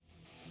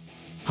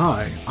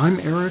Hi, I'm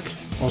Eric,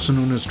 also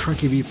known as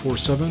Trekkie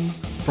V47,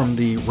 from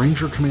the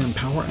Ranger Command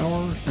Power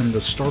Hour and the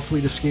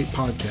Starfleet Escape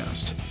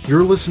podcast.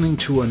 You're listening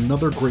to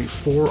another great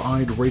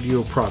Four-Eyed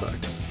Radio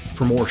product.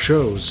 For more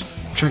shows,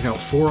 check out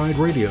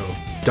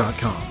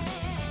foureyedradio.com.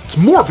 It's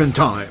morphin'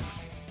 time!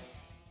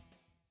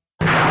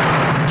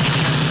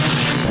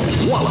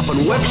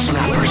 Wallopin' web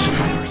snappers!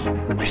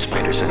 My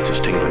spider sense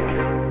is tingling.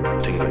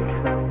 Tingling.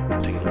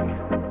 Tingling.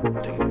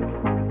 Tingling.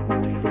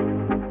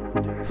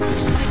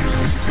 Spider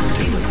sense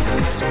tingling.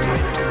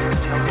 Spider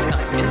sense tells me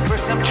I'm in for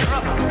some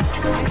trouble.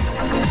 Spider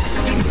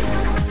sense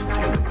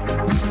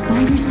tingling. My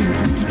spider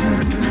sense is picking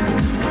up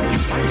trouble. My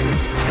spider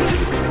sense is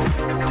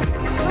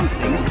tingling.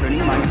 Something's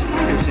turning my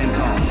spider sense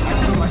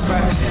on. My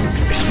spider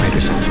sense. My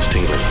spider sense is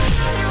tingling.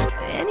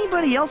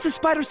 Anybody else's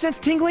spider sense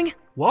tingling?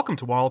 Welcome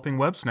to Walloping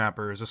Web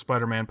Snappers, a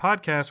Spider-Man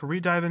podcast where we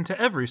dive into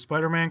every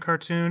Spider-Man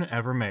cartoon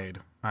ever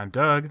made. I'm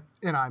Doug.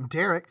 And I'm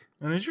Derek.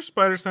 And is your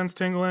spider sense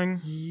tingling?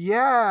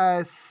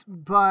 Yes,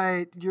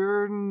 but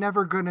you're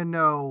never going to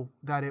know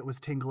that it was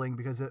tingling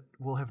because it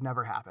will have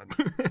never happened.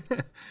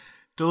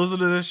 To listen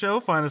to this show,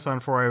 find us on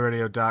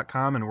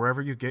foureyedradio.com and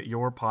wherever you get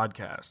your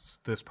podcasts.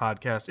 This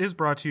podcast is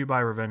brought to you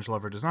by Revenge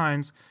Lover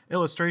Designs,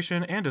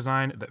 illustration and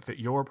design that fit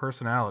your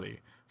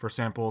personality. For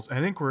samples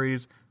and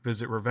inquiries,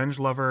 visit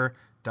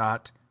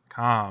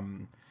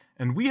revengelover.com.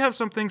 And we have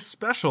something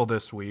special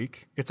this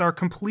week. It's our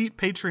complete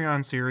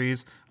Patreon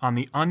series on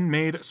the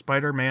unmade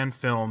Spider-Man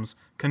films,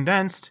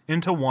 condensed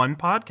into one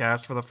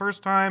podcast for the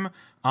first time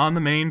on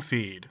the main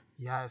feed.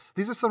 Yes,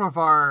 these are some of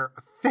our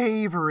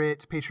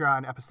favorite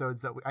Patreon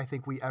episodes that I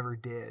think we ever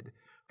did.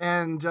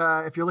 And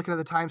if you're looking at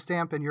the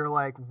timestamp and you're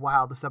like,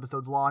 wow, this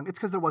episode's long, it's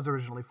because it was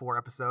originally 4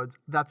 episodes.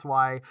 That's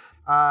why.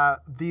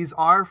 These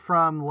are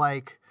from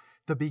like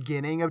the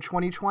beginning of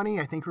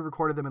 2020. I think we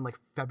recorded them in like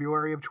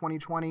February of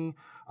 2020.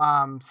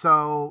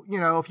 So, you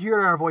know, if you hear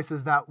in our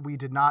voices that we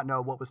did not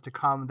know what was to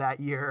come that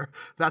year,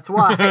 that's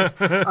why,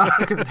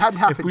 because it hadn't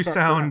happened If we yet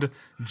sound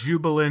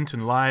jubilant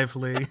and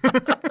lively.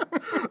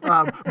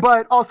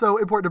 But also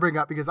important to bring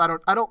up because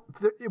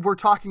we're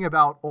talking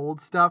about old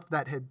stuff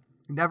that had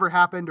never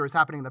happened or is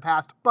happening in the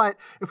past. But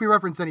if we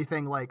reference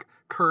anything like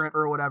current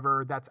or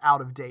whatever that's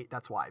out of date,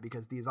 that's why,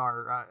 because these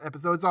are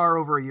episodes are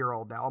over a year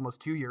old now, almost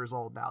 2 years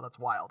old now. That's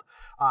wild.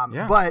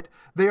 But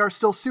they are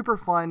still super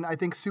fun. I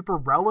think super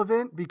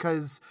relevant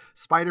because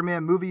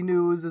Spider-Man movie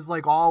news is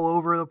like all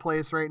over the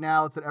place right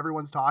now. It's what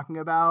everyone's talking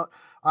about.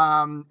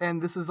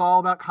 And this is all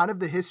about kind of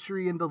the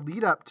history and the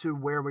lead up to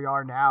where we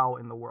are now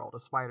in the world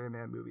of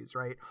Spider-Man movies,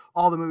 right?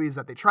 All the movies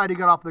that they tried to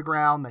get off the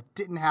ground that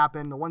didn't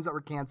happen, the ones that were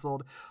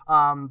canceled,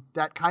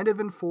 that kind of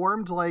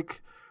informed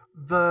like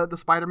the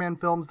Spider-Man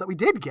films that we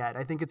did get.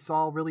 I think it's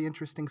all really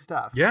interesting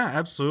stuff. Yeah,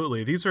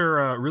 absolutely. These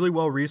are really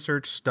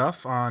well-researched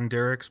stuff on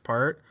Derek's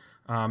part.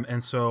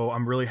 And so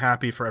I'm really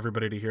happy for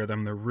everybody to hear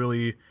them. They're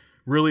really,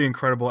 really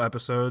incredible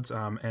episodes.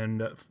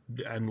 And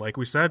like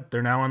we said,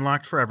 they're now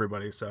unlocked for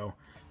everybody. So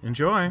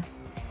enjoy.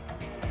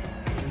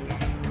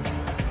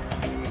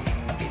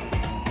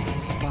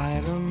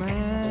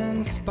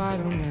 Spider-Man,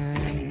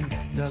 Spider-Man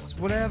does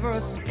whatever a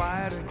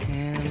spider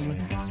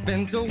can.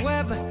 Spins a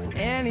web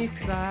any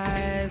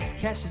size,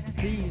 catches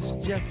thieves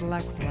just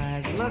like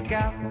flies. Look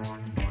out,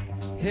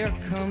 here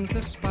comes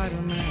the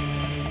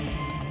Spider-Man.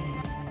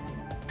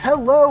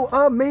 Hello,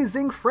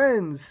 amazing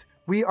friends!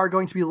 We are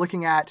going to be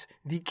looking at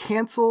the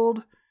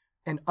canceled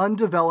and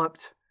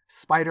undeveloped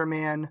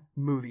Spider-Man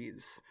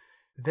movies.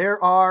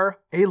 There are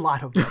a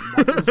lot of them.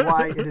 That is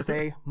why it is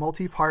a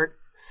multi-part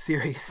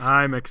series.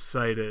 I'm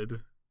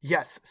excited.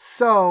 Yes.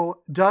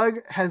 So Doug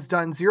has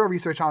done zero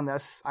research on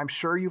this. I'm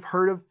sure you've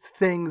heard of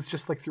things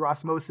just like through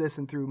osmosis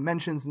and through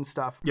mentions and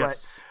stuff.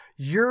 Yes. But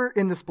you're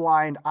in this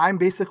blind. I'm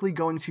basically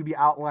going to be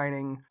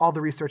outlining all the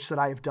research that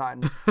I have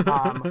done,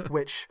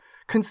 which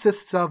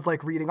consists of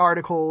like reading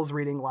articles,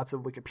 reading lots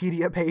of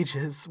Wikipedia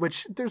pages,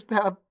 which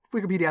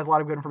Wikipedia has a lot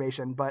of good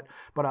information, but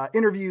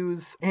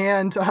interviews,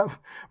 and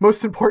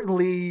most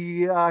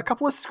importantly, a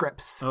couple of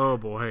scripts. Oh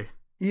boy.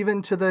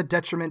 Even to the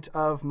detriment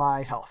of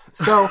my health.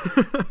 So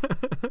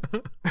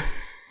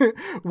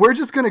we're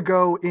just going to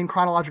go in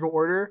chronological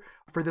order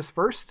for this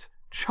first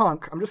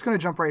chunk. I'm just going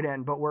to jump right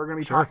in, but we're going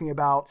to be talking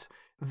about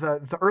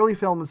the early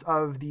films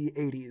of the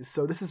 80s.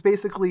 So this is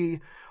basically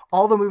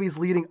all the movies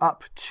leading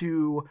up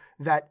to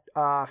that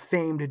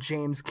famed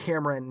James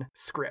Cameron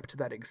script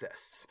that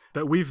exists.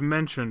 That we've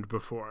mentioned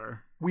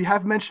before. We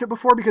have mentioned it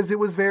before because it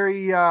was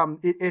very,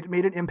 it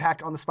made an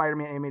impact on the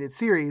Spider-Man animated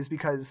series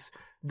because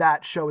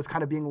that show is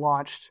kind of being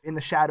launched in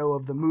the shadow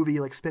of the movie,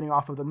 like spinning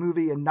off of the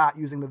movie and not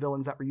using the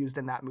villains that were used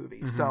in that movie.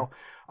 Mm-hmm. So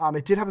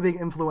it did have a big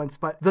influence,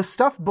 but the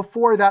stuff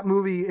before that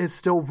movie is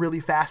still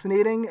really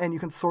fascinating, and you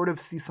can sort of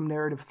see some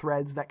narrative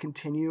threads that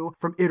continue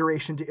from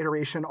iteration to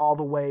iteration all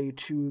the way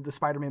to the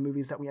Spider-Man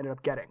movies that we ended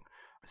up getting.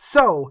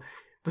 So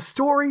the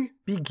story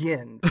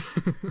begins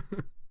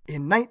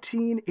in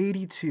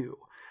 1982.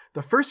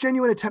 The first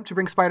genuine attempt to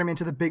bring Spider-Man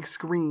to the big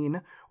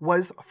screen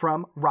was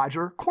from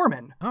Roger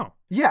Corman. Oh.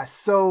 Yes,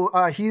 so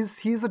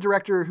he's a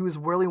director who's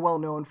really well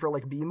known for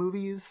like B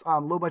movies,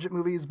 low budget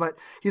movies, but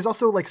he's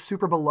also like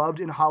super beloved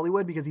in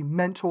Hollywood because he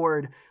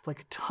mentored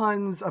like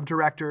tons of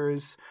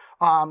directors.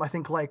 I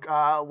think like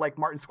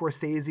Martin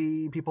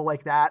Scorsese, people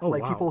like that,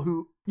 people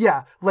who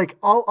like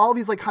all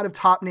these like kind of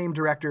top name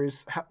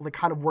directors like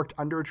kind of worked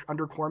under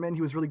Corman.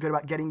 He was really good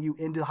about getting you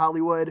into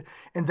Hollywood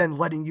and then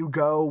letting you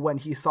go when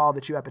he saw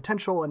that you had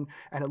potential and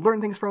had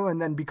learned things from him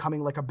and then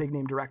becoming like a big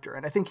name director.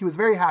 And I think he was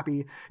very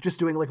happy just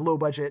doing like low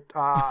budget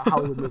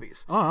Hollywood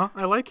movies.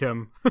 I like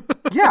him.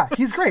 Yeah,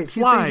 he's great.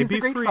 He's a be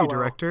great free, fellow.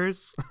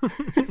 Directors.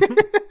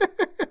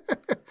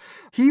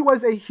 He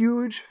was a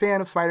huge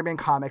fan of Spider-Man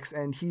comics,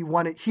 and he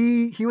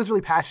was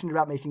really passionate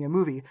about making a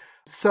movie.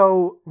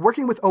 So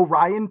working with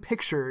Orion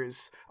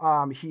Pictures,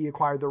 he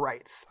acquired the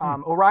rights.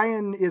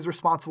 Orion is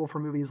responsible for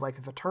movies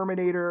like The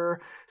Terminator,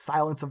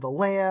 Silence of the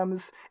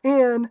Lambs,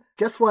 and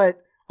guess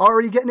what?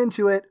 Already getting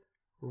into it,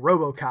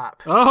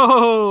 RoboCop.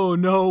 Oh,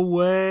 no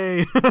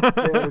way.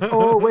 There's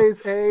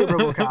always a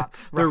RoboCop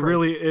There reference.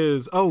 really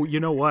is. Oh, you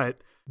know what?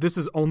 This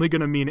is only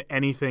going to mean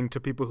anything to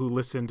people who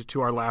listened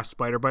to our last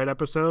Spider-Bite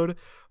episode,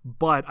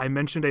 but I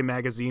mentioned a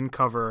magazine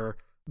cover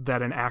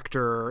that an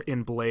actor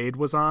in Blade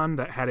was on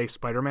that had a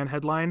Spider-Man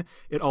headline.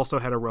 It also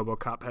had a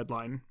RoboCop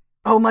headline.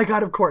 Oh my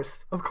God, of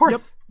course. Of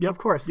course. Yep. Of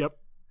course. Yep.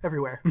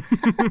 Everywhere.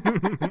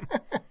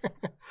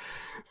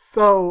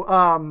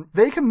 So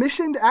they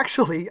commissioned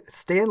actually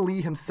Stan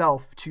Lee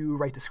himself to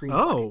write the screenplay.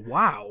 Oh,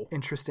 wow.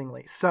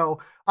 Interestingly. So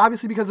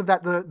obviously because of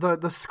that,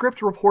 the script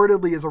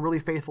reportedly is a really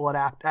faithful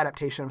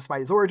adaptation of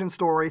Spidey's origin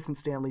story since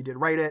Stan Lee did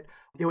write it.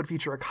 It would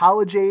feature a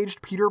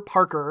college-aged Peter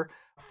Parker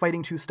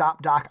fighting to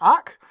stop Doc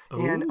Ock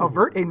and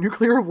avert a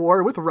nuclear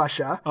war with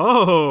Russia.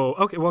 Oh,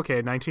 okay. Well,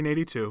 okay,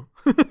 1982.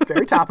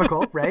 Very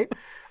topical, right?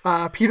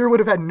 Peter would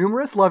have had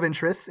numerous love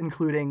interests,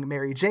 including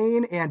Mary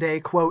Jane and a,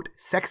 quote,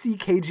 sexy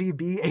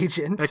KGB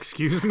agent.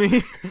 Excuse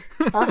me?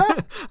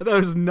 That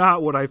was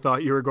not what I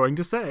thought you were going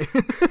to say.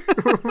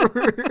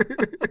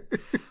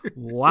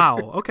 Wow.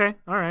 Okay.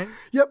 All right.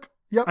 Yep.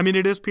 I mean,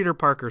 it is Peter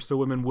Parker, so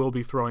women will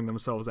be throwing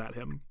themselves at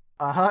him.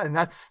 And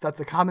that's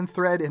a common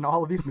thread in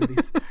all of these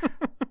movies.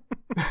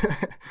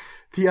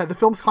 The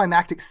film's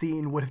climactic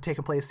scene would have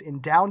taken place in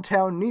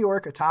downtown New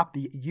York atop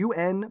the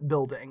UN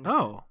building.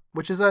 Oh.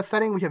 Which is a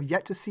setting we have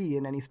yet to see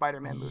in any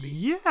Spider-Man movie.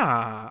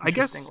 Yeah. I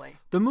guess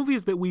the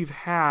movies that we've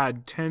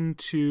had tend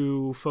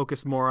to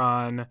focus more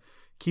on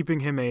keeping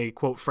him a,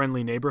 quote,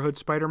 friendly neighborhood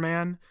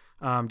Spider-Man,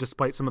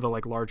 despite some of the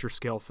like larger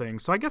scale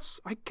things. So I guess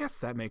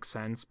that makes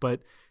sense,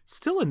 but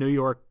still a New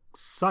York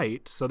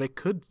site, so they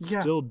could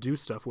still do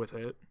stuff with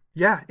it.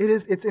 Yeah, it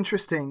is. It's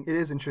interesting. It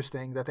is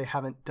interesting that they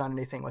haven't done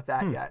anything with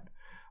that yet.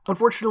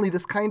 Unfortunately,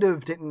 this kind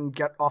of didn't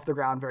get off the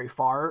ground very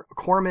far.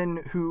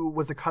 Corman, who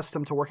was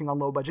accustomed to working on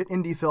low-budget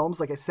indie films,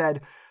 like I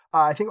said,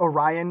 I think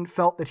Orion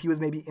felt that he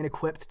was maybe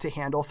inequipped to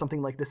handle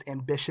something like this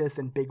ambitious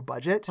and big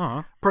budget.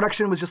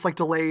 Production was just like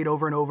delayed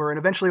over and over, and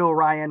eventually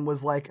Orion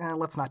was like,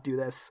 let's not do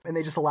this, and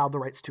they just allowed the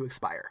rights to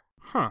expire.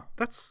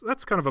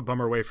 That's kind of a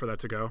bummer way for that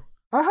to go.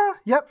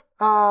 Yep.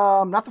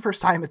 Not the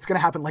first time it's going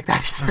to happen like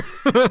that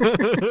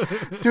either.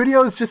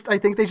 Studios I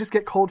think they just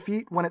get cold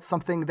feet when it's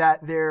something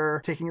that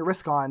they're taking a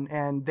risk on,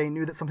 and they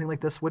knew that something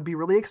like this would be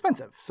really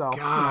expensive. So,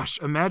 gosh,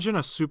 imagine a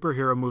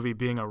superhero movie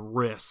being a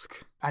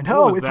risk. I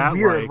know, it's like?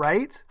 weird,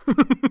 right?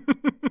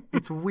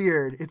 It's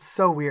weird. It's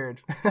so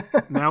weird.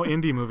 Now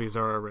indie movies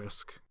are a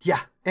risk.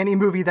 Yeah. Any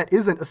movie that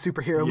isn't a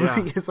superhero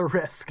movie is a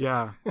risk.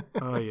 Yeah.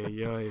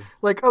 Oy.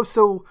 Like,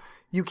 so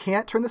you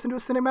can't turn this into a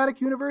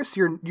cinematic universe?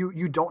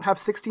 You don't have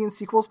 16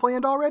 sequels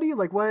planned already?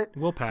 Like, what?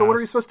 We'll pass. So what are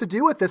we supposed to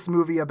do with this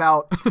movie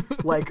about,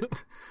 like,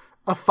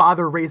 a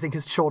father raising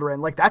his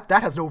children? Like, that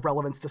has no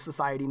relevance to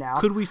society now.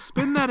 Could we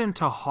spin that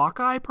into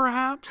Hawkeye,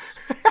 perhaps?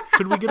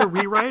 Could we get a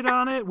rewrite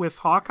on it with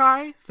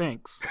Hawkeye?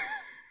 Thanks.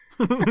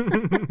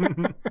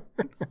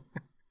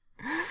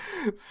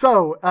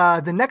 So,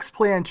 the next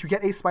plan to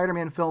get a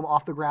Spider-Man film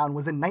off the ground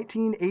was in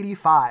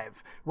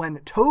 1985, when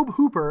Tobe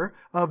Hooper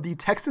of the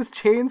Texas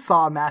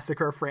Chainsaw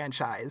Massacre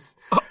franchise.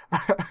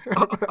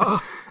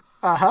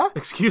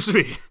 Excuse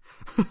me.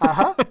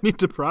 I need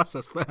to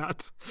process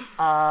that.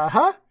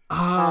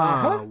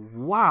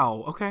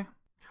 Wow. Okay.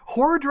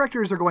 Horror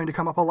directors are going to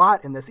come up a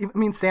lot in this. I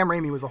mean, Sam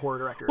Raimi was a horror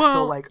director. Well,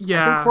 so, like,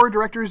 yeah. I think horror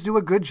directors do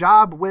a good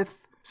job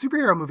with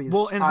superhero movies.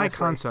 Well, and honestly. high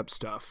concept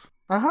stuff.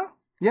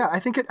 Yeah, I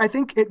think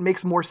it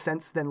makes more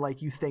sense than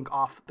like you think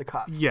off the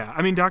cuff. Yeah,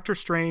 I mean Doctor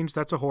Strange,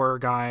 that's a horror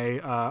guy.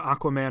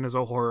 Aquaman is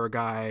a horror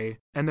guy,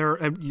 and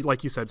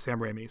like you said, Sam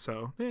Raimi.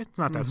 So it's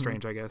not that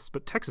strange, I guess.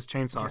 But Texas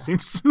Chainsaw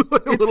seems a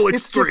little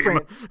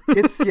extreme.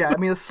 It's different. I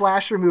mean, a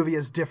slasher movie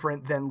is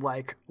different than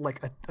like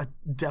a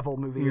devil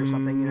movie or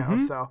something, you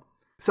know.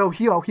 So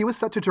he was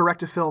set to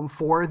direct a film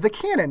for the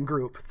Cannon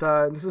Group.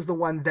 This is the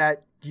one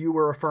that you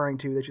were referring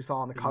to that you saw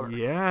on the cover.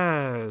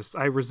 Yes,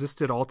 I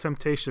resisted all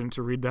temptation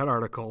to read that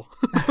article.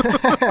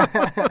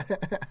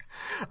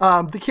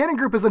 The Cannon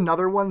Group is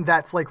another one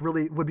that's like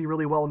would be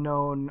really well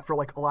known for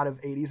like a lot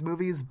of 80s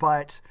movies,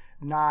 but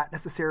not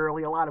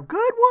necessarily a lot of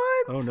good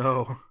ones. Oh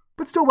no.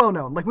 But still well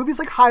known. Like movies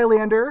like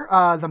Highlander,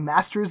 the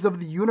Masters of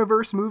the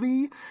Universe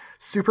movie,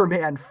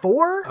 Superman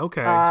 4.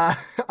 Okay.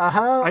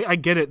 I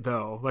get it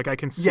though. Like I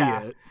can see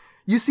it.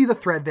 You see the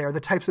thread there, the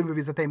types of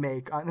movies that they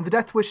make, and the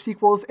Death Wish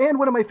sequels, and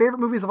one of my favorite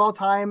movies of all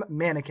time,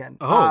 Mannequin.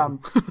 Oh.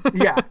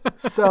 Yeah.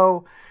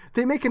 So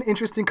they make an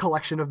interesting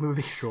collection of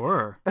movies.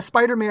 Sure. A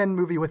Spider-Man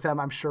movie with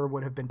them, I'm sure,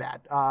 would have been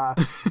bad.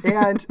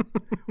 And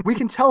we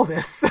can tell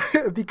this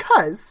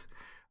because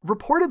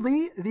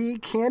reportedly the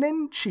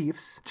Cannon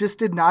chiefs just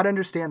did not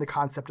understand the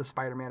concept of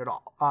Spider-Man at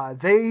all.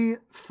 They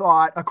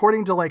thought,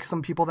 according to like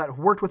some people that have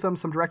worked with them,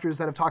 some directors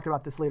that have talked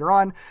about this later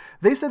on,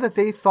 they said that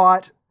they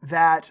thought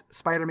that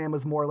Spider-Man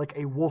was more like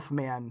a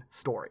Wolfman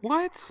story.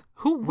 What?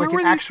 Where like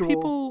were these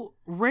people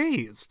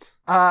raised?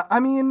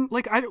 I mean,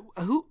 like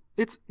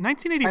it's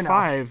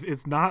 1985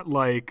 is not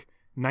like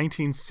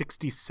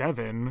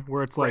 1967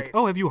 where it's like,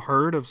 oh, have you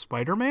heard of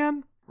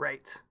Spider-Man?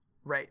 Right.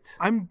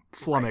 I'm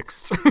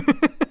flummoxed.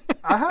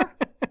 Right.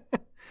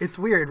 It's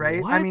weird,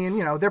 right? What? I mean,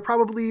 they're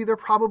probably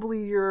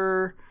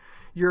your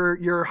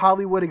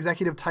Hollywood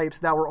executive types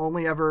that were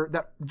only ever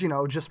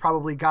just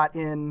probably got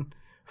in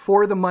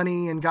for the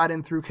money and got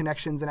in through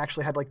connections and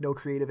actually had like no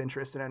creative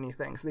interest in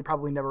anything. So they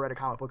probably never read a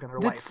comic book in their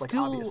life, like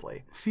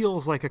obviously.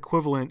 Feels like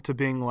equivalent to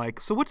being like,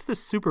 so what's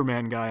this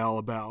Superman guy all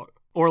about?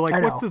 Or like,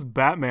 what's this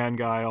Batman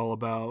guy all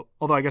about?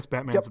 Although I guess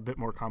Batman's a bit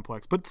more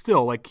complex, but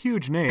still like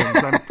huge names.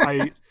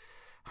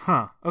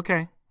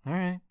 Okay. All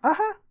right.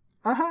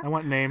 I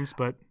want names,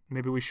 but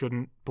maybe we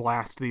shouldn't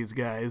blast these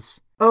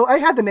guys. Oh, I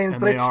had the names,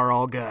 but they are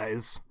all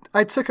guys.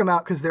 I took them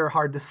out because they're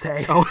hard to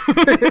say. Oh.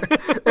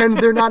 And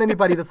they're not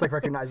anybody that's like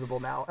recognizable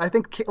now. I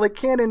think like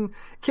Cannon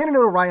and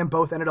Orion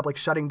both ended up like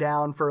shutting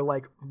down for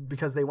like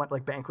because they went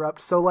like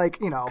bankrupt. So like,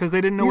 because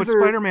they didn't know what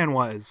Spider-Man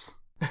was.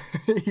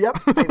 Yep.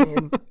 I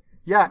mean,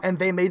 yeah. And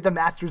they made the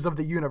Masters of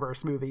the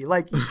Universe movie.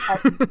 Like,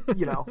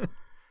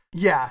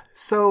 Yeah.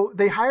 So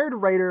they hired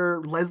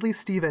writer Leslie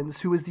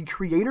Stevens, who is the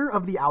creator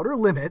of The Outer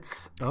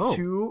Limits,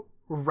 to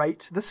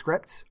write the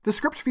script. The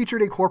script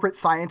featured a corporate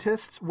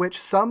scientist, which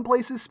some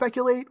places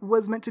speculate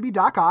was meant to be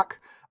Doc Ock.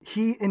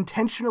 He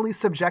intentionally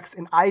subjects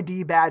an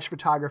ID badge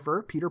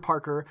photographer, Peter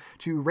Parker,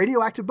 to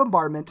radioactive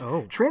bombardment,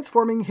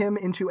 transforming him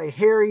into a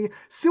hairy,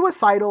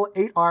 suicidal,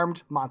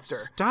 8-armed monster.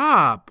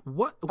 Stop!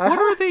 What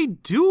are they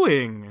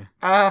doing?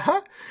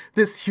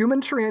 This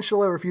human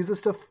tarantula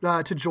refuses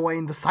to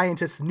join the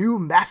scientist's new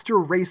master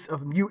race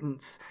of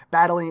mutants,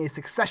 battling a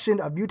succession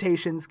of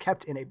mutations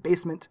kept in a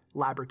basement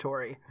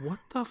laboratory. What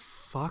the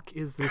fuck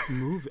is this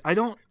movie? I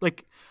don't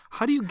like.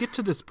 How do you get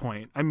to this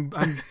point?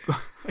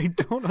 I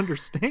don't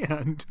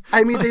understand.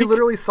 I mean, they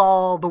literally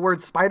saw the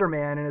word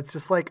Spider-Man, and it's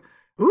just like,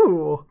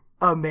 ooh,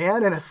 a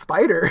man and a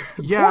spider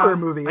horror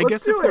movie. I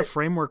guess if their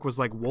framework was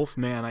like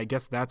Wolfman, I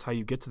guess that's how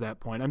you get to that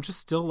point. I'm just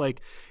still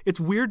like, it's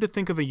weird to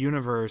think of a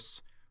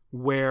universe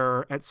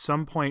where at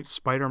some point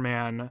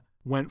Spider-Man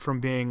went from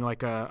being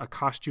like a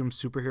costume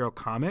superhero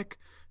comic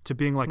to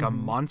being like a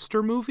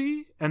monster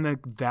movie, and then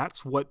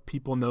that's what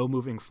people know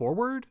moving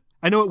forward.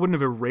 I know it wouldn't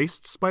have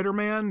erased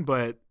Spider-Man,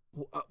 but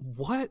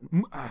what?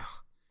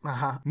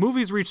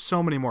 Movies reach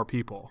so many more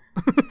people.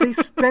 They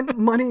spent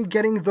money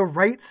getting the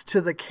rights to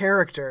the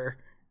character,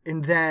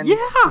 and then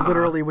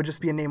literally would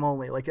just be a name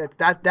only. Like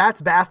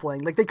that's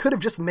baffling. Like they could have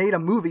just made a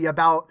movie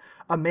about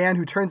a man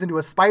who turns into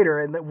a spider,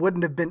 and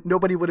that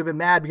nobody would have been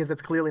mad because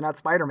it's clearly not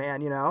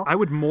Spider-Man, I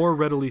would more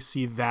readily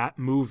see that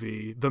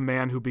movie, The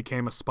Man Who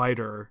Became a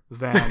Spider,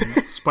 than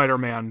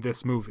Spider-Man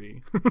this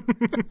movie.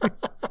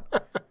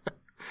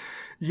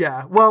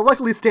 Yeah, well,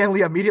 luckily Stan Lee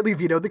immediately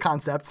vetoed the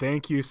concept.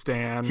 Thank you,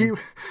 Stan.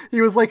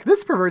 He was like,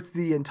 this perverts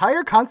the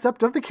entire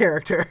concept of the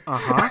character.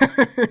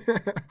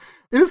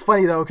 It is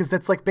funny, though, because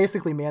that's like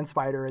basically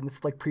Man-Spider, and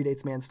this like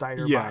predates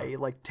Man-Spider by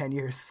like 10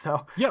 years.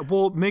 So yeah,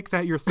 well, make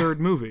that your third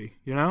movie,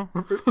 yeah,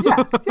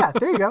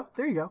 there you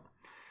go.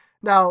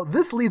 Now,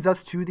 this leads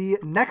us to the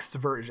next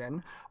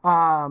version,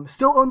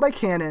 still owned by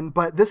Cannon,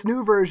 but this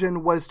new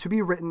version was to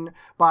be written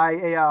by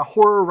a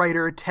horror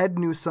writer, Ted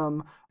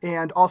Newsom,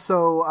 and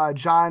also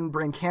John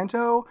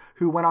Brancanto,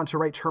 who went on to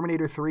write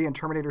Terminator 3 and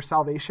Terminator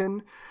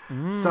Salvation.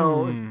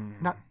 So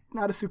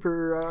not a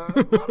super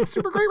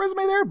great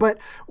resume there, but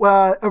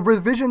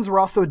revisions were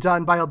also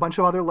done by a bunch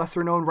of other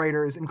lesser-known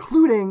writers,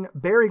 including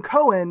Barry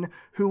Cohen,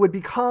 who would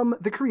become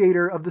the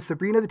creator of the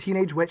Sabrina the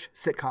Teenage Witch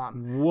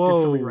sitcom. Whoa. Did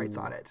some rewrites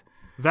on it.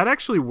 That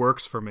actually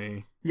works for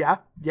me. Yeah.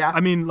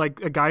 I mean,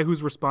 like a guy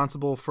who's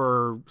responsible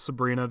for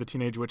Sabrina the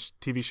Teenage Witch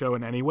TV show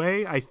in any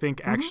way, I think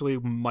actually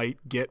might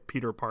get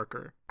Peter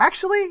Parker.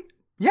 Actually,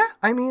 yeah.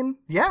 I mean,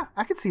 yeah,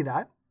 I could see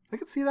that.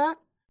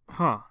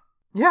 Huh.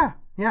 Yeah.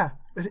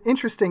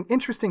 Interesting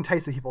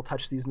types of people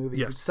touch these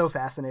movies. Yes. It's so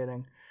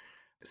fascinating.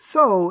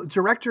 So,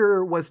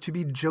 director was to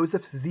be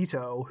Joseph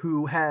Zito,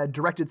 who had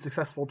directed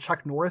successful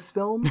Chuck Norris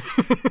films.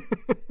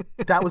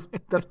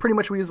 That's pretty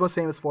much what he was most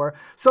famous for.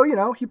 So,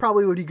 he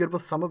probably would be good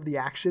with some of the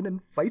action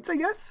and fights, I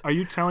guess. Are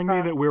you telling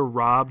me that we're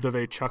robbed of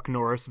a Chuck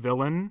Norris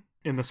villain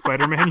in the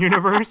Spider-Man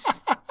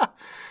universe?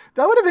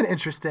 That would have been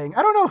interesting.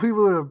 I don't know who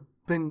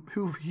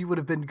he would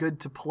have been good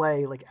to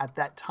play like at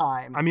that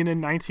time. I mean, in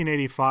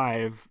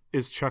 1985,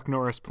 is Chuck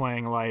Norris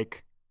playing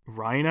like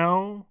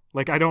Rhino?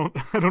 Like, I don't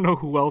know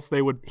who else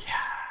they would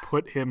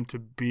put him to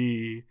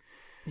be.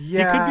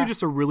 Yeah. He could be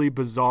just a really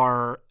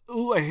bizarre,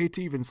 I hate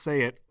to even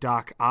say it,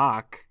 Doc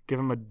Ock. Give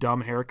him a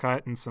dumb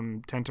haircut and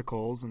some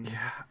tentacles, and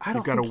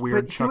you've got a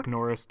weird Chuck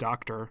Norris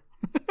doctor.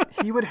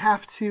 He would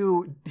have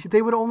to.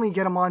 They would only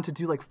get him on to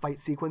do like fight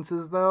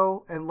sequences,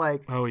 though, and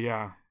like. Oh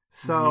yeah.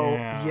 So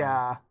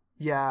yeah.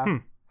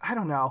 I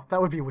don't know.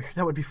 That would be weird.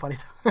 That would be funny.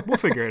 We'll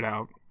figure it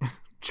out.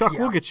 Chuck,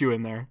 we'll get you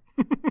in there.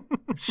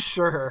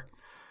 Sure.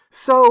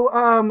 So,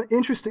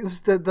 interesting.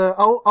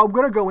 I'm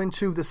going to go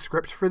into the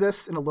script for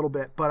this in a little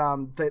bit, but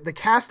the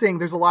casting,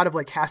 there's a lot of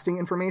like casting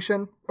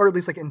information, or at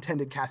least like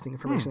intended casting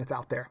information that's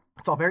out there.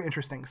 It's all very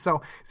interesting.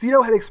 So,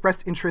 Zito had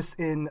expressed interest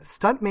in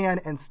stuntman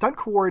and stunt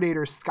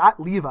coordinator Scott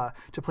Leva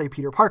to play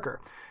Peter Parker.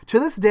 To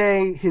this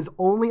day, his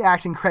only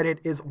acting credit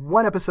is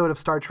one episode of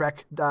Star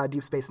Trek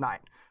Deep Space Nine.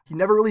 He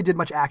never really did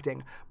much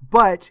acting,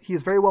 but he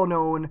is very well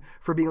known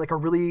for being like a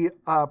really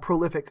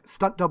prolific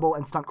stunt double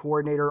and stunt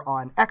coordinator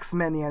on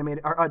X-Men, the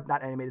animated, or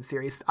not animated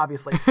series,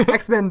 obviously.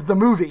 X-Men, the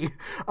movie.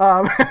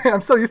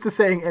 I'm so used to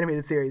saying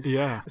animated series.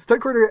 Yeah.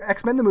 Stunt coordinator,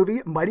 X-Men, the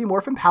movie, Mighty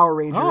Morphin Power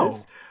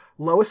Rangers,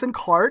 Lois and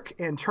Clark,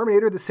 and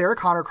Terminator, the Sarah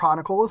Connor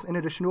Chronicles, in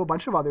addition to a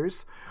bunch of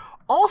others.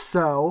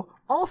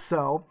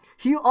 Also,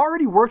 he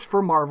already worked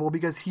for Marvel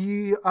because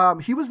he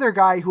was their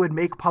guy who would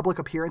make public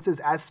appearances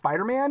as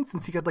Spider-Man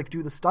since he could like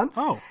do the stunts.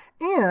 Oh.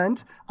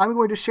 And I'm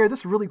going to share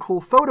this really cool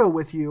photo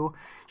with you.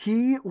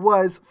 He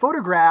was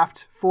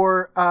photographed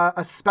for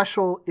a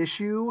special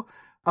issue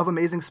of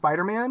Amazing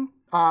Spider-Man.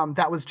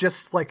 That was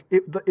just like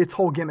its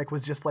whole gimmick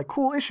was just like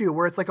cool issue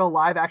where it's like a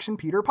live action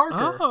Peter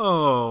Parker.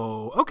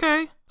 Oh,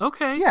 okay.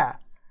 Yeah.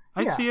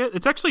 I see it.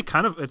 It's actually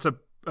it's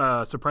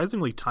a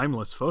surprisingly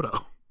timeless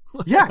photo.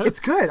 Yeah, it's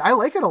good. I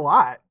like it a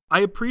lot. I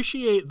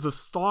appreciate the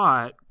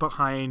thought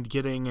behind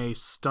getting a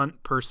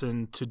stunt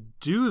person to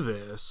do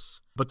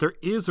this, but there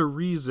is a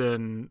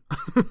reason,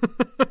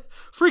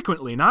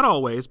 frequently, not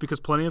always, because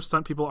plenty of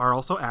stunt people are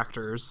also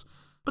actors,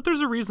 but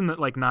there's a reason that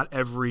like not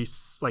every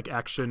like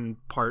action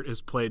part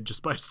is played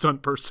just by a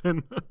stunt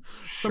person.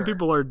 Some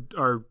people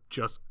are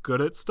just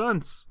good at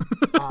stunts.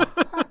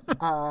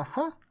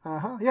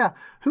 Yeah.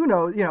 Who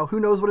knows? Who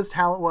knows what his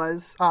talent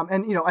was?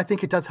 And I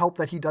think it does help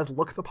that he does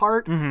look the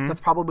part. Mm-hmm. That's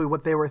probably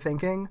what they were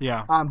thinking.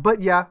 Yeah. But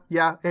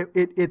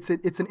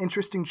it's an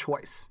interesting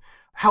choice.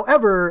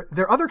 However,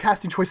 their other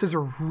casting choices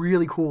are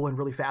really cool and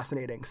really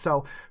fascinating.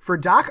 So for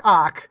Doc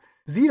Ock,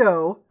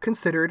 Zito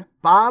considered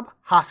Bob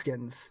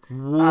Hoskins.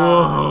 Whoa.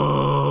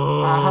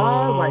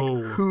 Like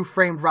Who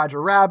Framed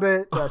Roger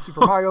Rabbit, the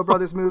Super Mario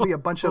Brothers movie, a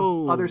bunch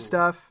of other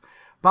stuff.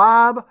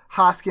 Bob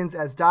Hoskins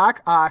as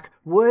Doc Ock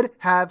would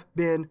have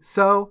been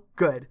so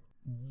good.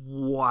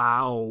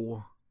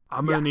 Wow.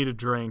 I'm going to need a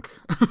drink.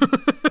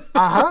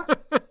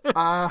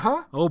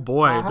 Oh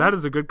boy, that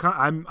is a good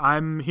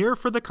I'm here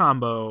for the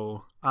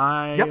combo.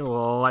 I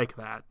like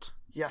that.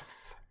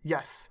 Yes.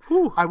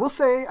 Whew. I will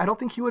say I don't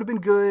think he would have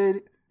been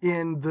good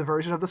in the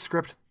version of the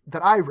script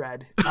that I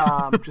read,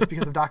 just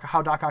because of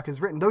how Doc Ock is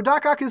written. Though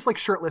Doc Ock is like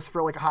shirtless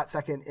for like a hot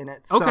second in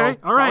it. Okay,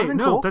 so all right.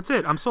 No, cool. That's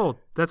it. I'm sold.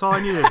 That's all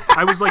I needed.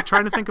 I was like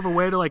trying to think of a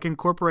way to like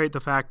incorporate the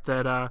fact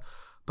that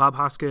Bob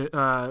Hoskins.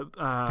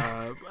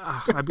 I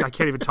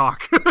can't even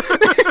talk.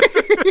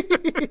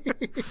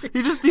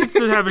 He just needs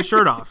to have his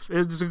shirt off.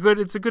 It's a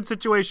good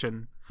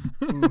situation.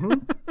 Mm-hmm.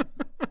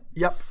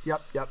 Yep.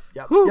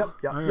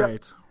 All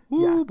right.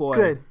 Ooh,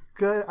 boy.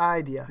 Good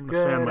idea. I'm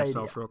gonna fan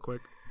myself real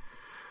quick.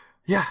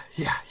 Yeah.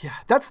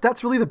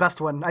 That's really the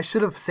best one. I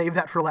should have saved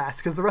that for last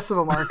because the rest of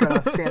them aren't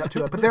going to stand up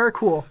to it, but they're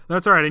cool.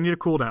 That's all right. I need a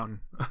cool down.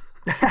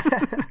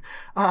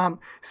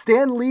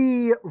 Stan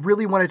Lee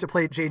really wanted to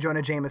play J.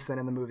 Jonah Jameson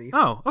in the movie.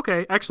 Oh,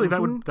 okay. Actually,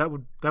 that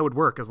would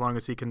work as long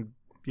as he can,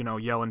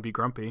 yell and be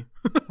grumpy.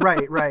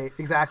 Right,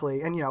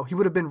 exactly. And he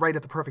would have been right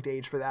at the perfect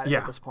age for that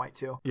at this point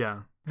too.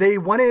 Yeah. They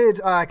wanted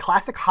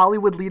classic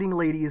Hollywood leading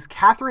ladies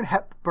Katharine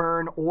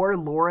Hepburn or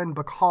Lauren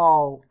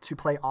Bacall to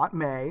play Aunt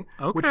May,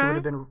 which would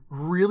have been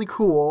really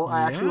cool.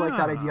 I actually like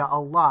that idea a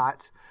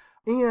lot.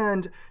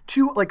 And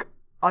two like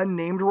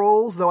unnamed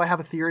roles, though I have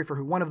a theory for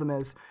who one of them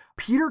is.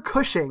 Peter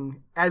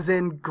Cushing, as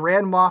in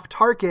Grand Moff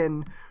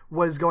Tarkin,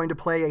 was going to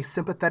play a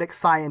sympathetic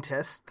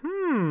scientist.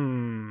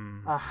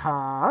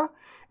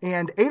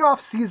 And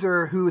Adolf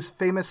Caesar, who is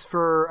famous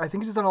for, I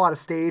think he's done a lot of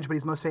stage, but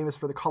he's most famous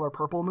for the Color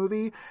Purple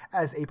movie,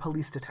 as a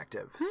police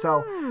detective.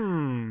 So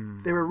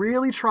they were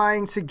really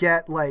trying to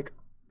get like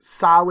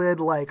solid,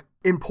 like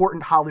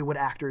important Hollywood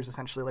actors,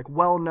 essentially, like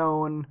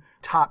well-known,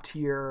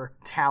 top-tier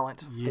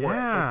talent for it.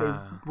 Like they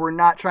were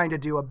not trying to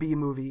do a B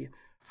movie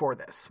for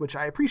this, which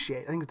I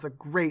appreciate. I think it's a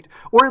great,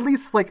 or at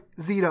least like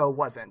Zito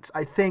wasn't.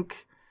 I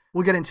think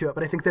we'll get into it,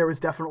 but I think there was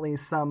definitely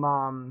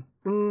some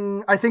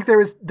I think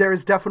there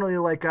is definitely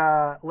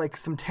like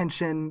some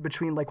tension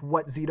between like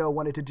what Zito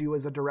wanted to do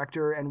as a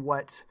director and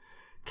what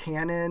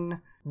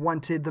canon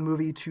wanted the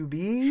movie to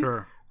be.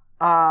 Sure.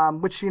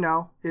 Which,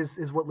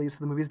 is what leads to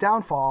the movie's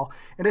downfall.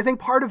 And I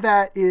think part of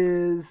that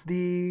is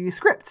the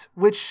script,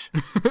 which,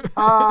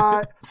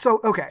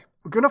 okay,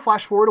 we're going to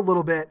flash forward a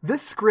little bit.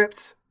 This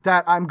script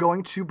that I'm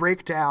going to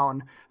break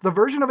down, the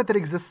version of it that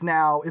exists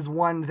now is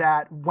one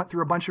that went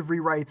through a bunch of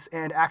rewrites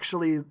and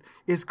actually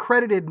is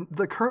credited,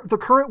 the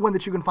current one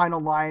that you can find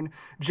online,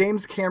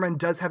 James Cameron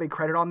does have a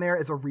credit on there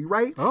as a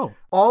rewrite. Oh.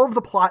 All of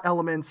the plot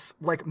elements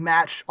like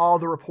match all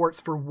the reports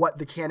for what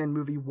the canon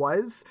movie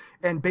was.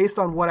 And based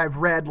on what I've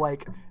read,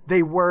 like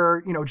they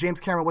were,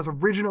 James Cameron was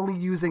originally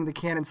using the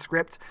canon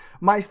script.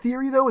 My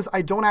theory though is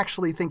I don't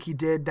actually think he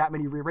did that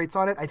many rewrites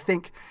on it. I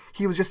think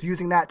he was just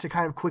using that to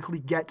kind of quickly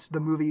get the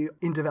movie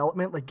in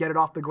development, like get it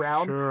off the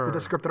ground with a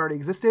script that already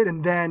existed.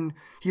 And then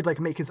he'd like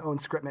make his own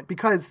scriptment,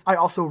 because I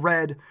also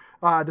read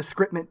the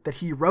scriptment that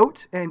he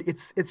wrote, and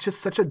it's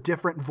just such a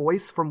different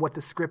voice from what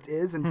the script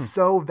is, and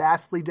so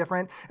vastly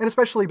different, and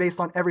especially based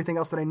on everything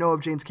else that I know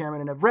of James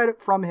Cameron and have read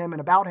it from him and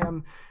about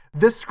him,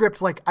 this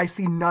script, like, I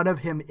see none of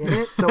him in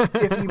it. So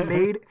if he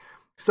made...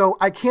 So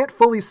I can't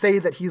fully say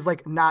that he's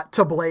like not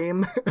to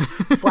blame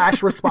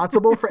 /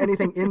 responsible for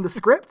anything in the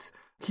script.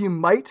 He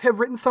might have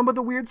written some of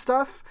the weird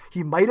stuff.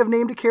 He might have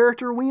named a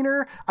character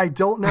Wiener. I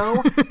don't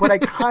know, but I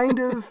kind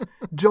of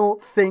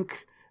don't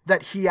think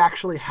that he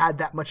actually had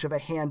that much of a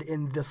hand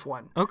in this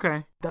one.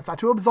 Okay. That's not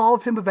to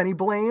absolve him of any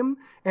blame.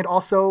 And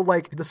also,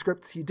 like, the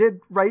script he did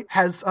write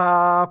has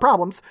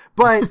problems,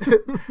 but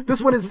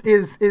this one is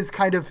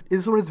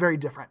very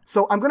different.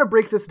 So I'm going to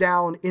break this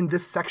down in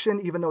this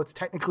section, even though it's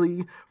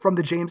technically from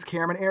the James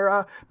Cameron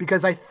era,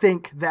 because I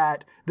think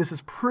that this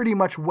is pretty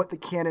much what the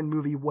canon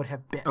movie would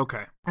have been.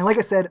 Okay. And like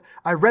I said,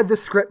 I read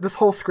this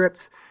whole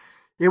script.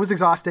 It was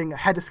exhausting. I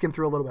had to skim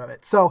through a little bit of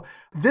it. So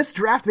this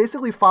draft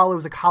basically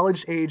follows a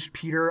college-aged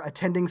Peter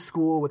attending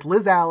school with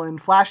Liz Allen,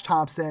 Flash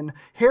Thompson,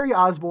 Harry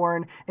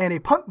Osborn, and a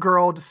punk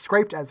girl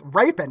described as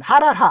ripe and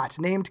hot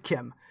named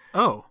Kim.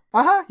 Oh.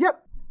 Uh-huh.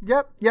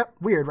 Yep.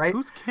 Weird, right?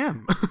 Who's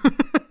Kim?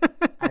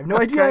 I have no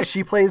idea.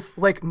 She plays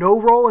like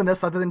no role in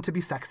this other than to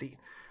be sexy.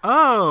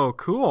 Oh,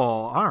 cool.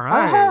 All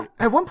right.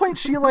 At one point,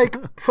 she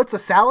like puts a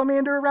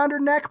salamander around her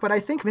neck, but I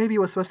think maybe it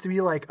was supposed to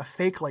be like a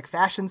fake like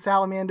fashion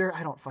salamander.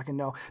 I don't fucking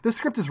know. The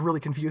script is really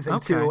confusing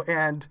too,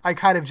 and I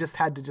kind of just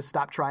had to just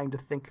stop trying to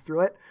think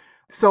through it.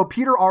 So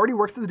Peter already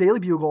works at the Daily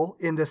Bugle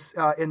in this,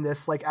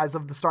 like as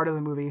of the start of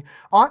the movie.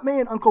 Aunt May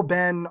and Uncle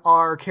Ben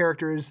are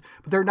characters,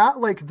 but they're not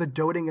like the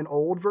doting and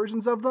old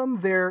versions of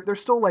them. They're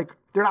still like,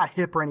 they're not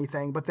hip or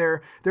anything, but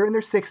they're in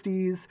their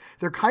 60s.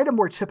 They're kind of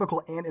more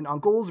typical aunt and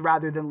uncles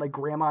rather than like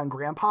grandma and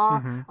grandpa.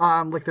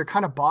 Like they're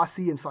kind of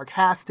bossy and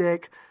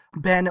sarcastic.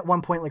 Ben at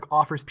one point like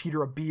offers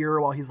Peter a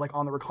beer while he's like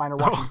on the recliner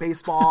watching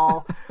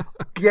baseball.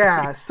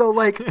 Yeah. So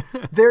like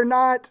they're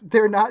not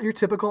your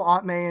typical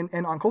Aunt May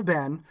and Uncle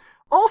Ben.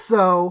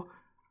 Also,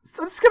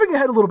 I'm skipping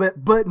ahead a little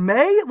bit, but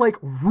May like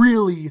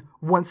really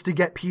wants to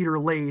get Peter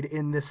laid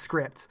in this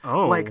script.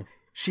 Oh. Like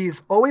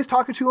she's always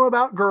talking to him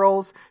about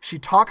girls. She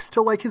talks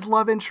to like his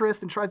love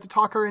interest and tries to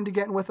talk her into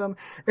getting with him.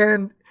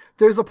 And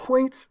there's a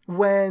point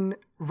when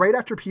right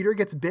after Peter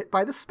gets bit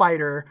by the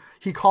spider,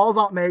 he calls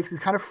Aunt May because he's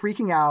kind of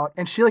freaking out.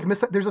 And she like,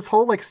 there's this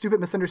whole like stupid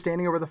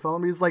misunderstanding over the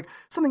phone where he's like,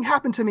 something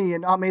happened to me.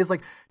 And Aunt May's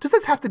like, does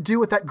this have to do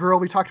with that girl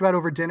we talked about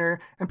over dinner?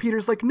 And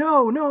Peter's like,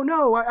 no.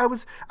 I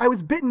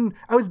was bitten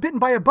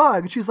by a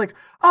bug. And she's like,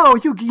 oh,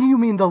 you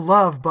mean the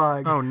love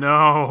bug. Oh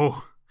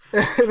no.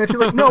 And then she's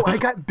like, no, I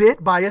got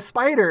bit by a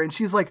spider. And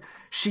she's like,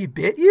 she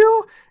bit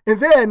you? And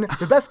then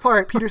the best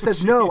part, Peter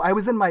says, no, I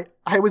was in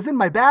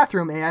my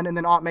bathroom, Anne. And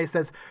then Aunt May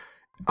says,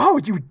 oh,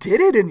 you did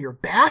it in your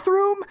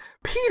bathroom?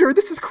 Peter,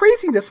 this is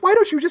craziness. Why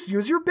don't you just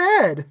use your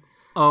bed?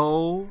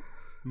 Oh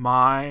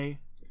my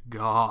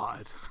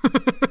God.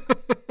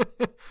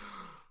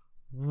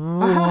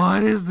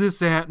 What is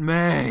this Aunt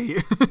May?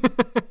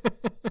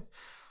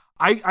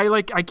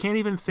 I can't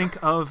even think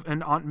of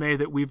an Aunt May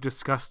that we've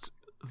discussed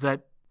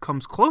that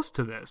comes close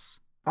to this.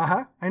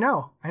 I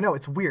know.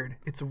 It's weird.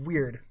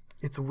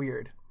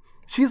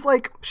 She's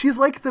like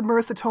the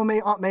Marissa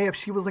Tomei Aunt May if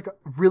she was like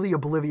really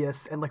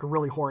oblivious and like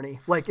really horny.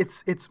 Like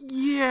it's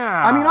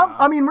yeah.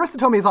 I mean Marissa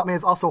Tomei's Aunt May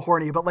is also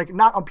horny, but like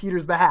not on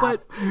Peter's behalf.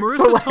 But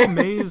Marissa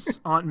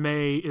Tomei's Aunt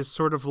May is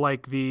sort of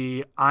like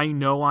the I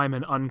know I'm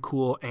an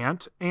uncool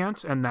aunt,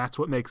 and that's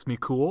what makes me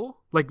cool.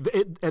 Like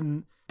it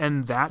and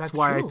that's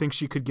why true. I think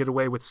she could get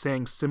away with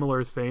saying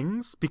similar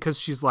things because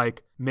she's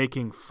like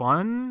making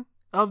fun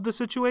of the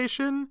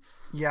situation.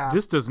 Yeah.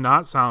 This does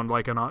not sound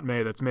like an Aunt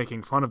May that's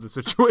making fun of the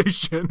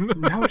situation.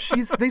 No,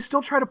 they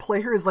still try to play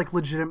her as like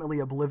legitimately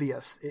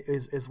oblivious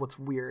is what's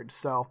weird.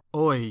 So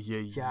Oy.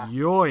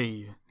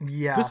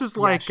 Yeah. This is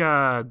like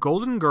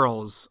Golden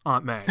Girls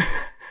Aunt May.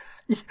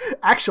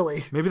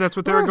 Actually, maybe that's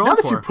what they were going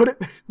for.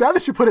 Now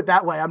that you put it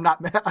that way, I'm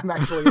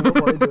actually a little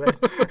more into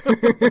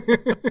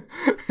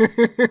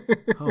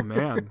it. Oh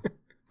man.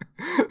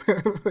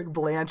 Like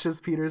bland Blanche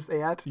is Peter's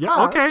aunt. Yeah.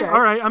 Ah, okay.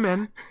 All right. I'm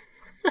in.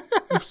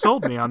 You've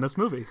sold me on this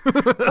movie.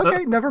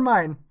 Okay. Never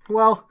mind.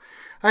 Well,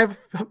 I have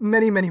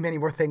many, many, many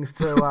more things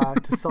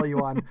to sell you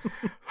on.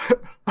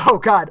 Oh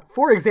God.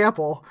 For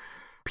example,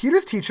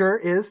 Peter's teacher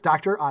is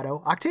Dr.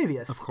 Otto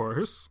Octavius. Of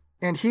course.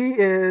 And he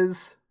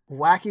is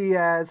wacky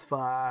as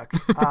fuck.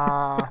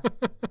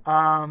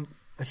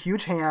 A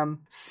huge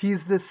ham.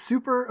 He's this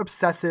super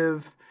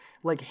obsessive,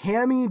 like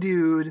hammy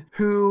dude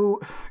who,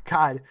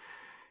 God,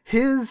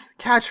 his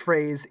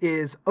catchphrase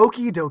is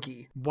okie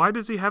dokie. Why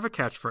does he have a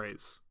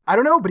catchphrase? I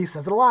don't know, but he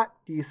says it a lot.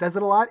 He says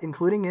it a lot,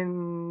 including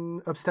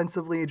in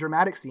ostensibly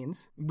dramatic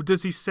scenes.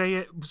 Does he say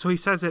it? So he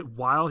says it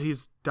while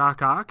he's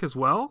Doc Ock as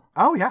well?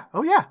 Oh, yeah.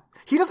 Oh, yeah.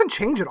 He doesn't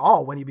change at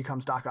all when he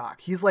becomes Doc Ock.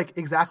 He's like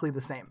exactly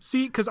the same.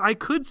 See, because I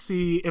could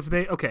see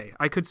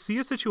I could see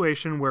a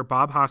situation where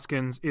Bob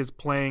Hoskins is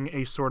playing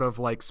a sort of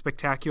like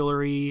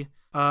spectacular-y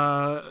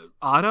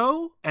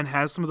Otto and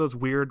has some of those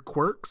weird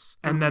quirks,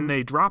 and then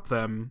they drop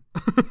them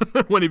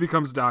when he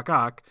becomes Doc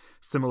Ock,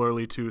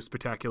 similarly to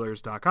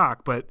Spectacular's Doc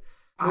Ock. But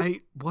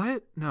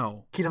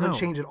No. He doesn't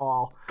change at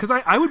all. Because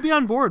I would be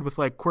on board with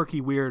like quirky,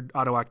 weird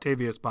Otto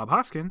Octavius Bob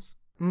Hoskins.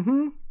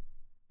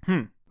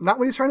 Mm-hmm. Not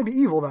when he's trying to be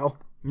evil, though.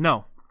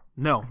 No.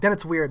 Then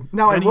it's weird.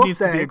 Now, then I will he needs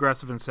to be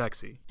aggressive and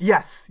sexy.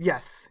 Yes.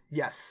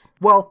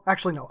 Well,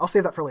 actually, no. I'll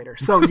save that for later.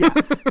 So, yeah.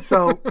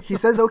 So, he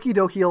says okie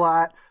dokie a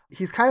lot.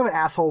 He's kind of an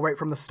asshole right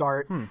from the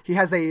start. He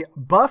has a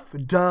buff,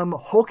 dumb,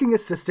 hulking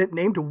assistant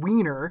named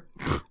Wiener.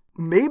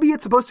 Maybe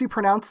it's supposed to be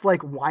pronounced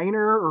like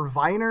Weiner or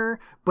Viner,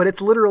 but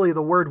it's literally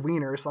the word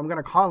Wiener, so I'm going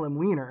to call him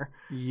Wiener.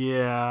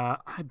 Yeah,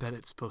 I bet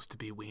it's supposed to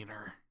be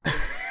Wiener.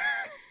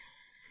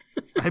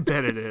 I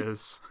bet it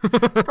is.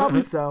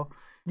 Probably so.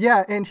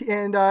 Yeah,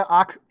 and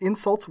Ock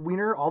insults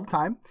Wiener all the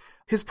time.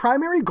 His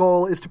primary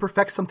goal is to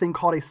perfect something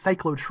called a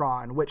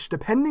cyclotron, which,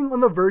 depending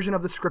on the version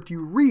of the script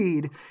you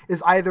read,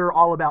 is either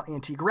all about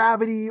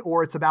anti-gravity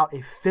or it's about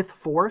a fifth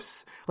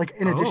force. Like,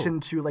 in addition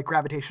to, like,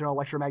 gravitational,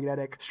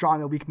 electromagnetic,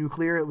 strong and weak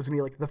nuclear, it was going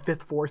to be, like, the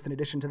fifth force in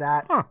addition to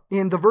that.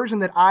 In the version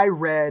that I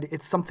read,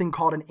 it's something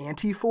called an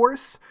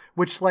anti-force,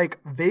 which, like,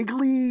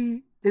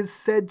 vaguely is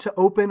said to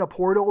open a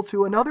portal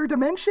to another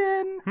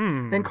dimension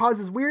and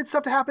causes weird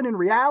stuff to happen in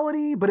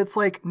reality, but it's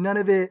like none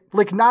of it,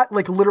 like not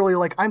like literally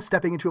like I'm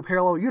stepping into a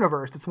parallel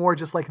universe. It's more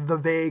just like the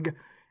vague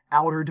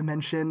outer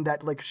dimension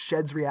that like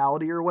sheds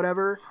reality or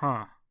whatever.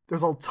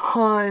 There's a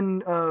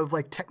ton of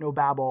like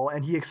technobabble,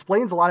 and he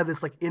explains a lot of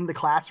this like in the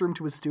classroom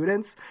to his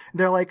students.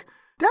 And they're like,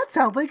 that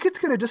sounds like it's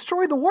going to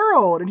destroy the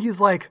world. And he's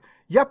like,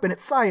 yep, and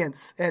it's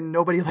science, and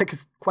nobody like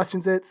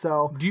questions it.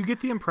 So do you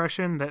get the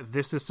impression that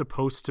this is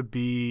supposed to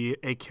be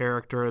a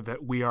character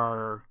that we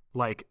are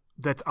like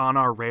that's on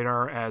our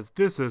radar as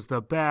this is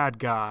the bad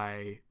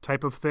guy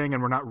type of thing,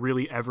 and we're not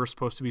really ever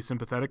supposed to be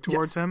sympathetic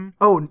towards him?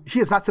 Oh, he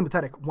is not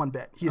sympathetic one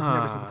bit. He is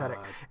never sympathetic.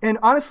 And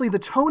honestly, the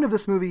tone of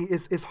this movie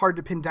is hard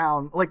to pin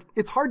down. Like,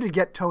 it's hard to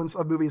get tones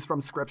of movies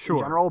from scripts in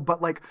general,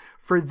 but like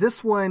for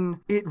this one,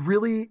 it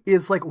really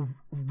is like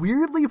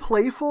weirdly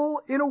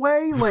playful in a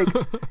way, like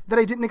that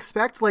I didn't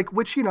expect, like,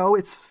 which, you know,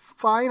 it's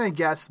fine, I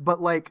guess, but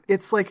like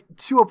it's like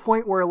to a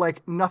point where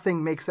like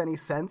nothing makes any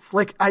sense.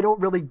 Like, I don't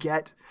really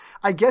get,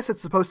 I guess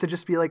it's supposed to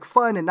just be like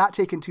fun and not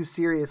taken too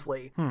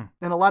seriously, and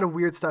a lot of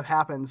weird stuff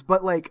happens,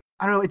 but like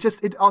I don't know,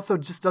 it also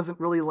just doesn't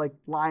really like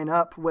line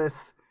up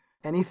with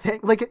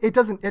anything. Like it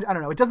doesn't I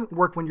don't know, it doesn't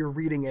work when you're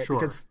reading it,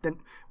 because then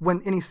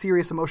when any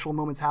serious emotional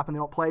moments happen, they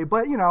don't play.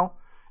 But you know,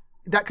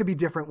 that could be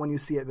different when you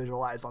see it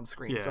visualized on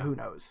screen. So who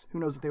knows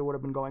what they would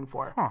have been going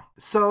for.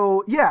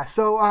 So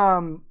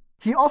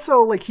he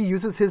also, like, he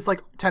uses his,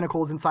 like,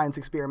 tentacles in science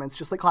experiments,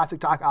 just like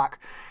classic Doc Ock.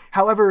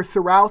 However,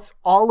 throughout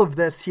all of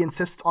this, he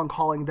insists on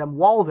calling them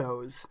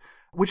Waldos,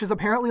 which is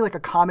apparently, like, a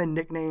common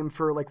nickname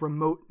for, like,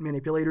 remote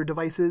manipulator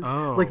devices.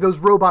 Like, those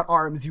robot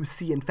arms you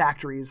see in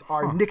factories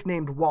are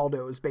nicknamed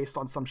Waldos based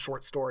on some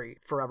short story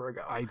forever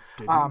ago. I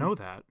didn't know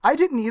that. I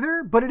didn't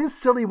either, but it is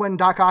silly when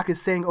Doc Ock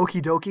is saying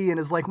okie dokie and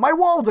is like, my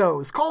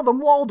Waldos, call them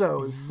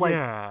Waldos. Like,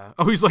 yeah.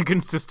 Oh, he's, like,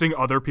 insisting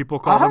other people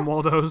call them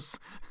Waldos?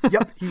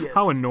 Yep, he is.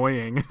 How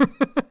annoying.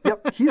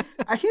 Yep, he's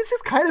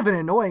just kind of an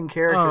annoying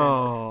character.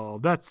 Oh,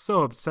 that's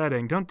so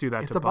upsetting. Don't do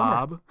that to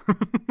Bob.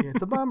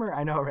 It's a bummer.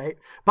 I know, right?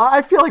 But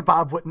I feel like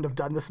Bob wouldn't have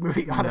done this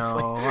movie,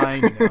 honestly. No, I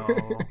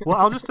know. Well,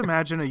 I'll just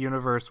imagine a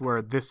universe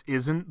where this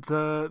isn't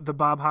the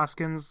Bob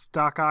Hoskins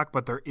Doc Ock,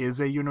 but there is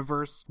a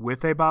universe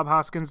with a Bob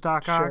Hoskins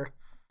Doc Ock.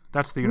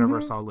 That's the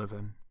universe I'll live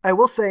in. I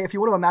will say, if you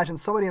want to imagine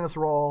somebody in this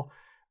role,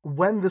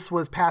 when this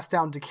was passed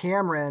down to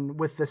Cameron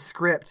with the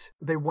script,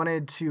 they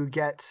wanted to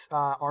get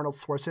Arnold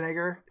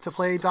Schwarzenegger to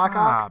play Doc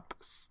Ock.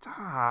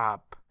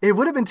 Stop. It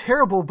would have been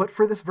terrible, but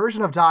for this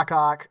version of Doc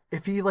Ock,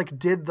 if he like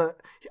did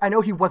I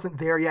know he wasn't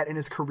there yet in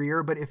his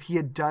career, but if he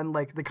had done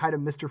like the kind of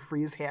Mr.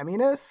 Freeze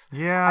hamminess,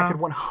 I could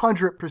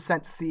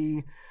 100%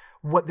 see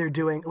what they're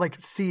doing, like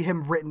see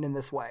him written in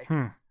this way.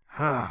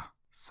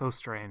 So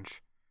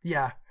strange.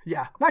 Yeah.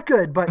 Not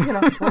good, but you know,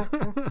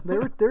 they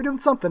were doing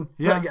something,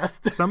 I guess.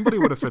 Somebody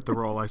would have fit the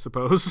role, I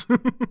suppose.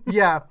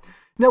 Yeah.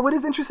 Now, what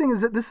is interesting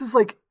is that this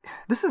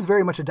is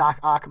very much a Doc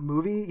Ock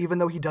movie, even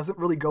though he doesn't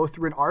really go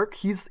through an arc.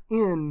 He's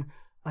in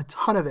a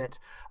ton of it.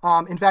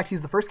 In fact,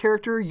 he's the first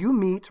character you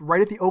meet right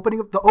at the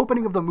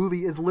opening of the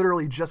movie is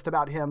literally just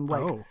about him,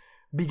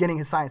 beginning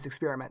his science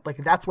experiment. Like,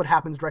 that's what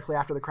happens directly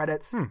after the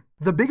credits.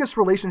 The biggest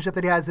relationship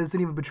that he has isn't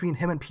even between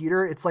him and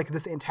Peter. It's like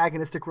this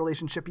antagonistic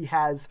relationship he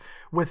has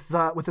with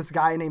this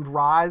guy named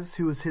Roz,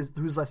 who's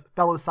a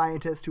fellow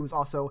scientist who is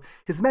also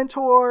his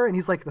mentor, and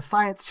he's like the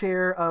science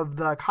chair of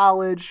the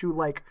college, who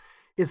like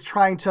is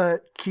trying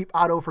to keep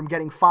Otto from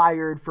getting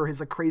fired for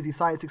his crazy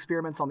science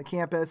experiments on the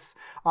campus,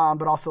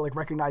 but also like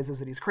recognizes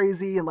that he's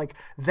crazy. And like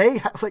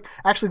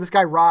actually this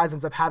guy Roz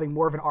ends up having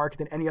more of an arc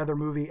than any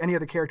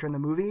other character in the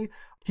movie.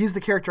 He's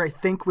the character I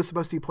think was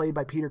supposed to be played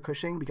by Peter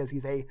Cushing because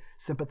he's a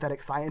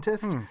sympathetic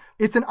scientist.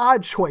 It's an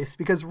odd choice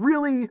because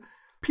really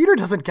Peter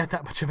doesn't get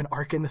that much of an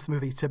arc in this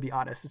movie, to be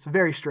honest. It's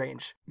very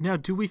strange. Now,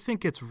 do we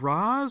think it's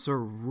Roz or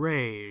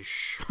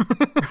Raish?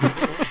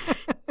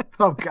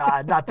 Oh,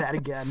 God, not that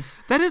again.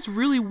 That is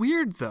really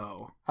weird,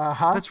 though.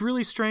 Uh-huh. That's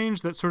really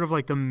strange that sort of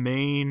like the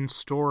main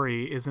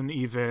story isn't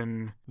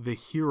even the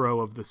hero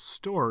of the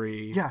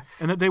story. Yeah.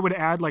 And that they would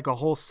add like a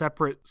whole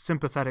separate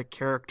sympathetic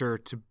character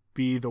to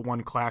be the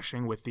one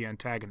clashing with the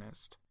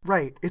antagonist.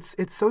 Right. It's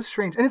so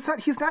strange. And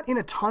he's not in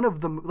a ton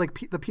of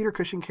the Peter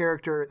Cushing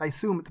character. I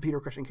assume the Peter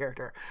Cushing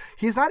character.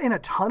 He's not in a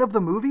ton of the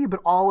movie, but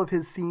all of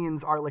his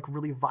scenes are like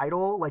really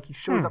vital. Like he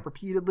shows up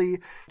repeatedly.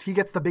 He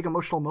gets the big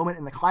emotional moment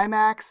in the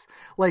climax.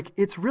 Like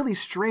it's really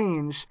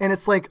strange. And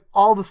it's like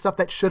all the stuff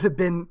that should have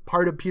been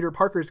part of Peter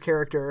Parker's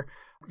character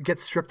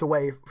gets stripped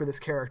away for this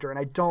character. And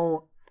I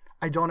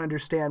don't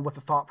understand what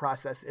the thought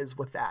process is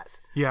with that.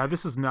 Yeah,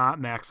 this is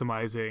not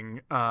maximizing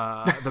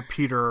the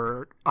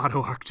Peter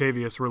Otto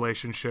Octavius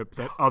relationship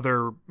that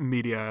other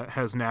media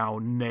has now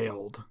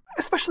nailed.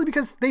 Especially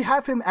because they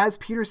have him as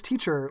Peter's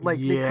teacher. Like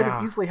they could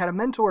have easily had a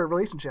mentor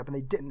relationship and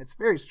they didn't. It's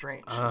very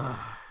strange.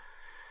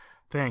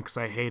 Thanks,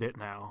 I hate it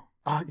now.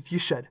 You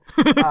should.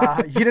 You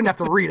didn't have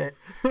to read it.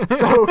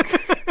 So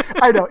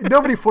I know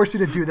nobody forced you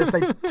to do this.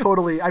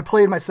 I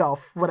played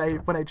myself when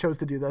I chose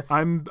to do this.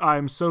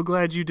 I'm so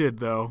glad you did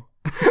though.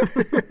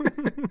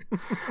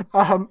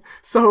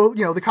 So,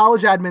 the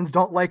college admins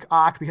don't like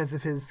Ock because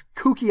of his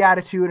kooky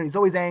attitude and he's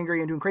always angry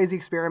and doing crazy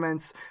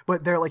experiments,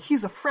 but they're like,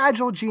 he's a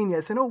fragile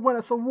genius and he'll win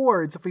us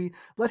awards if we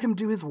let him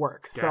do his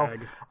work. Gag.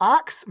 So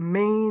Ock's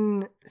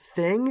main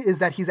thing is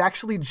that he's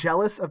actually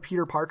jealous of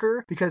Peter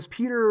Parker because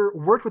Peter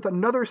worked with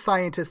another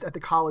scientist at the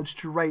college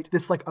to write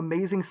this like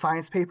amazing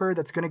science paper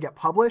that's going to get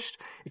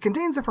published. It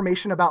contains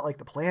information about like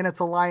the planets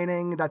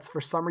aligning that's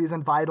for some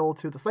reason vital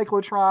to the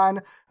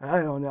cyclotron.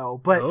 I don't know,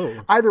 but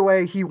either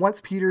way, he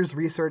wants Peter's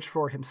research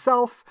for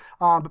himself,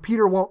 but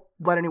Peter won't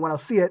let anyone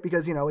else see it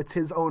because, it's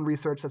his own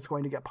research that's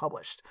going to get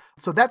published.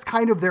 So that's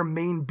kind of their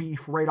main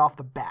beef right off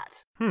the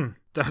bat.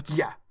 That's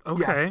Yeah.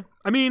 okay.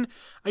 I mean,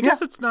 I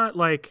guess it's not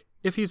like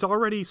if he's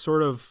already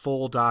sort of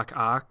full Doc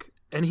Ock,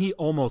 and he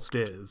almost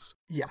is.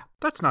 Yeah.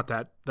 That's not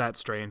that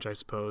strange, I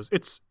suppose.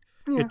 It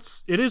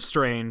is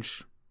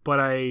strange, but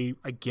I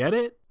get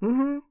it.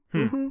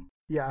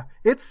 Yeah.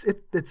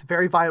 It's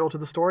very vital to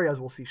the story, as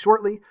we'll see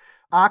shortly.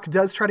 Ock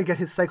does try to get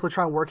his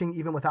cyclotron working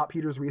even without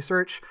Peter's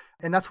research,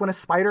 and that's when a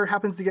spider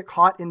happens to get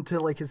caught into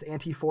like his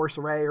anti-force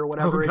array or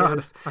whatever it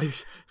is. I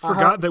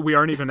forgot that we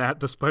aren't even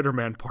at the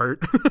Spider-Man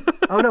part.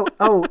 Oh no!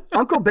 Oh,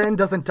 Uncle Ben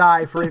doesn't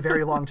die for a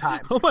very long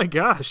time. Oh my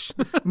gosh!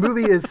 This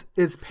movie is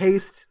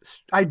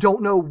paced. I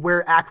don't know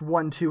where Act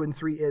 1, 2, and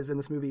 3 is in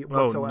this movie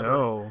whatsoever. Oh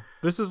no!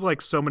 This is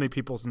like so many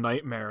people's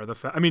nightmare.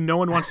 No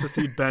one wants to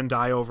see Ben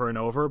die over and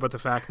over, but the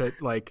fact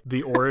that like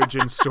the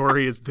origin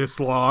story is this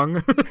long.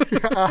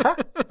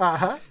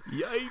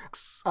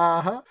 Yikes!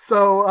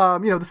 So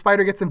the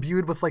spider gets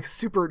imbued with like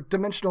super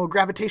dimensional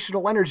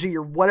gravitational energy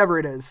or whatever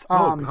it is.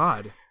 Oh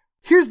God!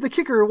 Here's the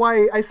kicker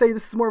why I say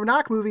this is more of an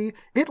Ock movie.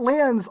 It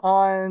lands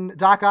on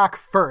Doc Ock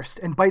first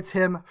and bites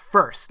him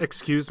first.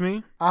 Excuse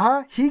me?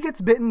 He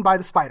gets bitten by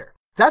the spider.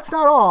 That's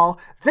not all.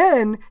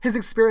 Then his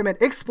experiment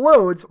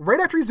explodes right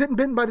after he's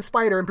bitten by the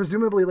spider and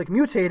presumably like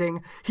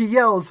mutating. He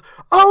yells,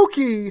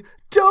 "Okie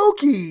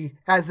dokie,"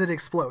 as it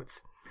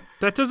explodes.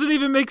 That doesn't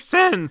even make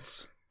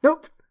sense.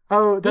 Nope.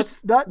 Oh,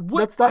 that's not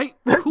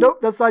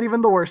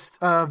even the worst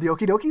of the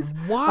Okie Dokies.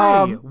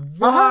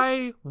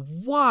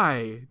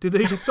 Why did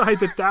they decide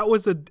that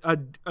was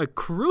a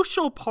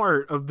crucial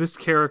part of this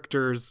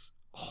character's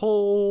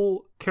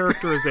whole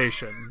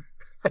characterization?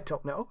 I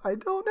don't know.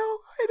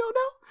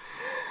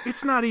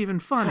 It's not even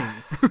funny.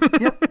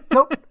 Yep.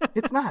 Nope.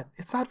 It's not.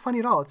 It's not funny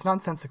at all. It's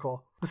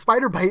nonsensical. The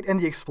spider bite and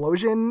the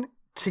explosion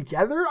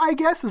together, I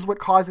guess, is what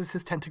causes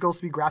his tentacles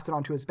to be grafted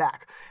onto his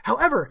back.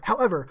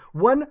 However,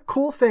 one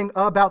cool thing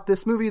about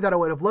this movie that I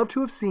would have loved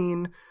to have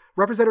seen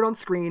represented on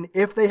screen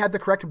if they had the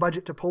correct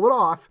budget to pull it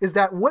off is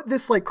that what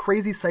this like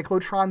crazy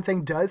cyclotron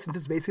thing does, since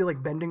it's basically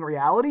like bending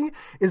reality,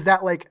 is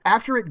that like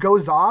after it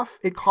goes off,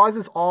 it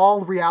causes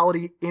all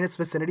reality in its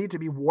vicinity to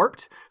be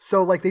warped.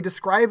 So like they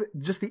describe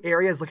just the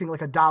area as looking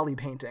like a Dali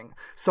painting.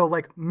 So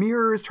like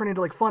mirrors turn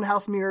into like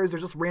funhouse mirrors.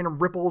 There's just random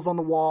ripples on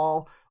the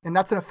wall. And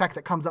that's an effect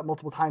that comes up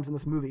multiple times in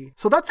this movie.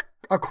 So that's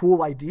a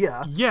cool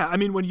idea. Yeah, I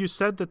mean, when you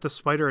said that the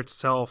spider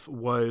itself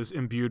was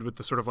imbued with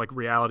the sort of like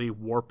reality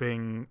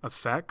warping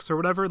effects or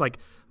whatever, like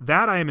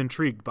that I am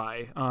intrigued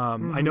by.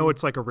 I know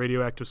it's like a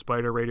radioactive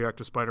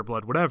spider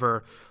blood,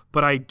 whatever,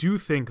 but I do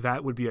think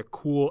that would be a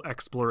cool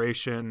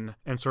exploration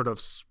and sort of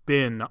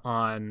spin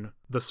on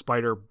the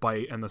spider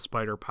bite and the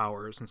spider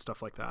powers and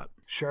stuff like that.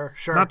 Sure.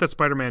 Not that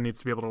Spider-Man needs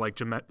to be able to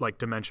like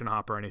dimension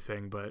hop or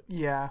anything, but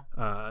yeah,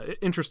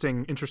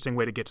 interesting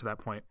way to get to that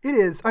point. It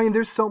is. I mean,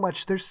 there's so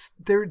much.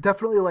 There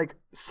definitely like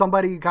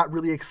somebody got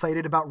really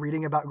excited about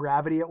reading about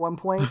gravity at one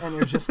point, and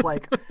you're just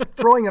like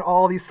throwing in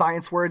all these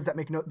science words that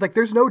make no like.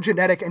 There's no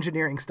genetic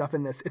engineering stuff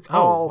in this. It's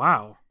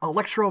all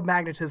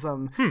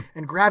electromagnetism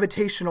and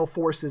gravitational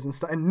forces and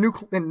stuff,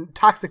 and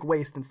toxic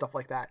waste and stuff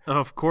like that.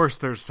 Of course,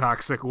 there's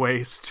toxic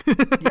waste.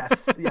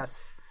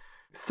 Yes.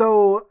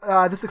 So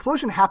this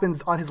explosion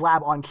happens on his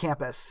lab on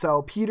campus.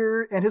 So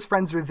Peter and his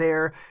friends are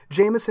there.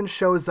 Jameson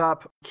shows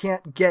up,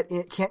 can't get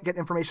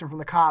information from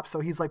the cops. So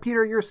he's like,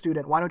 Peter, you're a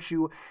student. Why don't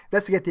you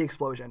investigate the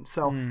explosion?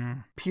 So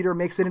Peter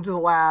makes it into the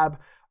lab,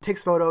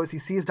 takes photos. He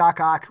sees Doc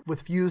Ock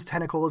with fused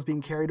tentacles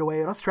being carried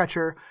away on a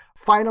stretcher.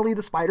 Finally,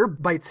 the spider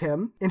bites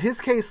him. In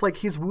his case, like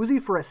he's woozy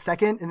for a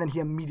second and then he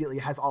immediately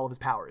has all of his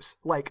powers.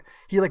 Like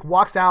he like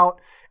walks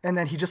out and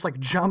then he just like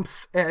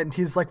jumps and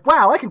he's like,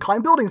 wow, I can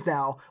climb buildings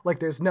now. Like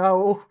there's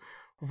no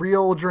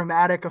real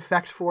dramatic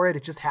effect for it.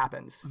 It just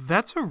happens.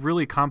 That's a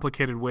really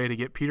complicated way to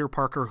get Peter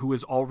Parker, who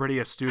is already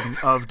a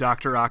student of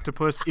Dr.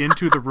 Octopus,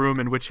 into the room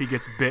in which he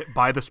gets bit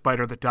by the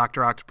spider that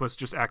Dr. Octopus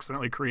just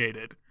accidentally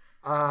created.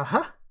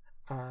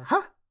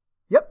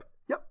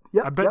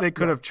 Yep. I bet they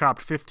could have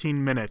chopped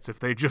 15 minutes if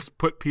they just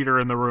put Peter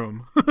in the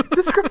room.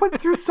 The script went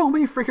through so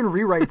many freaking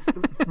rewrites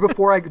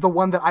before the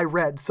one that I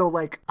read. So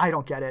like, I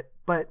don't get it,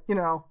 but you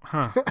know,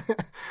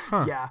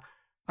 yeah.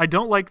 I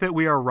don't like that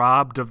we are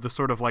robbed of the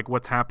sort of like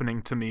what's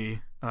happening to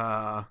me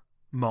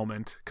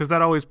moment, because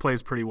that always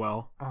plays pretty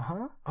well.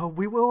 Oh,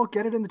 we will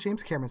get it in the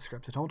James Cameron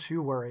script, so don't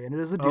you worry. And it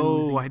is a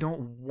doozy. Oh, I don't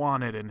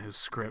want it in his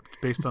script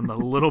based on the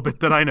little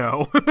bit that I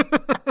know.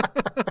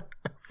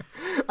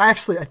 I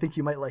think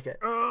you might like it.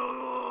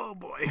 Oh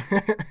boy.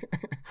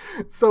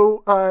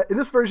 So in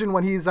this version,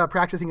 when he's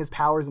practicing his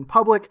powers in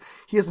public,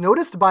 he is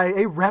noticed by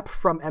a rep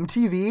from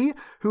MTV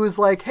who is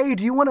like, hey,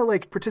 do you want to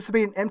like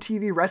participate in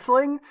MTV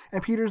wrestling?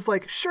 And Peter's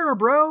like, sure,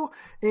 bro.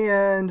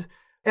 And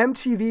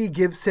MTV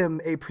gives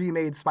him a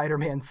pre-made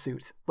Spider-Man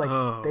suit.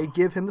 Like they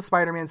give him the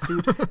Spider-Man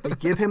suit. They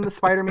give him the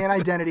Spider-Man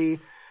identity.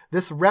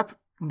 This rep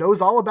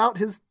knows all about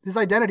his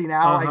identity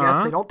now. I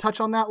guess they don't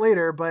touch on that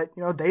later, but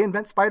you know, they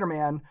invent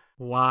Spider-Man.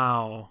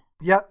 Wow.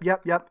 Yep.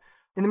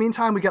 In the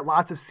meantime, we get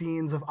lots of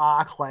scenes of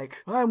Ock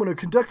like, I'm going to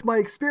conduct my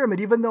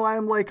experiment, even though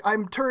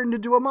I'm turned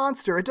into a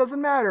monster. It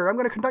doesn't matter. I'm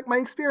going to conduct my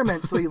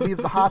experiment. So he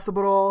leaves the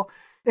hospital.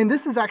 And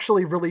this is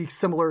actually really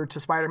similar to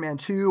Spider-Man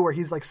 2, where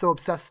he's like so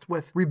obsessed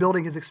with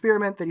rebuilding his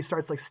experiment that he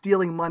starts like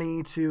stealing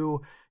money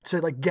to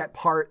like get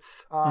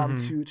parts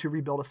to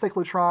rebuild a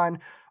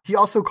cyclotron. He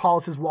also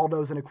calls his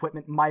Waldos and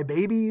equipment my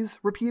babies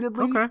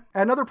repeatedly. Okay.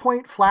 At another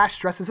point, Flash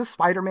dresses as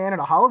Spider-Man at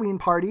a Halloween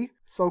party.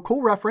 So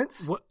cool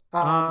reference. What?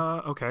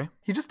 Okay.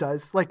 He just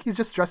does. Like, he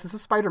just dresses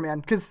as Spider-Man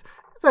because,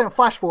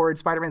 flash forward,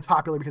 Spider-Man's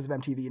popular because of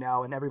MTV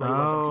now, and everybody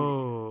loves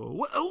MTV.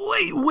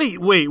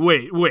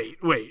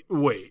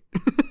 Wait.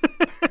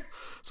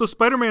 So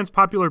Spider-Man's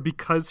popular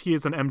because he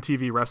is an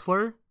MTV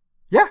wrestler?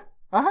 Yeah.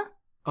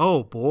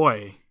 Oh,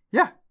 boy.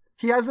 Yeah.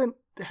 He hasn't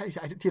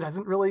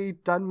really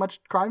done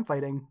much crime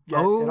fighting yet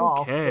at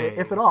all.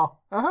 If at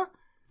all.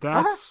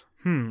 That's,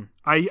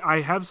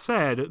 I have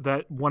said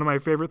that one of my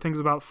favorite things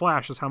about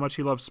Flash is how much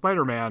he loves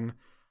Spider-Man.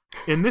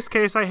 In this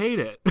case, I hate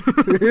it.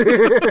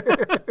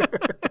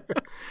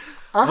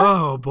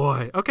 Oh,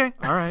 boy. Okay,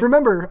 all right.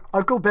 Remember,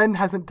 Uncle Ben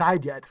hasn't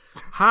died yet.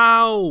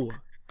 How?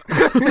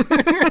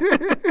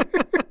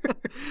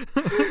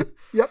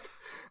 Yep.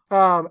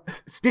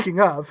 Speaking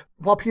of,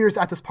 while Peter's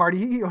at this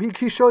party,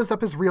 he shows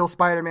up as real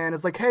Spider-Man.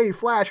 Is like, hey,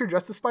 Flash, you're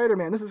dressed as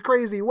Spider-Man. This is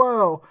crazy.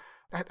 Whoa.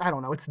 I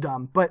don't know. It's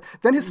dumb. But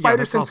then his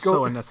spider sense goes...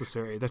 so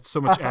unnecessary. That's so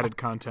much added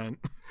content.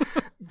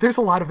 There's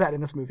a lot of that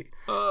in this movie.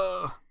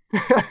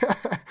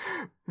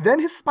 Then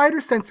his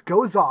spider sense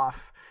goes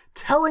off,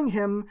 telling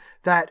him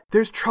that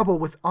there's trouble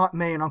with Aunt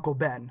May and Uncle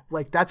Ben.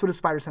 Like, that's what his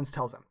spider sense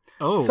tells him.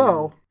 Oh.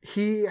 So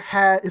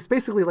it's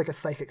basically like a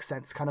psychic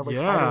sense, kind of like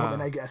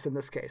Spider-Woman, I guess, in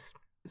this case.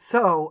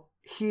 So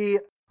he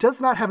does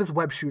not have his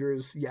web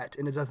shooters yet,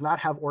 and it does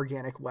not have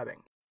organic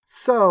webbing.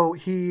 So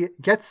he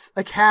gets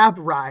a cab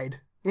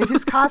ride in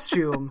his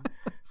costume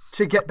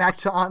to get back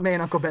to Aunt May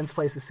and Uncle Ben's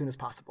place as soon as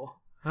possible.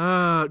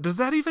 Does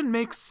that even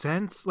make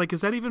sense? Like,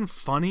 is that even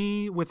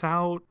funny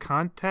without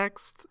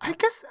context? I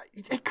guess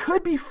it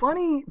could be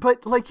funny,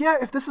 but like, yeah,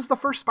 if this is the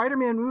first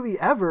Spider-Man movie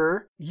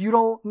ever, you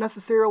don't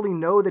necessarily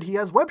know that he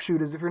has web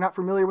shooters if you're not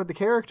familiar with the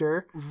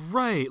character.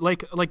 Right.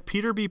 Like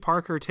Peter B.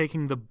 Parker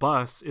taking the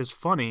bus is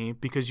funny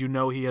because you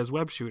know he has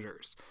web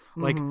shooters.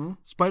 Like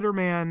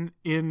Spider-Man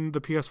in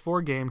the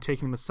PS4 game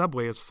taking the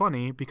subway is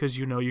funny because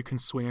you know you can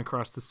swing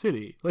across the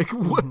city. Like,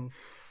 what?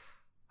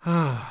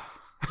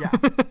 Yeah.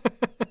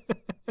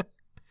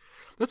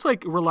 That's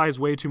like relies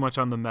way too much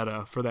on the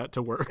meta for that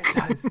to work.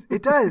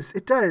 It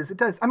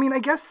does. I mean, I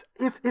guess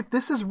if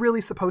this is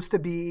really supposed to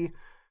be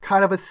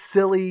kind of a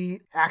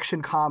silly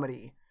action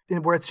comedy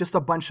where it's just a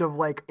bunch of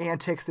like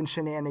antics and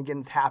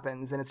shenanigans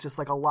happens and it's just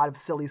like a lot of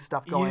silly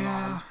stuff going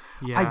on.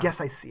 Yeah. I guess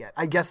I see it.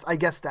 I guess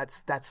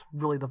that's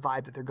really the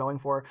vibe that they're going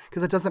for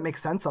because it doesn't make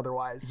sense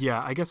otherwise.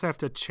 Yeah, I guess I have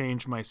to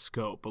change my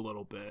scope a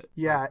little bit.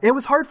 Yeah, it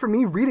was hard for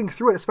me reading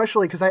through it,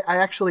 especially because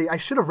I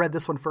should have read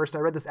this one first. I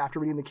read this after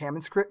reading the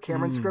Cameron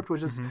script,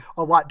 which is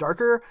a lot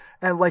darker,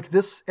 and like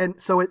this,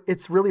 and so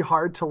it's really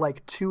hard to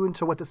like tune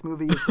to what this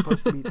movie is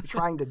supposed to be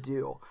trying to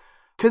do.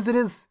 Because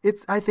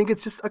I think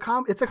it's just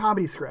it's a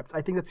comedy script.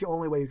 I think that's the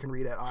only way you can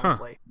read it,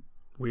 honestly.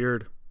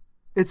 Weird.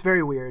 It's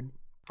very weird.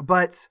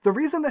 But the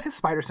reason that his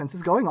spider sense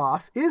is going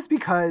off is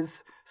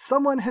because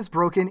someone has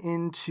broken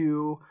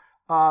into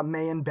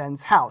May and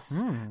Ben's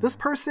house. This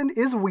person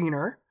is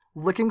Wiener,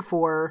 looking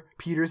for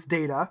Peter's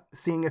data,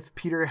 seeing if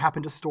Peter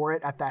happened to store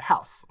it at that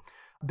house.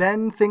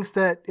 Ben thinks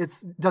that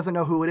doesn't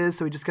know who it is,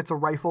 so he just gets a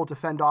rifle to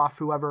fend off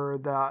whoever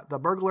the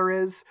burglar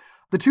is.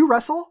 The two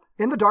wrestle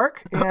in the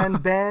dark,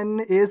 and Ben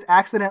is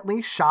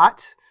accidentally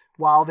shot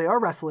while they are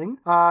wrestling.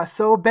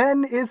 So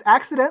Ben is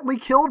accidentally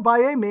killed by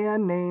a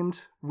man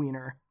named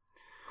Wiener.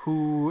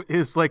 Who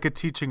is like a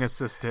teaching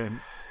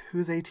assistant.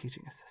 Who's a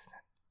teaching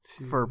assistant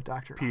to for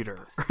Dr.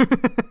 Peter.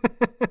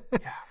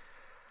 Yeah.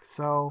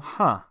 So.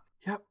 Huh.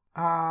 Yep.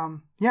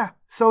 Yeah.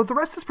 So the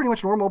rest is pretty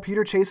much normal.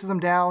 Peter chases him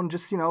down,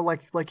 just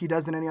like he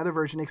does in any other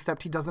version,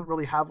 except he doesn't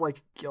really have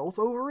like guilt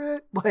over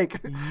it.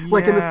 Like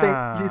in the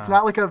same. It's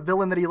not like a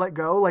villain that he let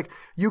go. Like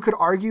you could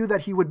argue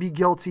that he would be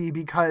guilty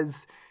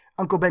because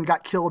Uncle Ben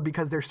got killed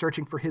because they're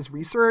searching for his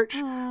research,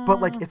 but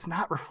like it's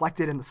not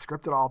reflected in the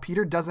script at all.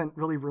 Peter doesn't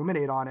really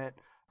ruminate on it.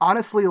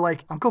 Honestly,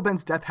 like Uncle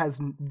Ben's death has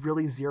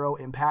really zero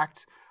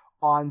impact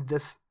on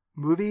this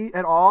movie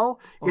at all.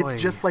 It's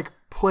just like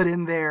put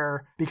in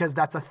there because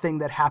that's a thing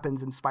that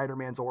happens in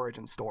Spider-Man's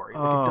origin story.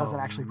 Like it doesn't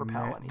actually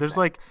propel anything. There's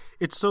like,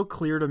 it's so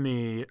clear to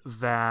me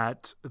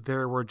that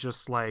there were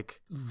just like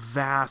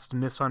vast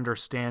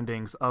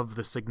misunderstandings of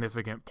the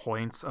significant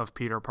points of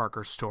Peter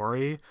Parker's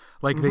story.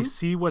 Like they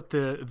see what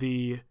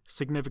the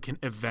significant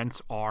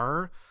events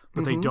are,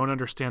 but they don't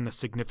understand the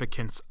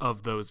significance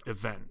of those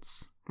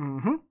events.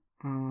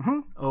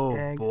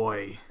 Oh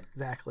boy.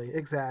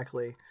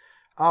 Exactly.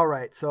 All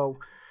right. So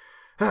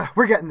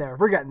we're getting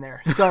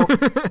there. So,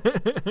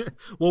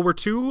 well, we're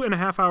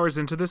 2.5 hours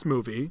into this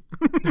movie.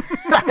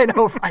 I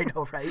know,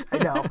 right? I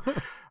know.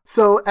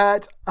 So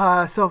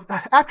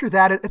after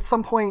that, at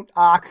some point,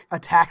 Ock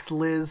attacks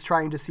Liz,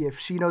 trying to see if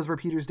she knows where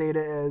Peter's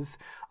data is.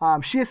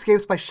 She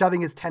escapes by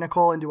shoving his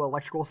tentacle into an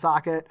electrical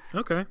socket.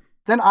 Okay.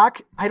 Then Ock,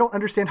 I don't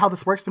understand how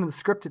this works, but in the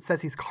script it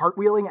says he's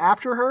cartwheeling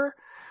after her.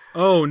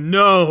 Oh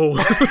no!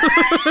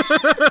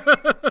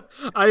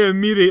 I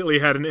immediately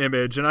had an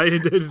image, and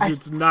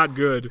it's not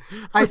good.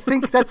 I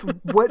think that's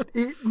what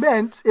it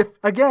meant.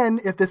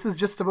 If this is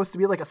just supposed to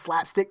be like a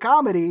slapstick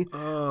comedy,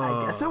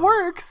 I guess it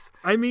works.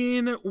 I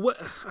mean,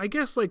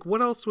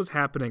 what else was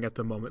happening at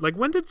the moment? Like,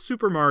 when did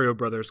Super Mario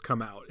Brothers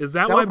come out? Is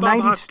that why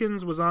Bob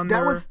Hoskins was on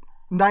there? That was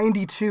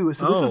 92,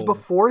 so this is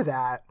before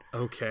that.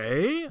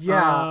 Okay.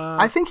 Yeah.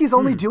 I think he's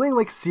only doing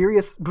like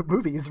serious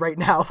movies right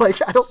now. Like,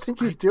 I don't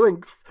think he's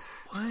doing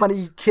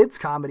funny kids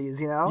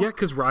comedies, you know? Yeah,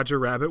 because Roger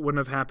Rabbit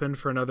wouldn't have happened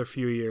for another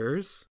few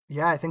years.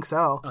 Yeah, I think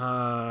so.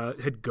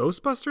 Had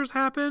Ghostbusters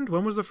happened?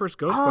 When was the first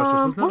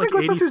Ghostbusters? Wasn't that like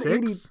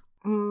 86?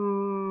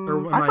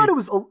 I thought it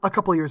was a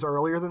couple years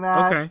earlier than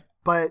that. Okay.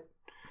 But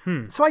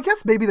so I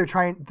guess maybe they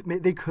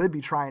could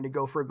be trying to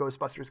go for a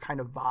Ghostbusters kind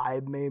of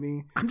vibe,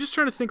 maybe. I'm just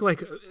trying to think,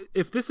 like,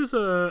 if this is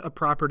a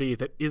property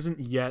that isn't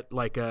yet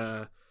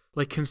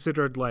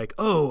considered like,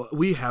 oh,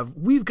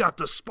 we've got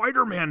the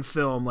Spider-Man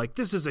film, like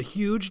this is a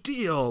huge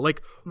deal.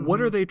 Like, what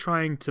are they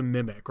trying to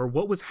mimic, or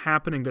what was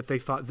happening that they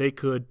thought they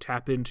could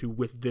tap into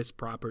with this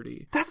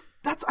property? That's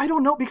I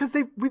don't know, because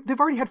they've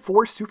already had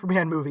 4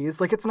 Superman movies.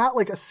 Like, it's not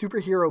like a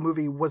superhero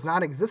movie was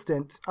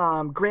non-existent.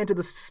 Granted,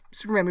 the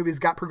Superman movies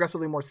got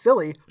progressively more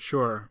silly.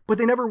 Sure. But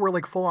they never were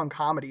like full-on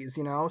comedies,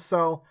 you know?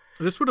 So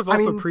this would have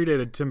also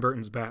predated Tim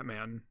Burton's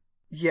Batman.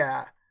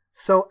 Yeah.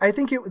 So I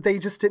think they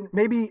just didn't,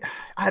 maybe,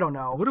 I don't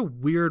know. What a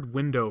weird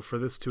window for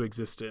this to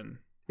exist in.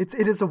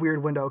 It is a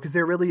weird window because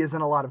there really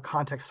isn't a lot of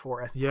context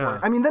for us. Yeah.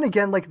 I mean, then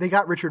again, like they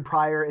got Richard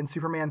Pryor in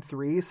Superman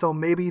 3, so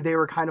maybe they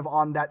were kind of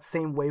on that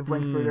same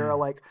wavelength where they're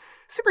like,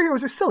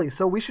 superheroes are silly,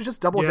 so we should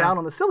just double down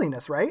on the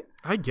silliness, right?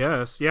 I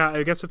guess. Yeah,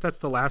 I guess if that's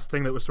the last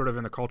thing that was sort of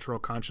in the cultural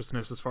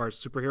consciousness as far as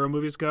superhero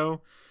movies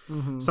go,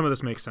 some of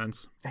this makes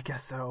sense. I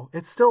guess so.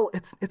 It's still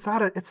it's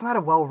not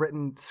a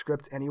well-written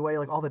script anyway.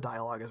 Like, all the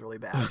dialogue is really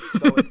bad.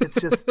 So it's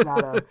just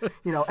not a,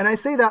 you know, and I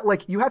say that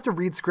like you have to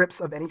read scripts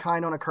of any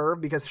kind on a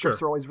curve because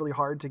scripts are always really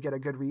hard to get a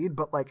good read,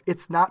 but like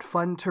it's not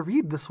fun to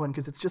read this one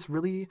because it's just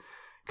really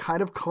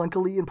kind of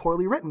clunkily and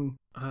poorly written.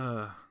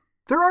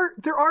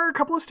 There are a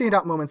couple of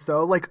standout moments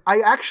though. Like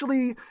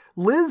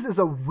Liz is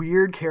a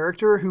weird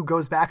character who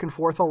goes back and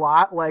forth a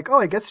lot. Like,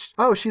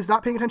 she's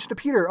not paying attention to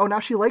Peter. Oh, now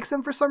she likes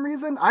him for some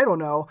reason. I don't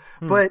know.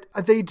 But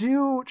they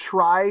do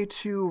try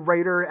to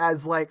write her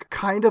as like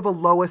kind of a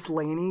Lois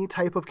Laney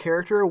type of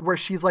character where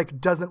she's like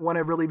doesn't want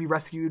to really be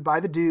rescued by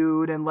the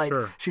dude, and like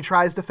she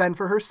tries to fend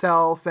for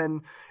herself,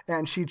 and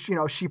she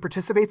she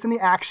participates in the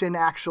action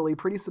actually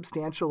pretty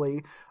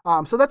substantially.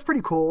 So that's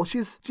pretty cool.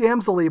 She's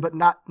damsel-y, but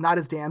not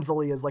as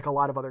damsel-y as like a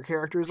lot of other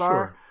characters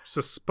are. She's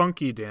a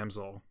spunky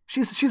damsel.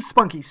 She's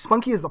spunky.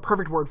 Spunky is the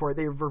perfect word for it.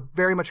 They were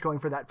very much going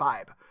for that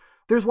vibe.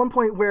 There's one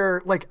point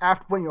where, like,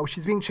 after when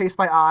she's being chased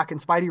by Ock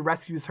and Spidey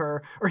rescues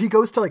her, or he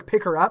goes to like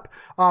pick her up.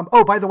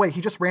 By the way,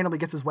 he just randomly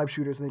gets his web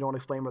shooters and they don't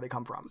explain where they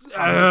come from. Just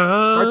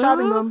starts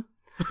having them.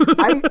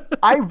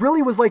 I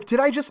really was like, did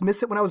I just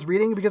miss it when I was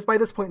reading? Because by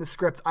this point in the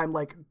script, I'm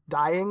like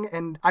dying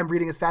and I'm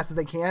reading as fast as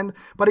I can.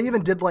 But I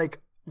even did like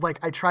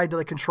I tried to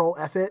like control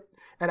F it,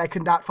 and I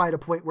could not find a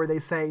point where they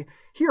say,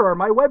 here are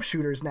my web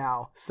shooters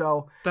now.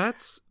 So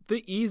that's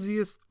the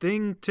easiest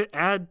thing to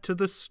add to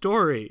the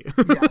story.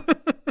 Yeah.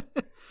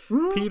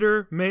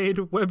 Peter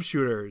made web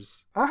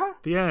shooters.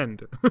 The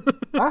end.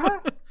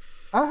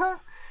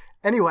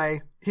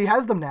 Anyway, he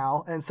has them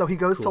now, and so he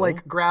goes to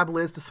like grab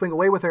Liz to swing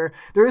away with her.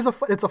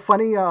 It's a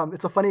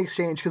funny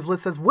exchange because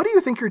Liz says, "What do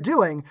you think you're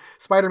doing?"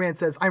 Spider-Man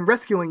says, "I'm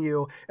rescuing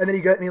you," and then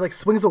he like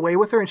swings away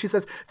with her, and she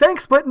says,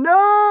 "Thanks, but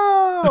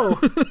no."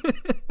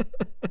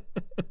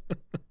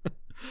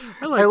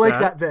 I like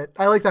that bit.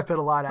 I like that bit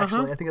a lot,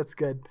 actually. I think that's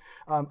good.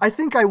 I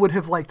think I would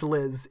have liked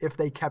Liz if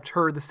they kept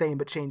her the same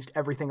but changed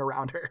everything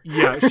around her.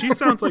 Yeah, she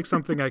sounds like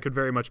something I could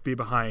very much be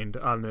behind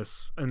in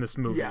this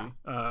movie.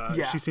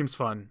 Yeah. She seems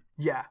fun.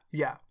 Yeah.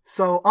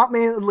 So Aunt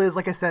May and Liz,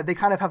 like I said, they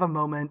kind of have a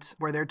moment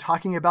where they're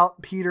talking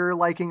about Peter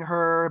liking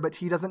her, but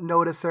he doesn't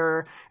notice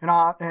her. And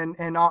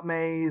Aunt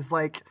May is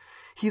like,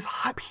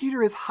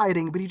 Peter is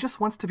hiding, but he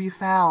just wants to be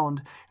found.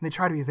 And they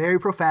try to be very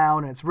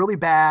profound, and it's really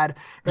bad.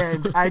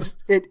 And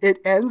it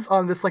ends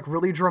on this like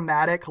really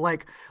dramatic,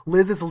 like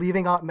Liz is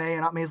leaving Aunt May,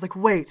 and Aunt May is like,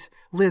 wait,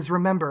 Liz,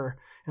 remember.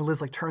 And Liz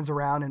like turns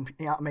around, and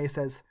Aunt May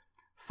says,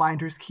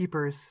 finders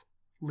keepers,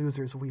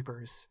 losers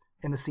weepers.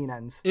 And the scene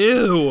ends.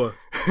 Ew.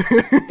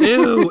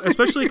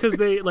 Especially because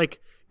they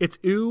like, it's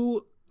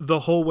ew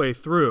the whole way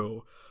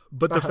through.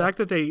 But the fact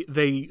that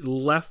they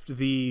left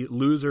the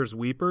losers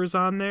weepers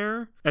on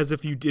there as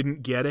if you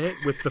didn't get it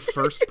with the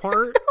first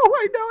part.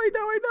 I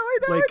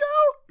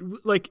know.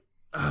 Like,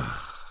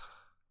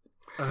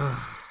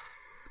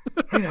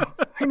 I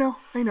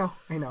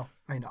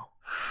know.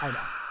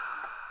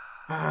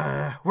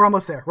 We're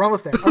almost there.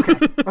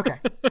 Okay.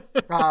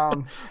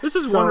 This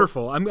is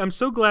wonderful. I'm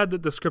so glad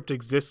that the script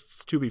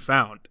exists to be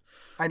found.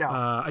 I know.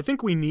 I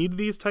think we need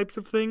these types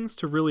of things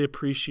to really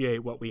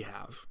appreciate what we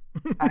have.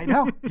 I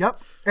know.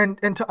 Yep.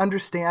 And to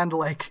understand,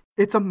 like,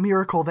 it's a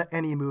miracle that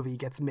any movie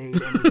gets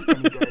made and is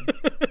any good.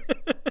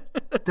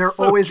 They're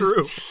so always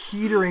just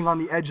teetering on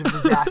the edge of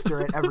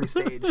disaster at every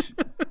stage.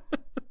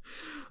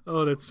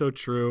 Oh, that's so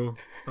true.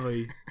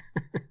 Oy.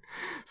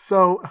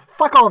 So,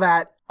 fuck all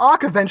that.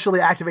 Ock eventually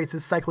activates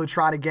his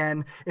cyclotron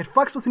again. It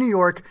fucks with New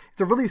York. It's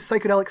a really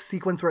psychedelic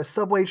sequence where a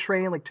subway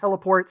train like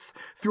teleports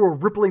through a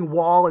rippling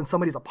wall in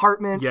somebody's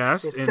apartment.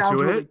 Yes,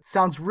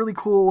 sounds really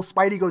cool.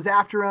 Spidey goes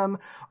after him.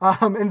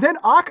 And then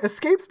Ock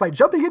escapes by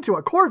jumping into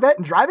a Corvette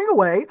and driving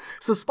away.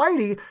 So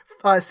Spidey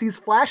sees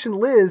Flash and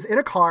Liz in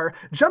a car,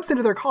 jumps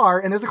into their car,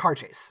 and there's a car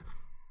chase.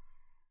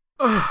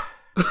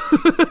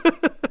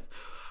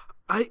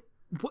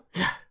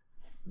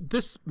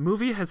 This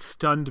movie has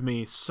stunned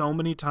me so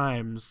many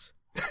times.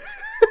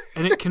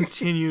 And it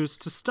continues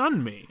to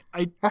stun me.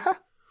 It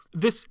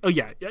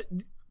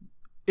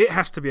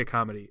has to be a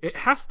comedy. It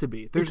has to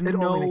be. There's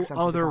no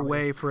other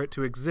way for it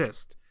to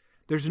exist.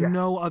 There's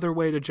no other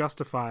way to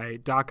justify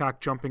Doc Ock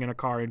jumping in a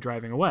car and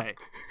driving away.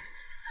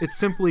 It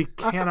simply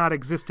cannot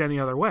exist any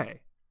other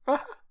way.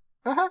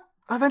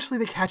 Eventually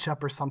they catch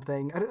up or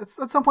something. At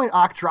some point,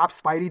 Ock drops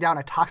Spidey down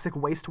a toxic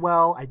waste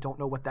well. I don't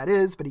know what that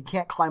is, but he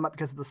can't climb up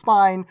because of the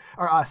slime.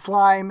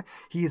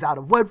 He's out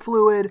of web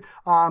fluid.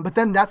 But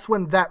then that's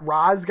when that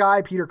Roz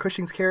guy, Peter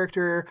Cushing's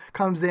character,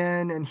 comes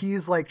in and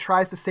he's like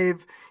tries to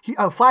save.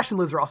 Flash and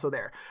Liz are also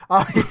there.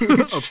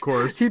 Of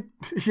course. He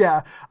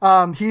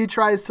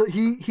tries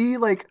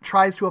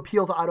to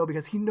appeal to Otto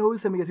because he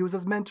knows him because he was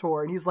his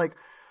mentor, and he's like.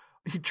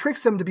 He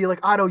tricks him to be like,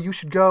 Otto, you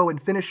should go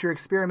and finish your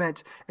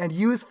experiment and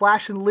use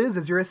Flash and Liz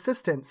as your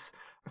assistants.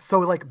 So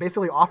like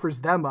basically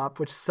offers them up,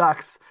 which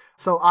sucks.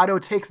 So Otto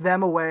takes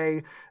them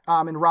away,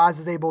 and Roz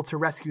is able to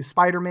rescue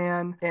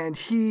Spider-Man. And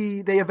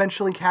they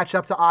eventually catch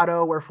up to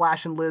Otto where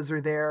Flash and Liz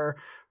are there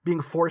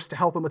being forced to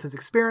help him with his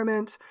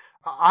experiment.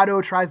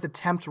 Otto tries to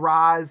tempt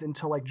Roz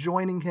into like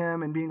joining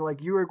him and being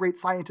like, you're a great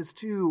scientist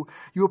too.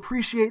 You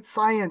appreciate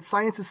science.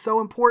 Science is so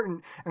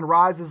important. And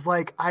Roz is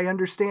like, I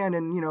understand.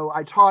 And,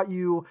 I taught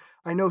you.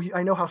 I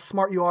know how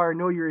smart you are. I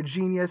know you're a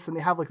genius. And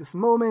they have like this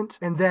moment.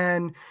 And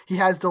then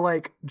he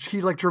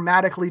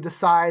dramatically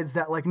decides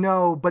that like,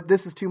 no, but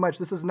this is too much.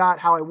 This is not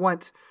how I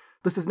want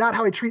This is not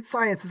how I treat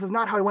science. This is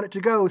not how I want it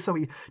to go. So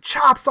he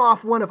chops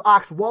off one of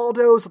Ock's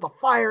Waldos with a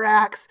fire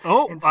axe.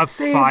 Oh, and a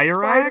saves fire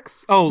Spider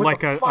axe? Oh, with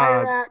like a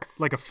fire axe.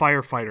 like a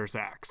firefighter's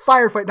axe.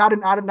 Firefight, not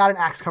an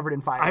axe covered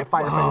in fire. A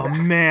firefighter's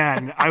axe.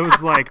 Man, I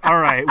was like, all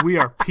right, we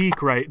are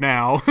peak right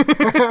now.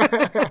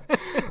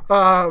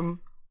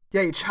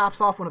 Yeah, he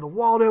chops off one of the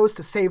Waldos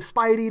to save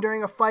Spidey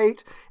during a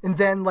fight, and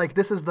then like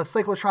this is the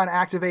cyclotron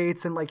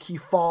activates, and like he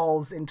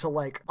falls into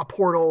like a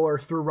portal or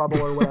through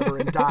rubble or whatever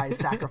and dies,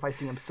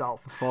 sacrificing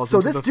himself. Falls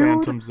into the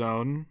Phantom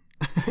Zone.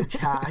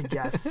 Yeah, I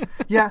guess.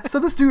 Yeah, so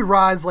this dude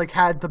Roz like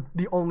had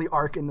the only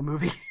arc in the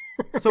movie.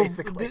 So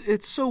basically.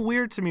 It's so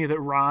weird to me that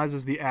Roz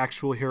is the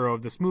actual hero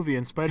of this movie,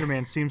 and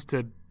Spider-Man seems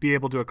to be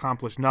able to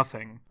accomplish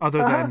nothing other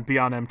than be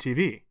on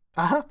MTV.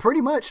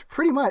 Pretty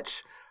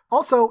much.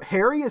 Also,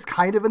 Harry is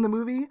kind of in the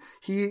movie.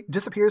 He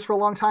disappears for a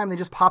long time. He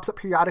just pops up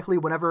periodically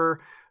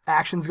whenever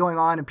action's going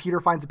on, and Peter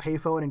finds a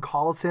payphone and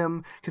calls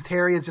him because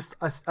Harry is just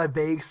a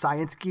vague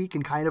science geek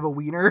and kind of a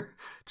wiener,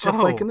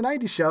 just like in the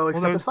 90s show,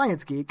 except a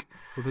science geek.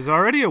 Well, there's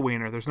already a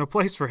wiener. There's no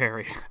place for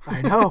Harry.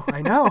 I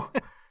know.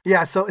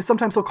 Yeah, so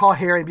sometimes he'll call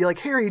Harry and be like,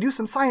 Harry, do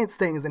some science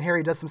things. And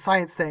Harry does some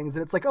science things.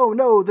 And it's like, oh,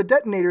 no, the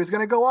detonator is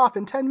going to go off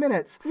in 10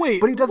 minutes.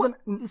 Wait. But he doesn't.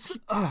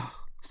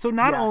 So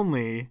not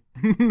only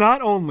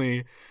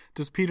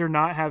does Peter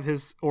not have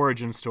his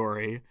origin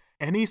story,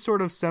 any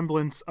sort of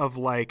semblance of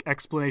like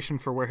explanation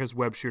for where his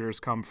web shooters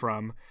come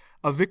from,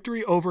 a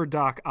victory over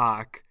Doc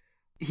Ock,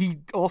 he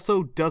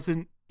also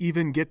doesn't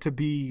even get to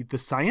be the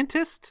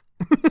scientist.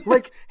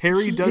 Like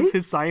Harry does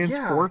his science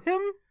for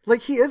him.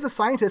 Like he is a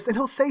scientist and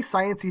he'll say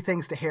sciencey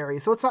things to Harry.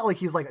 So it's not like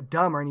he's like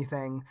dumb or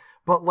anything,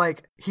 but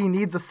like he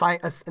needs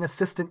an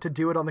assistant to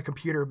do it on the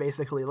computer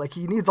basic's like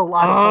he needs a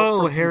lot of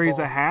help from Harry's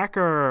people. A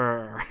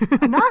hacker.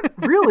 Not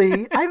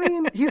really. I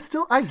mean, he's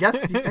still, I guess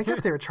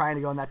they were trying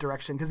to go in that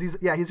direction because he's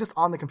just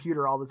on the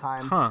computer all the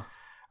time. Huh.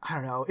 I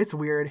don't know. It's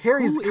weird.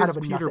 Harry's Who kind is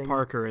of a Peter nothing.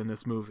 Parker in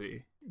this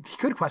movie?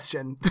 Good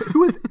question.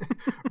 Who is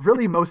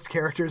really most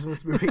characters in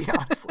this movie,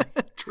 honestly?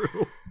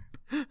 True.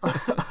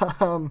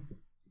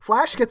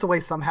 Flash gets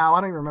away somehow.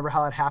 I don't even remember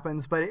how that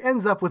happens, but it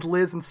ends up with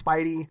Liz and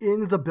Spidey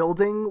in the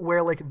building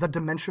where like the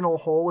dimensional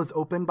hole is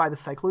opened by the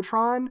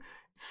cyclotron,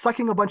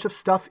 sucking a bunch of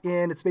stuff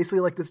in. It's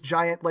basically like this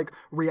giant like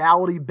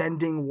reality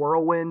bending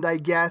whirlwind, I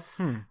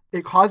guess.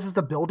 It causes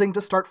the building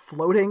to start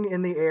floating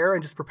in the air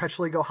and just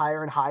perpetually go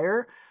higher and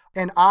higher.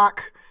 And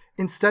Ock,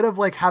 instead of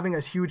like having a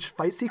huge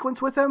fight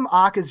sequence with him,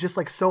 Ock is just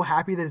like so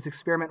happy that his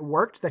experiment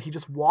worked that he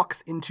just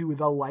walks into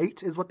the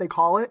light, is what they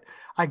call it.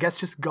 I guess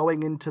just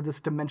going into this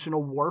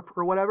dimensional warp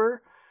or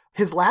whatever.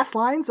 His last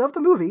lines of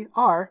the movie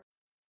are,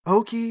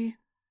 "Okie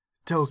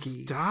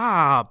dokie."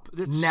 Stop.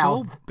 It's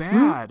Now, so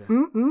bad.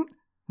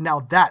 Now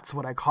that's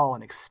what I call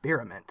an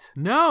experiment.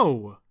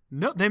 No,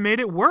 they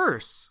made it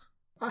worse.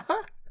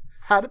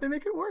 How did they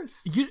make it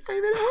worse? You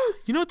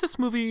know what this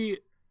movie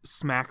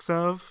smacks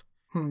of?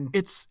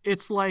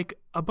 It's like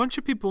a bunch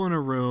of people in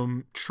a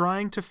room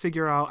trying to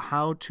figure out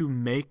how to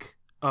make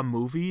a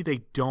movie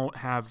they don't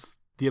have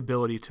the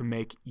ability to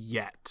make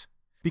yet.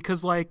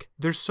 Because like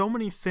there's so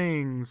many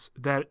things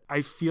that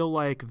I feel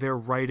like they're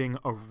writing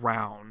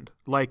around.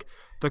 Like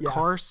the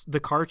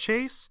car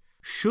chase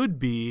should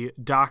be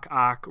Doc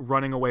Ock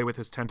running away with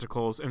his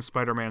tentacles and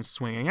Spider-Man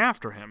swinging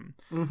after him.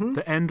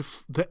 The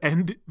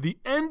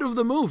end of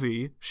the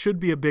movie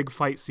should be a big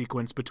fight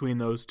sequence between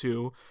those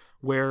two,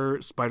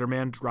 where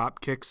Spider-Man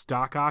drop kicks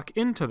Doc Ock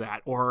into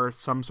that, or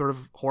some sort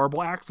of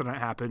horrible accident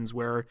happens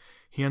where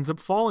he ends up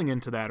falling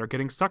into that or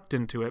getting sucked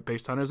into it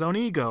based on his own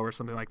ego or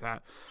something like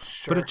that.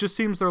 Sure. But it just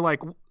seems they're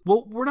like,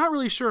 well, we're not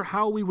really sure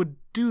how we would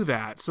do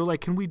that. So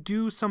like, can we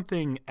do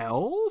something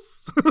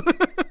else?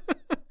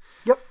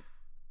 Yep.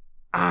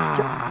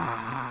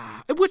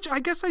 Which I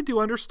guess I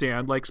do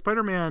understand. Like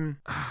Spider-Man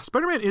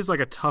is like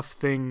a tough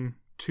thing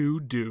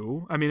to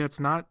do. I mean, it's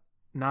not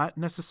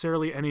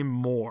necessarily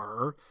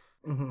anymore.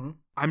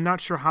 I'm not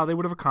sure how they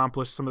would have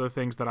accomplished some of the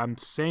things that I'm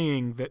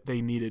saying that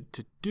they needed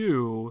to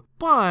do,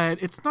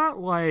 but it's not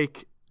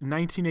like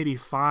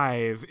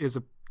 1985 is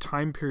a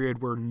time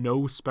period where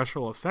no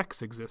special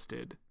effects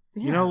existed.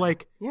 You know,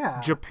 like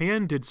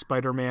Japan did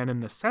Spider-Man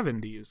in the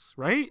 70s,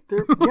 right?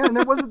 And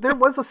there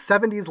was a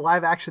 70s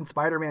live action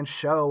Spider-Man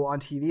show on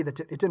TV that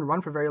it didn't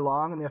run for very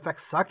long, and the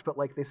effects sucked, but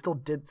like they still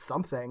did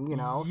something, you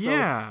know?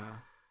 Yeah.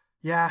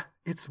 So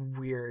it's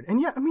weird.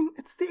 And I mean,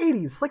 it's the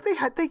 80s. Like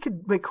they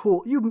could make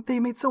they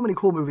made so many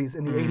cool movies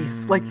in the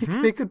 80s. Like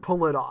they could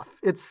pull it off.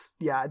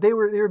 They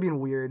were being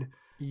weird.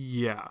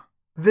 Yeah.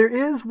 There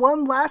is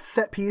one last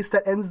set piece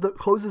that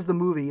closes the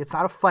movie. It's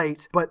not a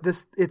fight, but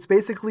it's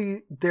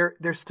basically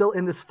they're still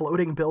in this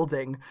floating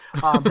building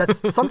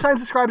that's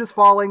sometimes described as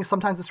falling,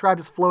 sometimes described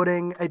as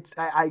floating.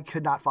 I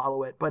could not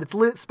follow it, but it's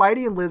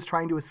Spidey and Liz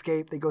trying to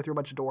escape. They go through a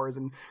bunch of doors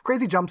and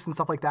crazy jumps and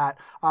stuff like that.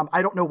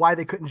 I don't know why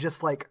they couldn't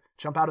just like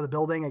jump out of the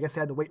building. I guess they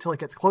had to wait till it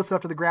gets close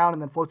enough to the ground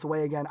and then floats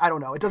away again. I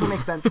don't know. It doesn't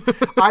make sense.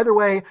 Either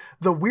way,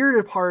 the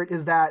weirder part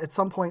is that at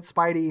some point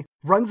Spidey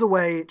runs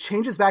away,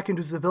 changes back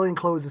into civilian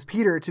clothes as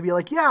Peter to be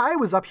like, yeah, I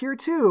was up here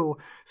too.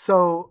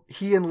 So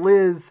he and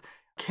Liz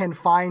can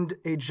find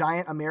a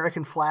giant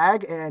American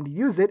flag and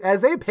use it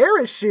as a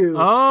parachute.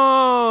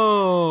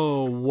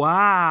 Oh,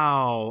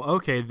 wow.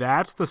 Okay,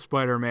 that's the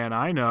Spider-Man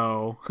I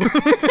know.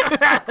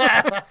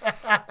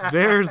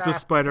 There's the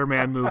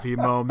Spider-Man movie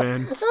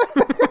moment.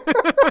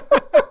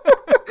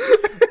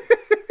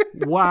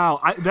 Wow,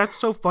 that's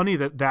so funny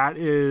that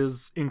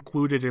is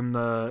included in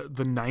the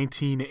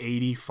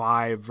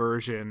 1985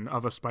 version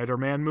of a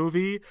Spider-Man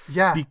movie.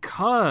 Yeah.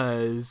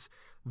 Because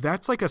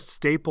that's like a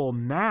staple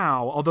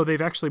now, although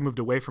they've actually moved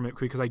away from it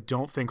because I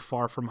don't think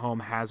Far From Home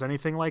has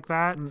anything like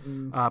that.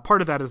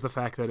 Part of that is the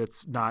fact that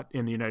it's not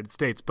in the United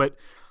States, but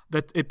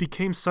that it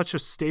became such a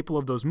staple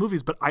of those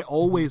movies. But I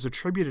always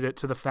attributed it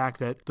to the fact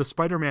that the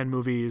Spider-Man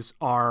movies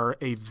are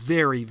a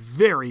very,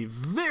 very,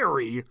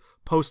 very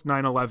post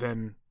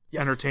 9/11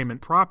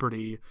 entertainment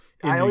property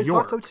in New York. I always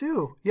thought so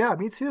too. Yeah,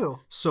 me too.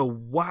 So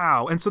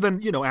wow. And so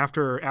then,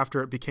 after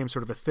it became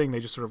sort of a thing,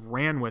 they just sort of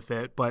ran with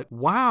it. But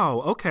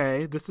wow,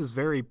 okay, this is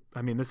very pre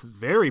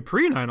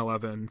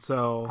 9/11.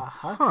 So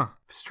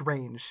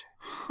strange.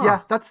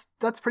 Yeah, that's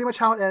pretty much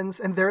how it ends.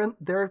 And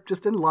they're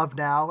just in love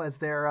now as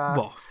they're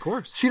well, of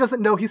course. She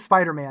doesn't know he's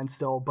Spider-Man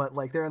still, but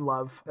like they're in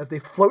love as they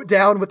float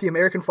down with the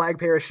American flag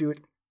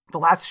parachute. The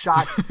last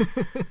shot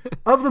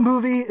of the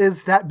movie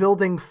is that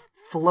building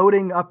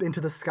floating up into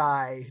the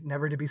sky,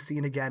 never to be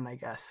seen again, I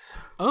guess.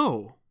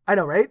 Oh. I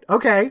know, right?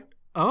 Okay.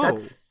 Oh. That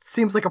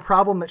seems like a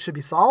problem that should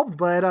be solved,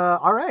 but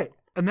all right.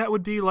 And that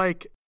would be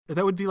like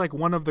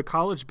one of the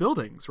college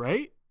buildings,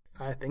 right?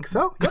 I think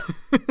so. Yep.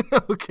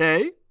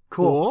 Okay.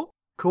 Cool.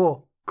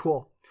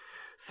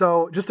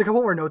 So just a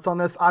couple more notes on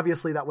this.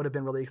 Obviously, that would have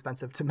been really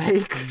expensive to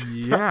make.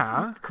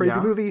 Yeah. Crazy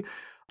movie.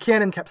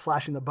 Cannon kept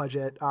slashing the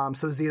budget.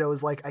 So Zito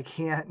was like, I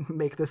can't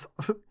make this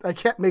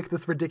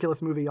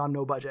ridiculous movie on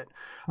no budget.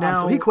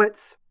 So he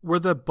quits. Were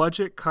the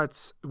budget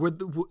cuts,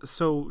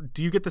 so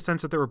do you get the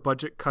sense that there were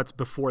budget cuts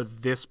before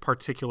this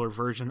particular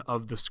version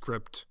of the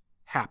script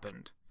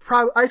happened?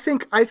 I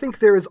think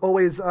there is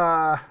always,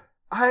 I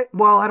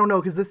don't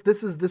know, because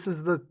this is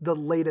the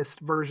latest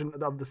version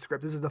of the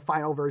script. This is the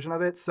final version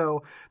of it.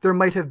 So there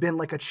might have been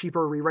like a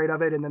cheaper rewrite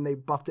of it and then they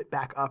buffed it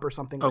back up or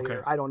something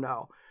later. I don't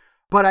know.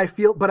 But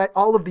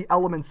all of the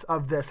elements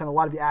of this and a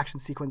lot of the action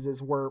sequences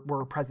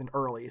were present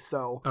early.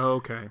 So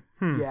okay,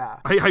 yeah.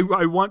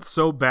 I want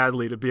so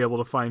badly to be able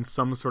to find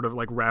some sort of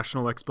like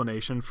rational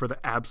explanation for the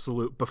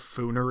absolute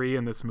buffoonery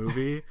in this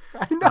movie.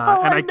 I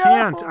know, and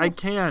I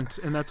can't,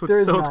 and that's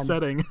what's so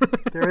upsetting.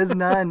 There is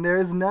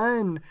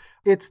none.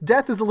 Its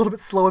death is a little bit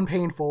slow and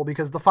painful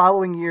because the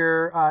following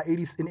year,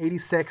 in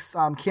 86,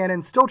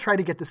 Cannon still tried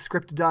to get the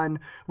script done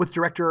with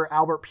director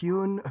Albert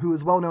Pune, who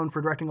is well known for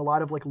directing a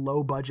lot of like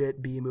low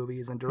budget B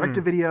movies and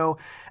direct-to-video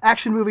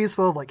action movies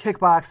full of like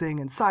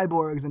kickboxing and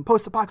cyborgs and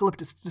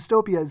post-apocalyptic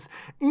dystopias.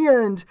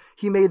 And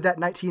he made that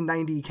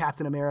 1990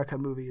 Captain America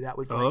movie that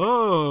was like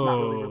not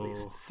really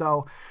released.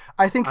 So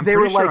I think I'm they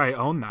were pretty sure like, I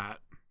own that.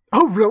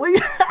 Oh, really?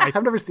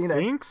 I've never seen it. I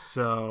think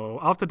so.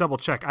 I'll have to double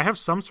check. I have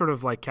some sort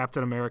of like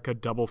Captain America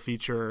double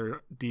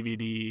feature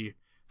DVD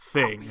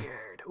thing.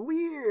 Oh,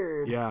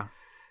 weird. Yeah.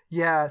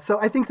 Yeah. So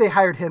I think they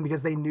hired him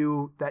because they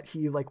knew that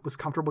he like was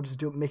comfortable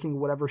just making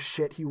whatever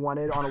shit he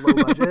wanted on a low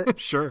budget.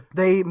 Sure.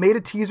 They made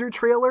a teaser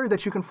trailer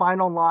that you can find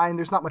online.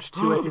 There's not much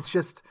to it. It's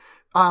just,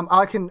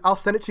 I'll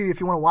send it to you if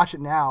you want to watch it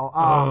now.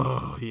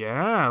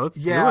 Let's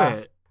do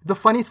it. The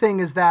funny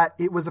thing is that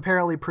it was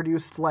apparently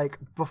produced like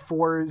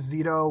before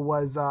Zito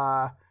was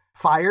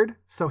fired,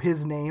 so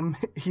his name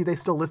they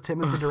still list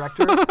him as the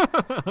director.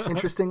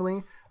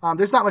 Interestingly,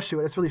 there's not much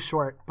to it. It's really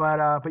short,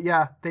 but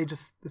yeah, they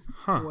just you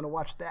want to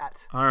watch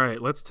that. All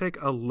right, let's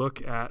take a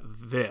look at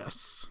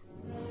this.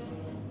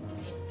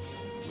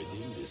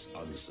 Within this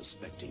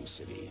unsuspecting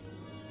city,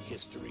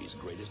 history's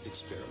greatest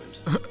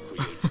experiment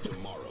creates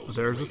tomorrow's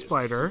There's a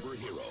spider.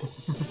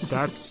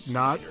 That's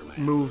not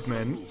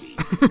movement.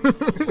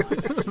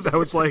 That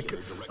was like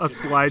a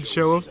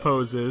slideshow of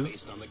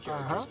poses.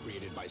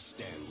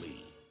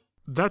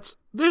 That's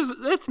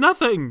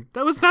nothing.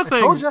 That was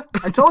nothing.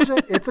 I told you.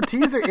 It's a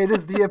teaser. It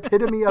is the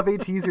epitome of a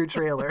teaser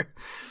trailer.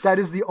 That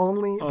is the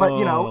only, but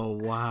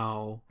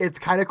wow. It's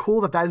kind of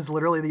cool that is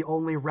literally the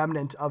only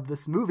remnant of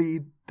this movie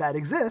that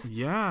exists.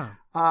 Yeah.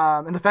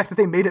 And the fact that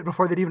they made it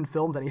before they'd even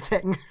filmed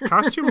anything.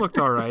 Costume looked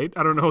all right.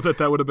 I don't know that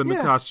would have been the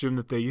costume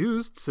that they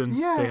used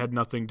since they had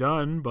nothing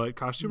done, but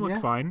costume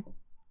looked fine.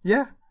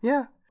 Yeah.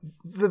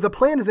 The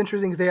plan is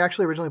interesting because they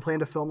actually originally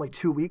planned to film like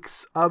 2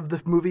 weeks of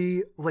the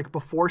movie, like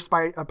before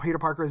Peter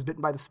Parker is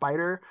bitten by the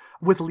spider,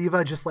 with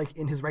Leva just like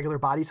in his regular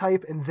body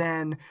type. And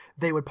then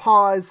they would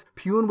pause.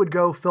 Pune would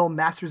go film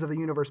Masters of the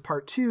Universe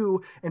Part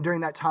 2. And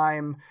during that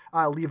time,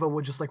 Leva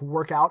would just like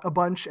work out a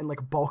bunch and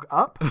like bulk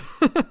up.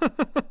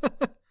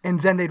 And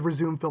then they'd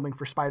resume filming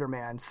for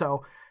Spider-Man.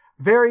 So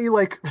very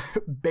like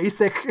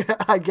basic,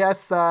 I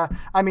guess. I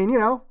mean,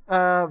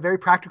 very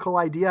practical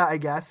idea, I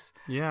guess.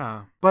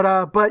 Yeah.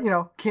 But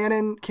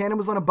Canon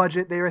was on a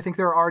budget. I think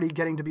they're already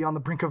getting to be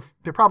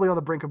they're probably on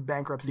the brink of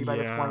bankruptcy by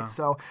this point.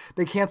 So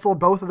they canceled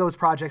both of those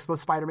projects, both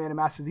Spider-Man and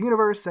Masters of the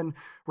Universe, and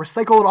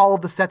recycled all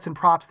of the sets and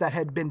props that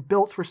had been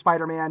built for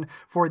Spider-Man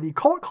for the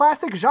cult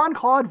classic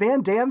Jean-Claude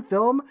Van Damme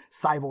film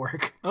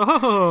Cyborg.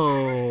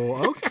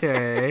 Oh,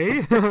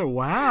 okay.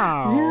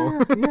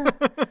 Wow. Yeah.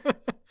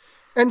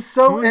 And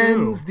so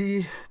ends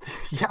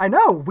yeah, I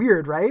know,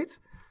 weird, right?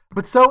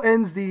 But so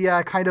ends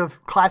the kind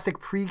of classic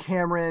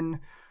pre-Cameron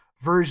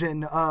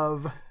version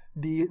of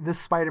this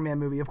Spider-Man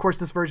movie. Of course,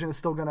 this version is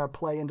still going to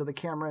play into the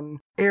Cameron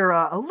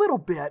era a little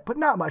bit, but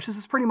not much. This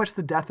is pretty much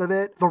the death of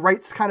it. The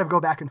rights kind of go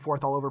back and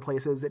forth all over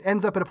places. It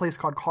ends up at a place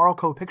called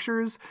Carlco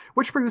Pictures,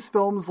 which produced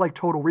films like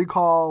Total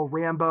Recall,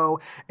 Rambo,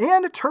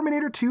 and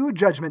Terminator 2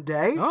 Judgment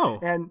Day. Oh.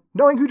 And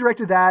knowing who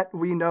directed that,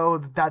 we know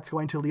that that's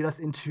going to lead us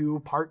into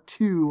part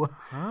 2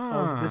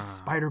 of this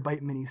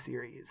Spider-Bite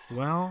miniseries.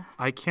 Well,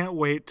 I can't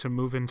wait to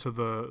move into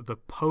the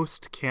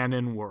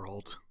post-canon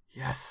world.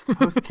 Yes, the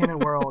post-canon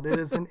world. It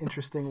is an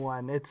interesting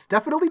one. It's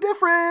definitely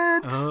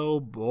different. Oh,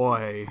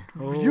 boy.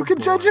 You can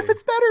judge if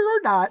it's better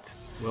or not.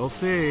 We'll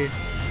see.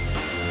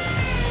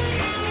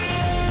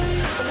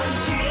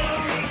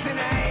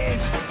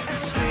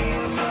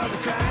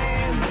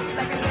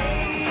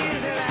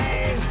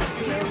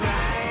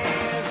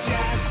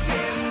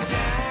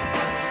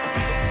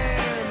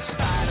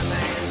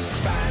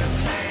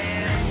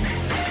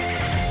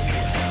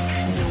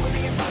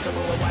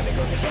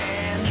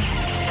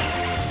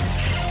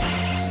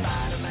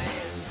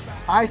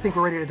 I think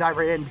we're ready to dive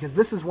right in because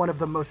this is one of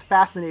the most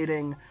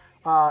fascinating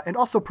and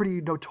also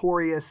pretty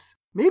notorious,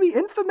 maybe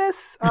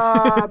infamous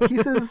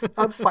pieces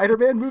of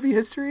Spider-Man movie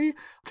history,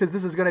 because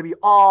this is going to be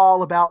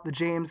all about the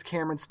James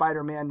Cameron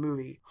Spider-Man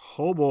movie.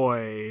 Oh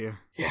boy.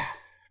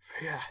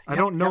 Yeah. I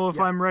don't know if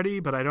I'm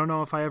ready, but I don't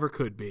know if I ever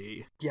could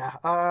be. Yeah,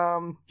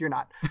 you're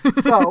not.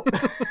 So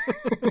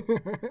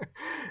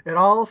it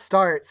all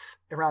starts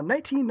around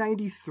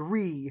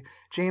 1993.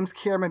 James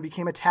Cameron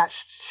became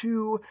attached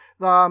to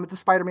the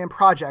Spider-Man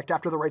project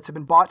after the rights had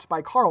been bought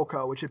by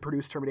Carlco, which had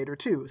produced Terminator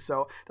 2.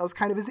 So that was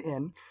kind of his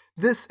in.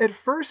 This, at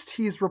first,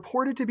 he's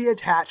reported to be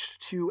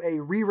attached to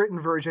a rewritten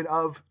version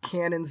of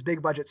Canon's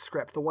big budget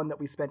script, the one that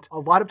we spent a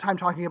lot of time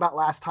talking about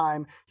last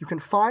time. You can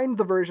find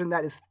the version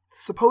that is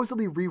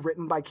supposedly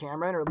rewritten by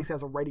Cameron, or at least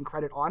has a writing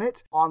credit on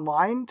it,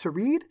 online to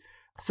read.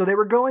 So they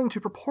were going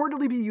to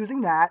purportedly be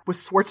using that with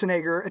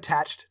Schwarzenegger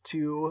attached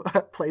to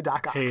play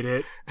Doc Ock. Hate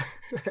it.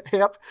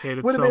 Yep. Hate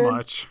it so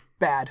much.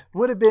 Bad.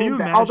 Would have been bad. Can you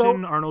bad.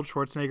 imagine Arnold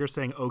Schwarzenegger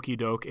saying "okie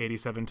doke"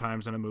 87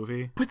 times in a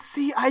movie? But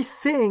see, I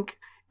think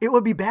it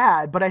would be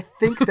bad, but I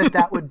think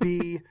that would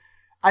be...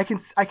 I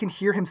can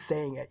hear him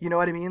saying it. You know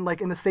what I mean?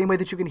 Like in the same way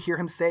that you can hear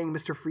him saying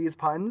Mr. Freeze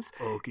puns.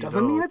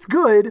 Doesn't mean it's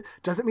good.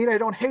 Doesn't mean I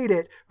don't hate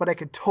it, but I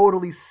could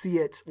totally see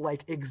it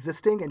like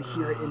existing and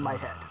hear it in my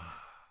head.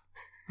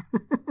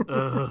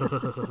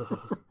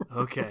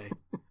 Okay.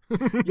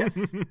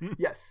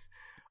 Yes.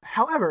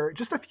 However,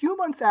 just a few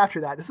months after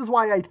that, this is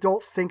why I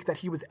don't think that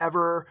he was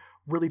ever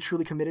really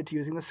truly committed to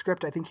using the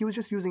script. I think he was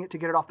just using it to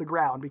get it off the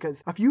ground,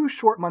 because a few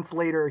short months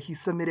later, he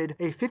submitted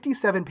a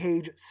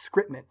 57-page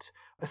scriptment.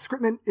 A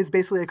scriptment is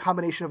basically a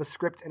combination of a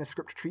script and a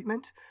script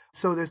treatment.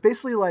 So there's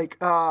basically like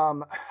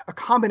a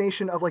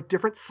combination of like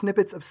different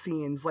snippets of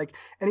scenes. Like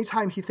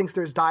anytime he thinks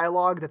there's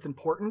dialogue that's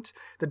important,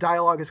 the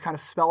dialogue is kind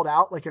of spelled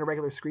out like in a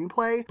regular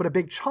screenplay, but a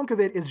big chunk of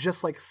it is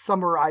just like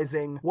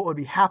summarizing what would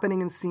be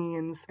happening in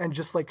scenes and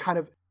just like kind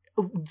of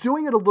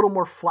doing it a little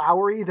more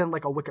flowery than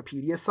like a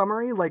Wikipedia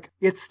summary. Like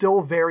it's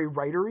still very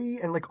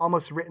writery and like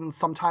almost written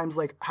sometimes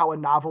like how a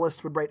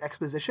novelist would write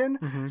exposition.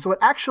 Mm-hmm. So it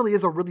actually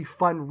is a really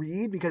fun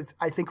read, because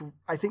I think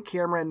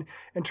Cameron,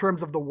 in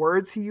terms of the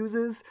words he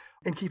uses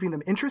and keeping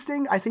them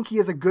interesting, I think he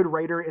is a good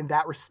writer in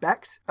that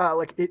respect.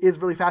 Like it is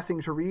really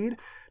fascinating to read.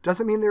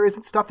 Doesn't mean there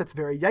isn't stuff that's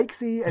very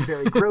yikesy and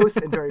very gross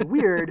and very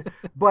weird,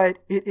 but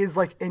it is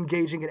like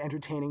engaging and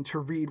entertaining to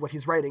read what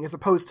he's writing, as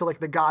opposed to like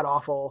the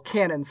god-awful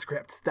canon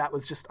script that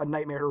was just a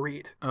nightmare to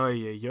read. Oh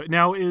yeah.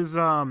 Now is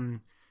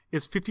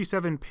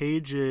 57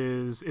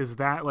 pages, is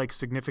that like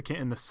significant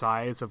in the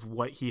size of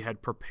what he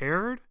had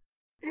prepared?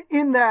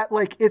 In that,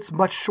 like, it's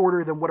much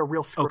shorter than what a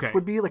real script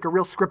would be. Like, a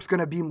real script's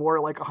going to be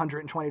more like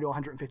 120 to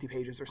 150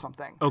 pages or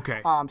something.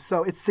 Okay.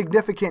 So it's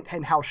significant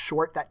in how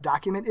short that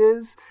document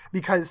is,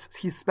 because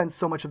he spends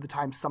so much of the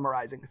time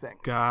summarizing things.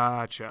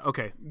 Gotcha.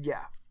 Okay.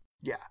 Yeah.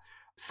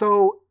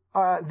 So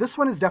this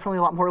one is definitely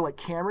a lot more like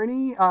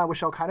Cameron-y,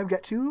 which I'll kind of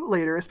get to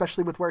later,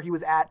 especially with where he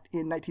was at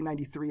in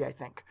 1993, I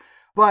think.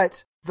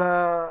 But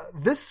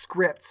this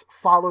script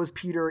follows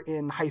Peter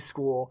in high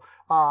school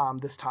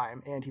this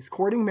time, and he's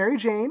courting Mary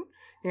Jane,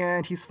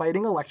 and he's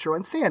fighting Electro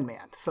and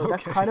Sandman. So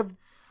that's kind of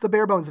the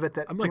bare bones of it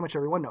that pretty much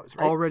everyone knows,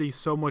 right? Already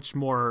so much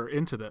more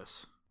into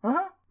this.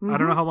 Uh-huh. Mm-hmm. I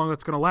don't know how long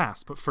that's going to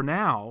last, but for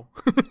now,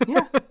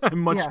 I'm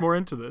much more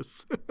into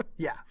this.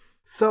 Yeah.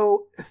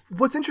 So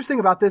what's interesting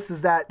about this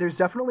is that there's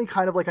definitely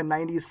kind of like a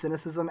 90s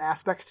cynicism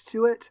aspect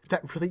to it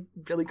that really,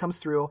 really comes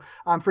through.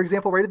 For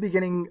example, right at the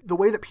beginning, the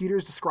way that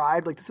Peter's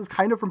described, like this is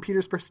kind of from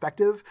Peter's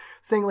perspective,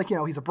 saying like,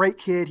 he's a bright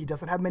kid. He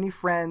doesn't have many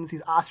friends.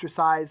 He's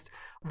ostracized.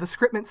 The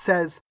scriptment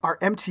says, our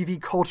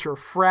MTV culture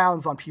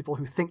frowns on people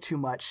who think too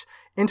much.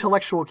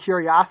 Intellectual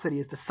curiosity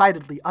is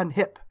decidedly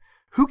unhip.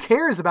 Who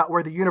cares about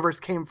where the universe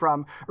came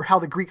from or how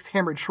the Greeks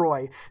hammered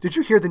Troy? Did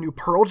you hear the new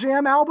Pearl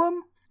Jam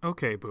album?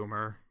 Okay,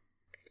 boomer.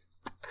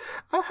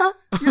 Uh-huh.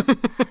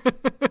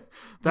 Yep.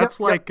 That's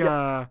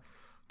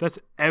that's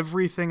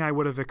everything I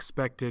would have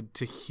expected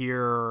to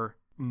hear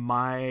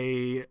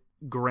my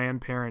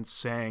grandparents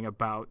saying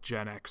about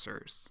Gen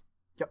Xers.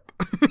 Yep.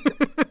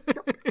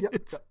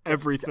 It's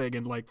everything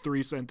in like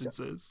 3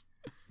 sentences.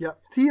 Yep.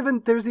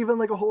 There's even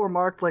like a whole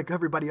remark like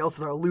everybody else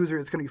is a loser.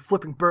 It's going to be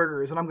flipping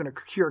burgers and I'm going to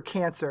cure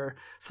cancer.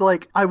 So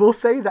like I will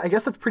say that I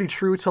guess that's pretty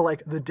true to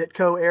like the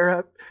Ditko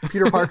era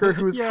Peter Parker,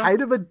 who was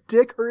kind of a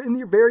dick in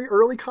the very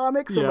early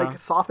comics and like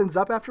softens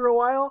up after a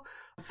while.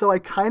 So I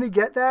kind of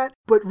get that.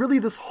 But really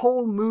this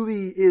whole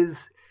movie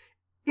is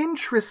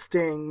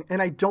interesting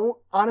and I don't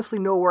honestly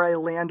know where I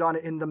land on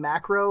it in the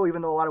macro,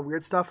 even though a lot of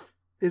weird stuff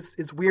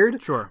is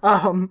weird. Sure.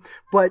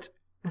 But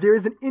there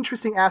is an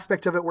interesting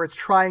aspect of it where it's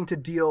trying to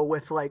deal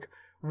with like,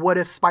 what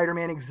if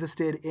Spider-Man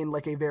existed in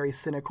like a very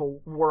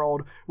cynical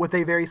world with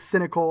a very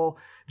cynical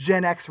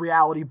Gen X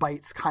reality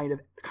bites kind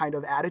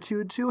of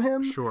attitude to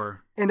him.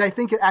 Sure. And I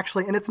think it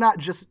actually, and it's not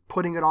just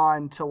putting it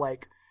on to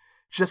like,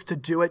 just to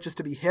do it, just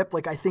to be hip.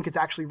 Like, I think it's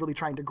actually really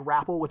trying to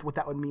grapple with what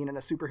that would mean in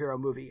a superhero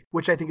movie,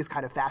 which I think is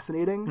kind of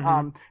fascinating.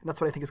 And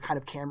that's what I think is kind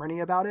of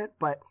Cameron-y about it.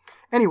 But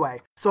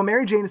anyway, so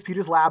Mary Jane is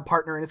Peter's lab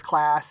partner in his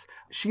class.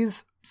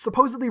 She's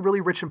supposedly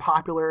really rich and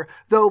popular,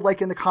 though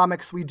like in the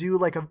comics, we do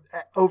like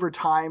over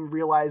time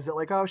realize that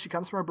like, oh, she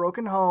comes from a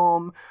broken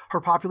home.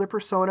 Her popular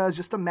persona is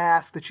just a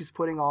mask that she's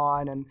putting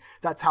on. And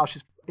that's how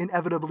she's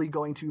inevitably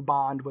going to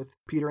bond with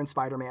Peter and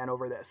Spider-Man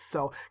over this.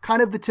 So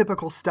kind of the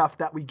typical stuff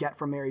that we get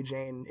from Mary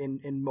Jane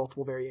in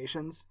multiple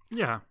variations.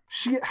 Yeah.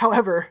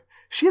 However,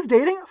 she is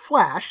dating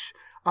Flash.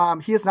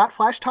 He is not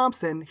Flash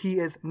Thompson. He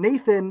is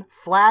Nathan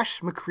Flash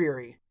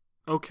McCreary.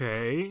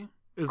 Okay.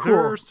 Is Cool.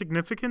 there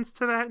significance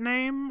to that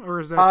name? Or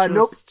is that just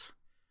nope.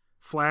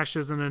 Flash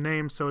isn't a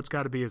name, so it's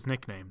got to be his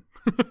nickname?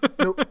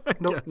 Nope.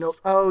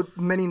 Yes. Oh,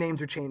 many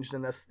names are changed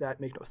in this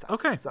that make no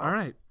sense. Okay. So, all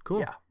right.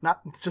 Cool. Yeah,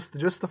 not just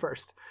the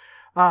first.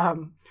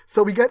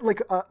 So we get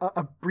like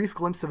a brief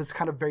glimpse of his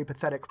kind of very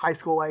pathetic high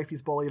school life.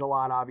 He's bullied a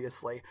lot,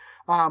 obviously.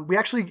 We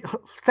actually,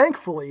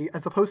 thankfully,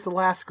 as opposed to the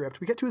last script,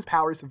 we get to his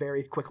powers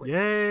very quickly.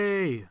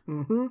 Yay!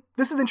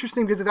 This is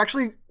interesting because it's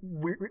actually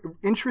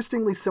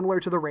interestingly similar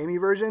to the Raimi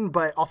version,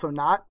 but also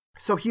not.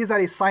 So he is at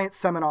a science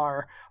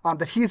seminar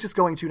that he's just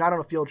going to, not on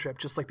a field trip,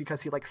 just like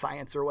because he likes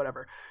science or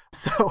whatever.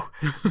 So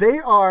they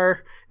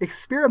are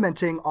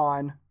experimenting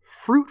on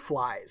fruit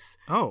flies.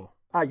 Oh.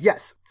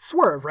 Yes,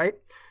 Swerve, right?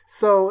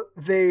 So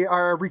they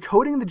are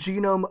recoding the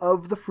genome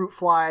of the fruit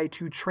fly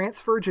to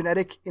transfer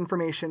genetic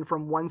information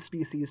from one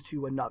species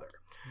to another.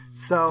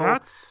 So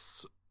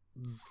that's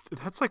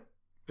like,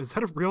 is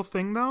that a real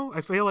thing though?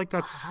 I feel like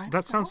that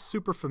sounds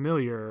super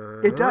familiar.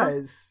 It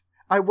does.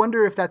 I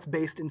wonder if that's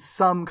based in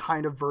some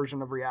kind of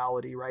version of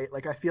reality, right?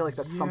 Like I feel like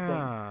that's something.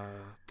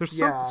 There's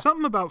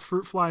something about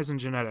fruit flies and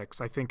genetics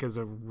I think is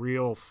a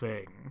real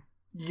thing.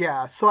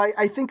 Yeah, so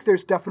I think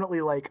there's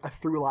definitely like a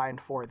through line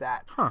for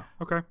that. Huh,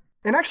 okay.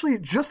 And actually,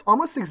 just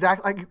almost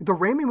exactly, like the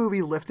Raimi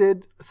movie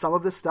lifted some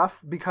of this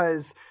stuff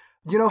because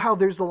you know how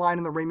there's a line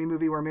in the Raimi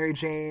movie where Mary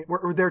Jane,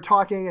 where they're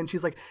talking and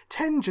she's like,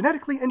 10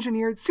 genetically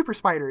engineered super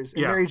spiders.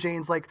 And Mary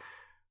Jane's like,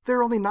 there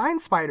are only 9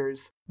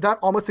 spiders. That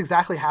almost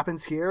exactly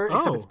happens here,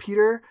 except it's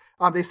Peter.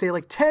 They say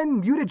like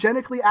 10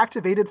 mutagenically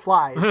activated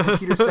flies. And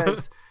Peter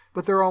says,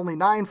 but there are only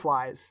 9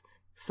 flies.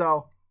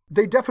 So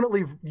they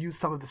definitely use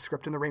some of the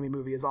script in the Raimi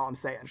movie is all I'm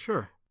saying.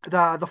 Sure.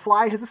 The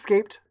fly has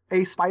escaped.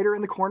 A spider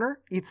in the corner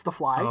eats the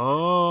fly.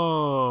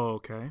 Oh,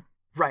 okay.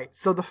 Right.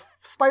 So the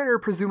spider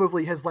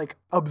presumably has like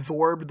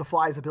absorbed the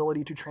fly's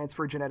ability to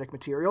transfer genetic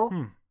material.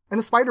 And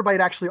the spider bite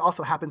actually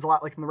also happens a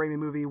lot like in the Raimi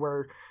movie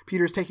where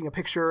Peter's taking a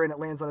picture and it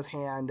lands on his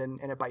hand and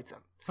it bites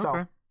him.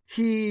 So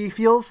he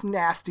feels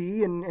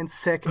nasty and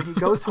sick and he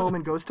goes home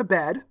and goes to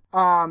bed.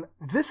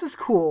 This is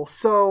cool.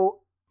 So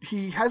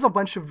he has a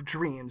bunch of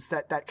dreams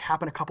that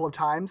happen a couple of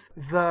times.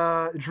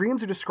 The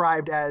dreams are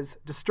described as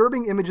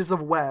disturbing images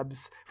of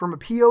webs from a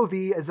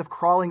POV as if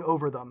crawling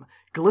over them,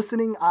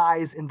 glistening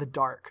eyes in the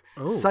dark,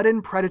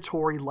 sudden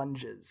predatory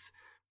lunges,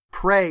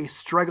 prey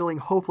struggling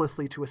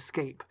hopelessly to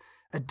escape,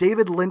 a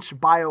David Lynch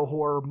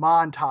biohorror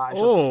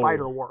montage of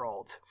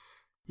Spider-World.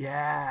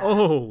 Yeah.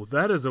 Oh,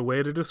 that is a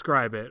way to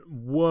describe it.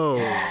 Whoa.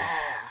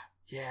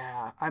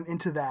 Yeah, I'm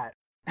into that.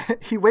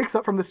 He wakes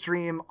up from this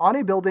dream on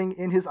a building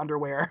in his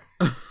underwear.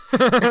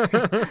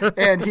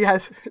 And he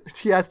has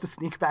to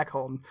sneak back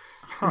home.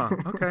 Huh,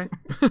 okay.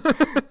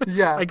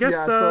 Yeah. I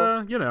guess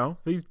so, you know,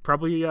 he's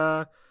probably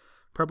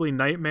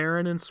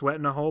nightmaring and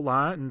sweating a whole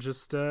lot and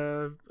just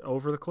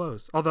over the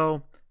clothes.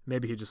 Although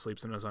maybe he just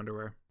sleeps in his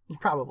underwear.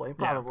 Probably.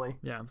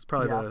 Yeah, that's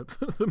probably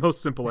the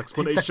most simple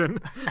explanation.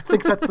 I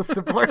think that's the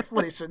simpler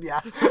explanation,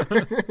 yeah.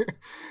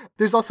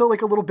 There's also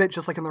like a little bit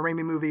just like in the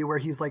Raimi movie where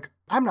he's like,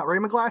 I'm not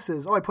wearing my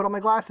glasses. Oh, I put on my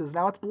glasses.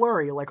 Now it's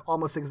blurry, like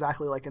almost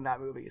exactly like in that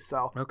movie.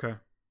 So Okay.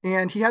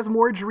 And he has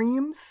more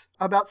dreams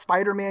about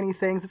Spider-Man-y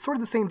things. It's sort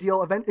of the same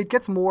deal. It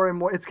gets more and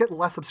more, it's getting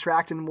less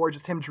abstract and more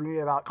just him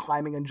dreaming about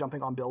climbing and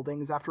jumping on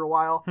buildings after a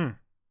while.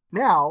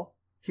 Now,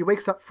 he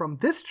wakes up from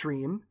this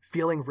dream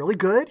feeling really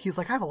good. He's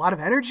like, I have a lot of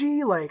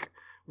energy. Like,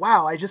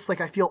 wow, I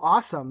feel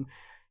awesome.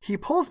 He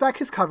pulls back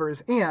his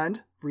covers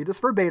and, read this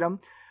verbatim,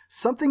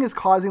 something is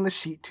causing the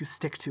sheet to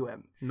stick to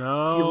him.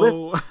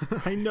 No,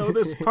 I know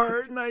this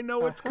part and I know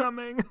what's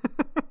coming.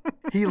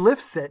 He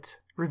lifts it,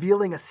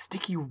 revealing a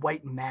sticky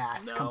white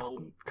mass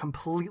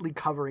completely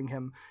covering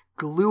him,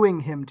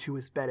 gluing him to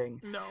his bedding.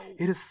 No.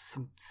 It is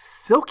some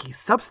silky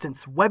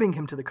substance webbing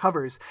him to the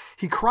covers.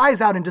 He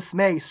cries out in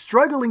dismay,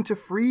 struggling to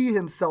free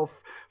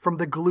himself from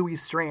the gluey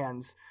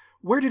strands.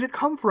 Where did it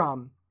come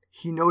from?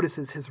 He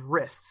notices his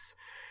wrists.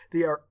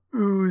 They are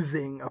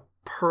oozing a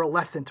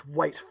pearlescent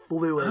white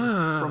fluid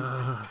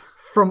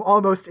from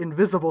almost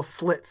invisible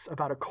slits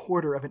about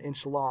 1/4 of an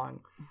inch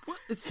long. What?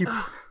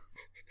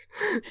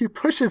 He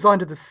pushes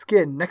onto the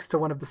skin next to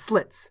one of the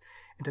slits,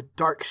 and a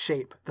dark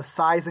shape, the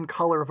size and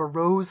color of a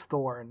rose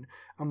thorn,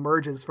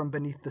 emerges from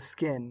beneath the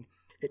skin.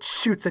 It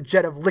shoots a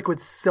jet of liquid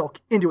silk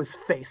into his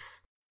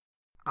face.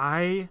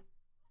 I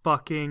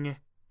fucking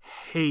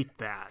hate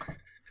that.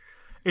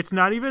 It's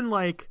not even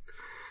like...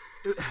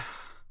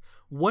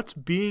 What's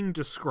being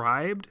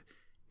described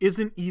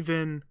isn't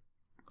even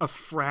a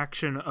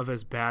fraction of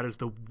as bad as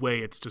the way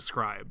it's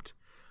described.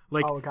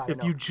 Like,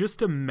 if you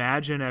just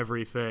imagine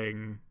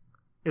everything,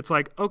 it's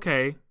like,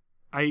 okay,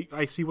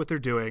 I see what they're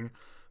doing,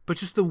 but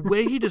just the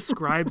way he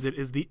describes it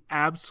is the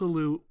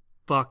absolute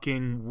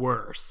fucking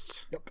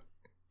worst. Yep.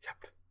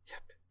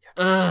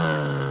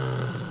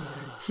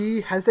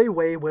 He has a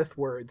way with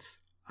words,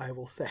 I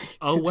will say.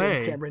 A way.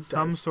 James Cameron does.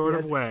 Some sort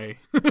of way.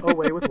 A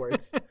way with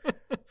words.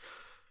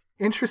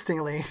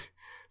 Interestingly,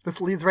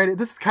 this leads right...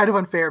 This is kind of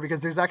unfair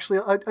because there's actually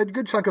a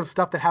good chunk of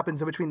stuff that happens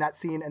in between that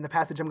scene and the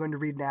passage I'm going to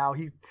read now.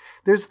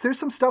 There's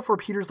some stuff where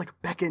Peter's like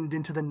beckoned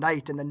into the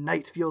night and the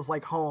night feels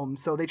like home.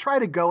 So they try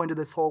to go into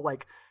this whole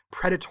like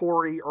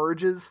predatory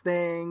urges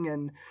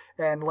thing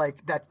and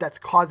like that's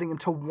causing him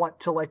to want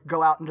to like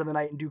go out into the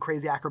night and do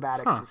crazy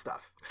acrobatics and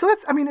stuff. So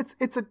that's, I mean,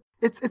 it's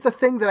a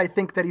thing that I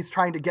think that he's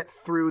trying to get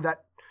through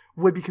that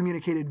would be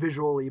communicated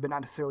visually, but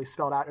not necessarily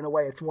spelled out in a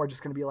way. It's more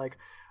just going to be like,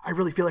 I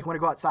really feel like I want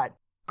to go outside.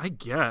 I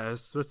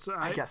guess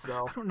I guess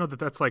so. I don't know that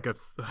that's like a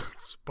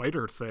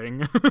spider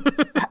thing.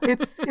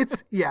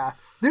 it's yeah.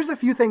 There's a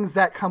few things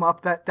that come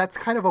up that's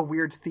kind of a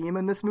weird theme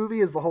in this movie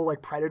is the whole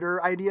like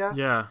predator idea.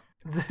 Yeah.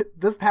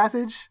 This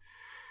passage,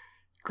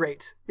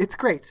 great. It's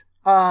great.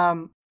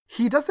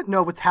 He doesn't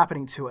know what's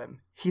happening to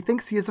him. He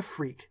thinks he is a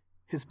freak.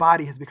 His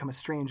body has become a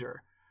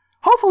stranger.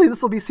 Hopefully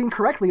this will be seen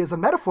correctly as a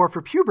metaphor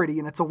for puberty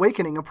and its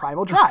awakening of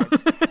primal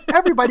drives.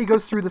 Everybody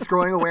goes through this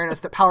growing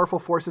awareness that powerful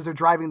forces are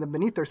driving them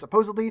beneath their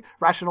supposedly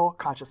rational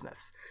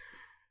consciousness.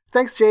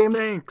 Thanks, James.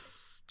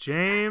 Thanks,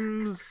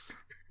 James.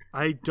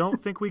 I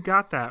don't think we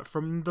got that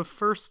from the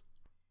first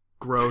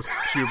gross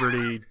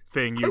puberty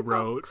thing you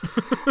wrote.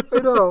 I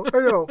know.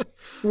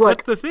 Look,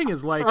 that's the thing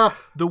is like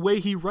the way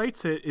he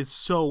writes it is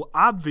so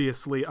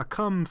obviously a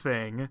cum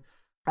thing.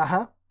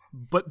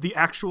 But the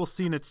actual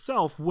scene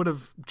itself would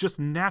have just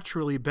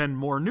naturally been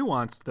more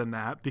nuanced than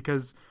that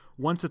because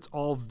once it's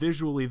all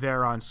visually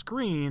there on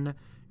screen,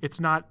 it's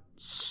not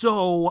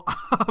so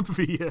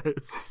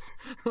obvious.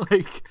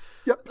 Like,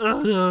 yep. But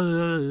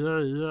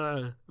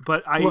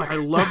I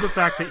love the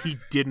fact that he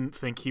didn't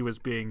think he was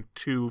being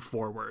too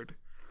forward.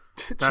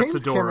 That's James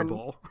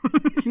adorable.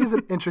 Cameron, he's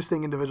an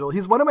interesting individual.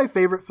 He's one of my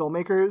favorite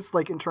filmmakers,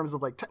 like in terms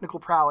of like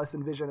technical prowess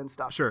and vision and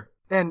stuff. Sure.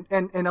 And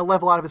I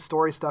love a lot of his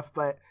story stuff,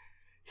 but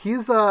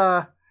he's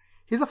a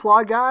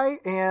flawed guy,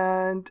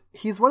 and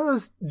he's one of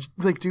those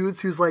like dudes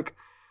who's like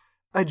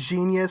a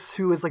genius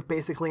who is like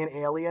basically an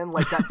alien,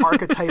 like that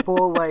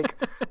archetypal like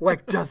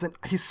doesn't,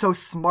 he's so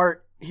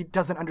smart he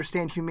doesn't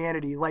understand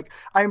humanity. Like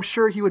I'm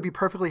sure he would be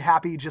perfectly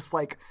happy just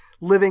like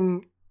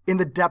living in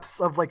the depths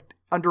of like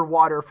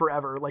underwater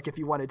forever, like if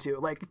you wanted to.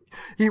 Like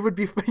he would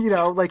be,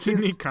 like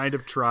didn't he kind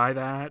of try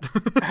that?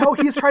 Hell,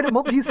 he's tried it.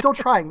 He's still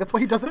trying. That's why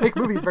he doesn't make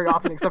movies very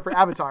often, except for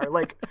Avatar.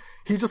 Like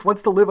he just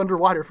wants to live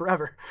underwater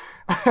forever.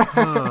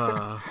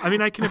 I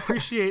mean, I can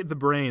appreciate the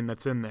brain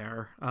that's in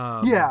there.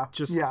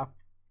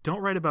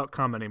 Don't write about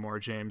cum anymore,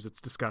 James. It's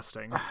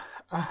disgusting.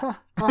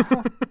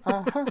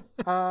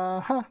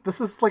 This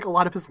is like a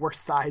lot of his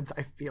worst sides,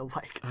 I feel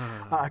like,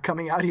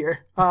 coming out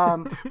here.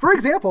 For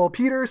example,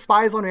 Peter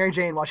spies on Mary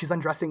Jane while she's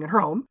undressing in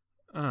her home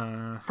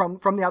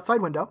from the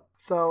outside window.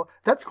 So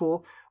that's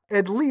cool.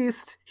 At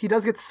least he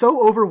does get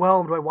so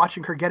overwhelmed by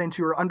watching her get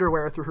into her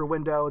underwear through her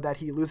window that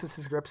he loses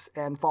his grips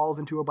and falls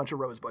into a bunch of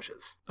rose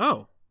bushes.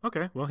 Oh,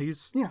 okay. Well,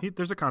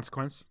 there's a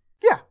consequence.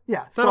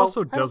 Yeah. That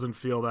also doesn't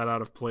feel that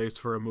out of place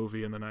for a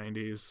movie in the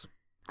 90s.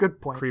 Good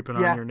point. Creeping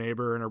on your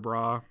neighbor in her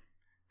bra.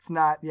 It's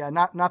not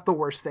the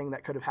worst thing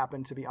that could have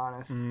happened, to be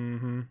honest.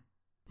 Mm-hmm.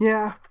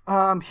 Yeah.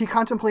 He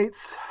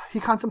contemplates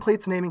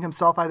naming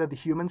himself either the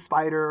human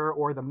spider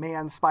or the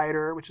man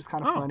spider, which is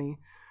kind of funny.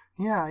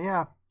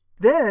 Yeah.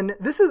 Then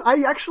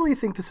I actually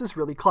think this is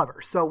really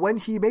clever. So when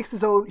he makes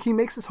his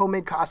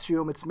homemade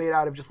costume, it's made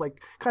out of just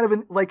like kind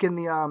of like in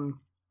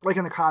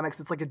the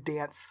comics, it's like a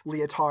dance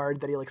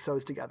leotard that he like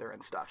sews together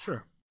and stuff.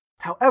 Sure.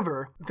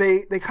 However,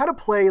 they kind of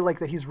play like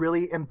that he's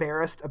really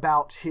embarrassed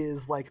about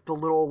his like the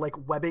little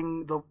like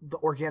webbing, the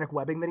organic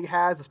webbing that he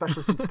has,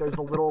 especially since there's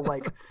a little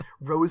like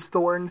rose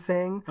thorn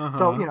thing. Uh-huh.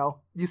 So,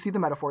 you see the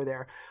metaphor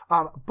there.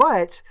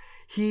 But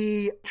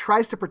he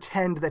tries to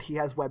pretend that he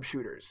has web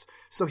shooters.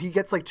 So he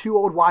gets like 2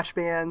 old watch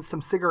bands,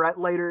 some cigarette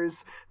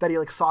lighters that he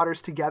like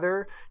solders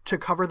together to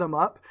cover them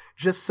up,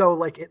 just so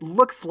like it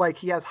looks like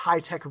he has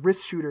high-tech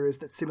wrist shooters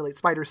that simulate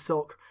spider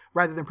silk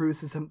rather than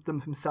produces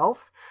them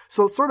himself.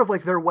 So it's sort of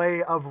like their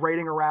way of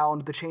writing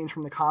around the change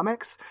from the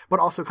comics, but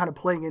also kind of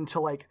playing into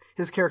like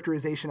his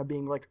characterization of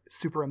being like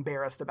super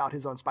embarrassed about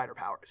his own spider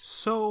powers.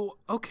 So,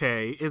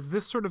 okay, is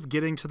this sort of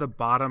getting to the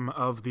bottom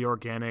of the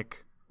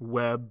organic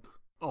web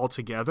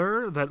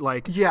altogether? That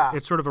like,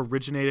 it sort of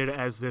originated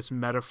as this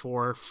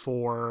metaphor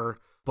for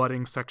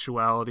budding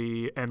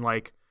sexuality and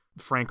like,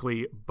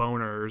 frankly,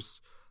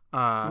 boners,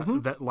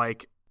 that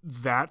like,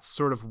 that's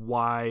sort of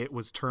why it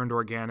was turned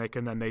organic,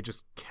 and then they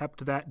just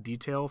kept that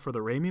detail for the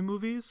Raimi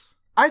movies?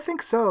 I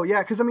think so,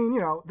 yeah, because I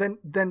mean,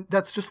 then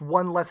that's just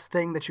one less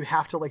thing that you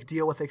have to like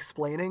deal with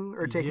explaining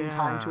or taking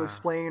time to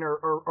explain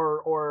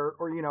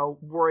or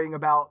worrying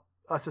about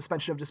a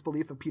suspension of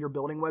disbelief of Peter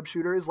building web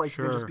shooters. Like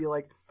you can just be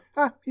like,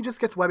 he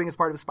just gets webbing as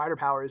part of his spider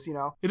powers,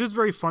 It is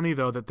very funny,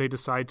 though, that they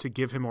decide to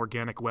give him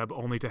organic web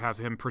only to have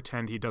him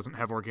pretend he doesn't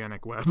have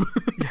organic web.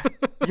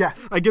 Yeah.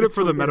 I get it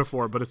for the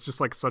metaphor, but it's just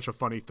like such a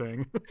funny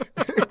thing.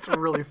 It's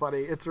really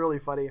funny.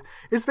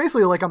 It's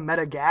basically like a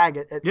meta gag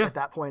at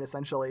that point,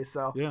 essentially.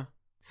 So yeah.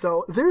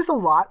 So there's a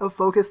lot of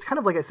focus, kind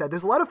of like I said,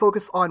 there's a lot of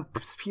focus on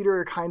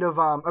Peter kind of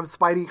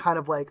Spidey kind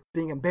of like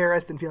being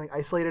embarrassed and feeling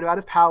isolated about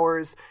his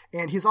powers.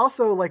 And he's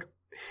also like,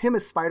 him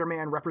as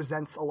Spider-Man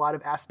represents a lot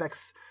of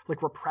aspects,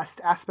 like repressed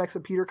aspects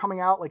of Peter coming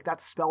out. Like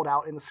that's spelled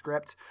out in the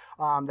script,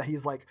 that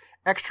he's like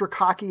extra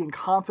cocky and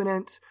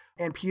confident.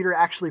 And Peter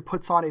actually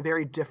puts on a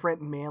very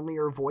different,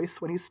 manlier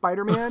voice when he's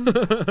Spider-Man.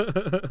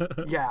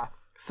 Yeah.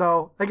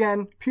 So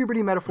again,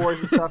 puberty metaphors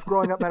and stuff,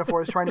 growing up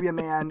metaphors, trying to be a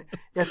man.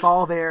 It's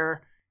all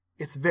there.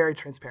 It's very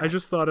transparent. I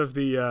just thought of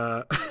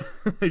the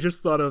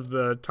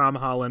Tom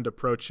Holland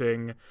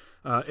approaching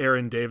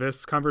Aaron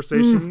Davis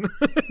conversation.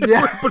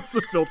 Yeah. Where he puts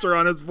the filter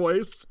on his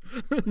voice.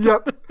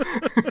 Yep.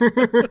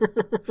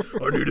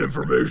 I need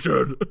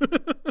information.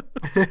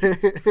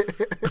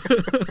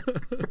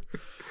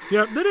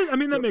 Yeah,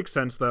 that makes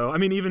sense though. I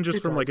mean, even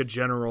just from like a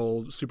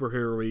general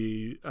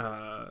superhero-y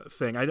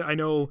thing. I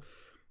know,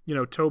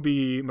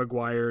 Tobey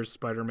Maguire's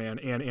Spider-Man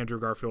and Andrew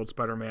Garfield's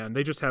Spider-Man,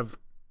 they just have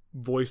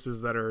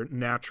voices that are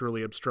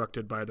naturally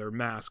obstructed by their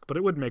mask, but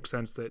it would make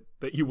sense that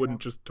you wouldn't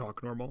just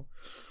talk normal.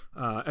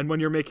 And when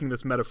you're making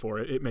this metaphor,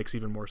 it makes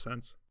even more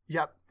sense.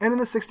 Yep. And in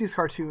the 60s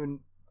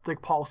cartoon,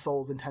 like Paul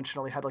Soles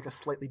intentionally had like a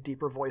slightly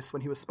deeper voice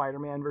when he was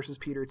Spider-Man versus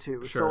Peter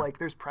too. Sure. So like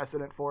there's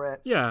precedent for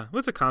it. Yeah. Well,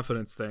 it's a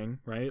confidence thing,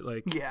 right?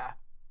 Like, yeah.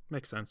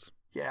 Makes sense.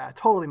 Yeah,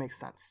 totally makes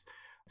sense.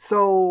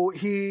 So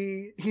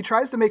he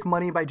tries to make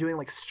money by doing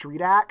like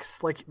street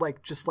acts, like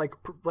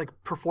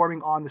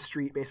performing on the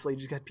street, basically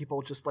just get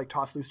people just like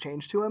toss loose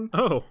change to him.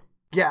 Oh,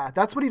 yeah,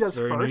 that's what he does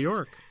very first. New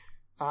York.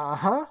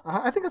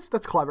 I think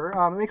that's clever.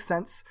 It makes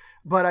sense.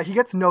 But he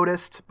gets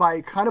noticed by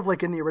kind of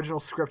like in the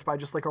original script by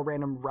just like a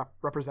random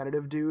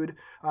representative dude,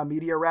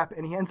 media rep,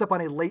 and he ends up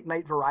on a late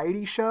night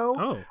variety show.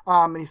 Oh.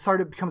 And he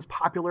sort of becomes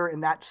popular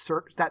in that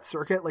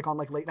circuit, like on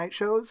like late night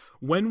shows.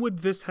 When would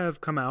this have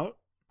come out?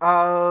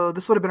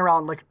 This would have been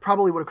around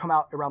probably would have come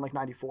out around like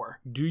 94.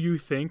 Do you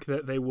think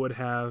that they would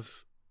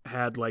have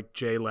had like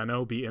Jay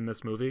Leno be in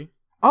this movie?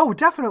 Oh,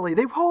 definitely.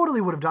 They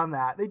totally would have done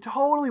that.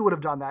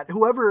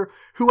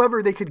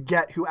 Whoever they could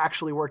get who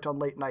actually worked on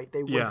late night,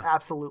 they would have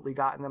absolutely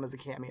gotten them as a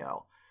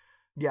cameo.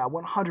 Yeah,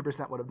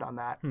 100% would have done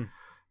that.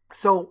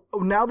 So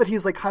now that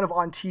he's like kind of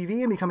on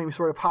TV and becoming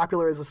sort of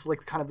popular as this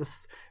like kind of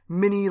this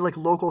mini like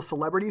local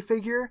celebrity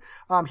figure,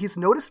 he's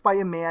noticed by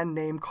a man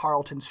named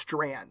Carlton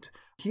Strand.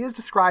 He is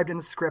described in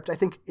the script, I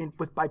think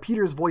by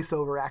Peter's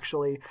voiceover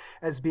actually,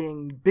 as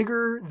being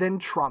bigger than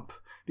Trump,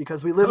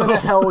 because we live in a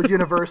hell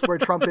universe where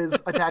Trump is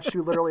attached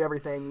to literally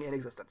everything in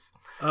existence.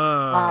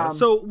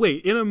 So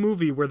wait, in a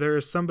movie where there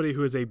is somebody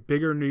who is a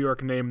bigger New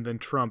York name than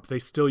Trump, they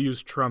still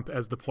use Trump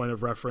as the point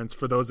of reference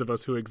for those of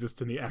us who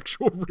exist in the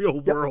actual real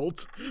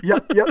world.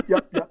 Yep.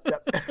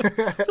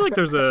 I feel like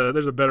there's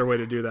a better way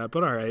to do that,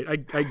 but all right,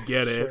 I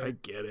get it. Sure. I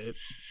get it.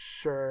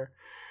 Sure.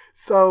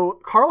 So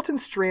Carlton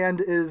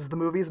Strand is the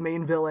movie's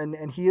main villain,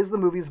 and he is the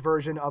movie's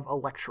version of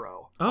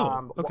Electro.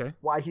 Oh, okay.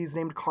 Why he's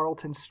named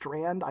Carlton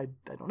Strand, I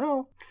don't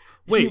know.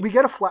 Wait, we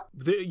get a flat.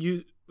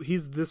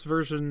 He's this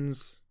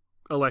version's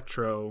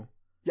Electro.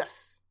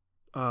 Yes.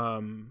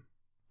 Okay.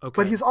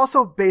 But he's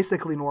also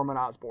basically Norman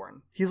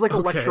Osborn. He's like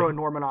Electro and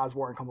Norman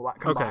Osborn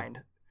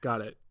combined.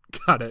 Got it.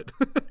 Got it.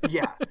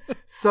 Yeah.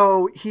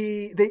 So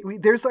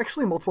there's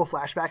actually multiple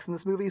flashbacks in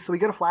this movie. So we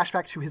get a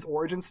flashback to his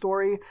origin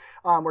story,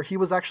 where he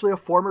was actually a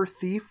former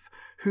thief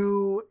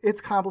who,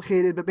 it's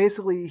complicated, but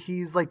basically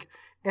he's like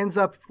ends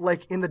up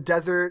like in the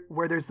desert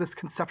where there's this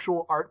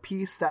conceptual art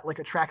piece that like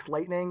attracts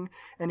lightning,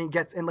 and he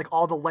gets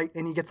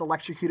he gets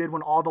electrocuted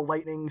when all the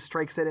lightning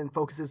strikes it and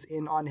focuses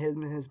in on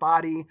him and his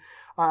body,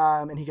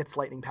 and he gets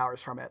lightning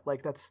powers from it.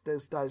 Like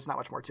there's not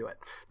much more to it.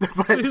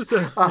 But,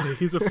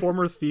 he's a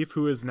former thief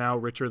who is now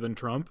richer than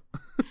Trump.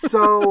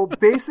 So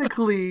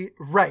basically,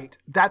 right,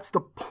 that's the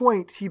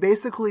point. He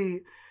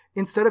basically,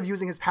 instead of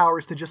using his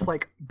powers to just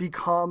like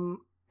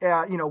become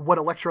what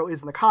Electro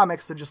is in the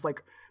comics, to just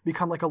like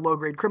become like a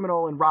low-grade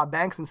criminal and rob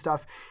banks and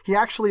stuff, he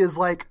actually is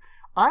like,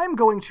 I'm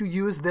going to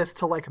use this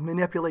to like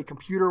manipulate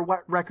computer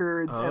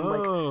records and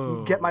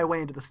like get my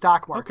way into the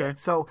stock market. Okay.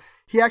 So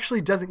he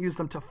actually doesn't use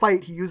them to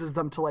fight. He uses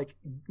them to like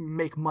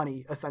make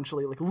money,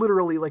 essentially, like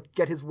literally like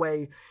get his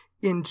way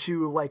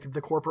into like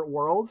the corporate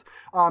world.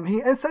 He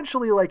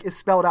essentially like is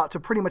spelled out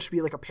to pretty much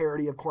be like a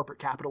parody of corporate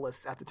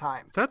capitalists at the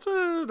time. That's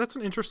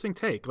an interesting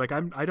take. Like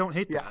I don't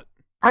hate that.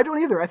 I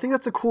don't either. I think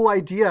that's a cool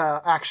idea,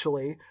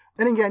 actually.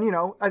 And again,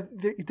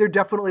 they're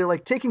definitely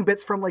like taking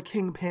bits from like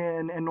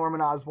Kingpin and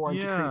Norman Osborn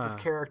to create this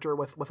character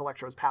with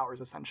Electro's powers,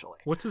 essentially.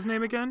 What's his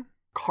name again?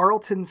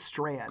 Carlton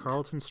Strand.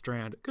 Carlton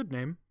Strand. Good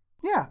name.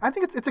 Yeah, I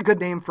think it's a good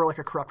name for like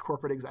a corrupt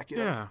corporate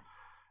executive. Yeah.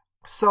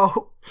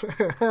 So,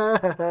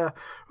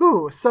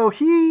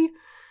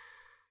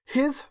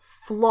 his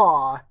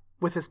flaw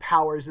with his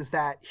powers is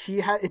that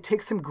it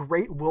takes him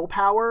great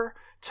willpower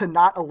to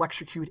not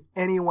electrocute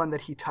anyone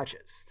that he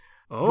touches.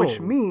 Oh. Which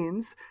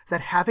means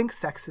that having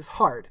sex is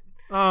hard.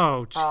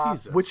 Oh,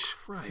 Jesus which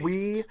Christ.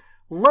 We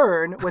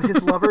learn when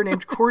his lover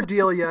named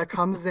Cordelia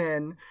comes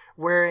in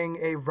wearing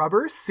a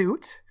rubber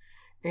suit,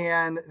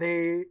 and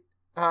they,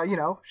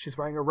 she's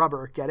wearing a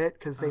rubber, get it?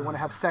 Because they want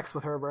to have sex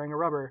with her wearing a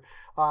rubber.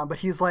 But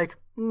he's like,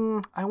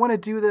 I want to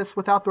do this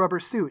without the rubber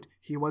suit.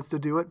 He wants to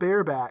do it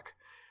bareback.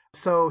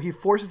 So he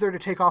forces her to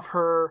take off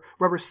her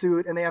rubber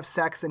suit, and they have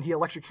sex, and he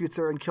electrocutes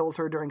her and kills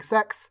her during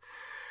sex.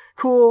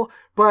 Cool,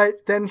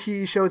 but then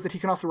he shows that he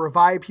can also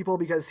revive people,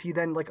 because he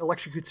then like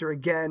electrocutes her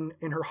again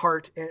in her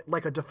heart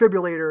like a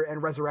defibrillator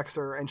and resurrects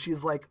her, and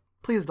she's like,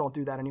 please don't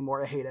do that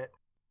anymore. I hate it.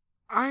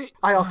 I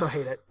also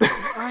hate it.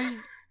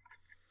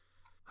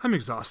 I'm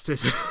exhausted.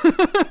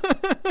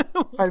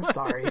 I'm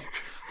sorry.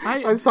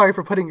 I'm sorry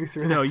for putting you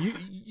through this. No,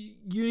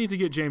 you need to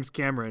get James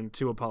Cameron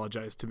to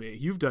apologize to me.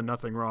 You've done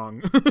nothing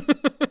wrong.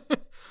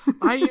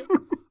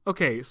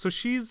 Okay, so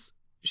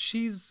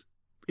she's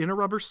in a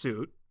rubber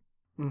suit.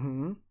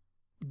 Mm-hmm.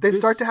 They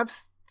start to have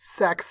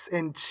sex,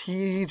 and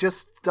she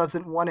just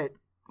doesn't want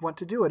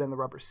to do it in the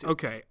rubber suit.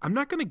 Okay, I'm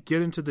not going to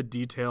get into the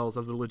details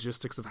of the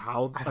logistics of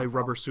how a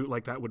rubber suit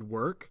like that would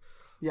work.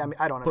 Yeah, I mean,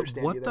 I don't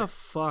understand either. But what the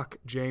fuck,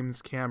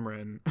 James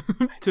Cameron,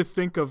 to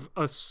think of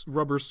a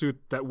rubber suit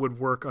that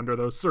would work under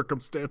those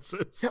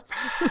circumstances.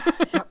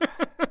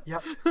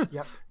 Yep.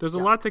 There's a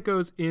lot that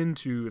goes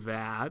into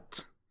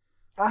that.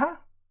 Uh-huh.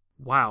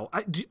 Wow.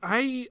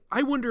 I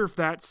wonder if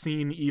that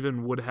scene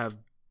even would have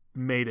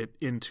made it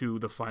into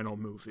the final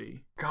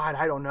movie. God,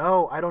 I don't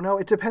know.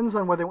 It depends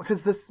on whether,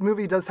 because this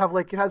movie does have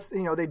like, it has,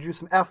 they do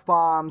some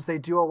F-bombs. They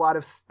do a lot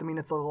of,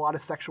 it's a lot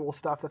of sexual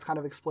stuff that's kind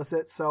of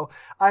explicit. So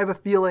I have a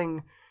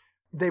feeling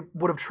they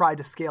would have tried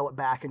to scale it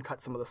back and cut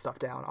some of the stuff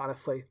down,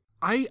 honestly.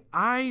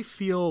 I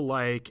feel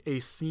like a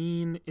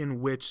scene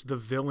in which the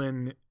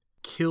villain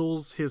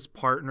kills his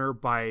partner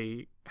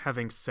by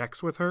having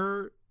sex with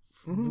her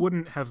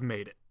wouldn't have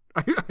made it.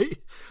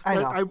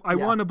 I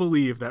want to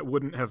believe that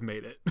wouldn't have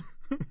made it.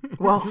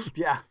 Well,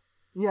 yeah,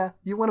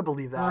 you want to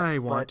believe that. I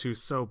want to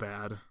so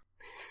bad.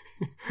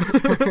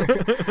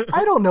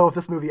 I don't know if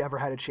this movie ever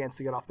had a chance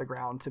to get off the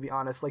ground, to be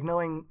honest. Like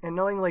knowing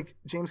like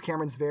James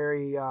Cameron's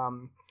very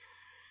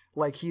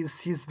like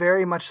he's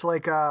very much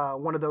like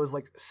one of those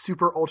like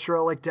super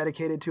ultra like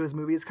dedicated to his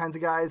movies kinds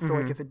of guys. So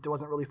like if it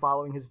wasn't really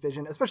following his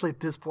vision, especially at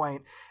this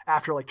point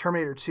after like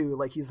Terminator 2,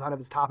 like he's kind of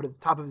his top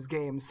of his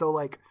game. So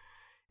like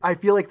I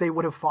feel like they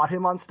would have fought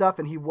him on stuff,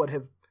 and he would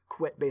have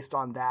quit based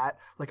on that.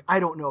 Like, I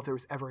don't know if there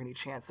was ever any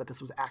chance that this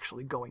was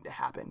actually going to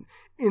happen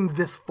in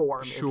this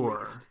form. Sure. At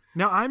least.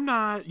 Now, I'm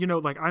not,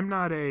 I'm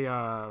not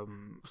a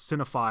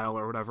cinephile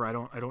or whatever. I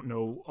don't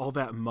know all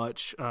that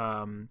much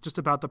just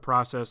about the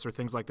process or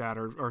things like that,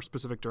 or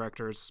specific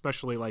directors,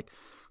 especially like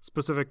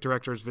specific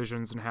directors'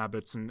 visions and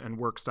habits and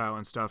work style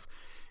and stuff.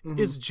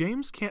 Is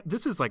James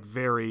this is like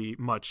very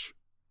much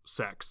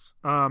sex.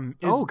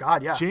 Oh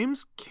God, yeah.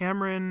 James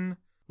Cameron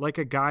like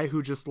a guy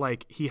who just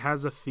like he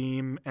has a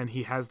theme and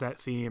he has that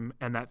theme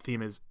and that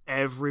theme is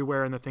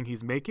everywhere in the thing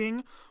he's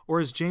making?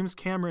 Or is James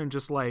Cameron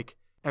just like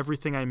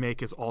everything I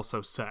make is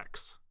also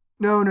sex?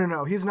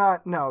 No. He's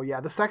not. No, yeah.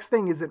 The sex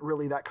thing isn't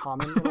really that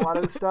common in a lot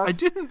of the stuff. I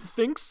didn't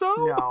think so.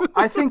 No,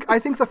 I think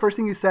the first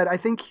thing you said, I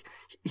think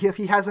if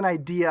he has an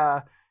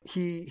idea,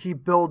 he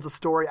builds a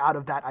story out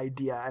of that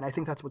idea. And I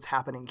think that's what's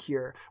happening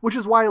here, which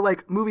is why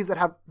like movies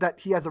that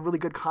he has a really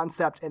good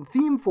concept and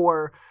theme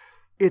for,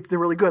 they're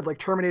really good. Like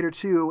Terminator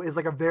 2 is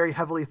like a very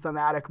heavily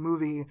thematic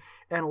movie,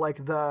 and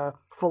like the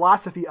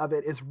philosophy of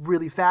it is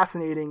really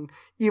fascinating,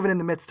 even in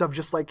the midst of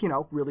just like,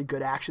 really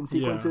good action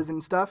sequences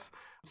and stuff.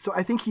 So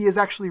I think he is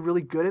actually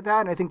really good at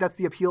that. And I think that's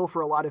the appeal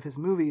for a lot of his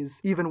movies,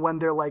 even when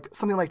they're like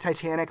something like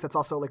Titanic, that's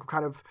also like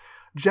kind of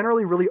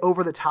generally really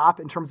over the top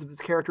in terms of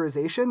its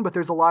characterization, but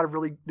there's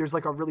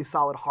like a really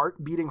solid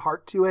beating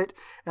heart to it,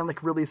 and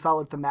like really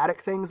solid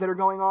thematic things that are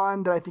going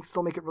on that I think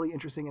still make it really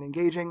interesting and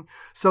engaging.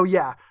 So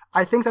yeah,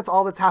 I think that's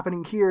all that's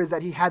happening here, is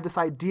that he had this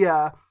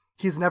idea.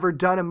 He's never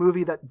done a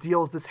movie that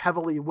deals this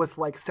heavily with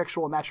like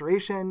sexual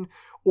maturation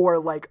or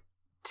like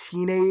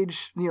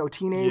teenage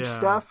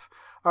stuff.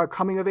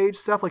 Coming of age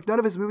stuff. Like none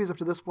of his movies up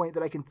to this point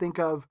that I can think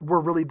of were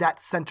really that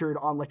centered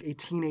on like a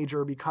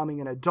teenager becoming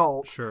an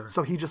adult. Sure.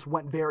 So he just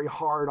went very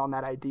hard on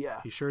that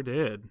idea. He sure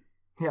did.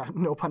 Yeah,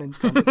 no pun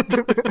intended.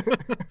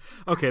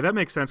 Okay, that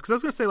makes sense. Because I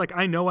was going to say, like,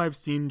 I know I've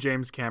seen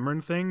James Cameron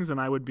things, and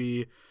it would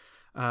be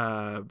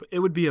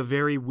a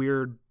very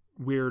weird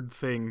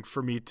thing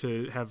for me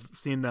to have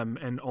seen them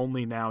and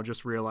only now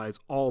just realize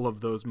all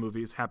of those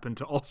movies happen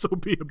to also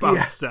be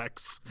about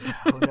sex.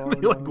 No,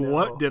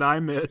 what did I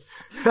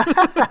miss?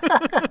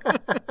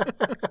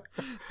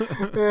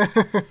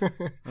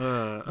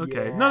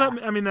 Okay. Yeah. No,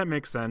 that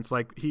makes sense.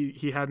 Like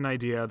he had an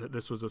idea that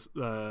this was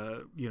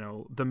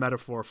the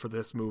metaphor for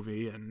this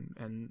movie,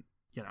 and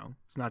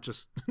it's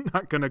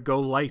not gonna go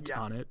light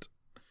on it.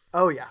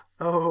 Oh yeah.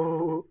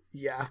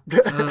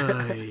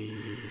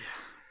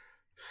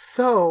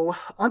 So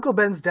Uncle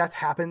Ben's death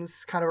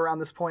happens kind of around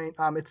this point.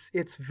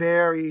 It's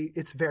very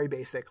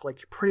basic,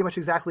 like pretty much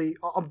exactly,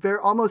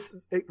 almost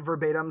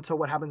verbatim to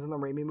what happens in the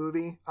Raimi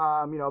movie.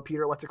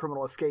 Peter lets a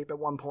criminal escape at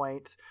one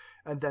point,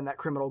 and then that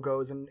criminal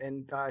goes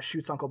and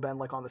shoots Uncle Ben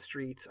like on the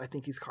street. I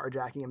think he's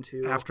carjacking him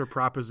too. After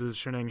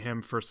propositioning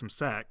him for some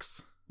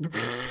sex.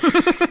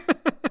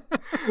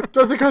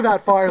 Doesn't go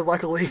that far,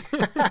 luckily.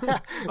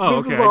 Oh,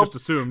 okay. I just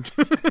assumed.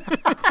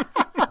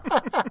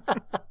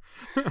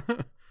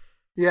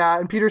 Yeah,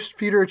 and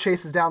Peter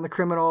chases down the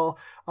criminal.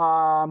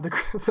 The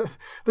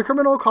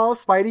criminal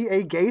calls Spidey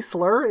a gay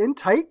slur in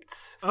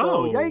tights.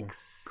 So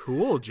yikes!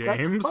 Cool,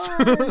 James. That's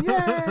fun.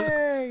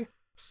 Yay!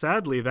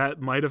 Sadly,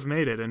 that might have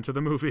made it into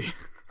the movie.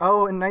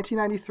 Oh, in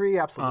 1993,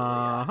 absolutely.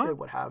 Yeah, it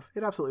would have.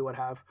 It absolutely would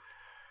have.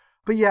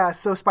 But yeah,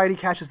 so Spidey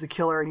catches the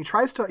killer, and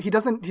he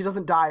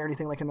doesn't die or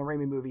anything like in the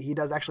Raimi movie. He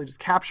does actually just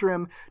capture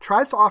him,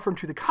 tries to offer him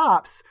to the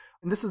cops,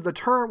 and this is the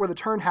turn where the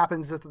turn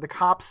happens that the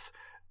cops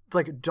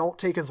like don't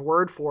take his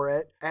word for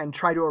it and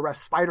try to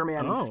arrest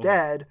Spider-Man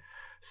instead.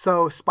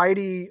 So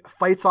Spidey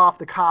fights off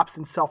the cops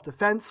in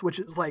self-defense, which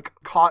is like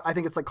caught on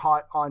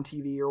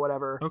TV or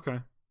whatever.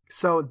 Okay.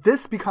 So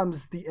this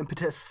becomes the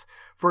impetus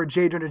for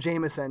J. Jonah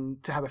Jameson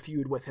to have a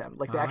feud with him.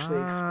 Like they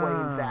actually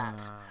explain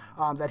that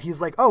he's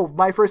like, oh,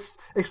 my first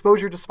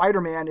exposure to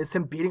Spider-Man is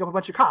him beating up a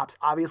bunch of cops.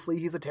 Obviously,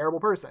 he's a terrible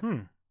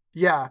person.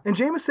 Yeah. And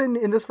Jameson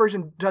in this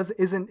version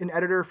isn't an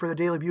editor for the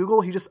Daily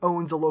Bugle. He just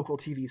owns a local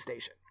TV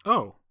station.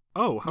 Oh,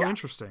 how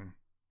interesting.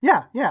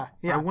 Yeah. I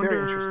very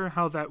interesting. wonder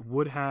how that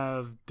would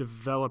have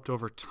developed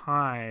over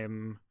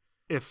time,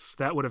 if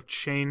that would have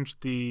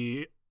changed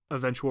the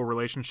eventual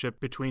relationship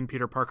between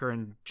Peter Parker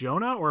and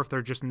Jonah, or if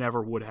there just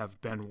never would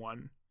have been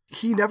one.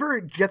 He never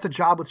gets a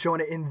job with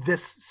Jonah in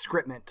this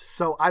scriptment,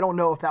 so I don't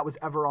know if that was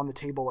ever on the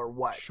table or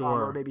what.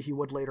 Sure. Or maybe he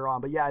would later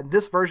on. But yeah, in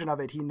this version of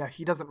it,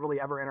 he doesn't really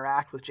ever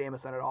interact with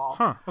Jameson at all.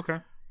 Huh,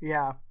 okay.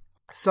 Yeah.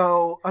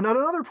 So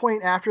another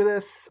point after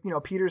this,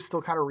 Peter's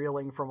still kind of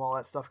reeling from all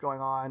that stuff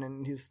going on,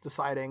 and he's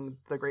deciding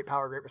the great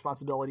power, great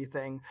responsibility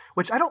thing,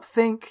 which I don't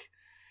think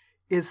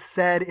is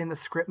said in the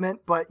scriptment,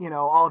 but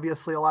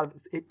obviously a lot of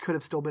it could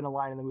have still been a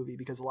line in the movie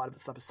because a lot of the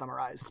stuff is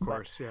summarized. Of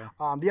course, yeah.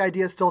 The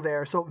idea is still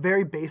there. So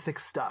very basic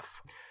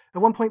stuff.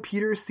 At one point,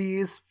 Peter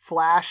sees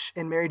Flash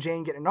and Mary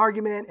Jane get in an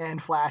argument,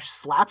 and Flash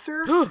slaps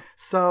her.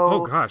 So,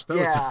 oh gosh, that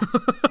was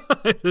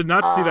I did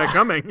not see that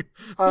coming.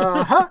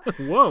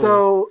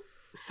 Whoa.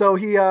 So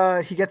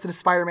he gets in a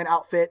Spider-Man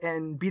outfit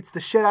and beats the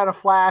shit out of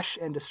Flash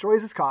and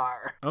destroys his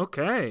car.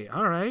 Okay,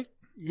 all right.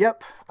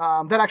 Yep.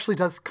 That actually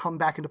does come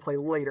back into play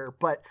later,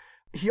 but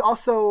he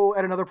also,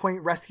 at another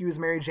point, rescues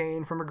Mary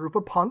Jane from a group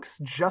of punks,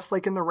 just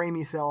like in the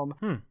Raimi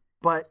film.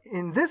 But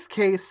in this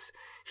case,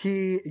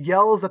 he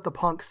yells at the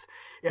punks,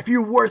 "If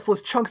you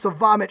worthless chunks of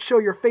vomit show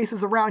your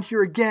faces around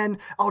here again,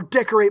 I'll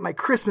decorate my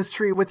Christmas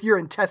tree with your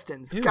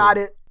intestines." Ew. Got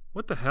it?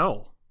 What the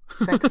hell?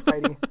 Thanks,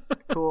 Spidey.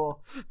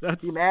 Cool.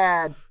 He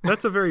mad.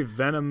 That's a very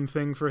Venom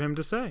thing for him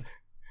to say.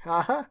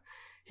 Uh-huh.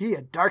 He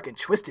a dark and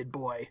twisted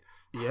boy.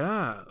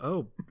 Yeah.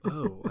 Oh, I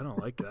don't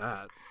like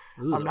that.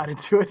 Ugh. I'm not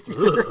into it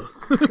either.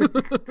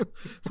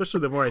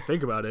 Especially the more I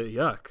think about it.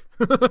 Yuck.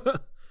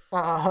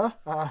 Huh.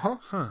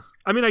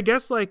 I mean, I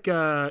guess like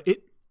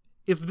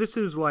if this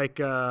is like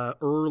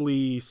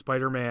early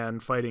Spider-Man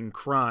fighting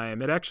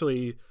crime, it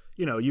actually,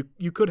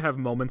 you could have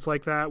moments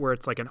like that where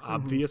it's like an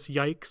obvious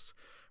yikes,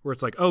 where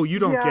it's like, oh, you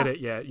don't get it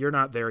yet, you're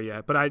not there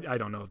yet. But I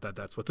don't know if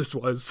that's what this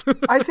was.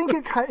 I think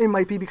it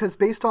might be because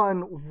based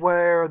on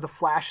where the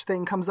Flash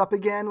thing comes up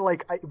again,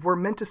 like we're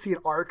meant to see an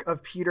arc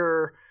of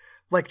Peter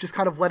like just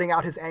kind of letting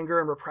out his anger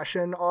and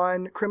repression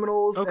on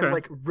criminals and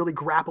like really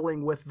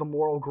grappling with the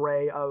moral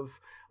gray of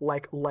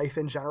like life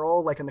in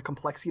general, like in the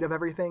complexity of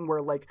everything,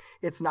 where like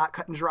it's not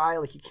cut and dry.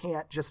 Like he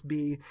can't just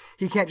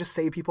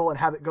save people and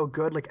have it go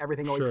good. Like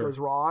everything always goes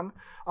wrong.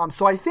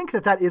 So I think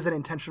that is an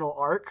intentional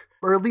arc,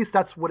 or at least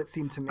that's what it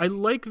seemed to me. I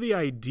like the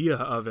idea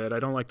of it. I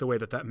don't like the way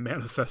that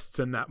manifests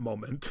in that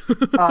moment.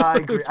 I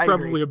agree. It's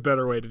probably a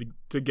better way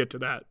to get to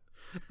that.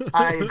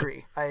 I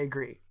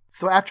agree.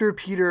 So after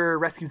Peter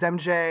rescues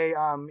MJ,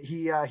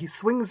 he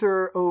swings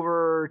her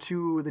over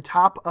to the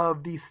top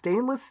of the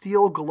stainless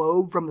steel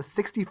globe from the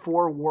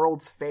 64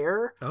 World's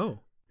Fair. Oh.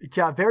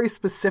 Yeah, very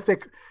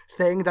specific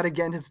thing that,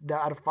 again, as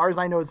far as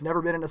I know, has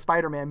never been in a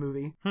Spider-Man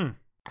movie.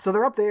 So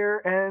they're up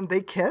there and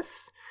they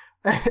kiss,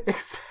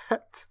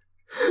 except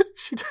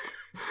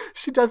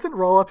she doesn't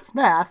roll up his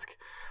mask.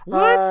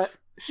 What?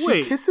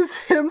 She kisses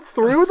him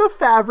through the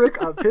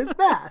fabric of his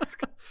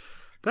mask.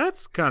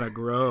 That's kind of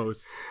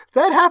gross.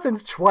 That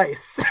happens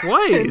twice.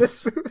 In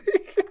this movie.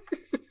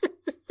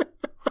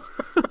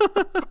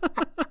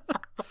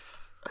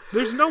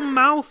 There's no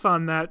mouth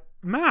on that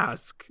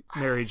mask,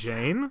 Mary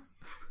Jane.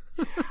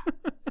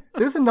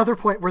 There's another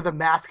point where the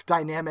mask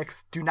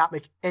dynamics do not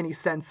make any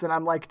sense, and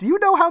I'm like, do you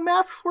know how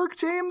masks work,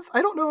 James?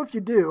 I don't know if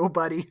you do,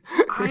 buddy.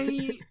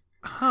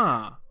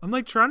 I'm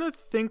like trying to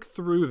think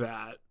through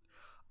that.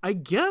 I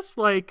guess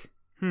like,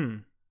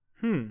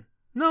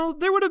 No,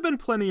 there would have been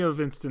plenty of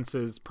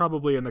instances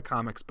probably in the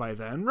comics by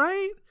then,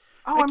 right?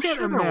 Oh, I can't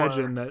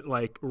imagine that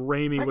like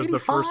Raimi by was 85? the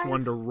first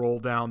one to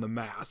roll down the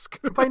mask.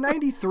 By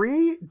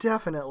 93,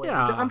 definitely.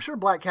 Yeah. I'm sure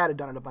Black Cat had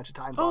done it a bunch of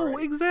times already. Oh,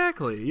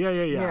 exactly.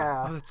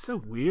 Yeah. Oh, that's so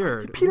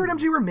weird. Peter and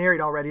MJ were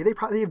married already. They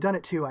probably have done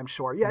it too, I'm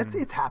sure. Yeah,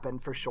 it's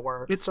happened for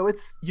sure. It's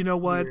you know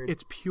what? Weird.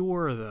 It's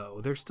pure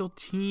though. They're still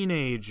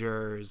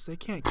teenagers. They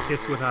can't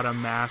kiss without a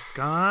mask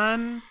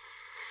on.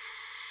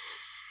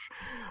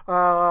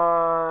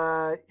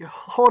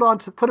 Hold on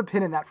to put a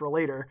pin in that for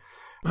later.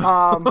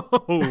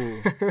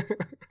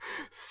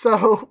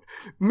 So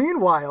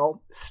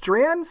meanwhile,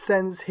 Strand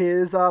sends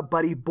his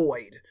buddy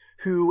Boyd,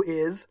 who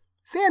is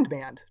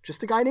Sandman.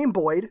 Just a guy named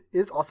Boyd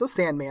is also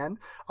Sandman.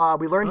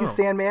 We learned he's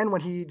Sandman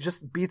when he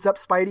just beats up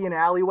Spidey in an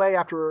alleyway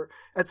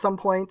at some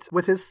point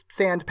with his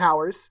sand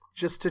powers,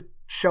 just to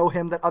show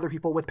him that other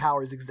people with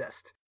powers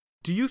exist.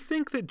 Do you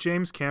think that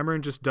James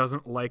Cameron just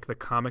doesn't like the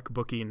comic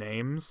booky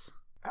names?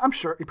 I'm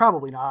sure.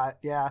 Probably not,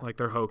 yeah. Like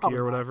they're hokey probably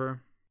or not.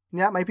 whatever?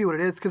 Yeah, it might be what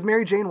it is, because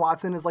Mary Jane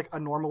Watson is like a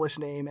normalish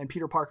name, and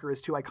Peter Parker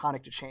is too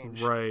iconic to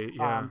change. Right,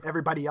 yeah.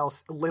 Everybody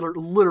else,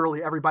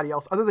 literally everybody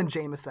else, other than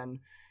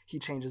Jameson, he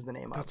changes the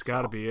name of. That's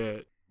got to be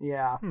it.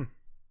 Yeah.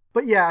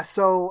 But yeah,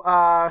 so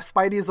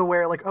Spidey is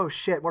aware, like, oh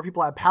shit, more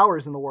people have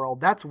powers in the world.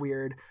 That's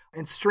weird.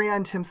 And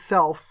Strand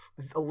himself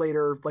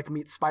later like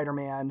meets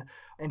Spider-Man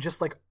and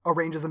just like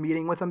arranges a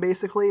meeting with him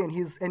basically. And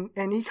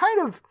he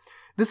kind of,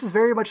 this is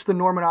very much the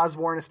Norman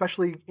Osborn,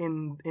 especially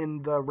in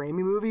the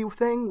Raimi movie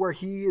thing, where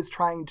he is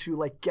trying to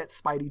like get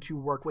Spidey to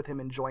work with him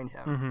and join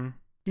him. Mm-hmm.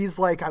 He's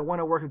like, I want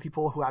to work with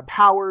people who have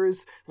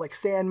powers, like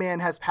Sandman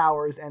has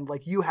powers and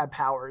like you have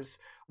powers.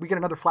 We get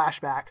another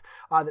flashback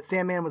that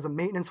Sandman was a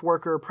maintenance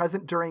worker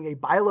present during a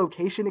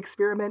bilocation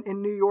experiment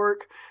in New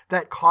York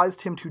that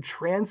caused him to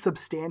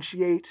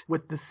transubstantiate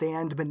with the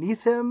sand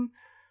beneath him.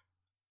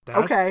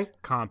 That's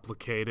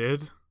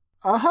complicated.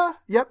 Uh-huh.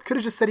 Yep. Could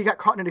have just said he got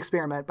caught in an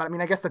experiment, but I mean,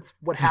 I guess that's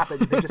what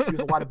happens. They just use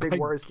a lot of big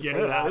words to say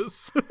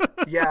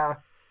that. Yeah.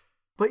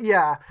 But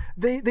yeah,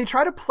 they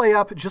try to play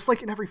up, just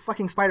like in every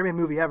fucking Spider-Man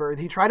movie ever,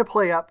 they try to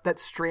play up that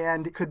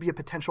Strand could be a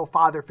potential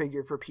father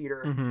figure for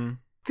Peter. Mm-hmm.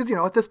 Because, you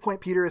know, at this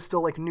point, Peter is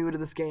still like new to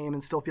this game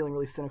and still feeling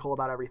really cynical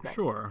about everything.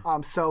 Sure.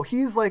 So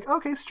he's like,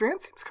 okay,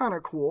 Strand seems kind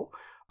of cool.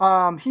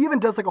 He even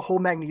does like a whole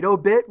Magneto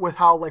bit with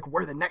how like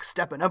we're the next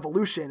step in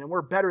evolution and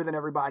we're better than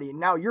everybody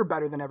and now you're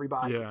better than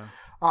everybody. Yeah.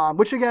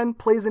 Which again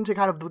plays into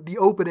kind of the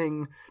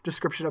opening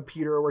description of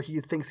Peter where he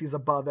thinks he's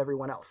above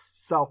everyone else.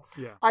 So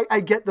yeah.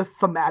 I get the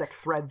thematic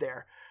thread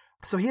there.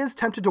 So he is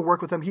tempted to work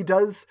with him. He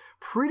does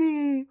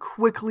pretty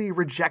quickly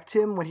reject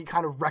him when he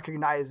kind of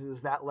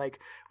recognizes that, like,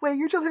 wait,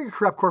 you're just like a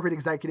corrupt corporate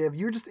executive.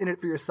 You're just in it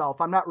for yourself.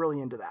 I'm not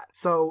really into that.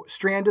 So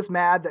Strand is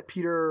mad that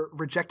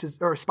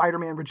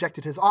Spider-Man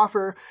rejected his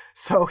offer.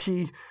 So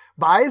he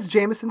buys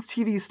Jameson's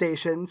TV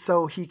station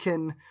so he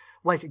can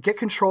like get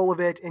control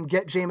of it and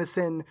get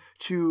Jameson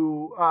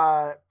to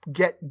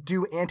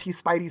do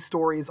anti-Spidey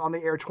stories on the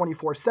air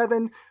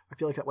 24/7. I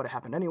feel like that would have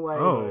happened anyway.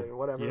 Oh,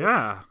 whatever.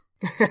 Yeah.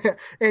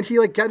 And he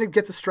like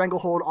gets a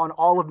stranglehold on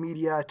all of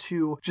media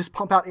to just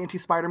pump out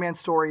anti-Spider-Man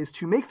stories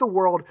to make the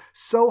world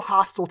so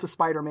hostile to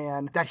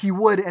Spider-Man that he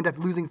would end up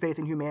losing faith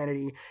in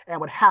humanity and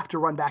would have to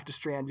run back to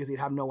Strand because he'd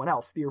have no one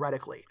else,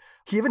 theoretically.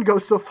 He even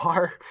goes so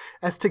far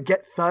as to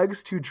get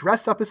thugs to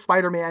dress up as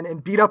Spider-Man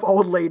and beat up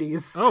old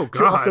ladies. Oh, God.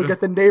 To also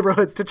get the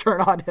neighborhoods to turn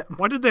on him.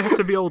 Why did they have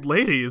to be old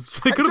ladies?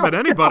 They could have been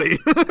anybody.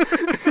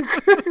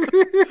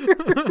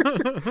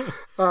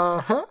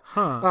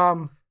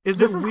 Uh-huh. Is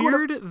it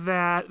weird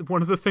that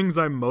one of the things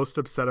I'm most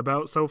upset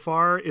about so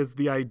far is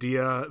the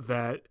idea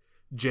that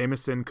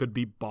Jameson could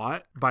be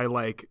bought by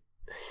like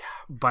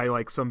by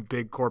like some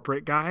big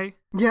corporate guy.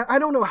 Yeah, I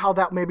don't know how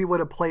that maybe would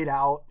have played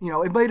out. You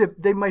know,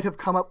 they might have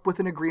come up with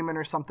an agreement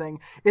or something.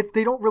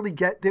 They don't really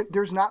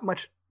there's not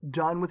much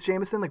done with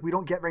Jameson. Like, we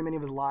don't get very many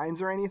of his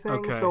lines or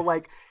anything. Okay. So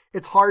like,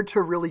 it's hard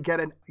to really get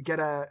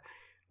a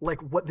like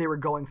what they were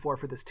going for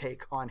this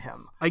take on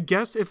him. I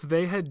guess if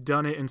they had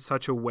done it in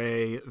such a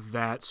way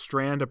that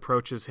Strand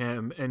approaches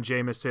him and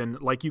Jameson,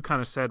 like you kind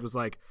of said, was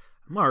like,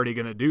 I'm already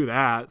going to do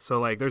that.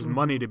 So like, there's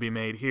money to be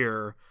made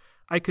here.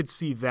 I could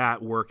see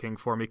that working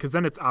for me, because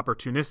then it's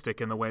opportunistic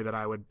in the way that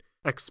I would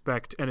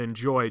expect and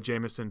enjoy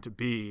Jameson to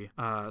be.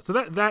 So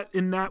that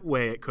in that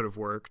way, it could have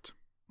worked.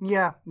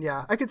 Yeah,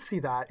 I could see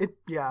that.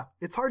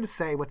 It's hard to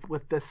say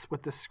with this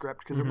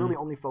script, because it really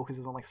only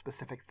focuses on like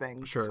specific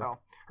things, Sure.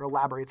 Or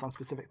elaborates on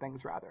specific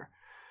things rather.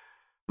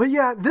 But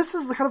yeah, this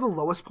is kind of the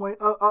lowest point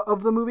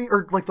of the movie,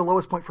 or like the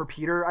lowest point for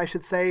Peter, I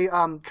should say,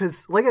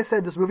 because like I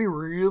said, this movie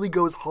really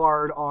goes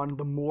hard on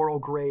the moral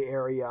gray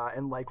area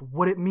and like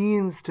what it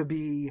means to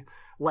be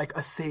like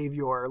a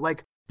savior,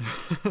 like.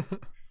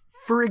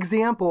 For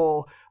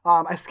example,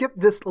 I skipped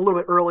this a little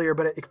bit earlier,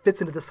 but it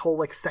fits into this whole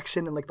like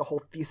section and like the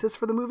whole thesis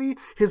for the movie.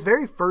 His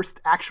very first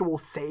actual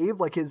save,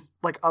 like his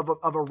like of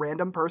a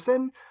random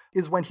person,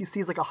 is when he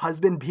sees like a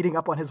husband beating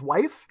up on his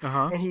wife,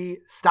 and he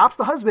stops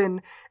the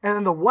husband, and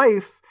then the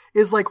wife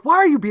is like, "Why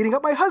are you beating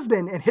up my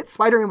husband?" and hits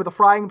Spider-Man with a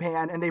frying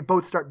pan, and they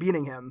both start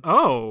beating him.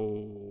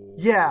 Oh,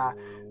 yeah.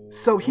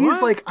 So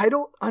he's like, I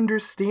don't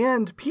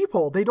understand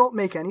people. They don't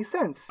make any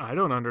sense. I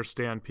don't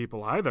understand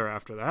people either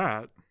after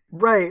that.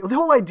 Right. The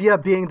whole idea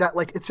being that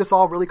like it's just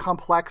all really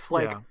complex.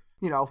 Like,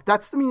 you know,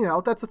 that's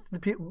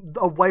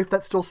a wife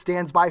that still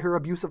stands by her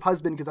abusive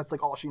husband because that's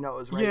like all she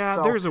knows, right? Yeah,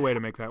 so, there's a way to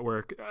make that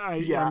work.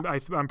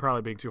 I'm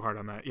probably being too hard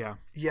on that. Yeah.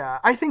 Yeah,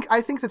 I think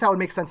that would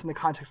make sense in the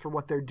context for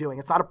what they're doing.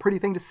 It's not a pretty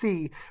thing to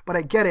see, but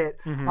I get it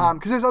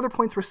because there's other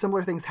points where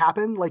similar things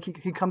happen. Like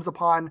he comes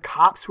upon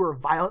cops who are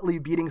violently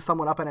beating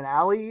someone up in an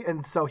alley,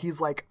 and so he's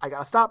like, I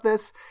gotta stop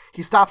this.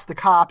 He stops the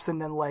cops, and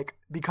then like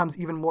becomes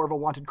even more of a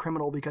wanted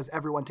criminal because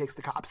everyone takes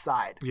the cop's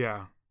side.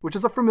 Yeah, which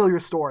is a familiar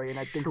story, and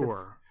I think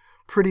that's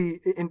pretty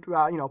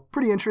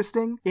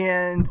interesting.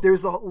 And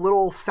there's a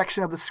little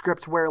section of the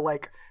script where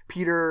like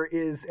Peter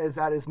is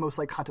at his most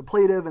like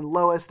contemplative and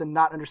lowest and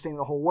not understanding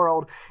the whole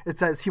world. It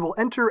says he will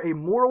enter a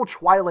moral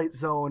twilight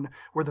zone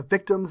where the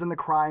victims and the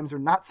crimes are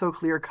not so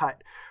clear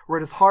cut, where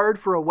it is hard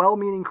for a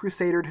well-meaning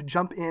crusader to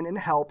jump in and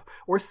help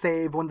or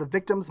save when the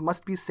victims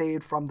must be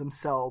saved from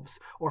themselves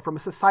or from a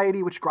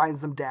society which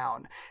grinds them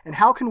down. And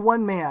how can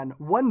one man,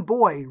 one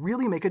boy,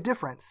 really make a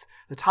difference?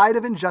 The tide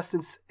of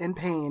injustice and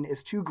pain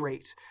is too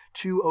great,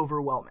 too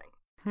overwhelming.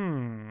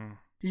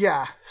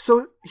 Yeah,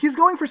 so he's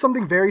going for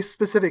something very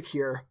specific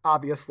here,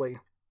 obviously.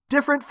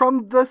 Different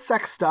from the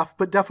sex stuff,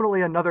 but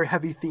definitely another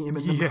heavy theme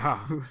in the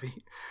movie.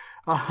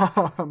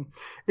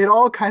 It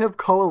all kind of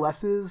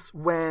coalesces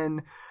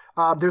when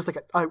there's like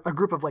a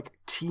group of like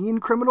teen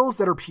criminals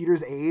that are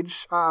Peter's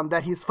age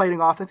that he's fighting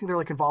off. I think they're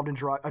like involved in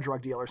a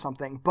drug deal or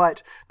something.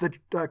 But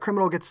the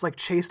criminal gets like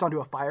chased onto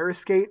a fire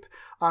escape.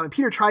 And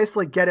Peter tries to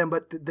like get him,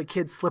 but the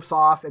kid slips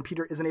off, and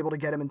Peter isn't able to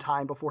get him in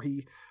time before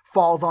he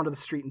falls onto the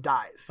street and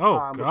dies.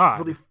 Oh, God.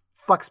 Which really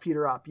fucks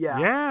Peter up. Yeah.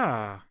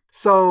 Yeah.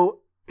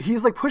 So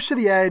he's like pushed to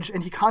the edge,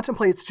 and he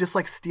contemplates just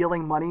like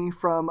stealing money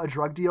from a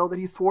drug deal that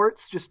he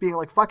thwarts, just being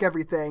like, fuck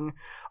everything.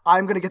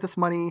 I'm going to get this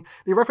money.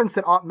 They reference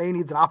that Aunt May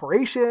needs an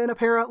operation,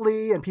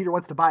 apparently, and Peter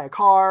wants to buy a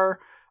car.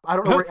 I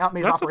don't know where Aunt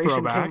May's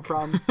operation came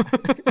from.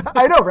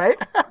 I know, right?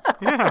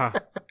 Yeah.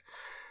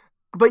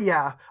 But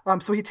yeah,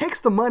 so he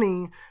takes the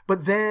money,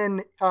 but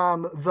then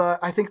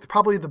I think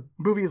probably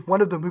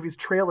one of the movie's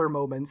trailer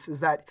moments is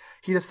that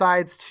he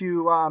decides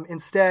to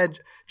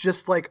instead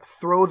just like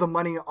throw the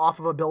money off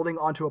of a building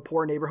onto a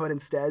poor neighborhood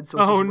instead. So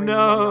it's just raining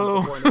money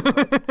on the poor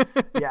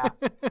neighborhood. Yeah.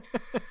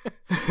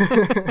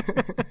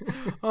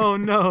 Oh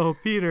no,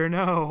 Peter,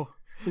 no.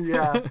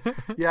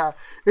 Yeah.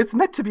 It's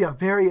meant to be a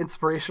very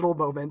inspirational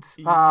moment.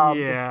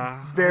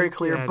 Yeah, it's very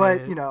clear,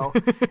 but you know,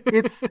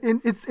 it's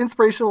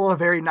inspirational in a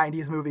very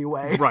 90s movie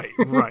way. Right.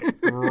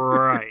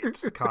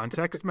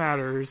 Context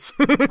matters.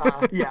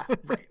 Yeah,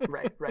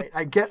 right.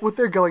 I get what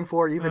they're going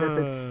for, even if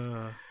it's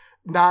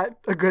not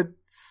a good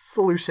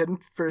solution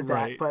for that,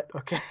 right. But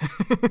okay.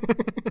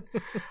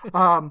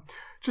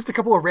 Just a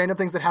couple of random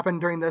things that happen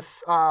during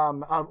this.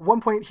 At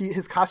one point,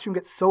 his costume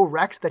gets so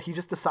wrecked that he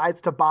just decides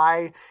to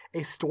buy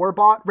a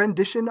store-bought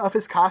rendition of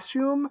his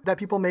costume that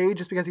people made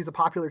just because he's a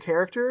popular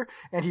character,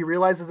 and he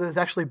realizes that it's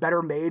actually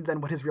better made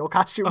than what his real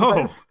costume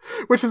was,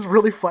 which is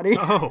really funny.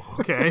 Oh,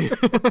 okay.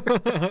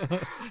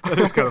 That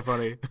is kind of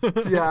funny.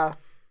 Yeah.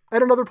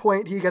 At another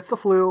point, he gets the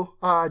flu,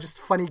 just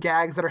funny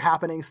gags that are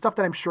happening, stuff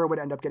that I'm sure would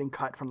end up getting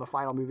cut from the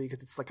final movie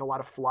because it's like a lot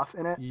of fluff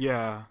in it.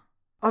 Yeah.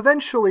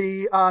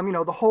 eventually,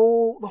 the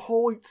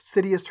whole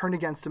city is turned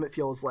against him. It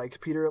feels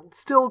like Peter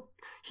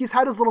he's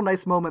had his little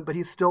nice moment, but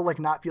he's still like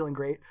not feeling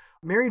great.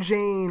 Mary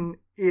Jane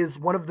is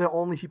one of the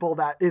only people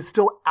that is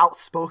still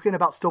outspoken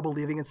about still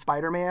believing in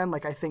Spider-Man.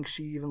 Like, I think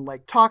she even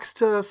like talks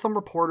to some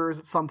reporters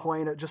at some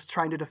point, just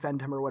trying to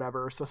defend him or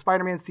whatever. So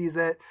Spider-Man sees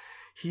it.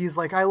 He's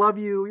like, I love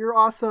you. You're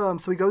awesome.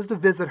 So he goes to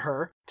visit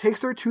her,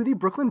 takes her to the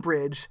Brooklyn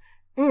Bridge.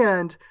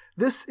 And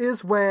this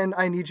is when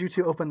I need you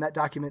to open that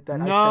document that I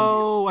sent you.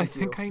 No, I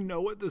think I know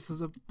what this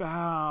is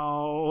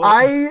about.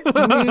 I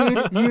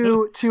need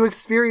you to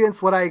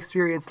experience what I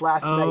experienced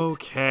last night.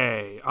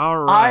 Okay, all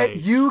right.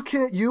 You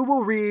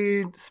will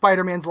read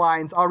Spider-Man's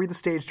lines. I'll read the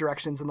stage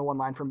directions and the one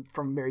line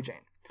from Mary Jane.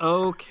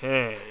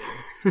 Okay.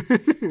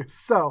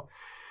 So,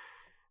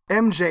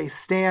 MJ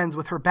stands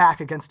with her back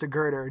against a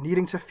girder,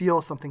 needing to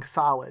feel something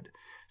solid.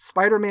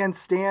 Spider-Man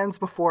stands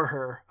before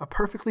her, a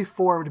perfectly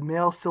formed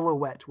male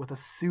silhouette with a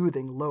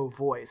soothing, low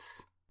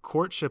voice.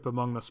 Courtship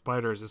among the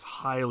spiders is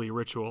highly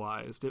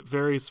ritualized. It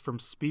varies from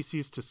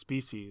species to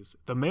species.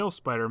 The male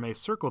spider may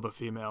circle the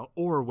female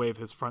or wave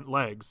his front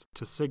legs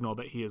to signal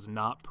that he is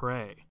not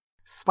prey.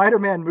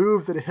 Spider-Man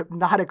moves in a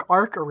hypnotic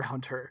arc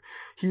around her.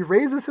 He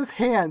raises his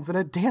hands in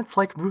a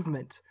dance-like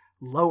movement,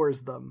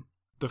 lowers them.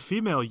 The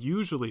female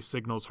usually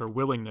signals her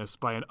willingness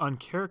by an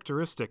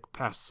uncharacteristic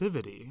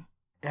passivity.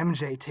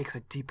 MJ takes a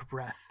deep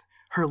breath.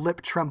 Her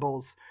lip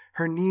trembles.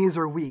 Her knees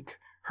are weak.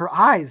 Her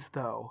eyes,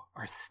 though,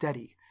 are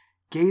steady,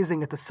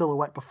 gazing at the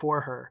silhouette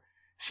before her.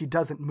 She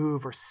doesn't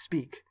move or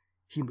speak.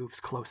 He moves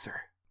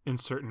closer. In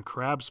certain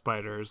crab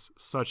spiders,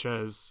 such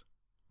as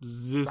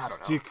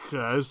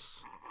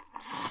Zysticus,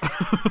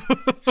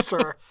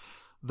 sure,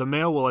 the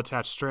male will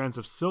attach strands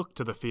of silk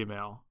to the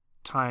female,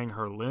 tying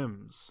her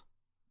limbs.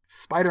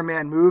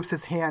 Spider-Man moves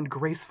his hand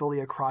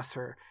gracefully across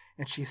her,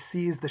 and she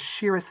sees the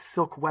sheerest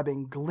silk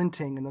webbing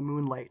glinting in the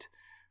moonlight.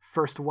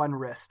 First one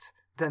wrist,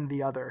 then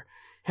the other.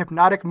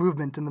 Hypnotic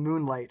movement in the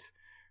moonlight.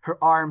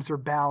 Her arms are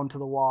bound to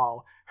the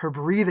wall. Her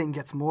breathing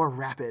gets more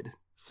rapid.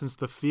 Since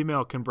the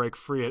female can break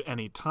free at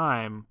any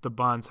time, the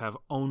bonds have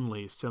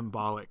only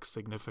symbolic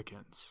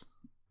significance.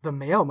 The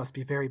male must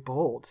be very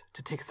bold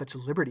to take such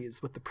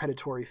liberties with the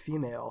predatory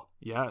female.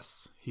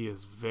 Yes, he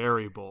is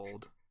very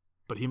bold,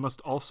 but he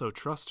must also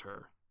trust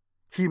her.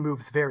 He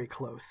moves very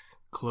close.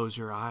 Close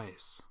your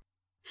eyes.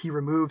 He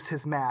removes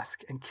his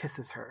mask and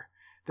kisses her.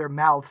 Their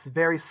mouths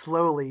very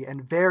slowly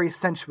and very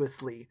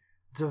sensuously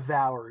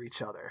devour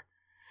each other.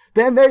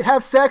 Then they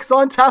have sex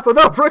on top of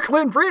the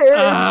Brooklyn Bridge!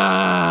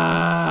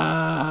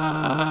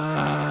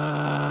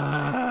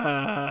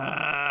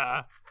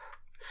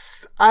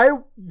 I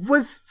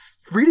was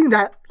reading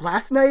that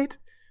last night,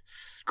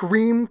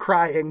 crying,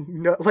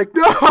 no,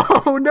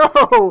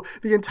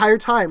 the entire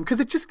time, because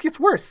it just gets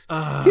worse.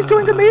 He's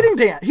doing a mating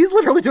dance. He's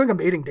literally doing a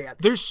mating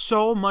dance. There's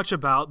so much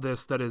about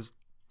this that is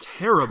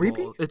terrible.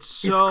 Creepy?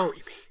 It's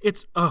creepy.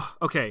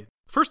 Okay.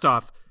 First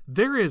off,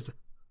 there is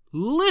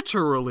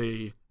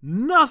literally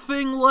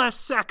nothing less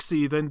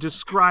sexy than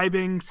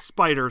describing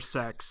spider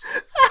sex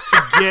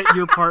to get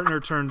your partner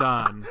turned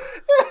on.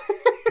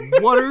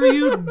 What are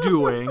you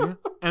doing,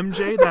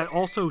 MJ? That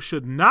also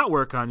should not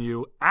work on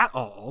you at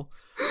all.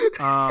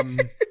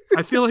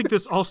 I feel like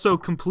this also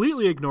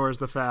completely ignores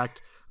the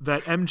fact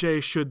that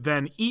MJ should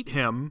then eat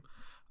him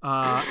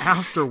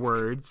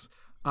afterwards.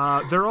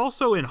 They're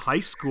also in high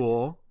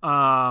school.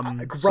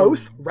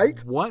 Gross, so right?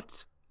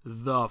 What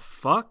the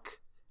fuck?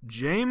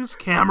 James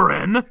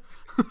Cameron.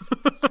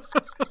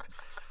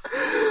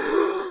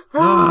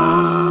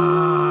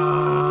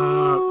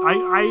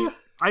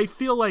 I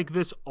feel like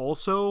this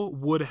also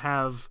would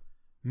have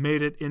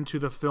made it into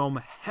the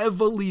film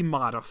heavily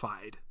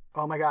modified.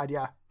 Oh my god,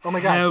 yeah. Oh my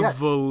god,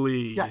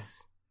 heavily.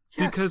 Yes.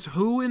 Because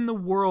who in the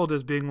world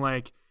is being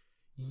like,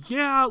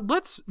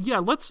 let's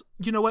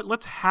you know what?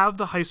 Let's have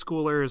the high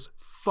schoolers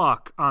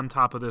fuck on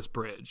top of this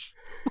bridge.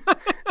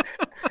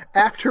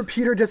 After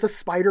Peter does a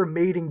spider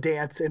mating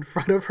dance in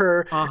front of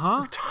her,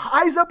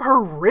 ties up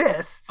her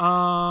wrists.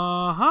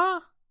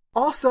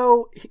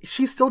 Also,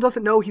 she still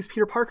doesn't know he's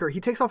Peter Parker. He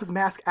takes off his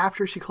mask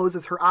after she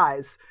closes her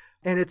eyes.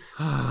 And it's,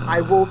 I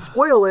will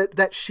spoil it,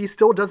 that she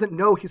still doesn't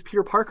know he's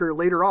Peter Parker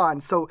later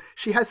on. So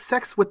she has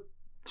sex with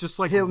just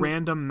like him.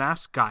 Random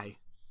mask guy.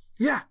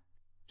 Yeah.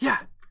 Yeah.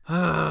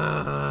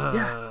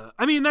 Yeah.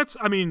 I mean,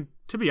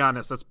 to be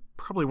honest, that's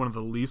probably one of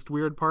the least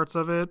weird parts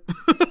of it.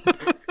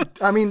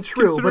 I mean,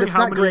 true, but it's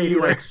not great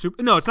either.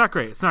 No, it's not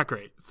great. It's not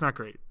great.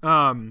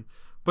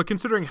 But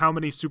considering how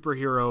many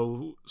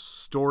superhero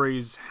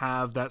stories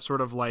have that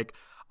sort of like,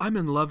 I'm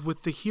in love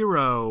with the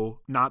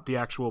hero, not the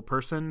actual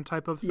person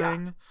type of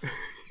thing,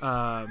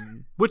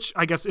 which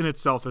I guess in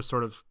itself is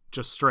sort of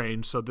just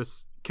strange. So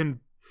this can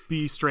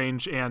be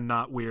strange and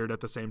not weird at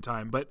the same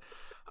time. But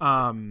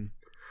God,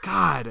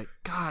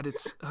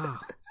 it's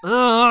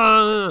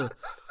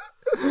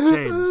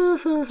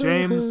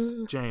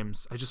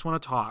James. I just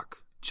want to talk.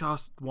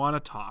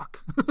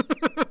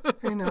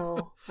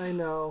 I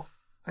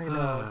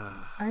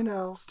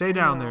know. Stay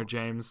down there,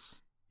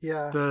 James.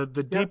 Yeah.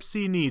 The deep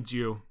sea needs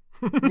you.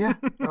 Yeah.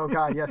 Oh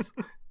God, yes.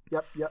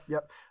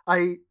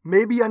 I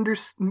maybe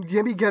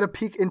get a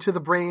peek into the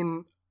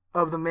brain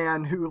of the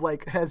man who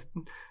like has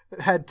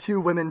had 2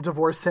 women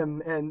divorce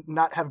him and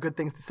not have good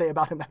things to say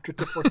about him after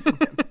divorcing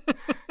him.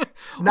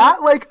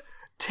 Not like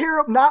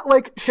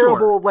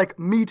terrible like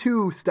Me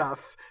Too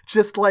stuff,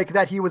 just like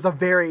that he was a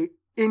very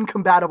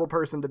incompatible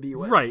person to be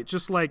with. Right,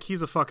 just like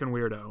he's a fucking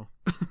weirdo.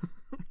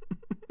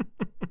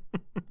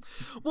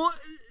 Well,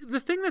 the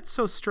thing that's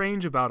so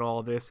strange about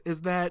all this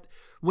is that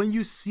when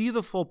you see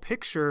the full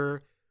picture,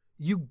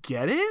 you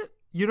get it.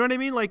 You know what I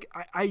mean? Like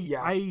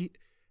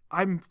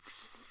I'm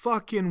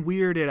fucking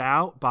weirded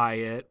out by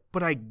it,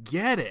 but I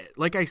get it.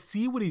 Like I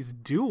see what he's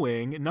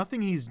doing.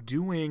 Nothing he's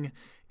doing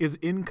is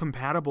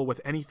incompatible with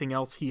anything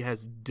else he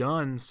has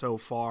done so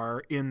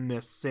far in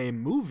this same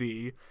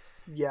movie.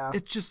 Yeah.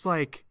 It's just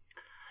like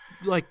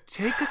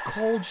take a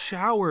cold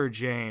shower,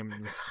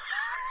 James.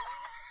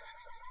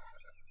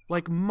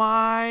 Like,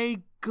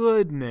 my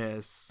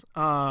goodness.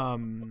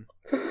 Wow.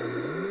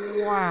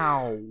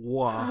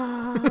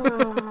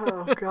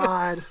 Oh,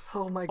 God.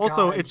 Oh, my God.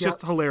 Also, it's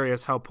just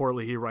hilarious how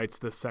poorly he writes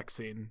this sex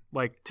scene.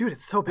 Like, dude,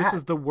 it's so bad. This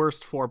is the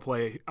worst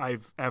foreplay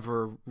I've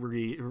ever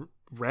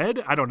read.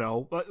 I don't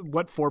know.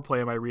 What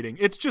foreplay am I reading?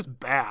 It's just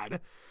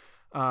bad.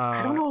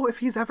 I don't know if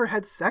he's ever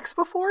had sex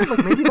before.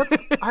 Like, maybe that's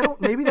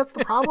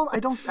the problem. I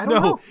don't know.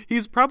 No,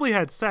 he's probably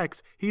had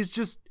sex. He's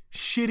just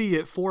shitty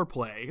at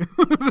foreplay.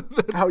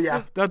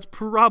 That's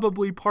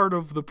probably part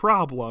of the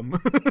problem.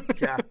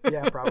 yeah,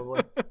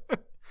 probably.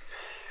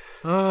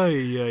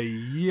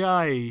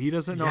 He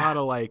doesn't know how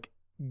to like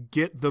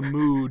get the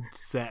mood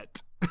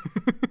set.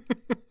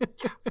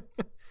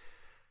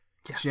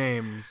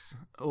 James,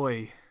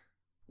 oi.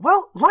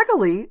 Well,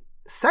 luckily,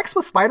 sex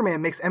with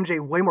Spider-Man makes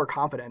MJ way more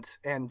confident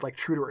and like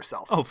true to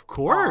herself. Of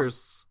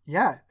course.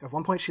 At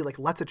one point she like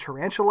lets a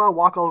tarantula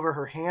walk all over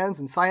her hands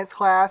in science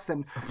class,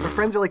 and her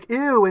friends are like,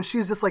 ew, and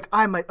she's just like,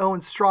 I'm my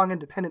own strong,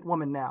 independent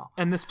woman now.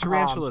 And this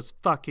tarantula's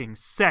fucking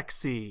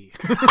sexy.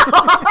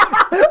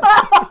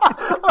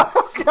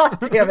 Oh, God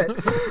damn it.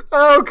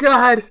 Oh,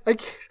 God. I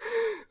can't.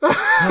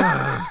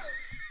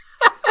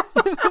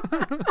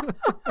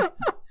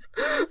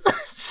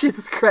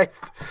 Jesus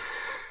Christ.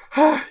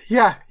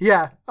 Yeah.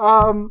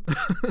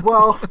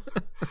 Well,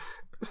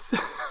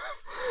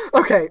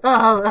 okay.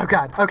 Oh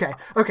God.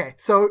 Okay.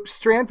 So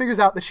Strand figures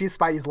out that she's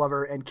Spidey's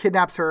lover and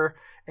kidnaps her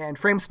and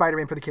frames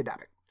Spider-Man for the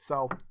kidnapping.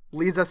 So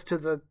leads us to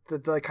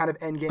the kind of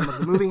end game of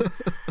the movie.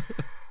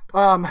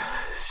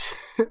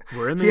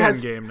 We're in the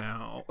end game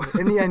now.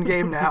 In the end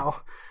game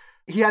now.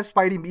 He has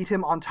Spidey meet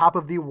him on top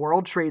of the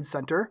World Trade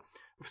Center.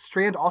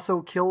 Strand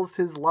also kills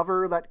his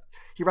lover that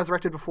he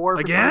resurrected before.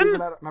 For some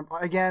reason, I don't remember.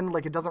 Again,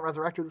 like it doesn't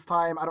resurrect her this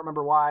time. I don't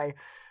remember why.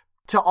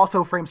 To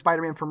also frame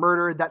Spider-Man for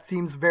murder, that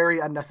seems very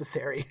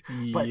unnecessary.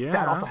 But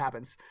that also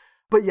happens.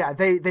 But yeah,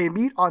 they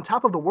meet on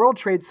top of the World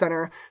Trade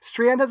Center.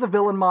 Strand has a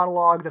villain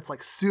monologue that's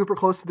like super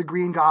close to the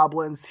Green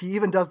Goblins. He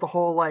even does the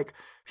whole like,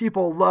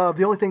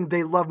 the only thing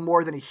they love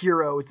more than a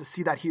hero is to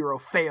see that hero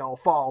fail,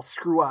 fall,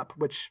 screw up,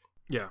 which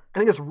I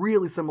think it's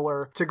really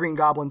similar to Green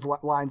Goblin's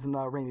lines in the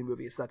Raimi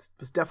movies. That's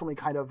definitely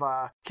kind of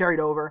carried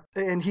over.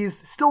 And he's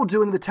still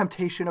doing the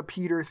temptation of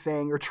Peter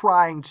thing, or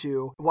trying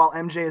to, while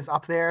MJ is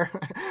up there.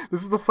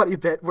 This is the funny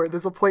bit where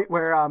there's a point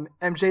where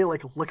MJ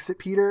like looks at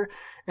Peter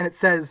and it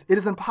says, it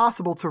is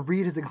impossible to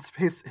read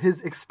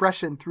his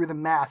expression through the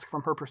mask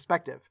from her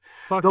perspective.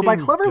 Though by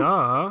clever,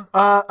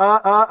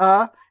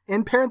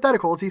 in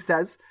parentheticals, he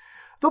says,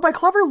 though by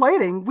clever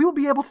lighting, we will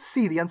be able to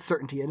see the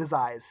uncertainty in his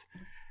eyes.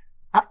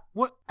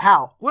 What?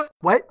 How? What?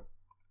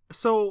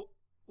 So,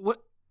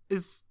 what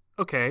is...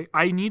 Okay,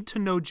 I need to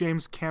know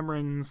James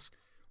Cameron's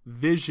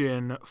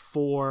vision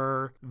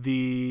for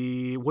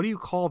the... What do you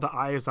call the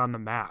eyes on the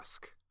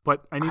mask?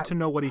 But I need to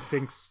know what he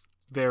thinks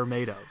they're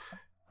made of.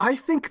 I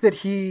think that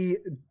he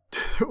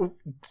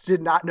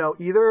did not know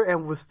either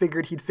and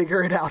figured he'd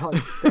figure it out on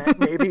set.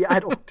 Maybe. I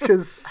don't...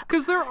 Because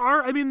there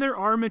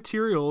are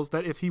materials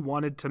that if he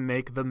wanted to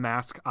make the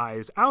mask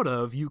eyes out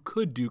of, you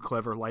could do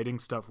clever lighting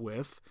stuff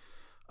with.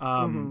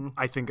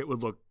 I think it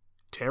would look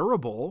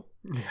terrible.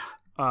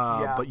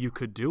 But you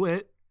could do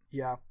it.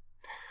 Yeah.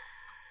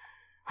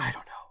 I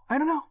don't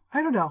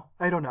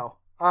know.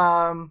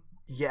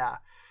 Yeah.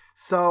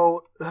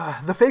 So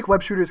the fake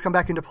web shooters come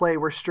back into play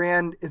where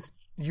Strand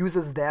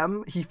uses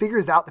them. He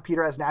figures out that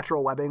Peter has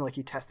natural webbing, like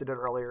he tested it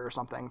earlier or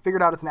something.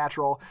 Figured out it's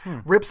natural.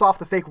 Rips off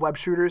the fake web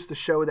shooters to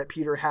show that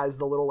Peter has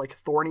the little like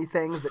thorny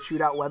things that shoot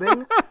out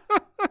webbing.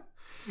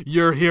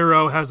 Your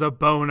hero has a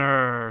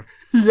boner.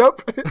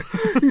 Yep.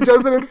 He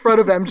does it in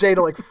front of MJ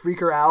to like freak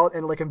her out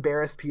and like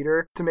embarrass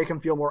Peter to make him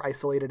feel more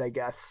isolated, I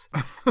guess.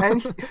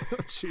 And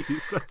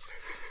jeez,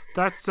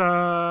 that's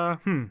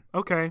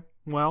okay.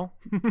 Well,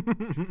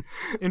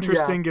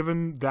 interesting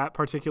given that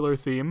particular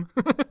theme.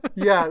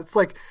 Yeah, it's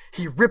like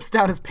he rips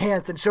down his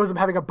pants and shows him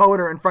having a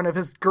boner in front of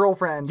his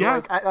girlfriend. Yeah.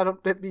 Like, I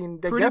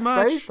guess, much.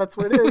 right? That's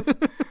what it is.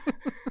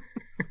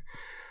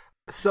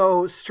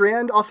 So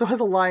Strand also has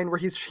a line where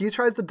he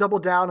tries to double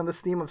down on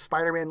this theme of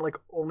Spider-Man like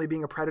only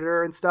being a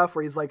predator and stuff,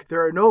 where he's like,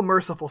 there are no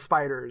merciful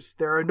spiders.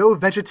 There are no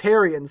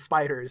vegetarian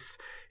spiders.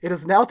 It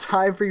is now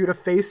time for you to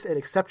face and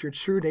accept your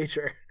true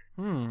nature.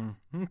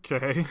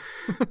 Okay.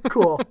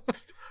 Cool.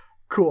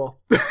 Cool.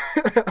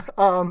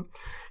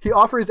 He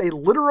offers a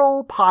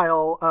literal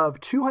pile of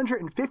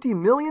 $250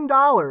 million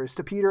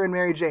to Peter and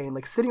Mary Jane,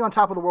 like sitting on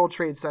top of the World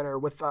Trade Center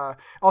with,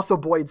 also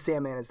Boyd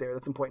Sandman is there.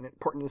 That's important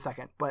in a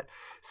second. But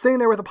sitting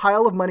there with a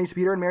pile of money to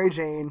Peter and Mary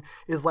Jane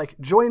is like,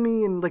 join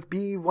me and like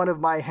be one of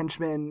my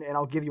henchmen and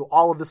I'll give you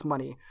all of this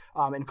money,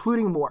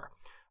 including more.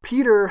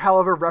 Peter,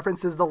 however,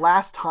 references the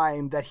last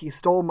time that he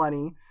stole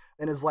money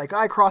and is like,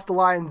 I crossed the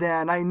line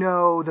then. I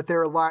know that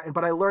there are lines,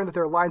 but I learned that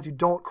there are lines you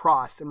don't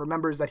cross, and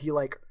remembers that he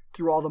like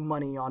threw all the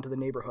money onto the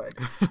neighborhood.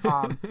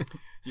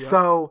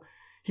 So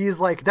he's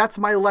like, that's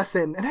my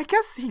lesson. And I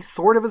guess he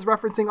sort of is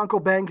referencing Uncle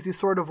Ben, because he's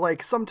sort of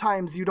like,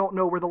 sometimes you don't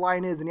know where the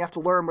line is and you have to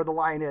learn where the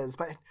line is.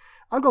 But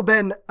Uncle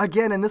Ben,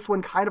 again, in this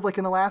one, kind of like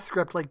in the last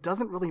script, like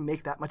doesn't really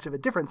make that much of a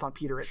difference on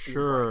Peter, it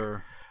seems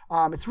like.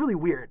 It's really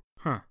weird.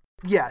 Huh.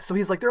 Yeah, so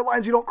he's like, there are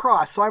lines you don't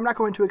cross, so I'm not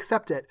going to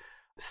accept it.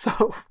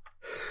 So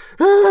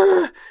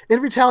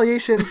in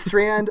retaliation,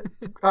 Strand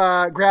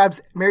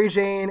grabs Mary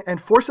Jane and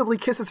forcibly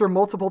kisses her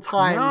multiple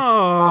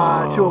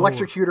times to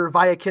electrocute her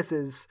via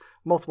kisses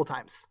multiple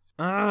times.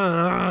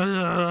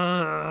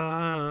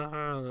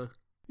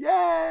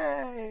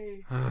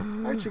 Yay!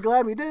 Aren't you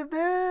glad we did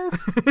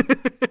this?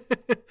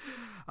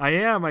 I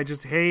am. I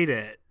just hate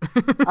it.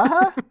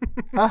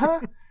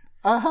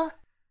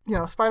 You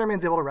know,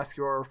 Spider-Man's able to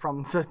rescue her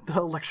from the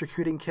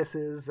electrocuting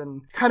kisses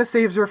and kind of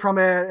saves her from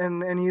it,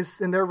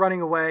 and they're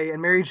running away,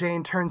 and Mary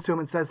Jane turns to him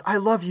and says, I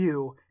love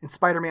you, and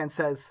Spider-Man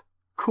says,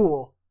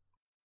 cool.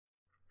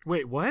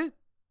 Wait, what?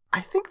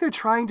 I think they're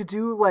trying to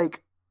do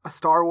like a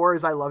Star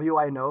Wars I love you,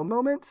 I know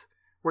moment,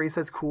 where he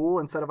says cool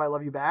instead of I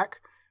love you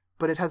back,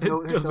 but it has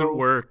no... It doesn't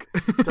work.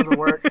 Doesn't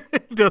work.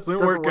 It doesn't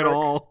work at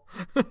all.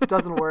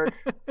 Doesn't work.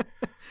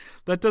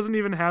 That doesn't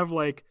even have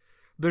like...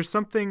 There's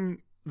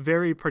something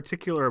very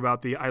particular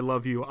about the I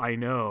love you, I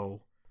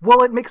know.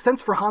 Well, it makes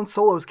sense for Han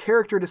Solo's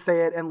character to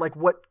say it, and like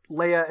what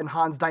Leia and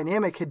Han's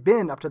dynamic had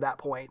been up to that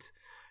point,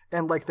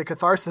 and like the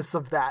catharsis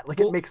of that. Like,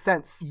 it makes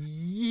sense.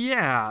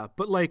 Yeah,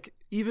 but like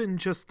even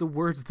just the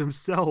words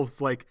themselves,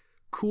 like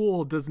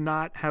cool does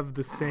not have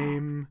the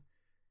same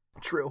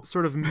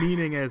sort of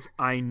meaning as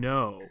I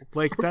know.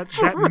 Like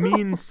that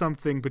means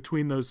something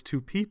between those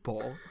two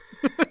people.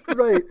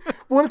 Right.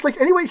 Well, it's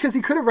like, anyway, because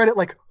he could have read it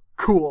like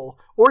cool,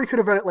 or he could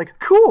have read it like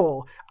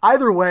cool.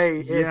 Either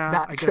way, it's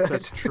not good. I guess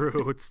that's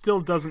true. It still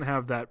doesn't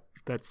have that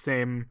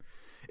same...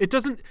 It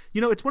doesn't...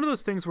 You know, it's one of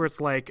those things where it's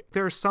like,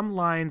 there are some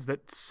lines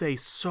that say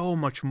so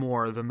much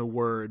more than the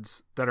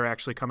words that are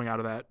actually coming out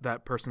of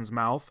that person's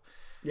mouth.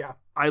 Yeah.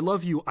 I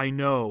love you, I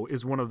know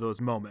is one of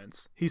those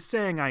moments. He's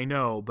saying I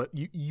know, but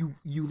you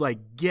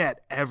like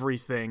get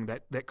everything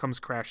that comes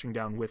crashing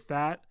down with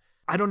that.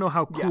 I don't know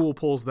how cool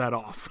pulls that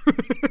off.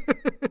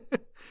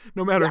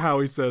 No matter how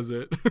he says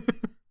it.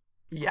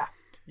 Yeah.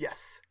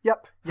 Yes.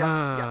 Yep.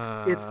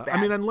 It's bad.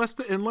 I mean, unless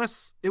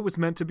it was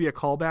meant to be a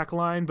callback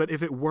line, but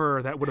if it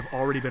were, that would have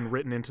already been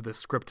written into the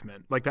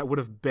scriptment. Like, that would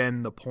have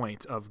been the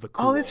point of the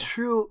cool. Oh, that's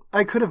true.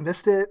 I could have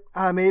missed it.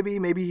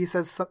 Maybe he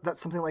says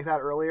something like that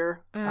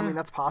earlier. I mean,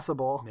 that's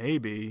possible.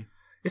 Maybe.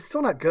 It's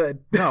still not good.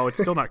 No, it's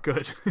still not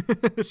good.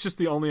 It's just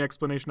the only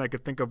explanation I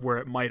could think of where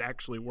it might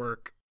actually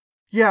work.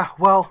 Yeah,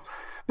 well,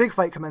 big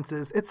fight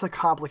commences. It's a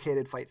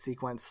complicated fight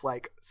sequence,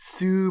 like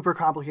super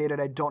complicated.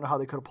 I don't know how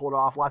they could have pulled it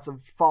off. Lots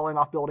of falling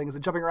off buildings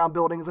and jumping around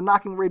buildings and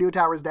knocking radio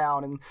towers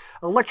down and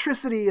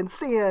electricity and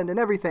sand and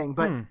everything.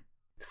 But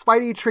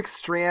Spidey tricks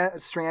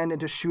Strand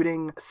into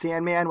shooting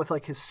Sandman with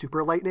like his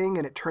super lightning,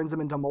 and it turns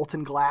him into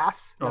molten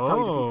glass. That's how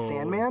he defeats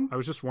Sandman. I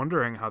was just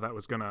wondering how that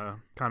was going to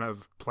kind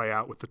of play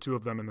out with the two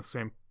of them in the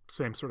same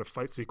sort of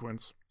fight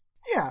sequence.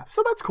 Yeah,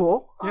 so that's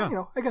cool. Yeah. You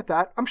know, I get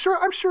that. I'm sure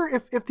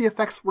if the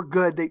effects were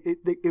good,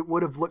 it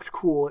would have looked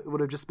cool. It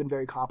would have just been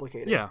very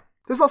complicated. Yeah.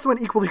 There's also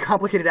an equally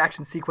complicated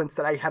action sequence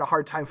that I had a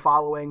hard time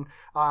following.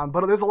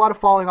 But there's a lot of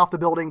falling off the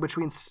building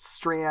between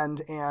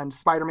Strand and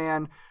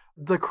Spider-Man.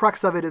 The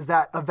crux of it is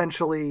that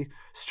eventually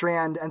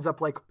Strand ends up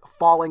like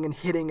falling and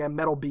hitting a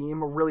metal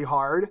beam really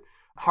hard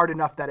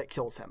enough that it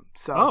kills him.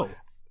 So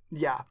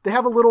yeah, they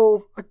have a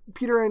little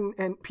Peter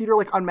and Peter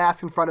like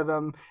unmasked in front of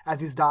them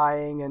as he's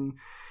dying,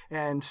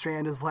 and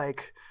Strand is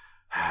like,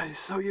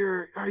 so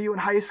are you in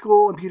high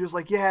school? And Peter's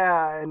like,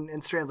 yeah.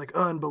 And Strand's like,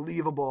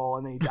 unbelievable.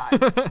 And then he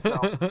dies.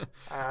 So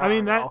I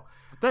mean,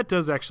 that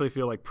does actually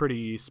feel like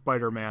pretty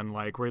Spider-Man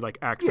like, where he like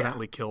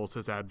accidentally kills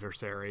his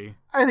adversary.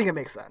 I think it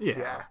makes sense.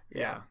 Yeah.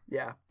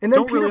 And then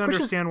don't Peter really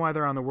understand why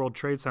they're on the World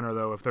Trade Center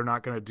though, if they're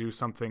not going to do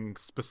something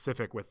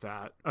specific with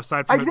that,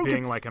 aside from it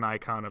being like an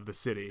icon of the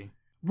city.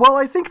 Well,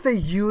 I think they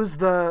use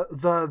the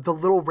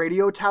little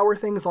radio tower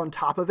things on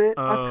top of it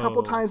a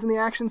couple times in the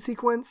action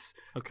sequence.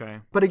 Okay.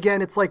 But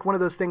again, it's like one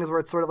of those things where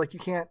it's sort of like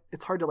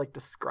it's hard to like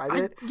describe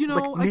it.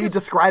 Like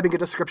describing a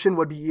description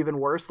would be even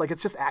worse. Like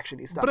it's just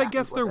action-y stuff. But I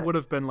guess there would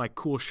have been like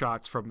cool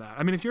shots from that.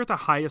 I mean, if you're at the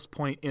highest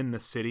point in the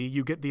city,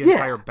 you get the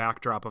entire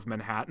backdrop of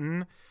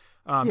Manhattan.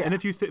 And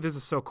if you this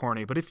is so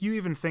corny, but if you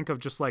even think of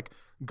just like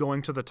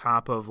going to the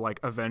top of like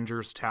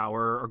Avengers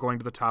Tower or going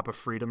to the top of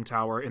Freedom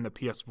Tower in the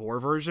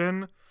PS4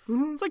 version,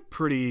 it's like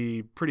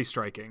pretty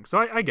striking.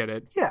 So I get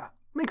it. Yeah,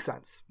 makes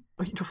sense.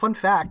 Fun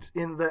fact,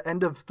 in the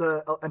end of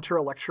the Enter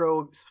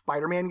Electro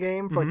Spider-Man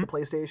game for like the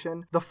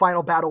PlayStation, the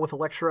final battle with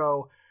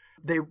Electro,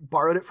 they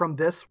borrowed it from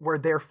this where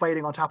they're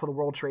fighting on top of the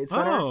World Trade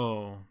Center.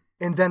 Oh.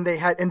 And then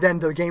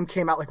the game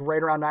came out like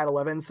right around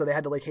 9/11, so they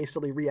had to like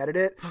hastily re-edit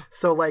it.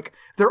 So like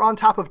they're on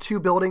top of two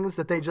buildings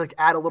that they just like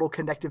add a little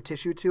connective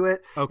tissue to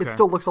it. Okay. It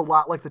still looks a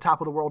lot like the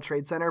top of the World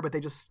Trade Center, but they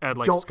just add,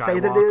 like, don't say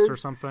that it is or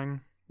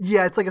something.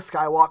 Yeah, it's like a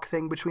skywalk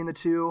thing between the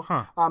two.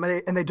 Huh.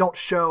 And they don't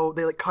show,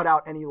 they like cut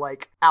out any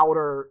like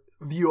outer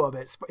view of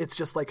it. It's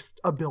just like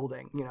a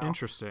building, you know.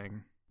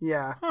 Interesting.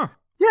 Yeah. Huh.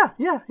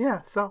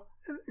 Yeah. So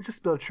just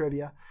a bit of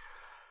trivia.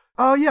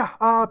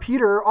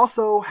 Peter,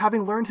 also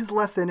having learned his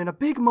lesson, in a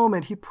big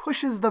moment, he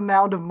pushes the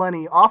mound of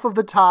money off of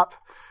the top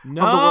of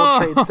the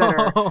World Trade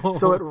Center.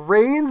 So it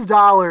rains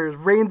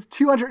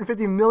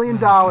 $250 million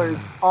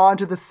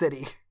onto the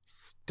city.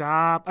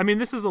 Stop. I mean,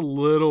 this is a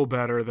little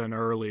better than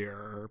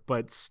earlier,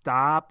 but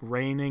stop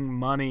raining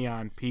money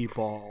on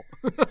people.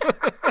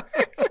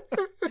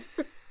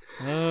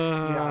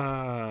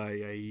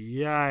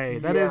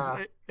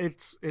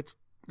 It's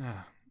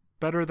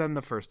better than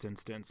the first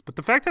instance, but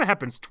the fact that it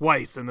happens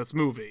twice in this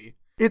movie,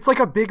 it's like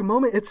a big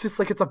moment. It's just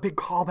like it's a big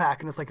callback,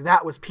 and it's like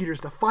that was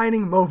Peter's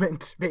defining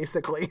moment,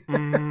 basically.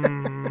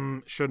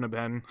 Shouldn't have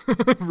been.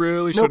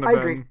 Really shouldn't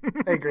have been.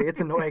 I agree.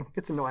 It's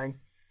annoying.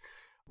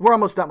 We're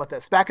almost done with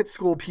this. Back at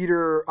school,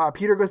 Peter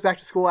goes back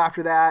to school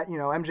after that. You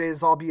know, MJ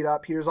is all beat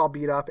up, Peter's all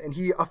beat up, and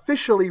he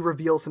officially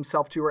reveals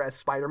himself to her as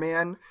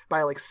Spider-Man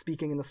by like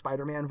speaking in the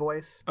Spider-Man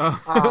voice.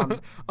 I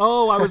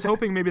was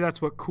hoping maybe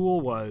that's what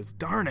cool was.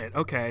 Darn it.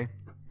 Okay.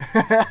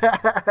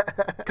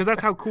 Because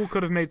that's how cool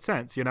could have made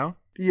sense, you know?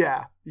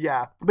 Yeah.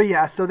 But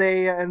yeah, so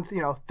they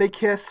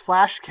kiss.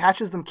 Flash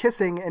catches them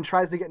kissing and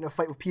tries to get in a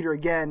fight with Peter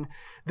again.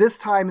 This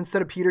time,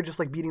 instead of Peter just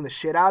like beating the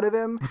shit out of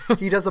him,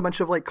 he does a bunch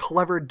of like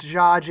clever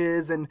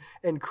dodges and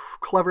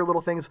clever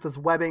little things with his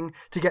webbing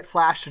to get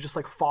Flash to just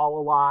like fall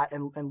a lot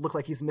and look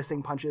like he's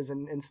missing punches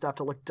and stuff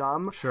to look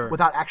dumb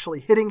without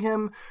actually hitting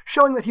him,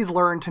 showing that he's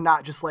learned to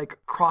not just like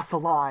cross a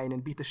line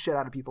and beat the shit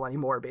out of people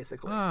anymore,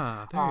 basically.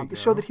 To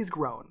show that he's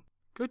grown.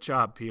 Good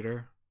job,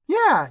 Peter.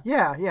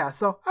 Yeah.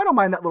 So I don't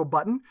mind that little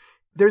button.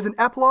 There's an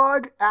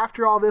epilogue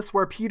after all this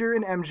where Peter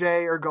and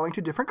MJ are going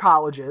to different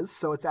colleges.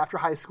 So it's after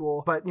high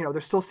school, but you know,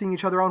 they're still seeing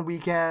each other on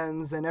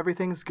weekends and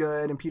everything's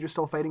good and Peter's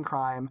still fighting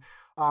crime.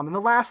 And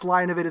the last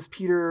line of it is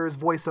Peter's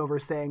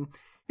voiceover saying,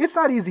 "It's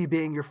not easy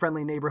being your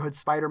friendly neighborhood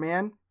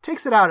Spider-Man.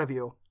 Takes it out of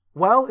you.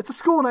 Well, it's a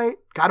school night.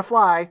 Gotta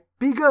fly.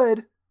 Be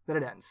good." Then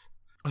it ends.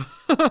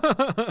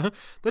 That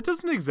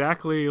doesn't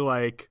exactly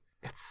like...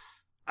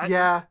 It's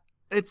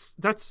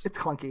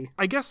clunky.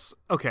 I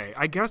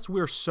guess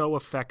we're so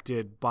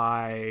affected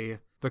by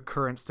the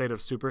current state of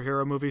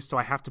superhero movies, so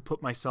I have to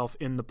put myself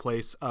in the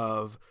place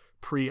of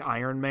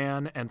pre-Iron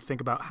Man and think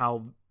about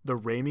how the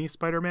Raimi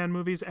Spider-Man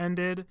movies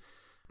ended.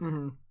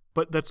 Mm-hmm.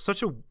 But that's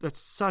such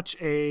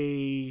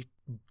a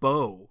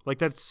bow. Like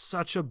that's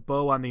such a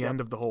bow on the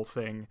end of the whole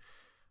thing.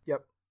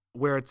 Yep.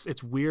 Where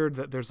it's weird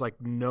that there's like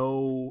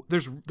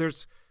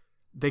there's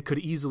they could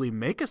easily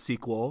make a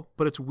sequel,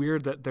 but it's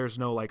weird that there's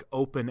no like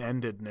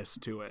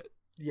open-endedness to it.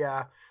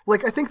 Yeah.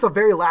 Like I think the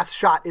very last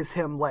shot is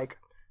him like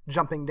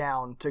jumping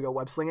down to go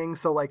web slinging.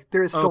 So like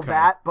there is still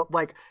that, but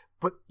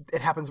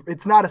it happens.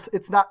 It's not,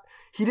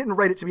 he didn't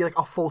write it to be like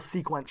a full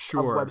sequence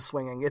of web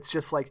swinging. It's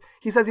just like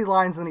he says these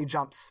lines and then he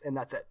jumps and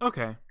that's it.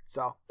 Okay.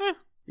 So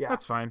yeah,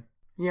 that's fine.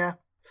 Yeah.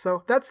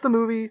 So that's the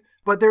movie,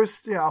 but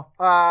there's,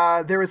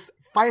 there is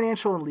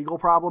financial and legal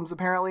problems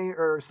apparently,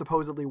 or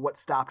supposedly what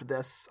stopped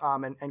this.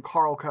 And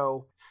Carl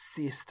Co.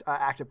 ceased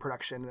active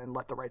production and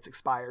let the rights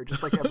expire,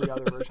 just like every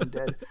other version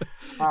did.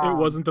 It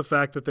wasn't the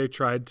fact that they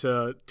tried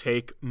to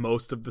take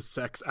most of the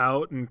sex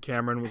out and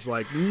Cameron was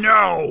like,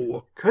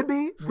 no! Could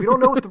be. We don't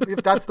know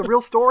if that's the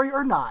real story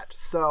or not.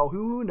 So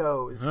who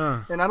knows?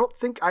 And I don't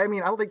think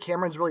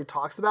Cameron's really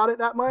talks about it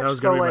that much. That was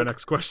going to be my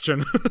next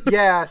question.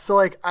 Yeah. So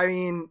it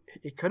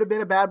could have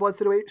been a bad blood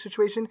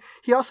situation.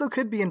 He also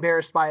could be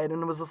embarrassed by it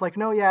and was just like,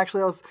 no, yeah, actually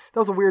that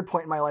was a weird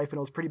point in my life and it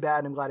was pretty bad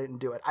and I'm glad I didn't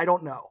do it. I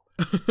don't know.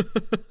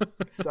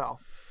 So.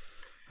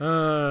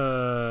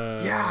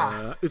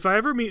 Yeah. If I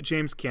ever meet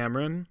James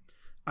Cameron,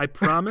 I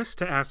promise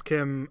to ask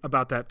him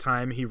about that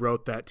time he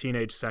wrote that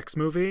teenage sex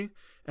movie.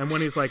 And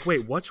when he's like,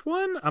 wait, which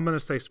one? I'm going to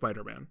say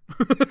Spider-Man.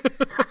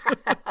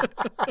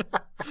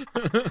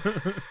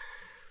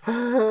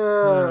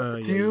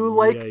 Do you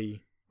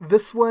like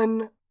this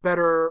one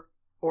better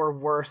or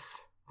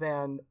worse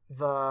than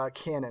the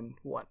canon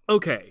one?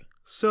 Okay.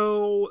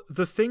 So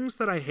the things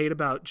that I hate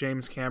about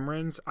James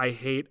Cameron's, I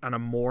hate on a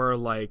more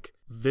like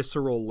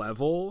visceral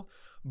level,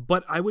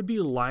 but I would be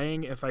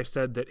lying if I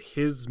said that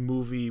his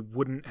movie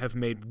wouldn't have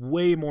made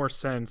way more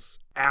sense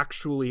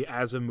actually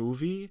as a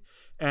movie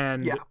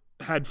and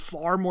had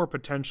far more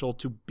potential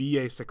to be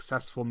a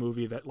successful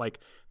movie that like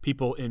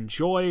people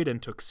enjoyed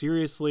and took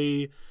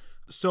seriously.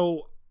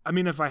 So, I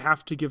mean, if I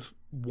have to give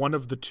one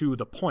of the two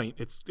the point,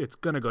 it's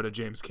going to go to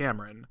James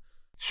Cameron.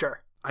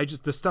 Sure.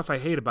 The stuff I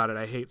hate about it,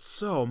 I hate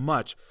so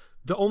much.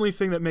 The only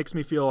thing that makes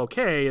me feel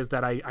okay is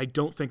that I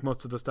don't think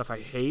most of the stuff I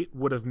hate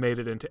would have made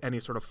it into any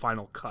sort of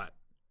final cut.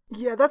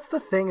 Yeah, that's the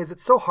thing, is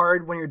it's so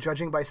hard when you're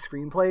judging by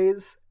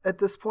screenplays at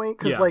this point,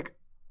 because like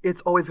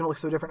it's always going to look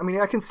so different. I mean,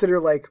 I consider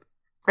like,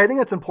 I think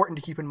that's important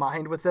to keep in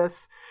mind with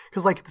this,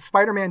 because like the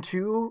Spider-Man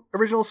 2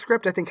 original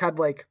script, I think had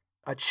like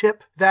a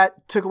chip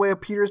that took away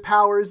Peter's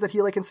powers that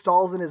he like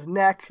installs in his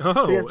neck. Oh,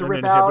 that he has to rip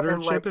an out, inhibitor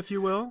and, chip, like, if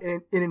you will?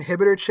 An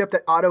inhibitor chip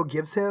that Otto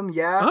gives him,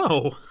 yeah.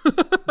 Oh,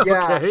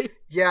 yeah. Okay.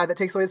 Yeah, that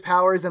takes away his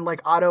powers, and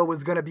like Otto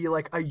was going to be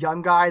like a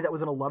young guy that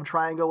was in a love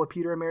triangle with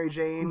Peter and Mary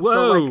Jane. Whoa.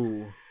 So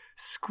like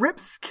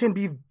scripts can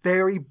be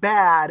very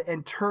bad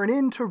and turn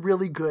into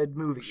really good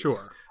movies. Sure.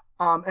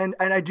 And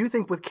I do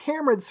think with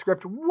Cameron's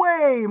script,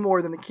 way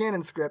more than the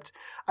Cannon script,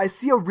 I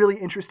see a really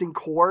interesting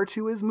core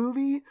to his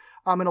movie,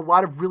 and a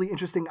lot of really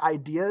interesting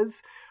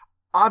ideas.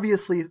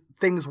 Obviously,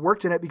 things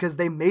worked in it because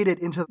they made it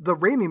into the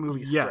Raimi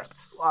movie script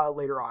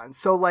later on.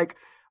 So, like,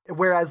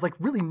 whereas, like,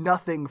 really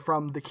nothing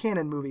from the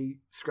Cannon movie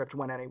script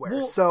went anywhere.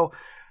 Well, so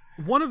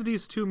one of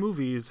these two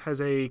movies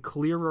has a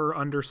clearer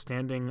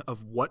understanding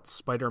of what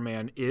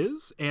Spider-Man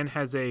is and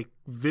has a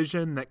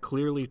vision that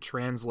clearly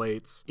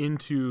translates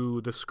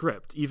into the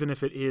script, even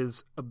if it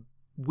is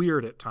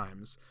weird at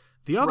times.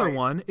 The other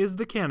one is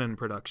the Cannon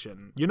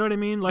production. You know what I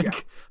mean?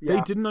 Like, they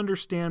didn't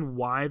understand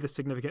why the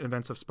significant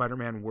events of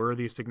Spider-Man were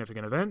these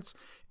significant events,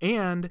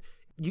 and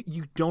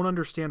you don't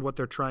understand what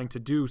they're trying to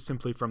do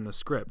simply from the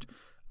script.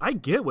 I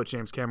get what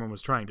James Cameron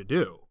was trying to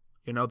do.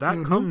 You know,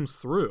 that comes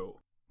through.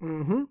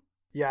 Mm-hmm.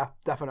 Yeah,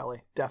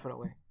 definitely.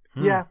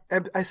 Yeah,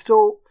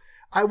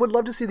 I would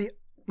love to see the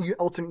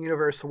alternate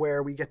universe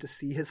where we get to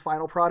see his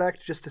final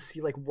product, just to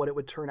see like what it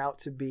would turn out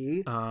to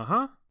be.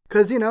 Uh-huh.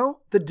 Because, you know,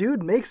 the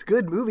dude makes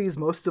good movies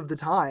most of the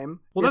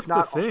time. Well, that's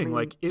the thing.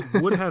 Like, it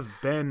would have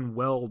been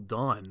well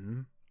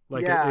done.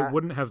 Like, it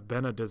wouldn't have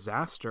been a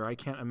disaster. I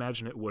can't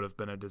imagine it would have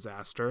been a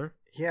disaster.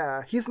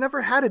 Yeah, he's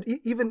never had it.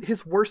 Even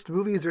his worst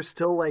movies are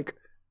still like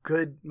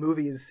good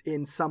movies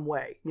in some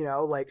way. You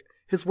know, like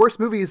his worst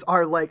movies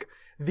are like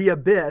The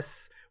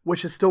Abyss,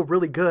 which is still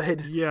really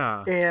good.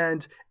 Yeah.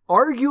 And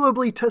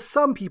arguably to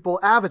some people,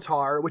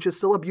 Avatar, which is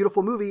still a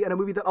beautiful movie and a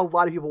movie that a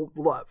lot of people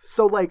love.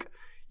 So like,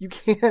 you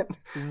can't.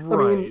 Right.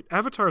 I mean,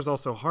 Avatar is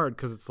also hard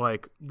because it's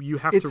like you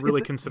have to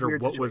really consider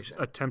what was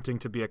attempting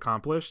to be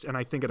accomplished, and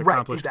I think it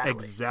accomplished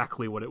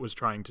exactly what it was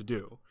trying to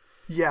do.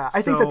 Yeah,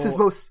 I think that's his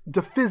most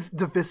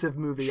divisive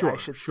movie, I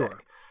should say.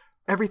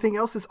 Everything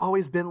else has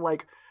always been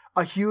like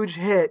a huge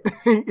hit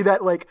that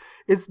like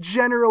is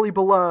generally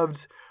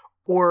beloved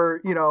or,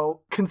 you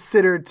know,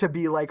 considered to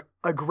be like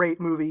a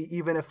great movie,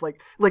 even if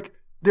like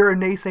there are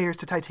naysayers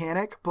to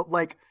Titanic, but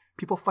like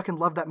people fucking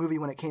loved that movie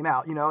when it came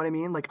out. You know what I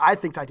mean? Like, I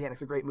think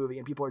Titanic's a great movie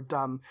and people are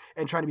dumb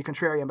and trying to be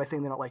contrarian by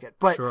saying they don't like it.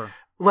 But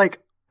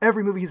like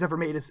every movie he's ever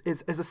made is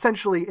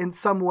essentially in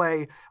some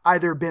way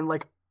either been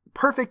like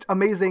perfect,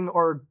 amazing,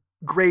 or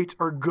great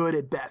or good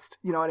at best.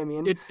 You know what I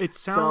mean? It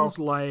sounds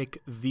like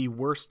the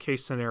worst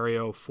case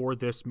scenario for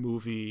this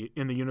movie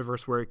in the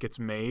universe where it gets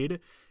made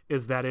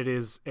is that it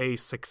is a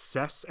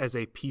success as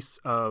a piece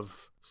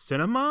of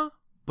cinema,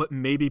 but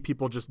maybe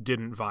people just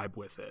didn't vibe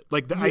with it.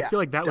 Like, I feel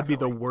like that would be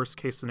the worst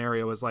case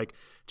scenario, is like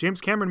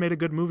James Cameron made a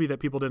good movie that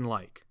people didn't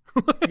like.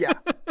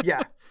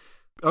 Yeah.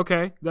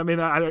 Okay. I mean,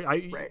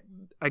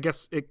 I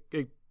guess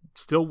it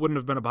still wouldn't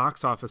have been a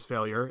box office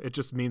failure. It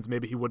just means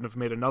maybe he wouldn't have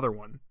made another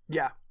one.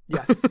 Yeah.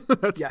 Yes.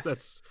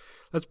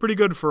 That's pretty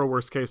good for a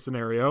worst case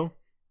scenario.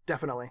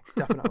 Definitely.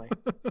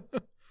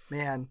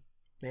 Man.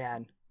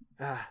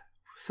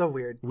 So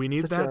weird. We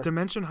need that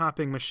dimension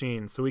hopping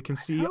machine so we can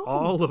see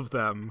all of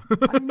them.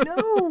 I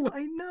know.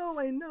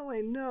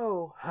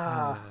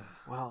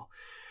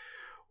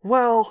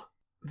 Well,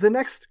 the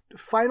next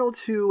final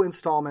two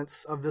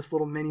installments of this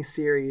little mini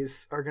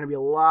series are going to be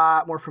a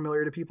lot more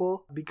familiar to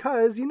people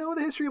because, you know,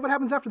 the history of what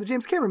happens after the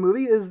James Cameron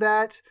movie is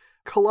that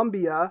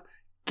Columbia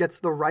gets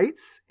the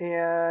rights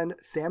and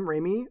Sam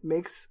Raimi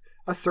makes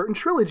a certain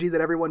trilogy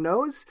that everyone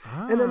knows.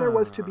 And then there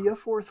was to be a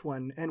fourth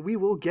one, and we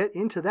will get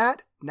into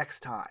that next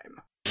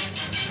time.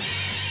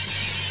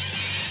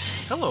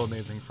 Hello,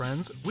 amazing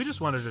friends. We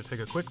just wanted to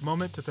take a quick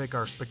moment to thank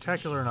our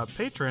Spectacular and Up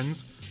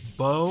patrons,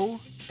 Bo,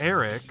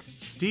 Eric,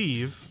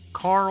 Steve,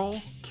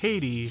 Carl,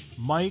 Katie,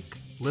 Mike,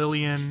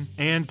 Lillian,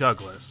 and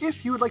Douglas.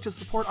 If you would like to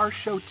support our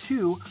show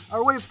too,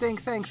 our way of saying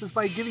thanks is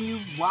by giving you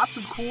lots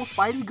of cool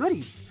Spidey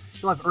goodies.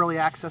 You'll have early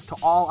access to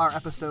all our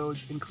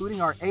episodes, including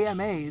our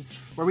AMAs,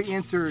 where we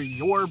answer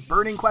your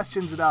burning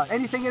questions about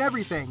anything and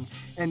everything,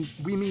 and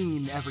we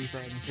mean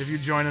everything. If you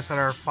join us at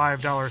our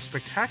 $5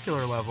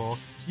 spectacular level,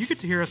 you get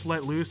to hear us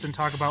let loose and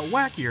talk about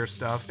wackier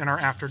stuff in our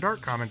After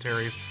Dark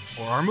commentaries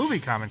or our movie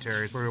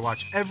commentaries, where we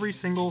watch every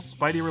single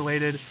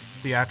Spidey-related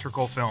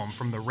theatrical film,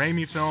 from the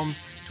Raimi films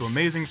to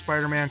Amazing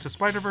Spider-Man to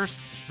Spider-Verse,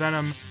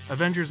 Venom,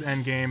 Avengers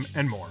Endgame,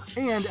 and more.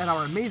 And at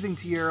our amazing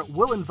tier,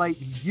 we'll invite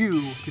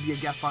you to be a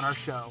guest on our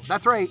show.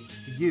 That's right,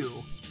 you.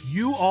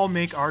 You all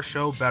make our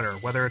show better,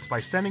 whether it's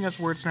by sending us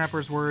Word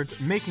Snappers words,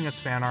 making us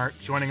fan art,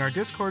 joining our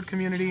Discord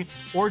community,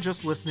 or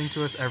just listening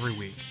to us every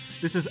week.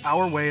 This is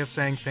our way of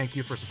saying thank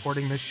you for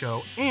supporting this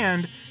show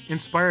and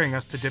inspiring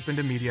us to dip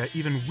into media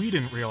even we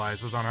didn't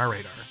realize was on our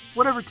radar.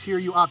 Whatever tier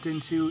you opt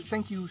into,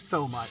 thank you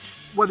so much.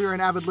 Whether you're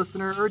an avid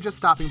listener or just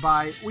stopping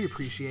by, we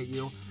appreciate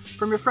you.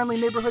 From your friendly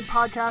neighborhood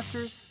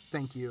podcasters,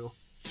 thank you.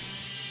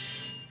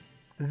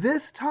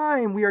 This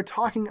time we are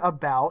talking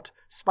about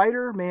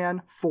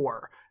Spider-Man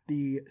 4,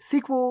 the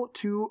sequel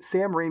to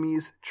Sam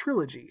Raimi's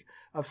trilogy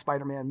of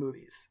Spider-Man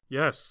movies.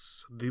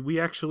 Yes, we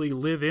actually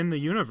live in the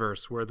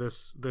universe where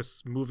this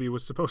movie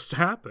was supposed to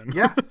happen.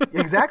 Yeah,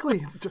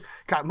 exactly. It's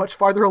got much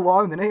farther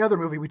along than any other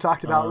movie we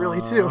talked about,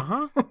 really,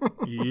 too.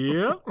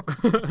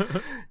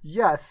 Yep.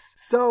 Yes.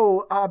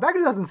 So, back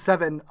in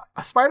 2007,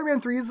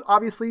 Spider-Man 3 is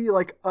obviously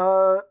like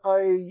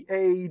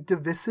a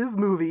divisive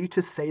movie,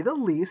 to say the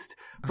least.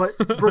 But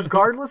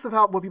regardless of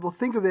what people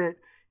think of it,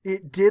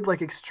 it did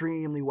like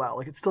extremely well.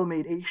 Like, it still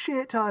made a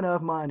shit ton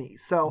of money.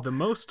 So the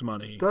most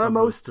money.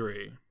 Those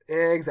three.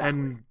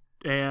 Exactly.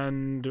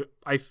 And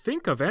I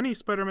think of any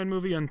Spider-Man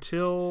movie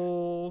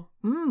until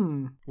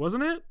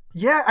wasn't it?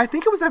 Yeah, I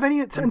think it was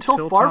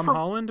until Far Tom From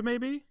Holland,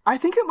 maybe. I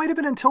think it might have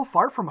been until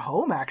Far From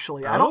Home.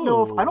 Actually, I don't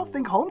know if I don't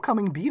think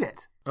Homecoming beat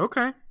it.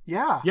 Okay.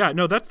 Yeah. Yeah.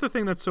 No, that's the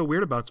thing that's so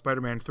weird about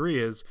Spider-Man 3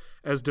 is,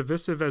 as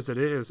divisive as it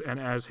is and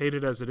as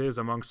hated as it is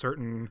among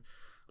certain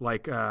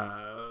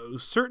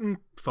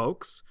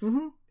folks.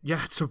 Mm-hmm.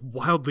 Yeah, it's a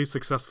wildly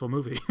successful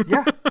movie.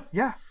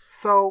 Yeah.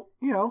 So,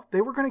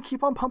 they were going to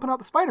keep on pumping out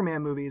the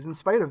Spider-Man movies in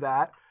spite of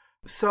that.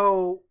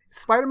 So,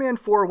 Spider-Man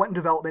 4 went in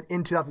development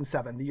in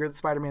 2007, the year that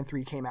Spider-Man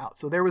 3 came out.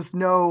 So there was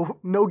no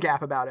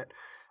gap about it.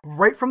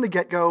 Right from the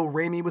get-go,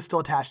 Raimi was still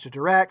attached to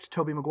direct.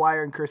 Tobey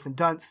Maguire and Kirsten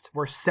Dunst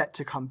were set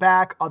to come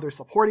back. Other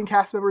supporting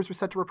cast members were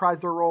set to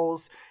reprise their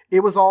roles.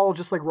 It was all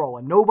just like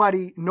rolling.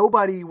 Nobody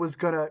was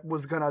gonna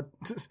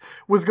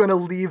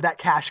leave that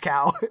cash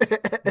cow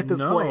at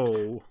this point.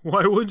 No,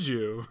 why would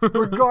you?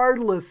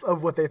 Regardless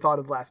of what they thought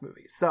of the last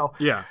movie. So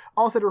yeah,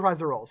 all set to reprise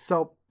their roles.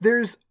 So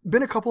there's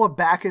been a couple of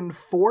back and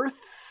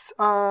forths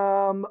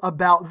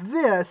about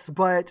this,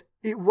 but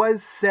it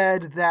was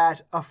said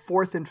that a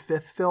fourth and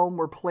fifth film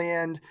were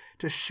planned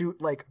to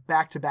shoot like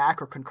back to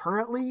back or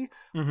concurrently.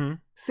 Mm-hmm.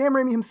 Sam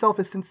Raimi himself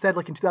has since said,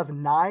 like in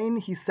 2009,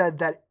 he said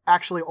that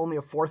actually only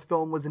a fourth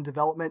film was in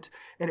development,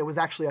 and it was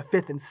actually a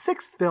fifth and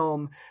sixth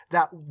film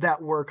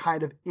that were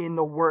kind of in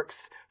the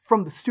works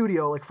from the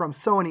studio, like from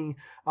Sony.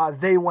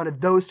 They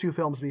wanted those two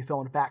films to be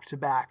filmed back to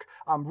back.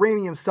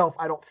 Raimi himself,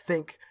 I don't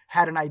think,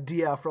 had an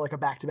idea for like a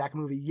back to back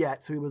movie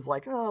yet, so he was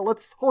like,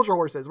 let's hold your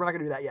horses. We're not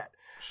going to do that yet.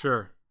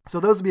 Sure. So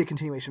those would be a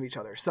continuation of each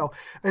other. So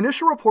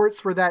initial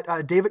reports were that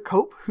David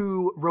Cope,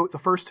 who wrote the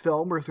first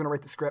film, was going to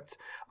write the script.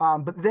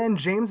 But then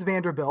James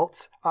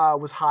Vanderbilt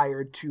was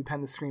hired to pen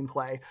the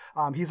screenplay.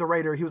 He's a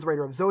writer. He was a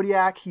writer of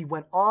Zodiac. He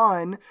went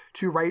on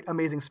to write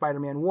Amazing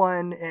Spider-Man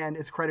 1 and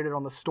is credited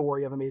on the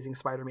story of Amazing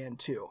Spider-Man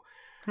 2.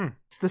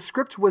 So the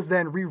script was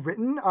then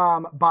rewritten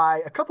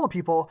by a couple of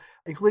people,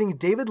 including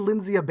David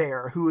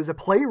Lindsay-Abaire, who is a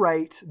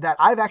playwright that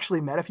I've actually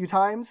met a few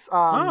times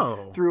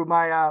through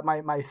my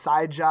my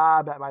side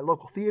job at my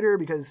local theater,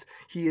 because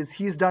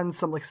he's done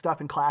some like stuff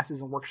in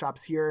classes and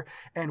workshops here,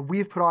 and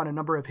we've put on a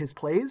number of his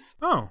plays.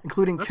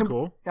 Including that's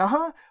cool.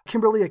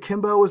 Kimberly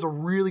Akimbo is a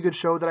really good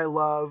show that I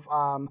love.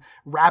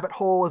 Rabbit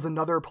Hole is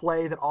another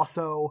play that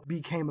also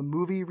became a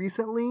movie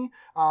recently.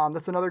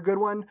 That's another good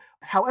one.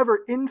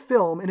 However, in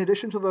film, in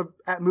addition to the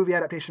movie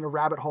adaptation of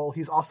Rabbit Hole,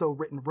 he's also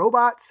written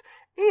Robots,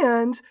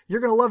 and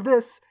you're going to love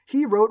this,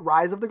 he wrote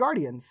Rise of the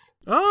Guardians.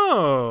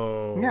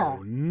 Oh, yeah.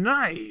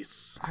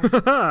 Nice.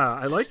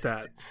 I like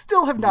that.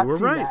 Still have not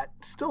seen that.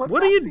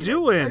 What are you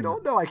doing? I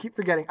don't know. I keep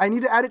forgetting. I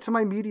need to add it to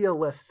my media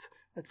list.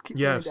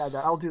 Yes. To add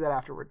that. I'll do that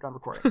after we're done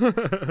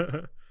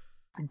recording.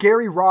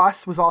 Gary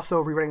Ross was also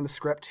rewriting the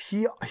script.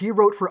 He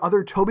wrote for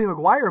other Tobey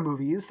Maguire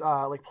movies,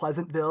 like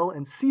Pleasantville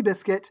and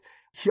Seabiscuit.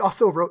 He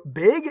also wrote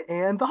Big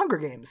and The Hunger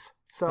Games.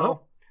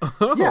 So,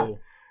 yeah.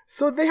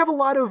 So they have a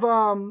lot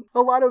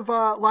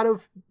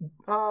of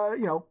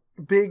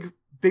big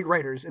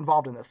writers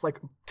involved in this,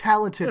 like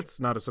talented. It's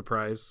not a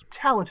surprise.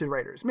 Talented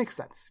writers. Makes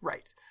sense.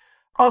 Right.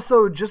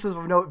 Also, just as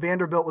a note,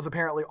 Vanderbilt was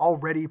apparently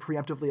already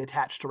preemptively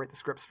attached to write the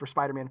scripts for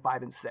Spider-Man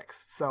 5 and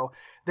 6. So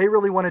they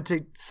really wanted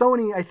to,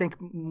 Sony, I think,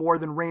 more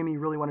than Raimi,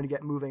 really wanted to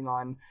get moving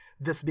on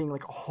this being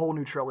like a whole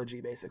new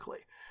trilogy, basically.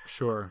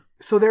 Sure.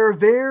 So there are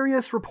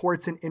various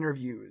reports and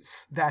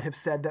interviews that have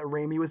said that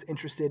Raimi was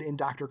interested in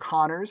Dr.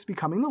 Connors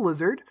becoming the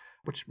Lizard,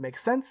 which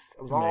makes sense.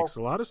 It was all makes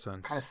a lot of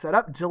sense. Kind of set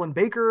up. Dylan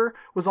Baker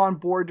was on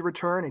board to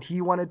return, and he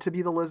wanted to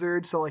be the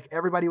Lizard, so like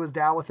everybody was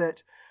down with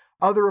it.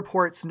 Other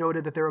reports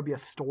noted that there would be a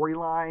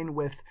storyline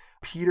with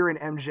Peter and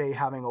MJ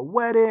having a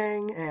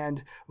wedding,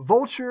 and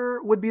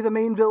Vulture would be the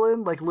main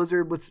villain. Like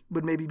Lizard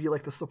would maybe be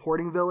like the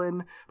supporting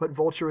villain, but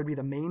Vulture would be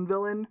the main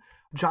villain.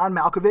 John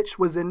Malkovich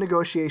was in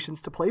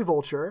negotiations to play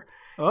Vulture.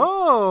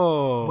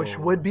 Oh. Which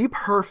would be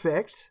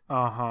perfect.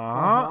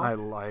 I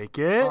like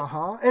it.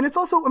 And it's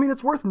also, I mean,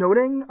 it's worth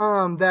noting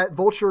that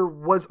Vulture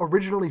was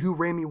originally who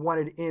Raimi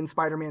wanted in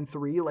Spider-Man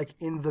 3, like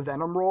in the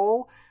Venom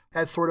role,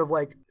 as sort of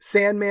like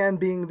Sandman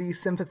being the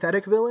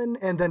sympathetic villain,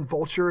 and then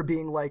Vulture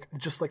being like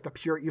just like the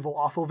pure evil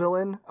awful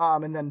villain.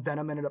 And then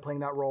Venom ended up playing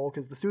that role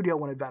because the studio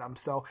wanted Venom.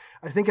 So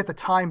I think at the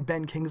time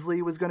Ben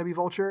Kingsley was going to be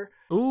Vulture.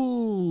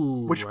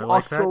 Ooh, which I also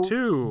like that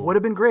too. Would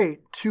have been great.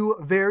 Two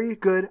very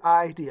good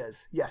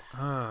ideas.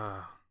 Yes.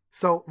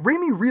 So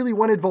Raimi really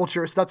wanted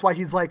Vulture, so that's why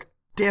he's like,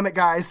 damn it,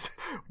 guys,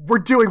 we're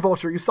doing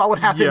Vulture. You saw what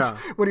happened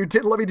when you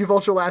didn't let me do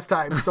Vulture last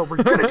time, so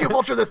we're going to do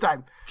Vulture this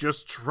time.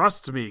 Just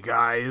trust me,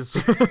 guys.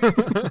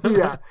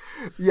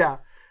 Yeah.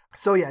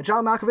 So yeah,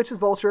 John Malkovich is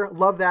Vulture.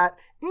 Love that.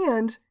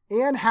 And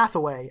Anne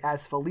Hathaway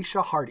as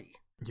Felicia Hardy.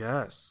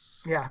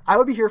 Yes. Yeah, I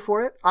would be here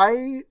for it.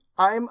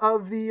 I'm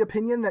of the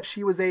opinion that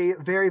she was a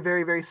very,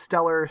 very, very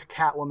stellar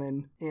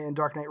Catwoman in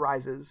Dark Knight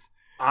Rises.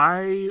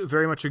 I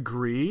very much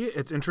agree.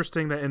 It's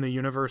interesting that in the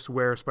universe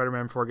where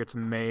Spider-Man 4 gets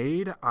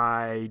made,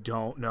 I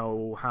don't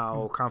know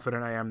how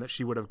confident I am that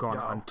she would have gone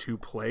on to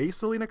play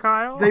Selena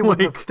Kyle. They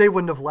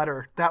wouldn't have let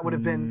her. That would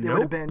have been,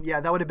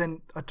 that would have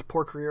been a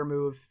poor career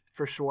move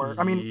for sure.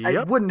 I mean,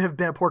 it wouldn't have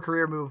been a poor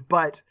career move,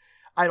 but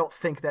I don't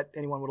think that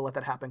anyone would have let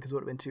that happen because it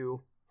would have been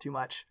too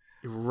much.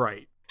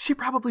 Right. She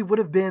probably would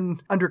have been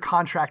under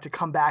contract to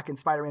come back in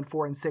Spider-Man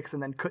 4 and 6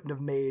 and then couldn't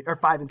have made, or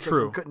 5 and 6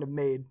 and couldn't have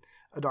made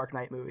a Dark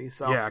Knight movie.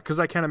 So yeah, because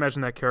I can't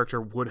imagine that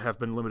character would have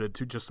been limited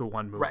to just the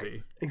one movie.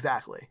 Right.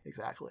 Exactly.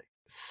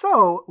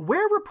 So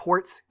where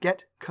reports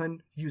get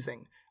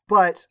confusing,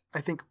 but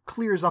I think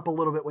clears up a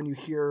little bit when you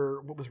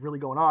hear what was really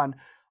going on.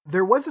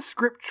 There was a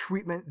script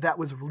treatment that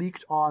was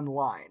leaked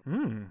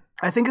online.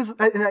 I think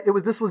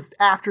this was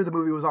after the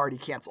movie was already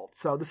canceled.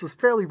 So this was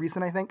fairly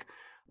recent, I think.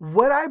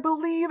 What I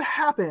believe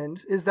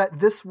happened is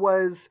that this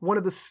was one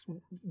of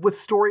with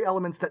story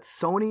elements that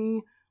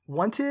Sony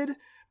wanted,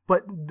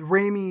 but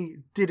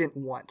Raimi didn't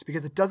want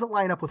because it doesn't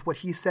line up with what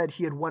he said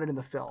he had wanted in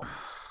the film.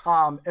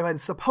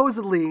 And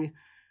supposedly,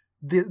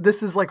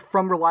 this is like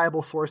from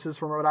reliable sources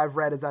from what I've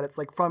read, is that it's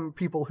like from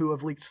people who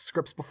have leaked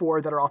scripts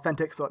before that are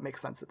authentic, so it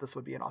makes sense that this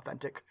would be an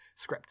authentic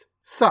script.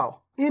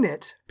 So, in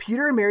it,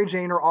 Peter and Mary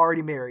Jane are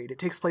already married. It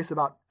takes place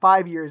about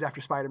 5 years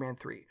after Spider-Man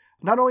 3.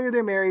 Not only are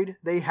they married,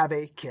 they have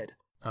a kid.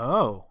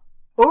 Oh.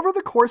 Over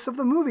the course of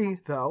the movie,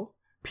 though,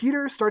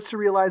 Peter starts to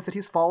realize that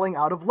he's falling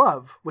out of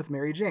love with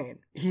Mary Jane.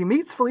 He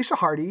meets Felicia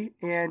Hardy,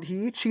 and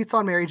he cheats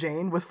on Mary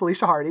Jane with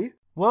Felicia Hardy.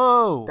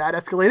 Whoa. That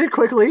escalated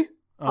quickly.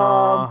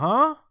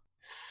 Uh-huh.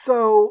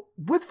 So,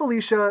 with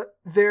Felicia,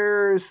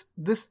 there's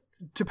this,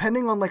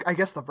 depending on, like, I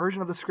guess the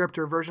version of the script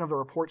or version of the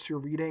reports you're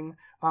reading,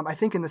 I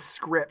think in the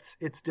script,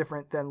 it's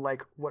different than,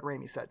 like, what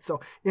Raimi said.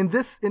 So, in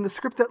the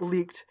script that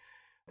leaked,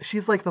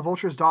 she's, like, the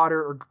Vulture's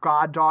daughter or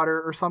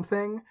goddaughter or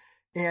something.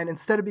 And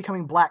instead of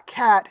becoming Black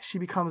Cat, she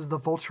becomes the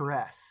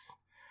Vulturess.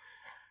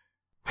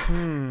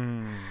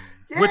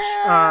 Which,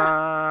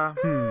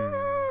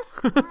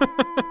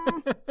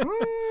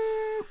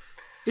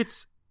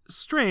 It's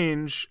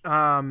strange.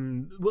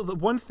 Well, the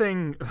one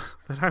thing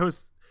that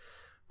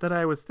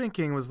I was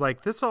thinking was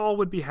like, this all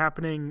would be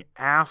happening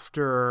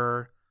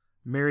after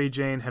Mary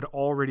Jane had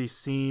already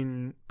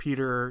seen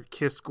Peter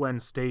kiss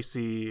Gwen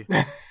Stacy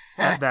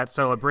at that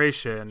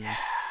celebration. Yeah.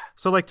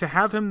 So, like, to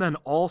have him then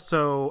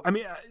also, I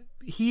mean,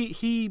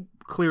 he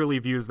clearly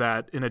views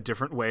that in a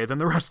different way than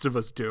the rest of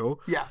us do.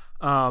 Yeah.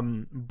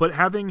 But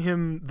having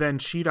him then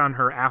cheat on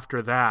her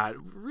after that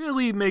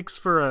really makes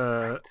for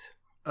a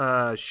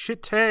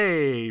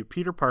shitty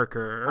Peter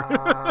Parker.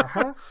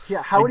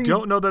 Yeah. I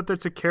don't know that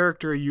that's a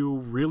character you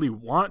really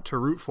want to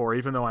root for,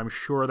 even though I'm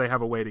sure they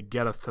have a way to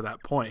get us to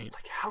that point.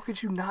 Like, how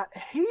could you not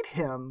hate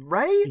him,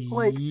 right?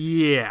 Like,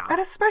 yeah. And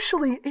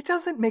especially, it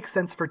doesn't make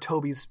sense for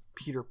Tobey's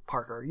Peter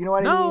Parker. You know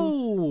what I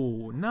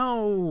mean?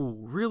 No,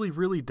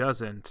 really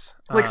doesn't.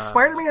 Like,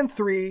 Spider-Man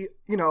 3,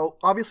 you know,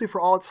 obviously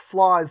for all its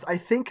flaws, I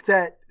think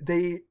that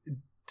they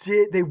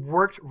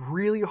worked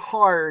really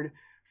hard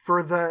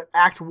for the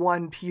Act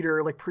 1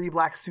 Peter, like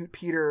pre-black suit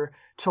Peter,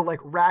 to like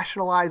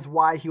rationalize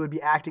why he would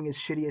be acting as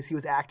shitty as he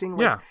was acting.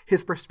 Like,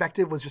 his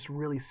perspective was just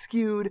really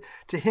skewed.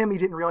 To him, he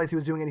didn't realize he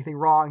was doing anything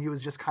wrong. He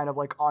was just kind of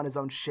like on his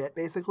own shit,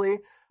 basically.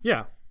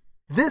 Yeah.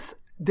 This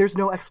there's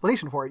no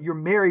explanation for it. You're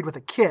married with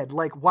a kid.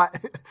 Like, what?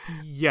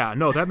 Yeah,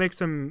 no, that makes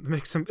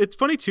him. It's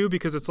funny too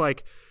because it's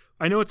like,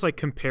 I know it's like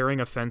comparing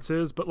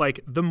offenses, but like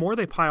the more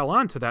they pile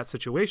on to that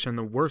situation,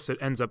 the worse it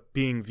ends up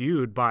being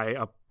viewed by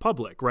a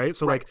public, right?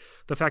 So like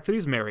the fact that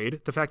he's married,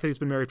 the fact that he's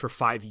been married for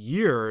 5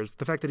 years,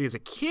 the fact that he has a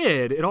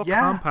kid, it all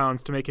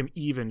compounds to make him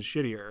even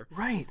shittier.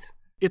 Right.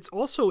 It's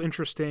also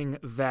interesting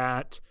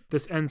that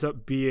this ends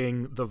up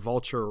being the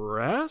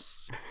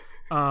Vulturess,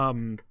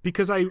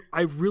 because I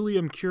really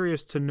am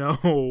curious to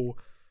know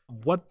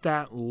what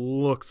that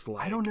looks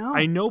like. I don't know.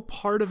 I know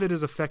part of it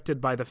is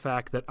affected by the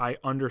fact that I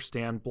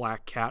understand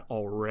Black Cat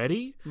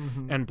already,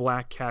 and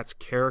Black Cat's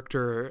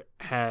character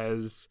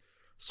has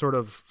sort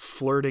of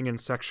flirting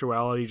and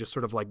sexuality just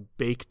sort of like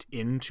baked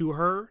into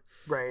her.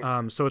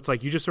 Right. So it's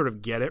like you just sort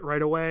of get it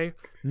right away.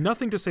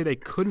 Nothing to say they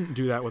couldn't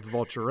do that with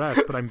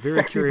Vulturess, but I'm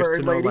very curious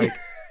to know, like,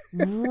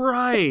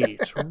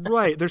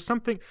 right. There's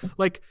something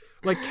like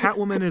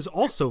Catwoman is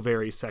also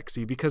very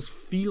sexy because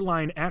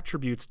feline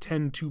attributes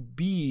tend to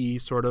be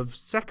sort of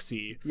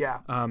sexy. Yeah.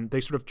 They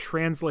sort of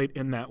translate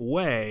in that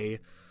way.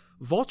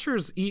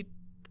 Vultures eat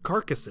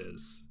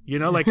carcasses, you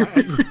know, like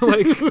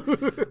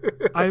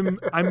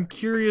I'm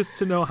curious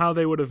to know how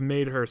they would have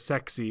made her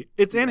sexy.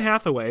 It's Anne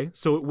Hathaway,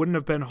 so it wouldn't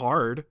have been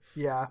hard.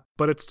 Yeah.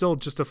 But it's still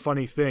just a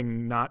funny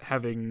thing not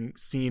having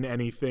seen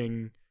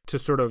anything to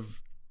sort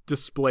of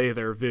display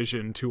their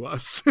vision to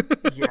us.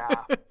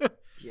 Yeah.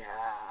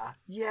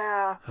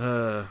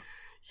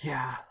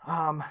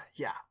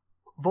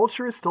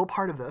 Vulture is still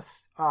part of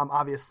this,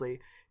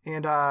 obviously.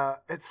 And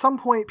at some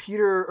point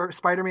Peter or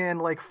Spider-Man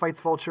like fights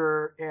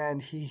Vulture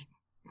and he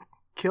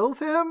kills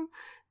him.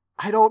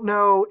 I don't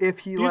know if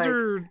he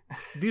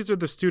these are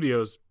the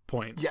studio's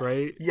points,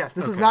 right? Yes,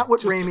 this is not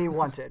what Raimi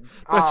wanted.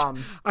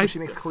 Which he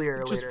makes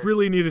clear later. Just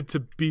really needed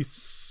to be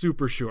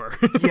super sure.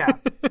 Yeah.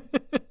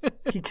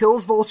 He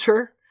kills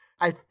Vulture.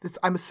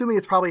 I'm assuming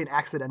it's probably an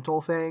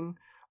accidental thing,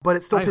 but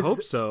it still pisses... I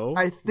hope so.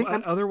 I think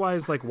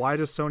otherwise, like, why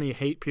does Sony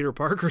hate Peter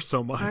Parker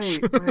so much?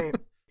 Right.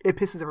 It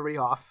pisses everybody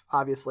off,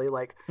 obviously.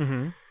 Like,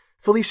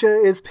 Felicia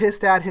is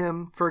pissed at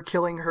him for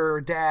killing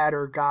her dad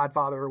or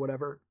godfather or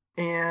whatever.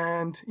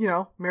 And, you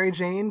know, Mary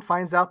Jane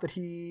finds out that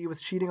he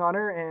was cheating on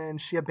her and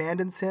she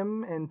abandons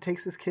him and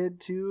takes his kid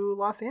to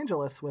Los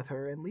Angeles with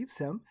her and leaves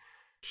him.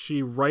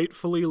 She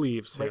rightfully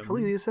leaves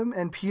him.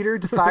 And Peter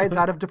decides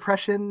out of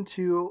depression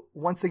to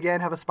once again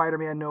have a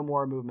Spider-Man no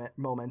more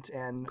moment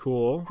and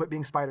quit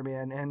being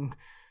Spider-Man. And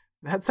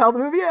that's how the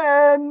movie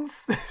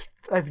ends.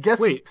 I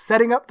guess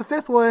setting up the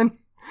fifth one.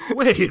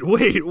 Wait,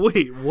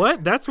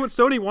 what? That's what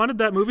Sony wanted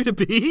that movie to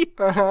be?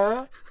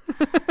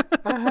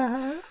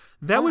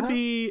 That would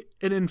be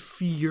an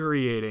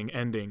infuriating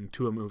ending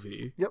to a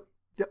movie. Yep.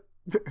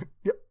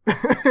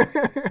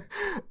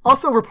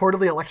 Also,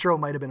 reportedly, Electro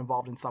might have been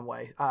involved in some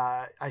way.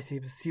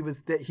 He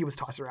was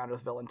tossed around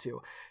as villain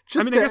too.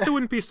 I guess I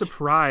wouldn't be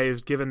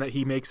surprised given that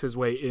he makes his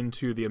way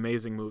into the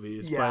Amazing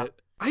movies. Yeah. But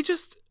I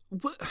just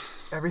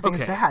everything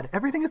is bad.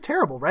 Everything is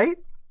terrible, right?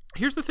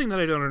 Here's the thing that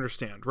I don't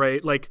understand,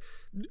 right? Like,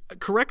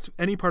 correct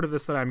any part of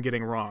this that I'm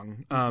getting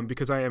wrong,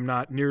 because I am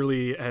not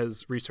nearly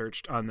as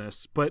researched on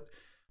this. But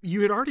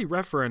you had already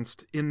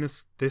referenced in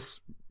this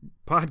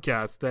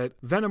podcast that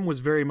Venom was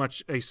very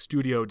much a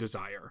studio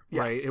desire,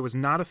 right? It was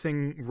not a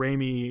thing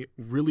Raimi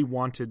really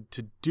wanted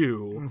to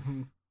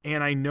do.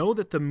 And I know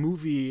that the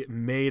movie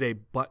made a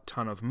butt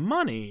ton of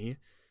money,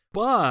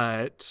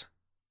 but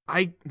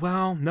I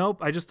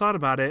just thought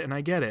about it and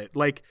I get it.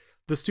 Like,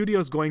 the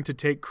studio's going to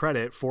take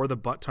credit for the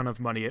butt ton of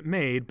money it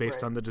made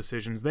based on the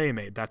decisions they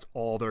made. That's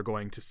all they're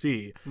going to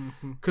see.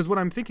 Because what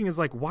I'm thinking is,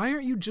 like, why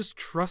aren't you just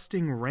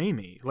trusting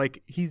Raimi?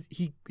 Like,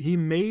 he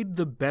made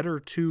the better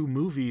two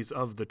movies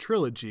of the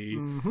trilogy,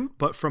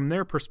 but from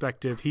their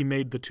perspective, he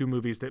made the two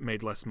movies that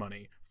made less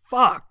money.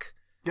 Fuck!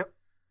 Yep.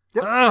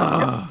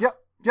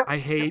 I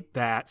hate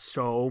that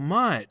so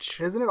much.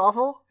 Isn't it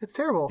awful? It's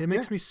terrible. It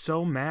makes me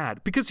so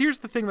mad. Because here's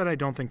the thing that I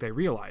don't think they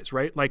realize,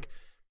 right? Like,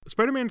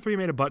 Spider-Man 3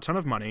 made a butt ton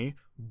of money,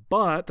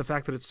 but the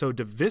fact that it's so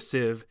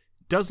divisive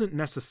doesn't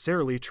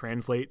necessarily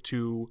translate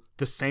to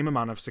the same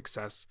amount of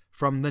success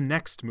from the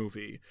next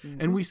movie.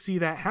 And we see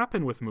that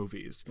happen with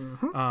movies.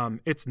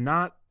 It's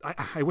not,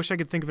 I wish I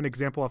could think of an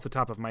example off the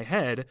top of my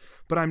head,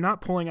 but I'm not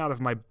pulling out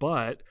of my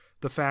butt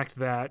the fact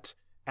that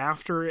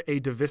after a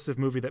divisive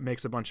movie that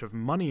makes a bunch of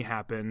money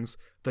happens,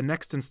 the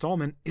next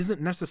installment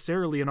isn't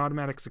necessarily an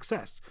automatic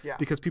success.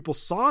 Because people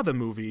saw the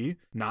movie,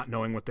 not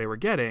knowing what they were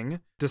getting,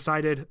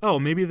 decided, oh,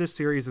 maybe this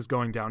series is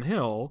going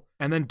downhill,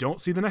 and then don't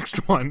see the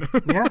next one.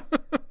 Yeah,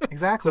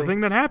 exactly. It's a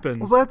thing that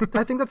happens. Well,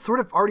 I think that's sort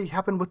of already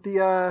happened with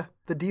the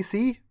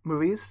DC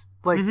movies.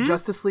 Like,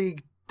 Justice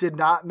League did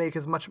not make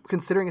as much,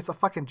 considering it's a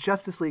fucking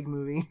Justice League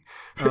movie.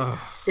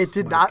 It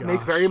did not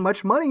make very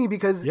much money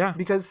because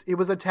it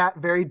was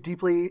very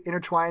deeply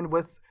intertwined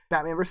with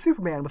Batman vs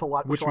Superman, with a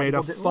lot, which made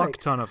a fuck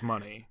ton of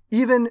money.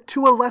 Even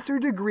to a lesser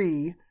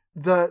degree,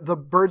 the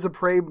Birds of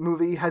Prey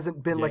movie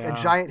hasn't been like a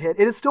giant hit.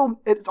 It's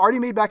already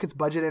made back its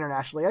budget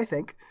internationally, I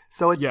think.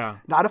 So it's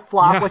not a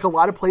flop like a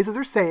lot of places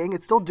are saying.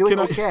 It's still doing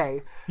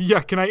okay.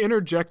 Can I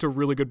interject a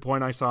really good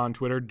point I saw on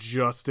Twitter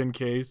just in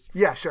case?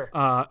 Yeah, sure.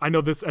 I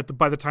know this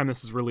by the time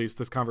this is released,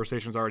 this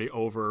conversation's already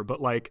over,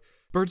 but like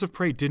Birds of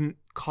Prey didn't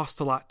cost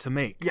a lot to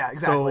make. Yeah,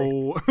 exactly.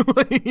 So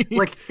like it'll be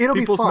fine.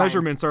 People's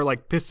measurements are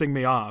like pissing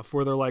me off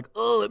where they're like,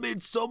 oh, it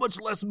made so much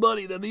less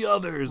money than the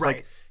others. Right.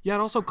 Like, yeah, it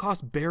also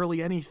cost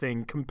barely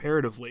anything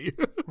comparatively.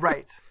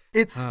 Right.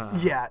 It's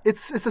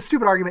a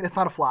stupid argument. It's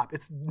not a flop.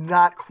 It's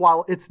not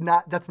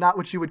that's not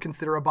what you would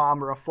consider a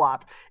bomb or a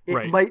flop.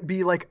 It might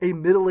be like a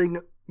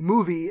middling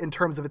movie in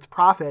terms of its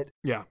profit.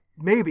 Yeah.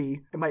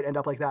 Maybe it might end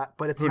up like that,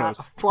 but it's Who not knows?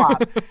 a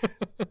flop.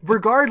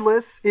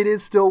 Regardless, it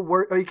is still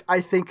like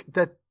I think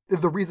that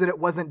the reason it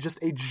wasn't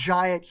just a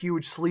giant,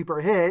 huge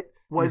sleeper hit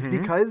was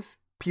because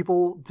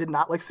people did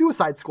not like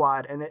Suicide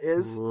Squad, and it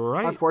is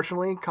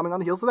unfortunately coming on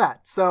the heels of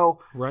that. So,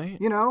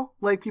 you know,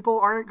 like people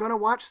aren't going to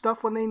watch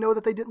stuff when they know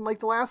that they didn't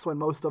like the last one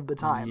most of the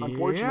time,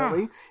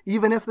 unfortunately,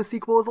 even if the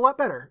sequel is a lot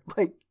better.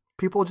 Like,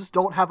 people just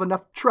don't have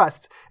enough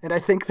trust, and I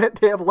think that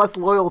they have less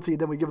loyalty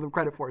than we give them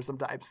credit for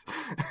sometimes.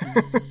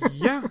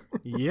 Yep.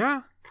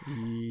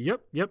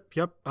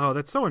 Oh,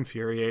 that's so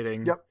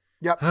infuriating. Yep.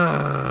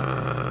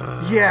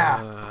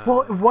 Yeah.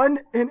 Well, one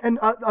and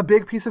a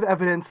big piece of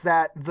evidence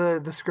that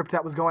the script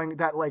that was going,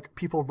 that like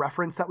people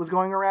referenced that was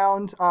going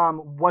around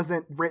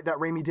wasn't that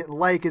Raimi didn't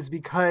like, is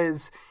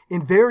because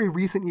in very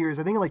recent years,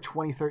 I think in like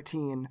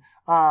 2013,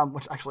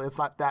 which actually it's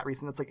not that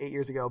recent, it's like 8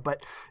 years ago,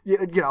 but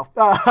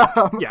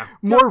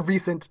more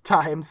recent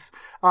times,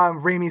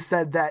 Raimi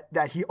said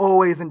that he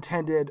always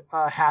intended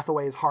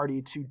Hathaway's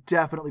Hardy to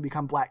definitely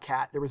become Black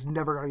Cat. There was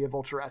never going to be a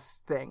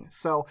Vulture-esque thing.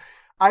 So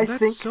I think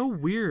that's so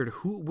weird.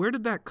 Where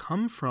did that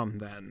come from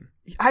then?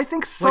 I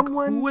think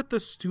someone... Like, who at the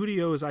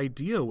studio's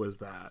idea was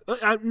that?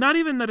 Not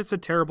even that it's a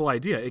terrible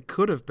idea. It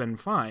could have been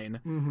fine.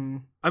 Mm-hmm.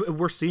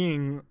 We're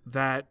seeing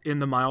that in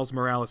the Miles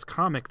Morales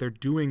comic, they're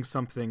doing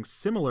something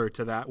similar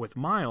to that with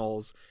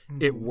Miles.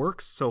 Mm-hmm. It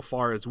works so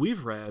far as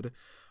we've read.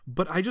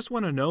 But I just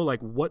want to know,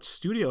 like, what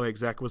studio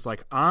exec was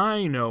like,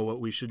 I know what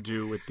we should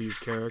do with these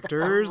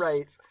characters.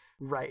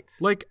 Right.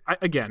 Like,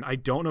 I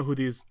don't know who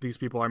these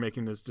people are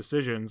making these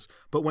decisions,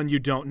 but when you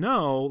don't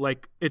know,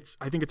 like,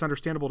 I think it's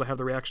understandable to have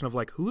the reaction of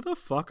like, who the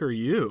fuck are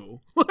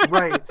you?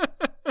 Right.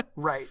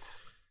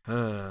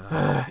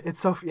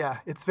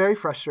 It's very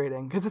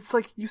frustrating because it's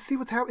like, you see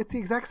what's happening. It's the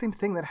exact same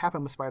thing that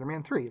happened with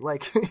Spider-Man 3.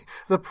 Like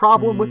the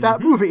problem with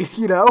that movie,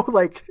 you know,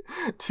 like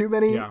too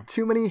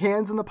many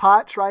hands in the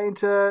pot trying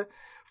to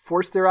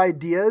force their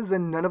ideas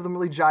and none of them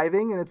really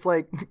jiving. And it's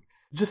like,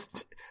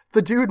 just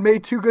the dude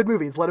made 2 good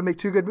movies. Let him make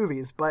 2 good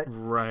movies, but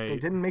they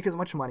didn't make as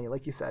much money,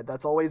 like you said.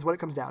 That's always what it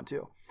comes down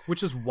to.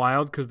 Which is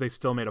wild because they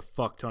still made a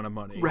fuck ton of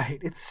money. Right,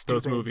 it's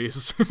stupid. Those movies.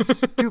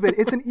 Stupid.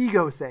 It's an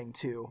ego thing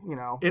too, you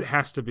know. It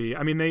has to be.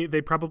 I mean,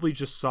 they probably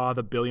just saw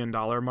the $1 billion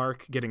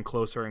mark getting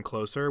closer and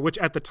closer, which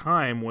at the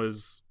time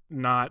was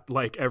not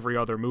like every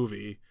other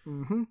movie.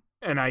 Mm-hmm.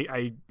 And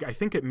I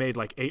think it made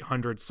like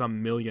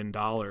 $800-some million.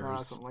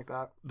 Something like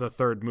that. The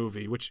third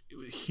movie, which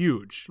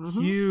huge.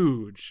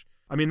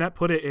 I mean, that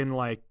put it in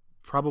like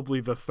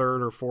probably the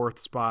 3rd or 4th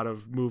spot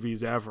of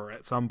movies ever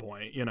at some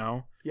point, you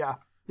know? Yeah.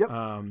 Yep.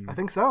 I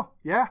think so.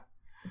 Yeah.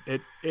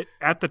 It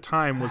at the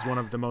time was one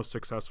of the most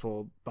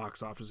successful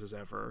box offices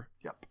ever.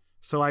 Yep.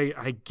 So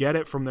I get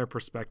it from their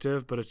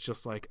perspective, but it's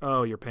just like,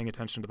 oh, you're paying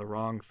attention to the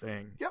wrong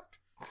thing. Yep.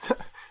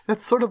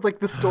 That's sort of like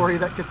the story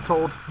that gets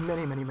told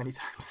many, many, many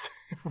times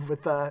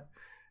with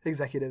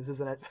executives,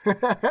 isn't it?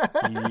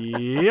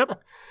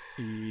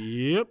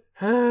 Yep.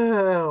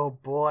 Oh,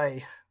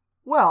 boy.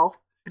 Well,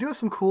 I do have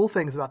some cool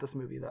things about this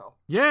movie, though.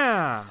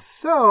 Yeah.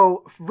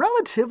 So,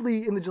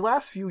 relatively, in the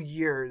last few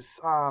years,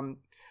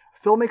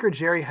 filmmaker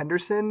Jerry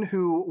Henderson,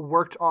 who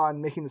worked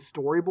on making the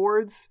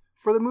storyboards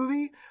for the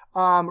movie,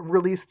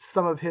 released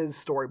some of his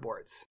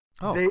storyboards.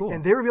 Oh, cool.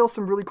 And they reveal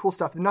some really cool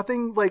stuff.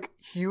 Nothing like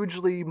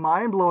hugely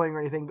mind-blowing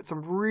or anything, but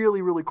some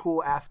really, really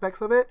cool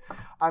aspects of it.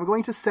 I'm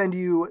going to send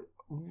you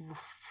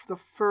the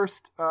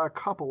first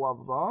couple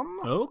of them.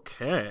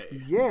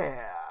 Okay.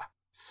 Yeah.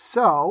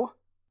 So,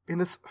 in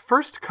this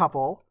first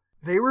couple,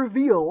 they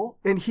reveal,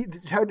 and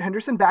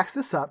Henderson backs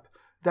this up,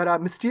 that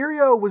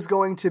Mysterio was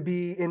going to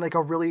be in like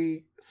a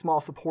really small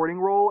supporting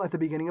role at the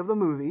beginning of the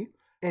movie,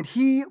 and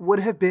he would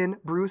have been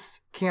Bruce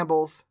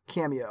Campbell's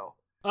cameo.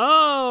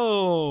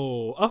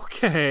 Oh,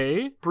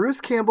 okay.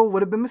 Bruce Campbell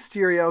would have been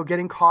Mysterio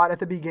getting caught at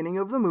the beginning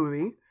of the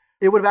movie.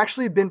 It would have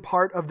actually been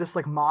part of this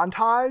like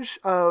montage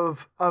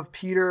of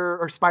Peter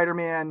or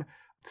Spider-Man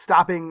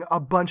stopping a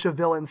bunch of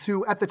villains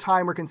who at the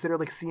time were considered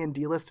like C and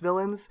D list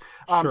villains.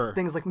 Sure.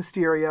 Things like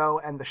Mysterio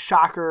and the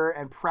Shocker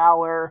and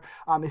Prowler.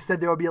 They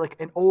said there would be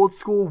like an old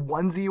school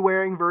onesie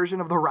wearing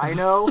version of the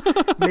Rhino,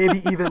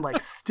 maybe even like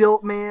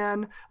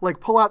Stiltman,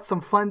 like pull out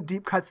some fun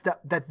deep cuts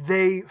that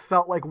they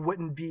felt like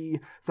wouldn't be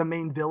the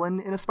main villain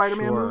in a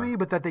Spider-Man movie,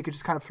 but that they could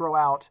just kind of throw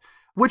out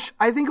which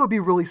I think would be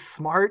really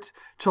smart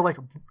to like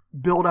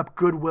build up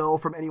goodwill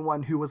from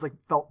anyone who was like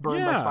felt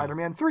burned by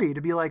Spider-Man 3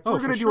 to be like, we're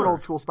going to do an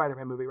old school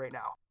Spider-Man movie right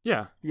now.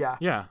 Yeah.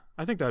 Yeah.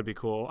 I think that would be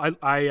cool.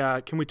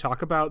 I can we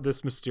talk about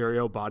this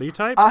Mysterio body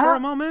type for a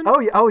moment?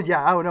 Oh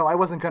yeah. Oh no, I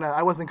wasn't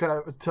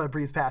gonna to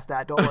breeze past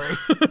that. Don't worry.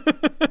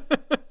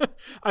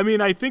 I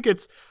mean, I think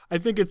it's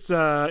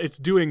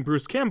doing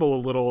Bruce Campbell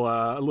a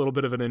little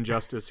bit of an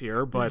injustice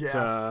here, but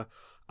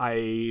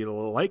I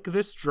like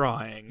this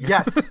drawing.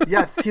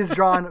 Yes, he's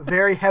drawn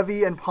very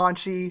heavy and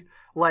paunchy,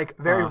 like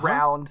very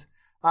round.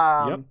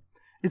 It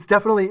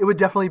would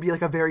definitely be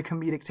like a very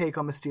comedic take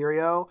on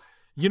Mysterio.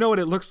 You know what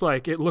it looks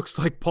like? It looks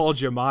like Paul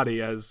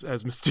Giamatti as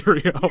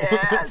Mysterio.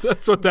 Yes,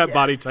 that's what that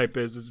body type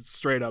is. It's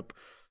straight up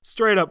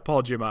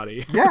Paul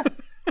Giamatti. Yeah,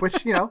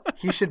 which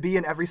he should be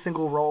in every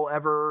single role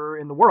ever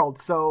in the world.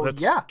 So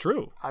that's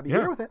true. I'd be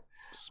here with it.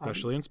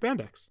 Especially in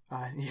spandex.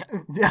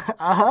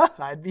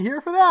 I'd be here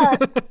for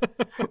that.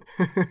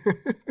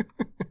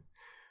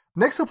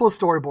 Next couple of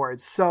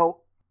storyboards. So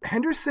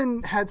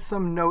Henderson had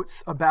some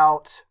notes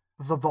about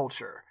the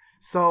Vulture.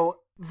 So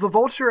the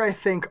Vulture, I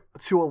think,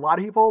 to a lot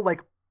of people,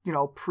 like,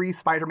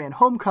 pre-Spider-Man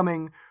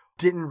Homecoming,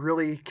 didn't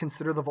really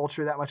consider the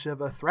Vulture that much of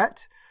a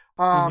threat.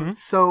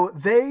 So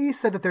they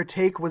said that their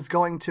take was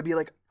going to be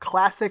like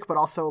classic, but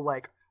also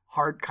like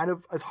hard, kind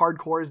of as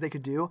hardcore as they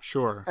could do.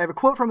 Sure. I have a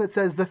quote from it that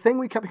says, "The thing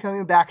we kept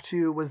coming back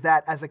to was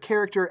that as a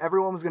character,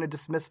 everyone was going to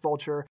dismiss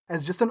Vulture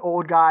as just an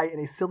old guy in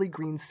a silly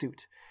green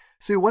suit.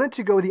 So we wanted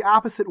to go the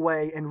opposite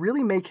way and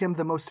really make him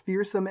the most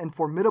fearsome and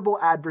formidable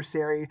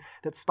adversary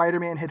that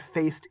Spider-Man had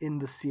faced in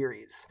the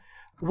series."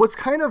 What's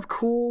kind of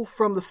cool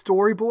from the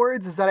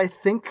storyboards is that I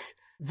think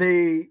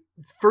they,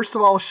 first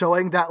of all,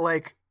 showing that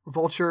like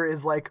Vulture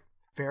is like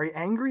very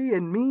angry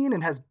and mean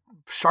and has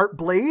sharp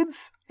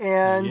blades.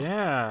 And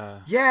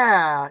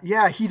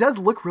yeah, he does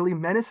look really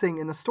menacing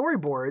in the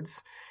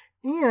storyboards.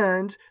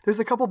 And there's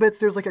a couple bits,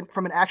 there's like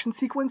from an action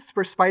sequence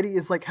where Spidey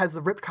is like, has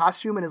the ripped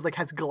costume and is like,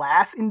 has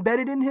glass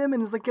embedded in him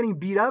and is like getting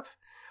beat up.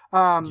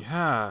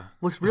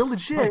 Looks real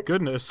legit. My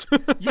goodness.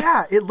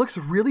 Yeah, it looks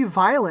really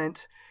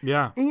violent.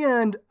 Yeah.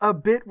 And a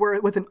bit where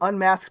with an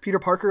unmasked Peter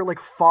Parker like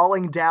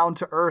falling down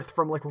to earth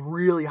from like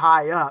really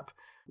high up,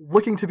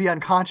 looking to be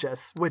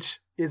unconscious, which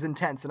is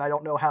intense, and I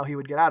don't know how he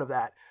would get out of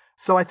that.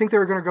 So I think they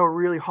were going to go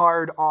really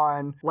hard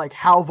on like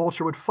how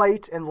Vulture would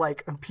fight and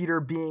like Peter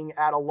being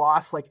at a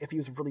loss, like if he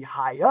was really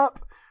high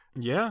up.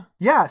 Yeah.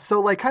 Yeah.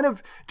 So like kind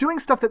of doing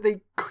stuff that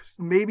they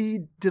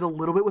maybe did a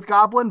little bit with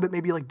Goblin, but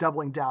maybe like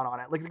doubling down on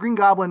it. Like the Green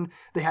Goblin,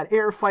 they had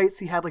air fights.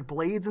 He had like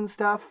blades and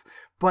stuff,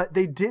 but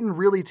they didn't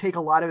really take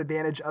a lot of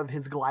advantage of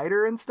his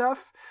glider and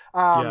stuff.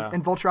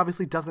 And Vulture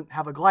obviously doesn't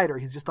have a glider.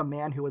 He's just a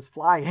man who is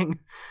flying.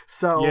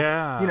 So,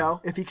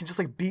 if he can just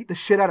like beat the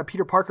shit out of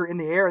Peter Parker in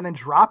the air and then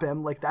drop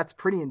him, like that's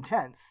pretty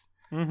intense.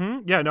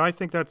 Mm-hmm. Yeah, no, I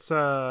think that's,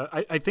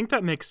 I think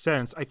that makes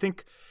sense. I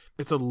think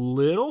it's a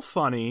little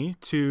funny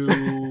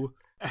to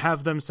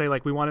have them say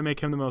like, we want to make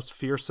him the most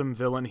fearsome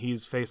villain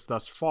he's faced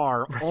thus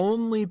far,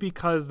 only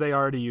because they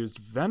already used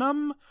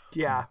Venom.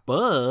 Yeah.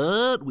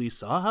 But we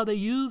saw how they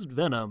used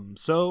Venom.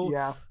 So,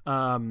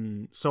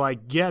 so I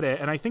get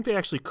it. And I think they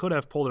actually could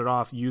have pulled it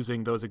off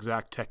using those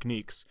exact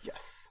techniques.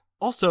 Yes.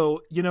 Also,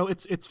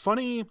 it's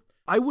funny.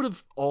 I would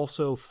have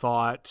also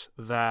thought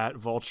that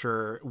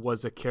Vulture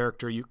was a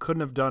character you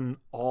couldn't have done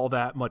all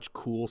that much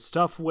cool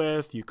stuff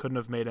with. You couldn't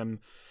have made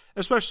him,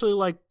 especially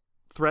like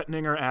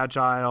threatening or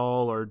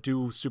agile or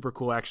do super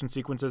cool action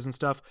sequences and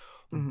stuff.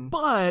 Mm-hmm.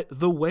 But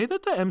the way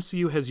that the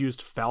MCU has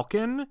used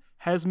Falcon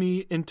has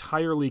me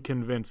entirely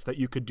convinced that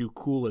you could do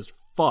cool as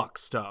fuck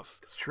stuff.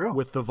 It's true.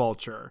 With the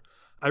Vulture.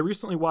 I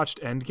recently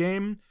watched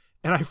Endgame,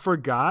 and I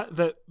forgot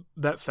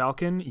that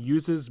Falcon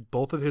uses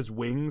both of his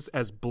wings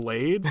as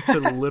blades to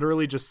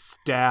literally just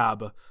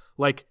stab.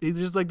 Like,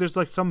 there's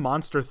like some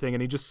monster thing,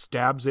 and he just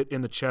stabs it in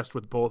the chest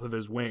with both of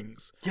his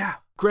wings. Yeah.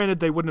 Granted,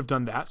 they wouldn't have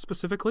done that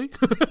specifically.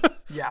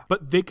 Yeah.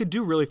 But they could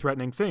do really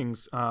threatening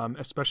things,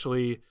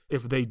 especially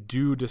if they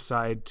do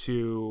decide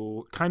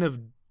to kind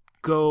of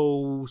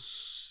go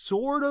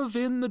sort of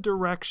in the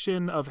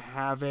direction of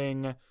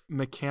having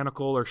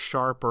mechanical or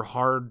sharp or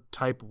hard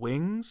type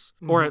wings,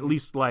 or at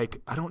least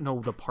like, I don't know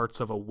the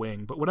parts of a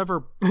wing, but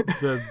whatever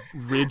the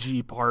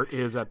ridgy part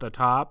is at the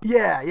top.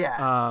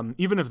 Yeah.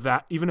 Even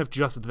if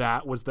just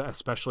that was the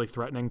especially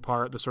threatening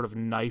part, the sort of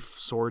knife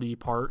swordy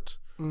part,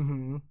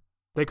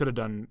 they could have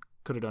done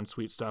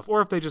sweet stuff. Or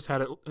if they just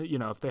had it,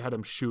 if they had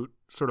him shoot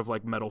sort of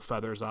like metal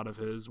feathers out of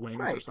his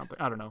wings or something.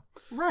 I don't know.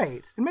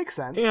 Right. It makes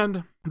sense.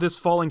 And this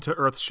falling to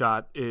earth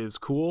shot is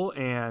cool,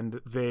 and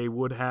they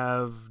would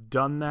have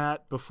done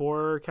that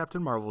before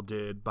Captain Marvel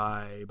did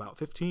by about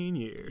 15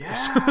 years.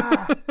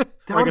 Yeah.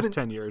 Or I guess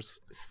 10 years.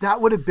 That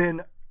would have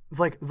been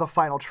like the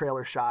final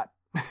trailer shot.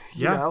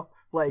 you know?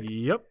 Like,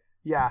 yep.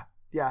 Yeah.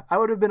 I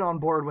would have been on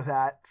board with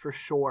that for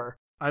sure.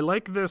 I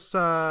like this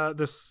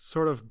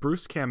sort of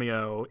Bruce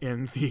cameo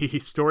in the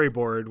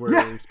storyboard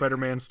where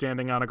Spider-Man's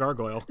standing on a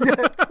gargoyle. Yeah,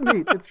 it's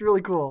neat. It's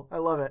really cool. I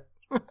love it.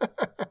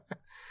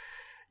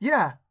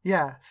 Yeah.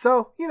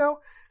 So,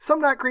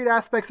 some not great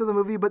aspects of the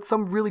movie, but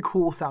some really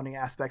cool sounding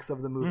aspects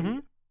of the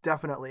movie.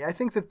 definitely. I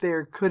think that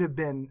there could have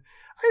been,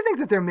 I think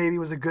that there maybe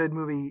was a good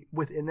movie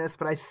within this,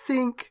 but I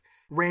think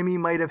Raimi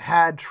might have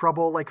had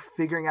trouble like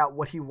figuring out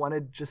what he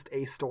wanted just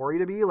a story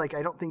to be. Like,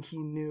 I don't think he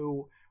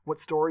knew what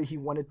story he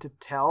wanted to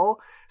tell,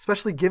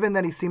 especially given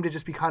that he seemed to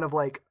just be kind of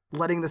like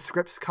letting the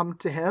scripts come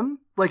to him.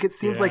 Like, it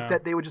seems like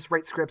that they would just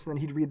write scripts and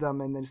then he'd read them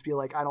and then just be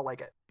like, I don't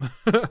like it,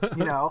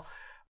 you know?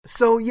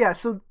 So yeah,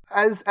 so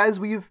as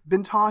we've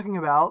been talking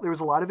about, there was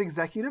a lot of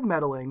executive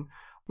meddling,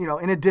 you know,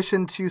 in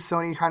addition to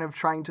Sony kind of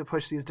trying to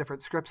push these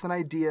different scripts and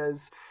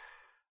ideas.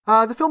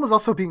 The film was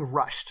also being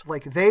rushed.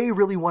 Like, they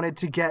really wanted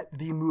to get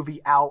the movie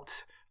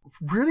out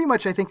pretty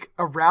much, I think,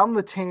 around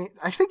the time,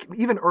 I think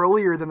even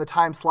earlier than the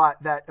time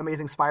slot that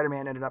Amazing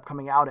Spider-Man ended up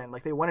coming out in.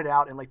 Like, they wanted it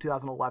out in like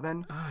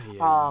 2011.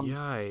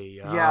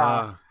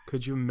 Yeah.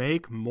 Could you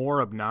make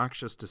more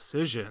obnoxious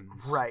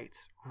decisions? Right.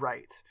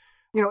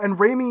 You know, and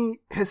Raimi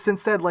has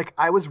since said, like,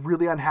 I was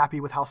really unhappy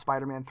with how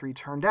Spider-Man 3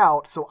 turned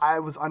out, so I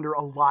was under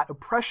a lot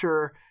of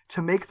pressure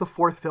to make the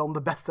fourth film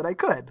the best that I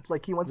could.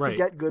 Like, he wants to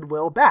get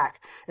goodwill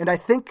back. And I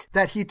think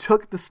that he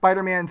took the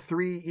Spider-Man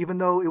 3, even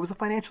though it was a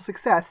financial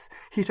success,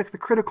 he took the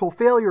critical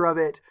failure of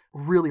it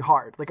really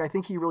hard. Like, I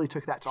think he really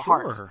took that to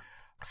heart.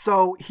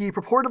 So he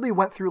purportedly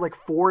went through like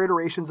 4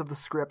 iterations of the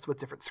script with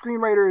different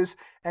screenwriters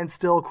and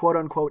still, quote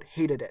unquote,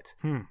 hated it.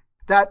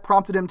 That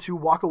prompted him to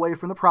walk away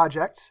from the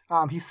project.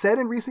 He said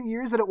in recent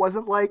years that it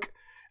wasn't like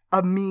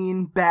a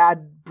mean,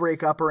 bad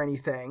breakup or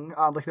anything.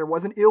 Like, there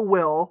wasn't ill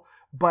will,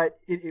 but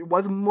it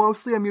was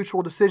mostly a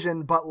mutual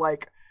decision. But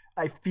like,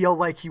 I feel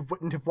like he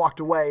wouldn't have walked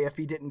away if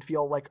he didn't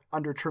feel like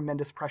under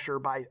tremendous pressure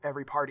by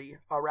every party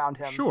around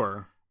him.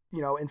 Sure.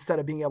 You know, instead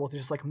of being able to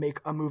just like make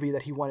a movie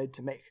that he wanted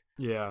to make.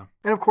 Yeah.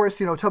 And of course,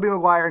 you know, Tobey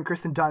Maguire and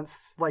Kristen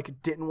Dunst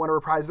like didn't want to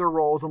reprise their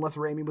roles unless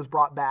Raimi was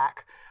brought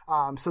back.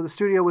 So the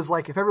studio was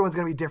like, if everyone's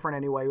going to be different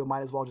anyway, we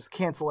might as well just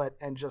cancel it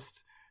and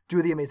just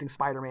do The Amazing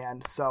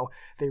Spider-Man. So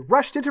they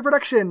rushed into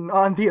production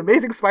on The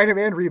Amazing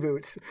Spider-Man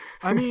reboot.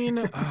 I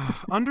mean,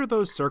 under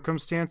those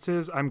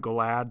circumstances, I'm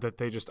glad that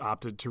they just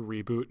opted to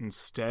reboot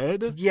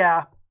instead.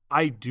 Yeah.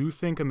 I do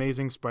think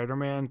Amazing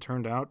Spider-Man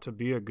turned out to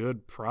be a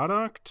good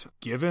product,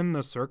 given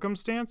the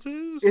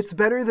circumstances. It's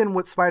better than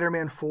what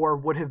Spider-Man 4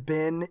 would have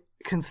been,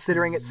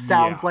 considering it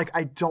sounds like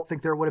I don't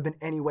think there would have been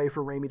any way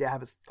for Raimi to have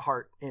his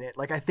heart in it.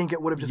 Like, I think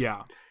it would have just...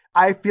 Yeah.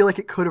 I feel like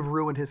it could have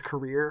ruined his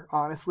career,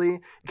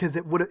 honestly, because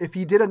it would, if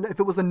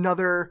it was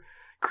another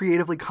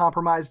creatively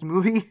compromised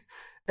movie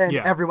and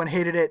everyone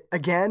hated it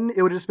again,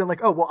 it would have just been like,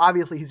 oh, well,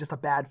 obviously he's just a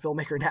bad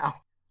filmmaker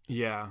now.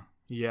 Yeah.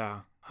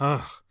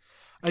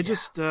 I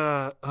just,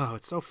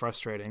 it's so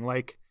frustrating.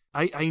 Like,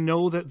 I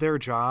know that their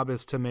job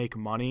is to make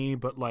money,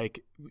 but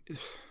like,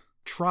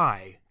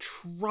 try.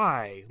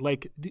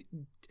 Like,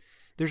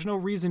 there's no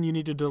reason you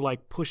needed to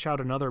like push out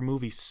another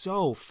movie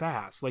so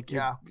fast. Like,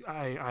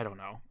 I don't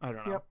know.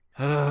 Yep.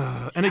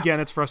 And again,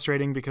 it's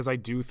frustrating because I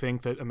do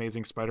think that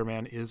Amazing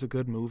Spider-Man is a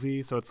good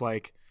movie. So it's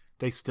like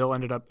they still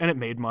ended up, and it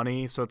made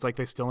money. So it's like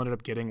they still ended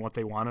up getting what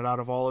they wanted out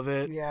of all of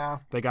it. Yeah.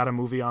 They got a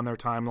movie on their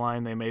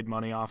timeline. They made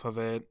money off of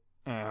it.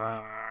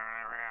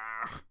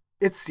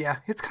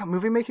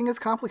 Movie making is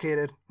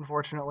complicated,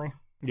 unfortunately.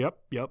 Yep.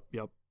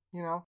 You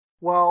know,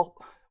 well,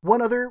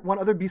 one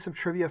other piece of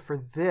trivia for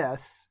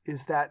this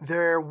is that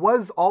there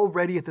was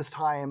already at this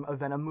time a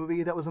Venom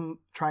movie that was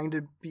trying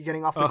to be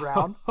getting off the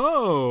ground.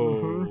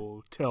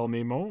 Tell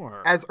me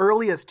more. As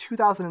early as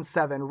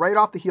 2007, right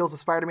off the heels of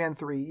Spider-Man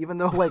 3, even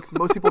though like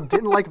most people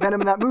didn't like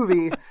Venom in that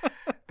movie,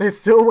 they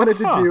still wanted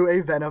to do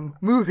a Venom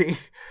movie.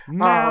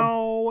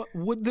 Now,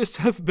 would this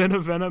have been a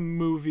Venom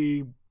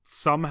movie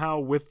somehow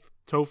with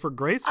Topher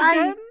Grace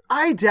again?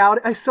 I doubt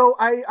it. So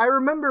I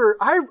remember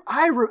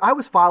I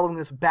was following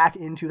this back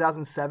in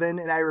 2007,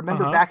 and I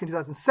remember back in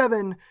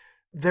 2007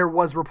 there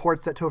was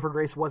reports that Topher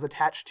Grace was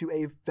attached to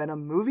a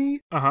Venom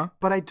movie,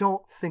 but I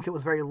don't think it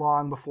was very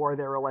long before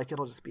they were like,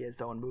 it'll just be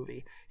his own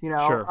movie. You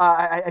know, sure.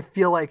 I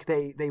feel like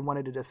they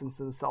wanted to distance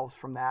themselves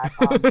from that.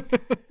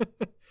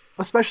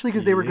 Especially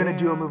because they were going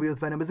to do a movie with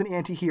Venom as an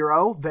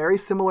anti-hero, very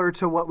similar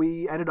to what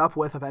we ended up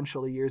with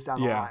eventually years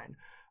down the line.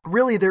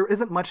 Really, there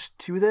isn't much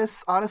to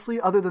this, honestly,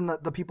 other than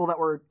the people that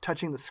were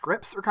touching the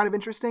scripts are kind of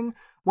interesting.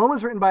 One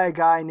was written by a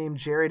guy named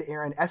Jared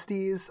Aaron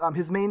Estes.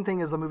 His main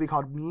thing is a movie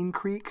called Mean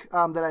Creek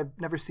that I've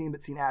never seen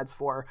but seen ads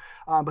for.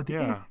 But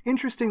the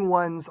interesting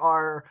ones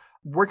are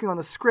working on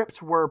the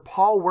script were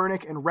Paul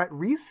Wernick and Rhett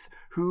Reese,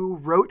 who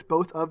wrote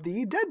both of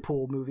the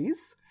Deadpool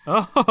movies.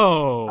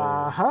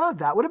 Oh.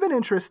 That would have been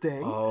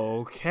interesting.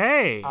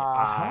 Okay.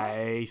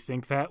 I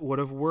think that would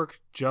have worked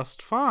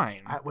just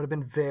fine. That would have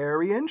been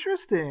very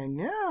interesting.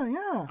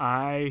 Yeah.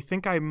 I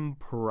think I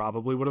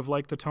probably would have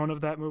liked the tone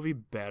of that movie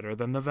better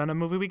than the Venom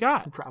movie we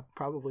got.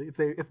 Probably.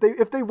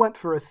 If they went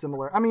for a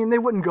similar, I mean, they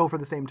wouldn't go for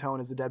the same tone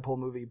as the Deadpool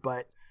movie,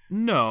 but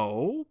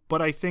no,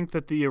 but I think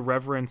that the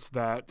irreverence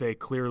that they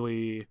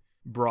clearly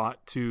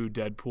brought to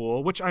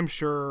Deadpool, which I'm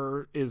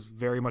sure is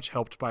very much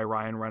helped by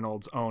Ryan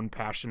Reynolds' own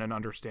passion and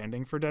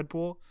understanding for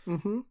Deadpool.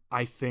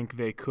 I think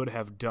they could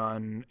have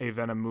done a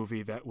Venom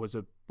movie that was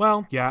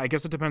Well, yeah, I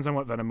guess it depends on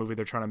what Venom movie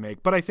they're trying to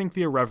make, but I think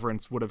the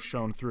irreverence would have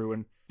shown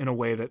through in a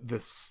way that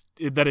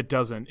it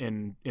doesn't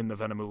in the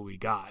Venom movie we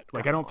got.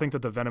 Like, I don't think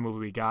that the Venom movie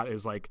we got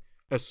is like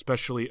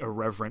especially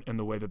irreverent in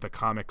the way that the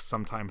comics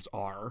sometimes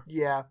are.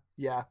 Yeah.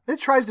 It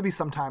tries to be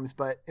sometimes,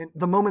 but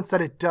the moments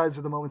that it does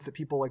are the moments that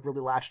people like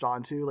really latched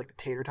onto, like the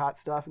tater tot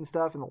stuff and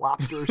the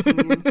lobster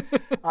scene.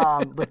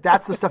 Like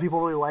that's the stuff people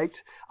really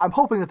liked. I'm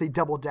hoping that they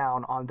double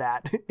down on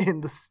that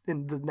in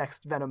the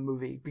next Venom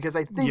movie, because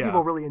I think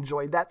people really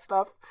enjoyed that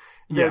stuff.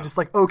 They're just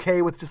like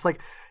okay with just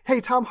like,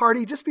 hey, Tom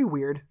Hardy, just be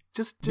weird.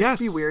 Just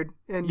be weird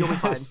and you'll be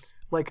fine.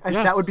 Like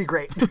that would be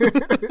great.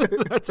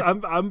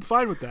 I'm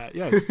fine with that.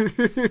 Yes.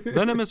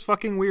 Venom is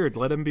fucking weird.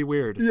 Let him be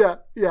weird.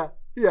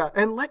 Yeah.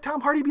 And let Tom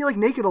Hardy be like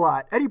naked a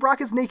lot. Eddie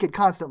Brock is naked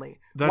constantly.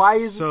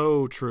 That's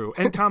so true.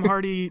 And Tom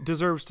Hardy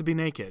deserves to be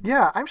naked.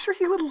 Yeah, I'm sure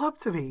he would love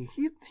to be.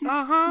 He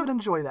would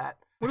enjoy that.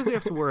 What does he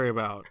have to worry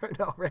about? I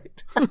know,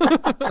 right?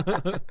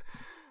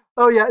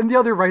 Oh, yeah, and the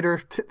other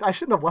writer, I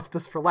shouldn't have left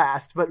this for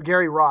last, but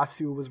Gary Ross,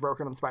 who was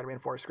working on the Spider-Man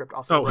 4 script,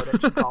 also wrote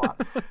it. Should call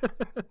out.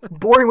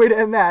 Boring way to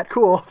end that.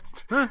 Cool.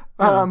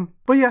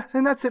 But yeah,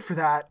 and that's it for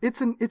that.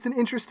 It's an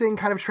interesting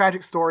kind of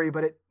tragic story,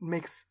 but it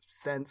makes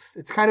sense.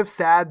 It's kind of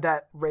sad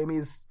that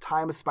Raimi's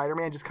time as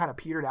Spider-Man just kind of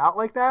petered out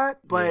like that,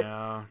 but,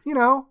 you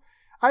know,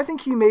 I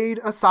think he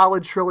made a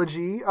solid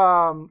trilogy,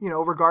 you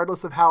know,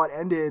 regardless of how it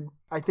ended.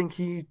 I think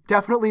he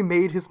definitely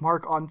made his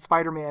mark on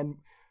Spider-Man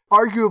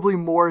arguably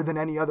more than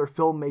any other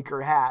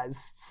filmmaker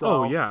has. So.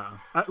 Oh yeah,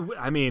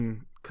 I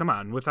mean, come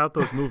on. Without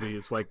those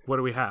movies, like, what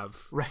do we have?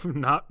 Right.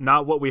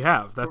 Not what we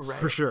have. That's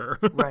for sure.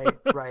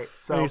 Right.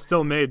 So and he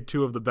still made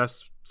two of the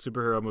best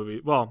superhero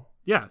movies. Well,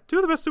 yeah, two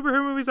of the best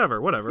superhero movies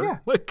ever. Whatever. Yeah,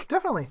 like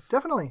definitely.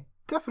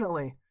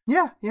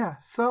 Yeah.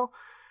 So,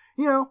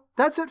 you know,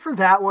 that's it for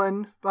that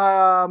one.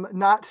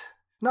 Not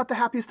the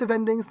happiest of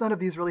endings. None of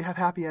these really have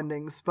happy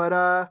endings,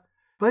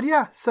 But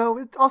yeah, so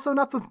it's also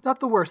not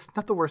the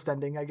worst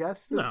ending, I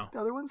guess, as the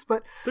other ones,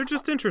 but they're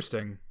just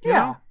interesting.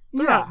 Yeah.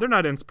 They're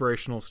not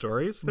inspirational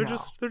stories. They're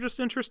just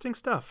interesting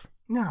stuff.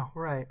 No,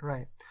 right.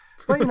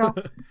 But you know,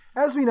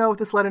 as we know,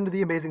 this led into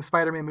the Amazing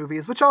Spider-Man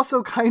movies, which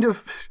also kind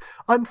of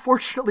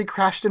unfortunately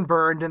crashed and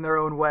burned in their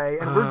own way,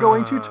 and we're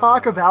going to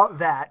talk about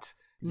that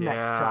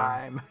next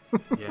time.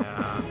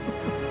 Yeah.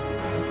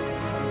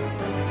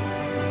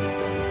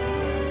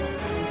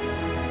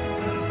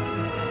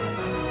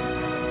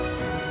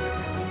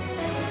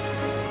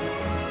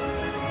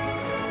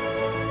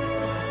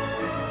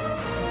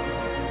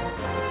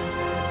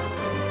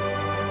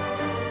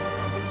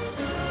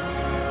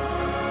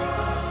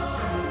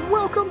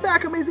 Welcome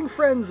back, amazing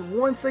friends,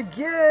 once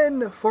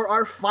again for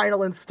our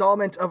final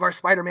installment of our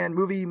Spider-Man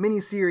movie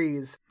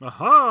miniseries.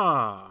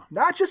 Aha!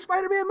 Not just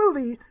Spider-Man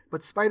movie,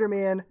 but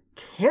Spider-Man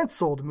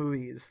canceled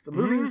movies. The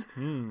movies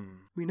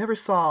we never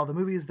saw, the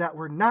movies that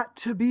were not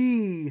to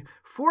be,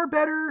 for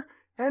better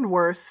and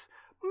worse,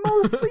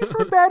 mostly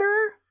for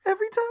better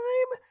every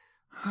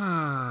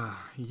time.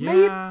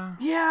 Yeah.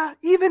 Yeah,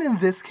 even in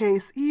this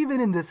case,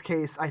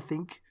 I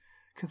think,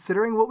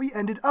 considering what we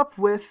ended up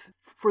with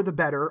for the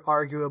better,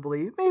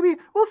 arguably, maybe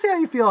we'll see how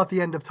you feel at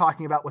the end of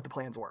talking about what the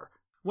plans were.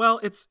 Well,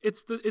 it's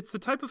the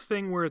type of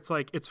thing where it's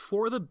like it's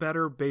for the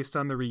better based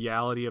on the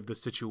reality of the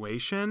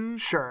situation.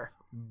 Sure.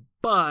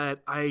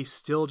 But I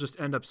still just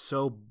end up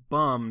so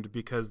bummed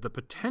because the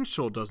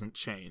potential doesn't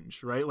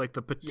change, right? Like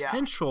the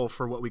potential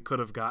for what we could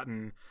have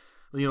gotten.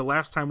 You know,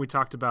 last time we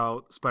talked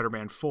about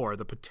Spider-Man 4,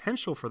 the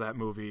potential for that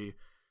movie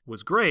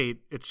was great.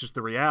 It's just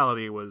the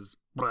reality was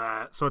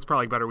blah, so it's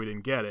probably better we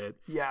didn't get it.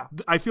 Yeah.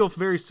 I feel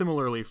very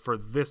similarly for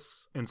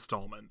this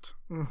installment.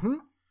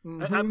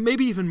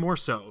 Maybe even more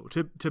so,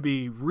 to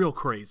be real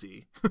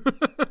crazy.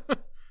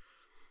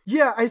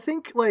 Yeah, I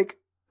think like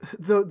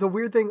the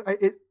weird thing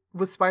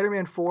with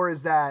Spider-Man 4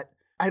 is that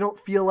I don't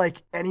feel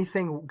like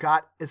anything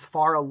got as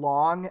far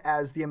along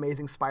as the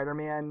Amazing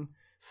Spider-Man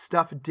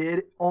stuff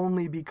did,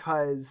 only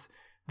because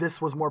this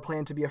was more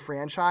planned to be a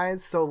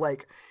franchise. So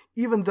like,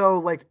 even though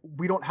like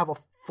we don't have a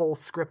full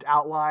script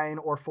outline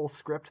or full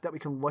script that we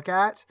can look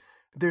at,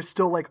 there's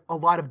still like a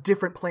lot of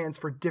different plans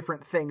for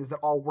different things that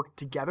all work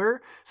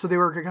together. So they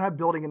were kind of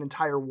building an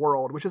entire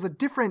world, which is a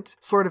different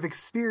sort of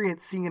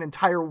experience, seeing an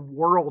entire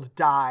world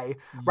die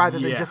rather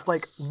than just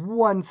like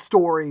one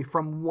story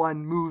from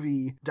one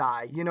movie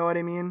die. You know what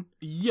I mean?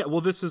 Yeah,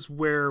 well, this is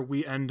where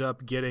we end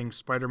up getting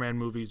Spider-Man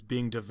movies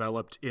being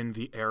developed in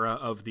the era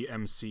of the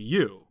MCU,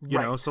 you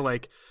know? So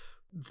like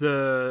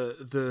the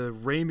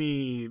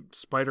Raimi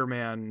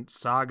Spider-Man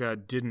saga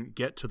didn't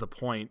get to the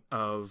point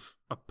of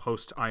a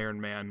post-Iron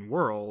Man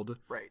world.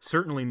 Right.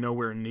 Certainly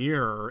nowhere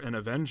near an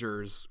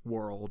Avengers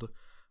world,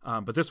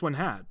 but this one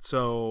had.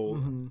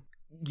 So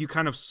you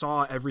kind of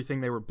saw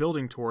everything they were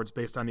building towards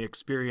based on the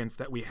experience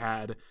that we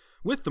had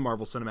with the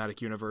Marvel Cinematic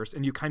Universe,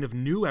 and you kind of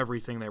knew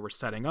everything they were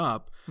setting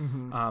up.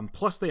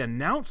 Plus, they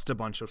announced a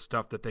bunch of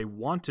stuff that they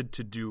wanted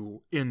to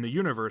do in the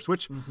universe,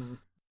 which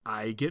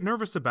I get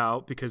nervous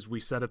about because we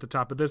said at the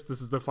top of this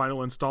is the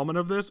final installment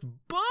of this,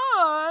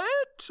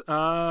 but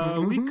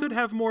but we could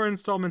have more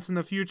installments in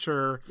the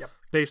future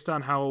based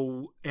on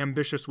how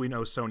ambitious we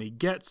know Sony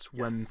gets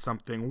when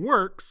something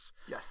works.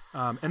 Yes.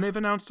 And they've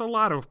announced a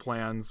lot of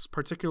plans,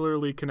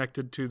 particularly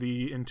connected to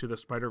the Into the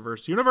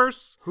Spider-Verse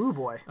universe. Ooh,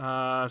 boy.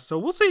 So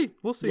we'll see.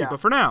 Yeah. But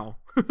for now,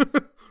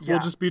 we'll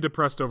just be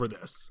depressed over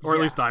this. Or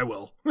at least I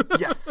will.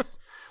 Yes.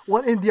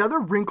 Well, and the other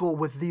wrinkle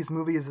with these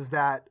movies is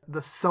that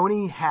the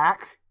Sony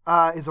hack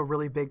is a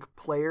really big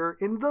player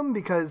in them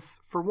because,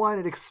 for one,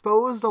 it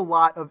exposed a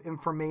lot of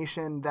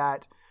information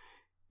that,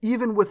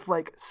 even with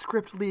like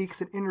script leaks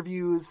and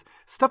interviews,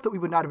 stuff that we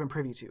would not have been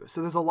privy to.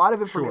 So there's a lot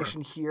of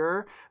information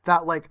here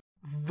that like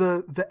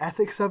the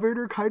ethics of it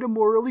are kind of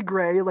morally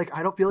gray. Like,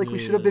 I don't feel like we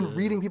should have been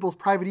reading people's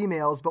private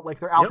emails, but like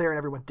they're out there and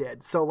everyone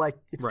did. So like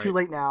it's too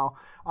late now.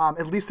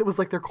 At least it was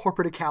like their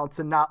corporate accounts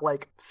and not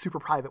like super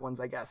private ones,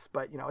 I guess.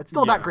 But, you know, it's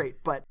still not great.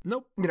 But,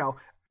 you know,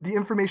 the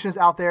information is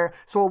out there.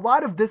 So a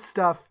lot of this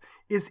stuff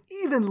is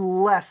even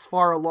less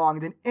far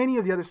along than any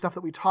of the other stuff that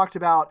we talked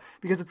about,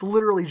 because it's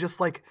literally just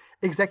like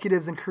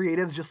executives and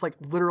creatives just like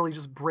literally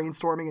just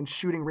brainstorming and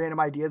shooting random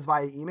ideas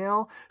via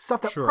email,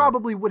 stuff that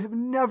probably would have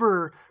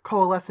never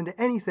coalesced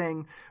into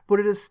anything, but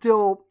it is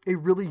still a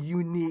really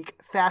unique,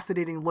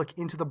 fascinating look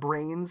into the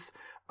brains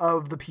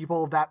of the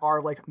people that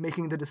are like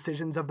making the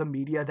decisions of the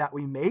media that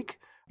we make.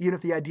 Even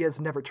if the ideas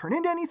never turn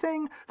into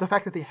anything, the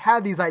fact that they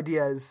had these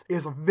ideas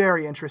is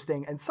very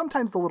interesting and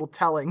sometimes a little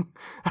telling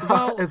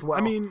as well.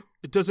 I mean,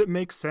 does it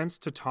make sense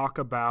to talk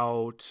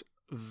about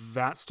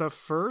that stuff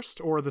first,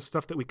 or the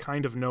stuff that we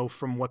kind of know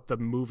from what the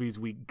movies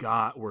we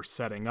got were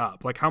setting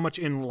up? Like, how much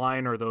in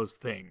line are those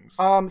things?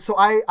 So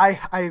I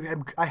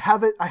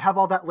have it. I have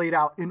all that laid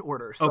out in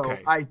order. So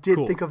I did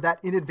think of that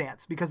in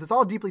advance because it's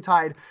all deeply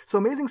tied. So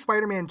Amazing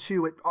Spider-Man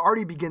 2, it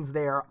already begins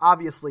there,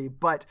 obviously,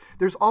 but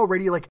there's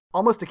already like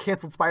almost a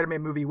canceled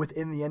Spider-Man movie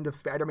within the end of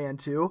Spider-Man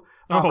 2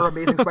 or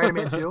Amazing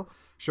Spider-Man 2.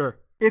 Sure.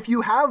 If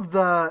you have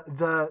the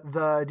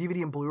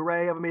DVD and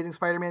Blu-ray of Amazing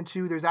Spider-Man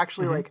 2, there's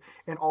actually like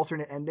an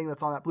alternate ending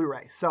that's on that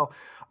Blu-ray. So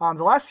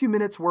the last few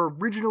minutes were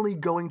originally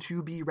going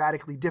to be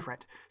radically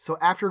different. So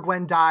after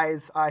Gwen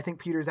dies, I think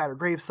Peter's at her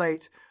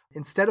gravesite.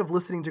 Instead of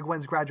listening to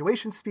Gwen's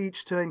graduation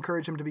speech to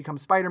encourage him to become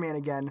Spider-Man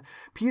again,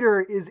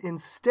 Peter is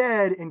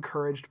instead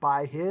encouraged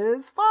by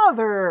his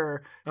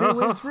father,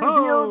 who is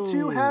revealed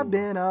to have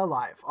been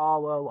alive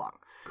all along.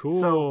 Cool.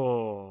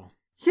 So,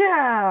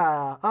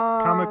 yeah.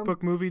 Comic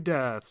book movie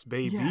deaths,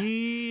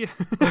 baby.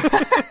 Yeah.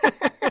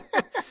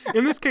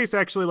 In this case,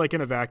 actually, like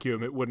in a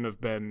vacuum, it wouldn't have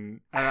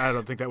been, I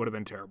don't think that would have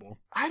been terrible.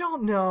 I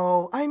don't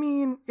know. I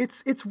mean,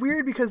 it's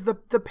weird because the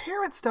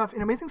parent stuff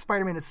in Amazing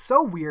Spider-Man is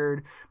so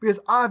weird because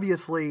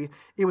obviously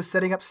it was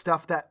setting up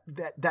stuff that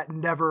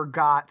never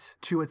got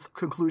to its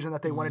conclusion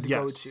that they wanted to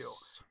go to.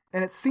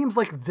 And it seems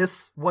like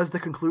this was the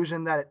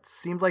conclusion that it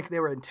seemed like they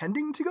were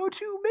intending to go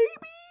to,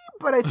 maybe,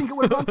 but I think it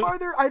would have gone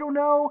farther. I don't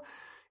know.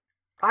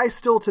 I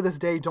still, to this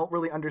day, don't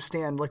really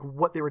understand like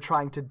what they were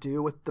trying to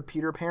do with the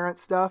Peter parent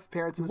stuff.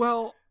 Parents is,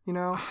 you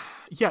know?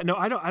 Yeah, no,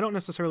 I don't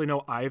necessarily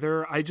know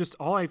either. I just,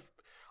 all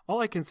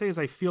I can say is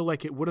I feel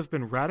like it would have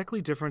been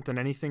radically different than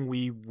anything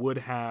we would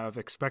have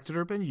expected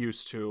or been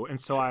used to. And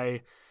so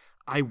I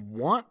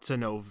want to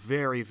know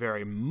very,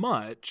 very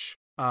much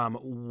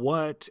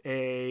what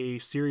a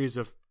series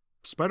of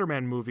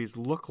Spider-Man movies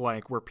look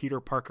like where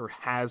Peter Parker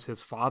has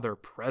his father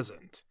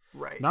present.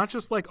 Right. Not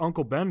just like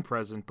Uncle Ben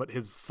present, but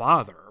his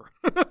father.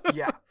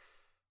 Yeah.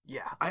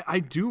 Yeah.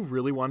 I do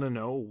really want to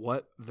know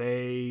what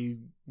they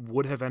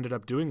would have ended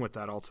up doing with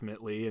that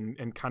ultimately,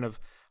 and kind of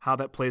how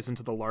that plays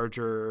into the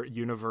larger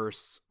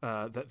universe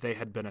that they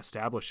had been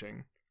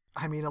establishing.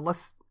 I mean,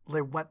 unless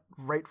they went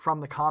right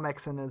from the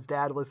comics and his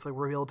dad was like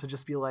revealed to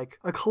just be like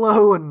a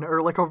clone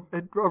or like a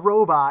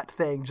robot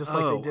thing, just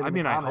like they did in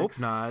the comics. I hope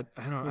not.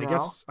 I don't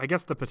know. I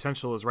guess the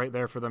potential is right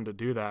there for them to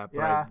do that,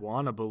 but I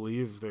want to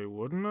believe they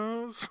wouldn't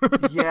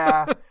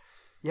have.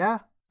 Yeah.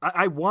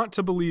 I want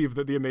to believe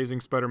that the Amazing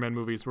Spider-Man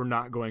movies were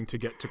not going to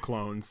get to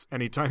clones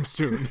anytime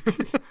soon.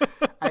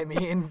 I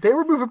mean, they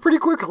were moving pretty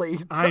quickly.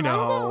 So I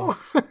know.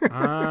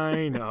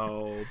 I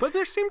know. But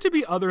there seem to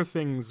be other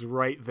things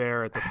right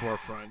there at the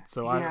forefront.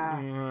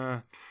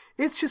 So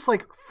it's just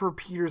like for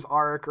Peter's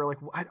arc, or like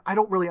I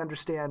don't really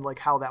understand like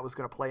how that was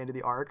going to play into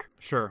the arc.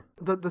 Sure.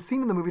 The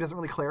scene in the movie doesn't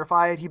really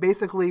clarify it.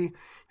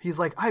 He's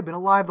like, I've been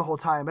alive the whole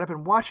time, but I've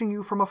been watching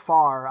you from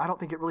afar. I don't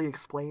think it really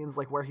explains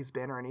like where he's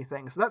been or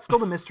anything. So that's still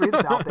the mystery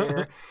that's out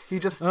there. He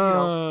just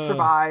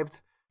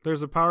survived.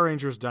 There's a Power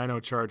Rangers Dino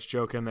Charge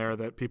joke in there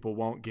that people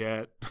won't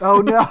get. Oh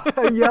no!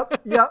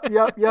 Yep.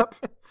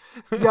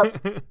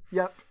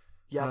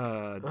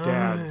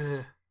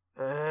 Dads.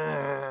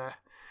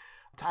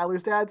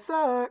 Tyler's dad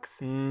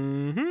sucks.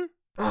 Mm-hmm.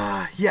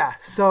 Yeah,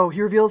 so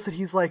he reveals that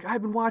he's like,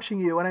 I've been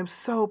watching you, and I'm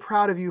so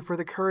proud of you for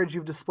the courage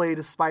you've displayed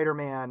as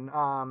Spider-Man.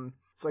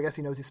 So I guess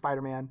he knows he's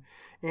Spider-Man.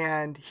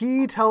 And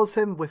he tells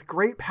him, with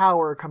great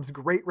power comes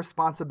great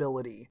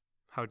responsibility.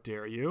 How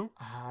dare you?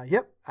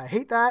 Yep, I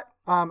hate that.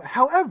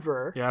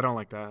 However... Yeah, I don't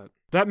like that.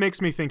 That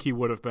makes me think he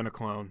would have been a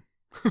clone.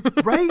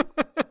 Right?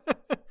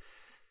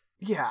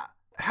 Yeah.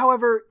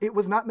 However, it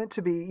was not meant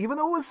to be. Even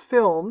though it was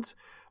filmed,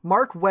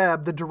 Mark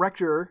Webb, the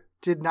director,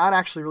 did not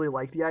actually really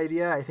like the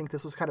idea. I think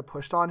this was kind of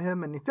pushed on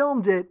him, and he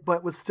filmed it,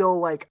 but was still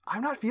like,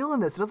 I'm not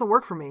feeling this. It doesn't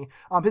work for me.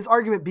 His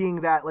argument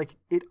being that like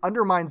it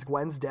undermines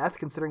Gwen's death,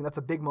 considering that's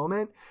a big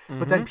moment.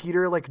 But then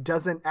Peter like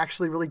doesn't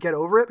actually really get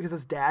over it because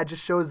his dad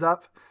just shows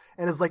up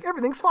and is like,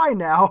 everything's fine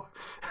now.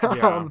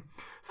 Yeah.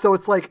 So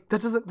it's like,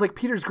 that doesn't, like,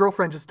 Peter's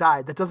girlfriend just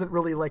died. That doesn't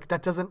really, like,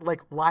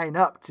 line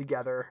up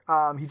together.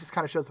 He just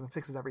kind of shows up and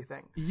fixes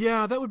everything.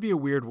 Yeah, that would be a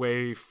weird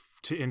way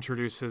to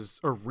introduce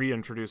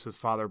reintroduce his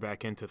father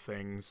back into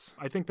things.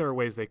 I think there are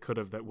ways they could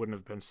have that wouldn't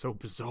have been so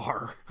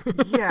bizarre.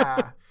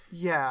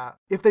 Yeah.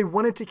 If they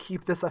wanted to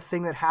keep this a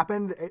thing that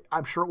happened,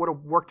 I'm sure it would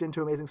have worked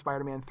into Amazing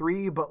Spider-Man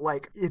 3, but,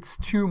 like, it's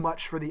too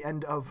much for the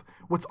end of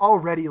what's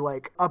already,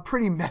 like, a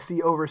pretty messy,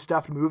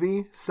 overstuffed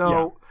movie.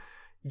 So...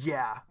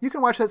 Yeah, you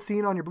can watch that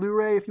scene on your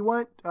Blu-ray if you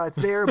want. It's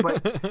there,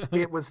 but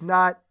it was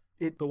not.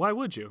 But why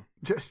would you?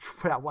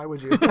 Why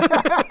would you?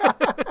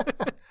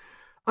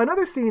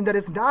 Another scene that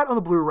is not on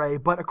the Blu-ray,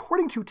 but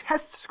according to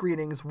test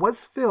screenings,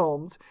 was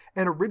filmed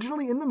and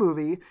originally in the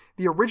movie.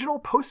 The original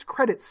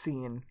post-credits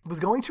scene was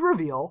going to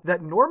reveal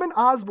that Norman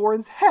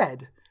Osborn's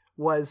head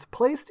was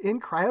placed in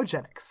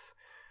cryogenics,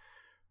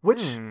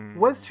 which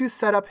was to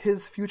set up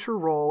his future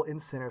role in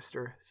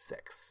Sinister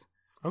Six.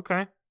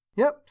 Okay.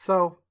 Yep.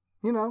 So.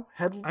 You know,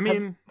 head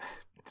in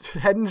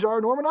jar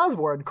Norman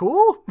Osborn.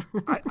 Cool.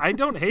 I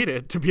don't hate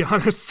it, to be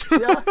honest.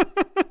 Yeah,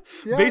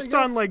 Based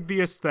on like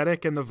the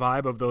aesthetic and the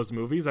vibe of those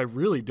movies, I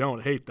really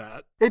don't hate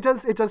that. It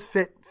does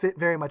fit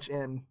very much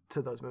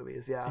into those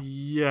movies, yeah.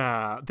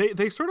 Yeah.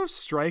 They sort of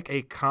strike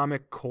a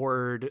comic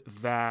chord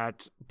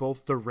that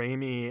both the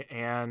Raimi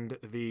and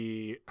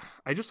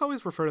I just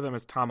always refer to them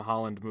as Tom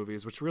Holland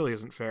movies, which really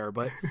isn't fair,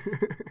 but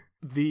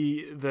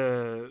the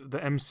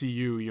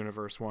MCU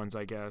universe ones,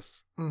 I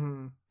guess.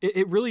 Mm-hmm.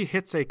 It really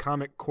hits a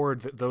comic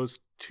chord that those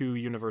two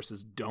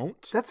universes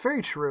don't. That's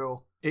very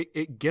true.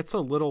 It gets a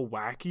little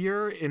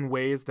wackier in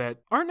ways that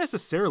aren't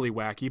necessarily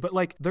wacky, but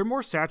like they're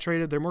more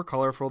saturated, they're more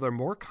colorful, they're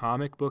more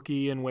comic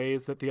booky in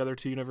ways that the other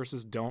two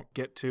universes don't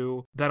get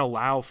to, that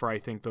allow for, I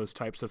think, those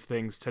types of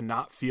things to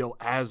not feel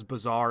as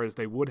bizarre as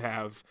they would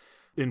have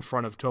in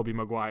front of Tobey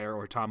Maguire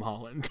or Tom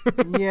Holland.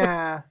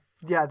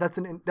 Yeah, that's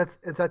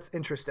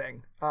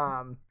interesting.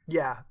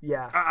 Yeah.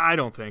 I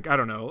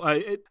don't know.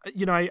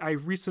 I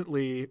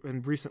recently,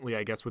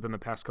 I guess within the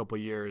past couple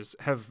of years,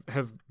 have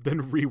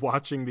been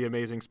rewatching the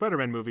Amazing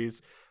Spider-Man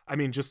movies. I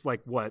mean, just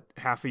like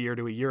half a year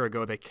to a year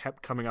ago, they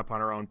kept coming up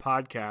on our own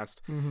podcast,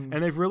 and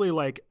they've really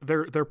like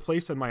their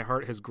place in my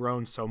heart has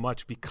grown so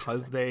much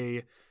because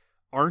they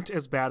aren't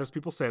as bad as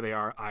people say they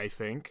are, I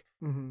think.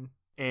 Mm-hmm.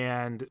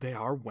 And they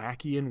are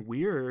wacky and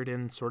weird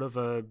in sort of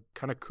a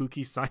kind of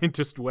kooky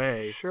scientist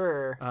way.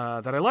 Sure.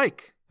 That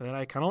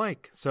I kind of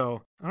like.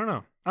 So I don't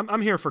know.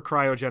 I'm here for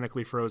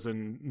cryogenically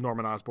frozen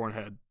Norman Osborn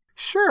head.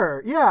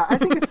 Sure. Yeah. I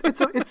think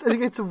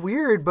it's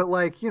weird, but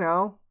like, you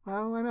know,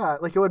 why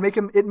not? Like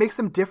it makes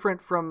him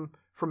different from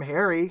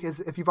Harry. Because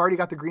if you've already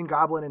got the Green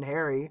Goblin and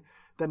Harry,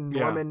 then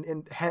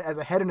Norman as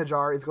a head in a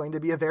jar is going to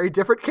be a very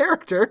different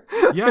character.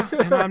 Yeah,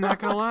 and I'm not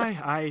going to lie.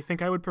 I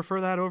think I would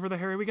prefer that over the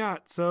Harry we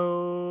got.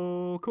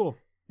 So cool.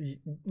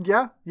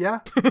 Yeah.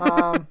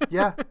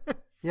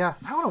 Yeah,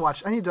 I want to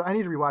watch. I need to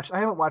rewatch. I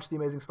haven't watched the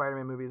Amazing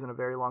Spider-Man movies in a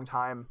very long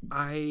time.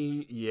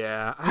 I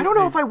don't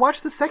know if I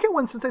watched the second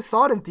one since I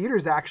saw it in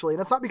theaters, actually.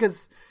 And that's not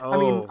because, I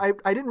mean,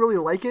 I didn't really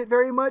like it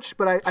very much,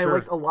 but I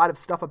liked a lot of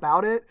stuff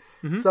about it.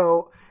 Mm-hmm.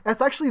 So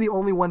that's actually the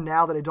only one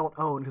now that I don't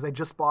own, because I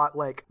just bought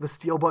like the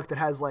Steelbook that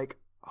has like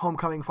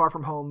Homecoming, Far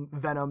From Home,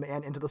 Venom,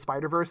 and Into the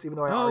Spider-Verse, even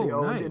though I already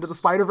owned Into the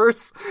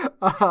Spider-Verse.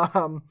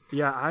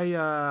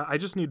 I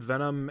just need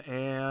Venom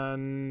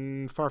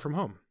and Far From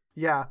Home.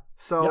 Yeah,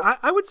 so... Yeah,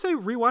 I would say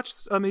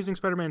rewatch Amazing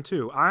Spider-Man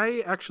 2.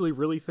 I actually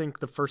really think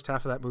the first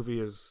half of that movie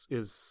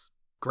is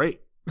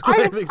great.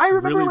 I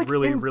remember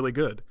really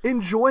good.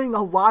 Enjoying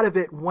a lot of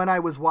it when I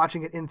was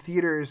watching it in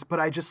theaters, but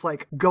I just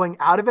like going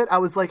out of it, I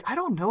was like, I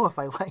don't know if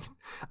I like...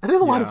 There's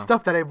a lot of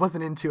stuff that I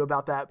wasn't into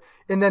about that.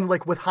 And then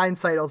like with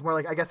hindsight, I was more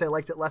like, I guess I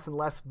liked it less and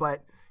less,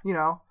 but you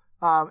know...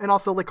 and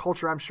also like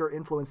culture, I'm sure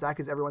influenced that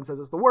because everyone says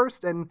it's the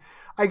worst. And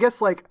I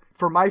guess like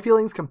for my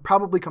feelings,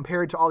 probably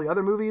compared to all the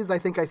other movies, I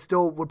think I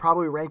still would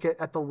probably rank it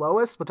at the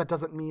lowest, but that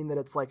doesn't mean that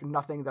it's like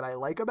nothing that I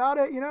like about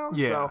it, you know?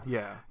 Yeah.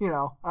 You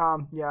know,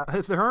 yeah.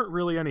 There aren't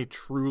really any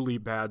truly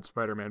bad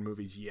Spider-Man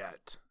movies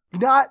yet.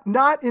 Not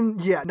in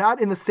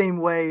the same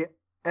way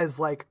as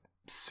like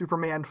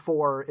Superman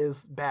 4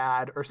 is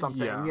bad or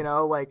something, you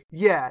know? Like,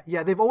 yeah.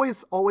 They've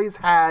always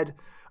had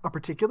a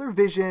particular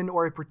vision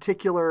or a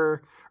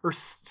particular or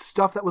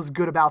stuff that was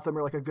good about them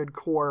or like a good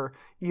core,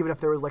 even if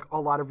there was like a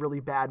lot of really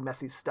bad,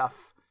 messy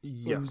stuff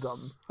in them.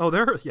 Oh,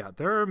 there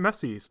are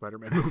messy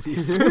Spider-Man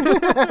movies.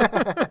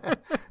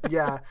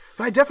 Yeah.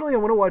 But I definitely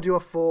want to do a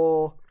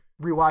full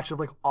rewatch of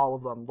like all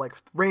of them, like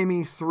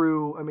Raimi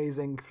through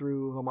Amazing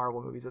through the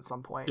Marvel movies at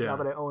some point. Yeah. Now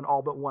that I own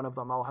all but one of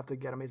them, I'll have to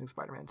get Amazing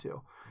Spider-Man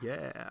 2.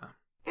 Yeah.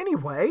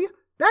 Anyway,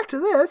 back to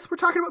this. We're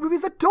talking about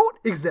movies that don't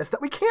exist,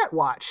 that we can't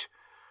watch.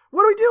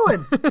 What are we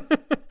doing?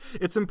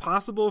 It's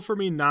impossible for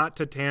me not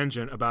to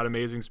tangent about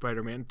Amazing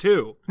Spider-Man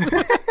 2.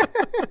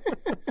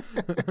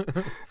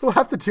 We'll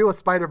have to do a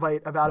spider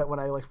bite about it when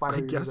I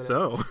finally revisit guess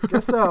so. it.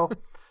 Guess so.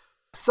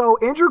 So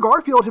Andrew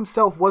Garfield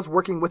himself was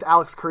working with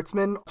Alex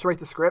Kurtzman to write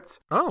the script.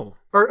 Oh.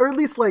 Or at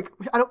least, I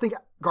don't think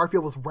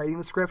Garfield was writing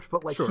the script,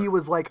 but, Sure. he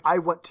was like, I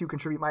want to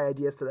contribute my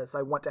ideas to this.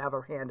 I want to have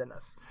a hand in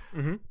this.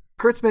 Mm-hmm.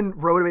 Kurtzman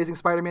wrote Amazing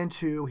Spider-Man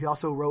 2. He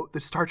also wrote the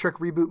Star Trek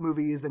reboot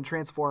movies and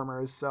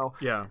Transformers, so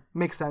Yeah.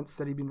 makes sense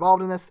that he'd be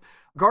involved in this.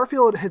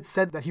 Garfield had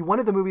said that he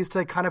wanted the movies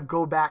to kind of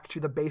go back to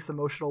the base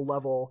emotional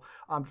level,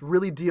 to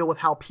really deal with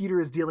how Peter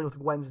is dealing with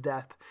Gwen's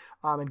death,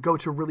 and go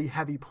to really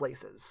heavy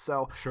places.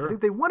 So Sure. I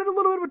think they wanted a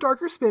little bit of a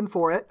darker spin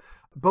for it.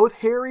 Both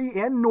Harry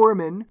and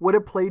Norman would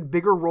have played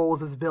bigger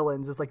roles as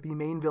villains, as the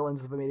main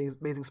villains of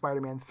Amazing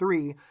Spider-Man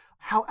 3.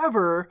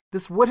 However,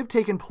 this would have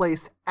taken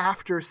place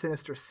after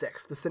Sinister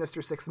Six, the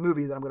Sinister Six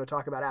movie that I'm going to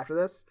talk about after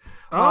this.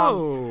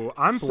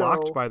 I'm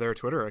blocked by their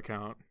Twitter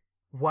account.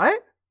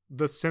 What?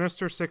 The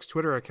Sinister Six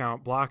Twitter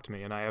account blocked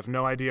me, and I have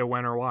no idea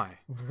when or why.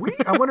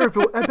 I wonder if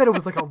I bet it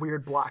was a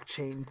weird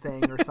blockchain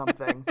thing or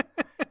something.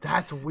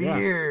 That's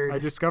weird. Yeah, I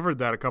discovered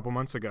that a couple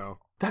months ago.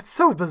 That's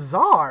so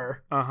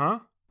bizarre. Uh-huh.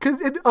 Because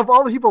of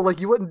all the people,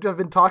 you wouldn't have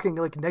been talking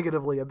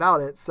negatively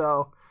about it.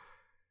 So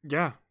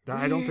yeah,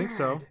 I don't think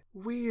so.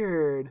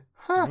 Weird.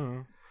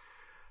 Huh.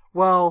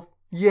 Well,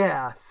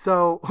 yeah.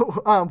 So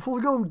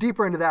we'll go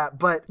deeper into that.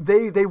 But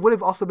they would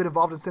have also been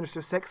involved in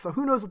Sinister Six. So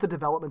who knows what the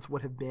developments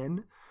would have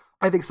been.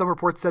 I think some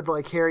reports said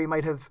that Harry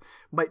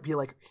might be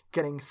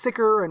getting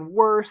sicker and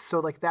worse.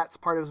 So that's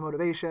part of his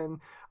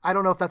motivation. I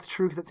don't know if that's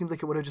true because it seems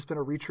like it would have just been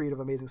a retreat of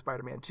Amazing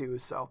Spider-Man 2.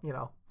 So,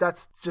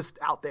 that's just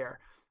out there.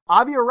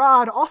 Avi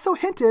Arad also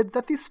hinted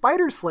that the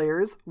Spider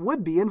Slayers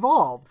would be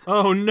involved.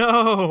 Oh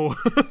no!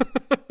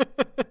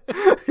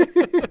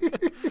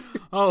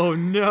 Oh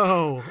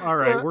no! All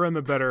right, we're in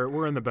the better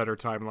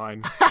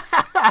timeline.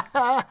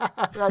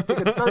 That took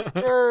a dark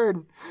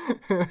turn.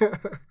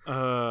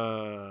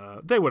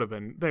 They would have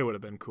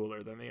been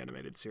cooler than the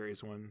animated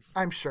series ones.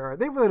 I'm sure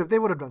they would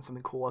have done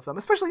something cool with them.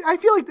 Especially, I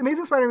feel like the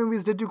Amazing Spider-Man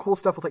movies did do cool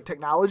stuff with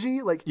technology.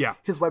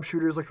 His web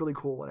shooters looked really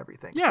cool and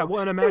everything. Yeah, so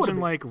well, and imagine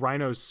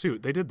Rhino's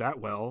suit. They did that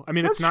well. I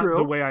mean, it's not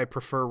the way I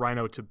prefer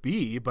Rhino to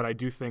be, but I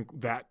do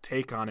think that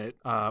take on it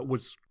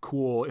was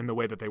cool in the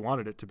way that they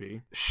wanted it to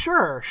be.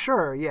 Sure,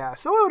 yeah.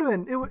 So it would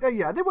have been.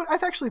 They would. I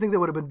actually think they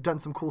would have done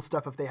some cool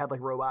stuff if they had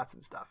robots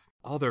and stuff.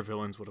 All their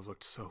villains would have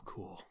looked so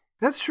cool.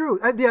 That's true.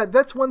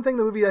 That's one thing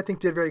the movie I think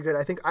did very good.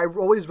 I think I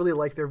always really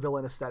liked their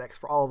villain aesthetics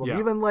for all of them,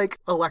 even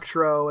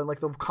Electro and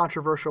the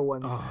controversial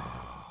ones.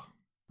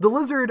 The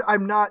Lizard,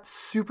 I'm not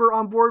super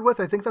on board with.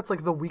 I think that's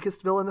the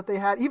weakest villain that they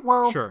had.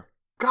 Sure.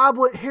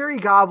 Goblin, Harry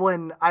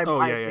Goblin. I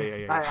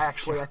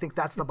think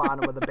that's the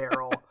bottom of the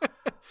barrel.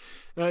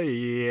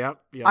 Yeah.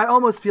 I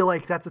almost feel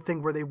like that's a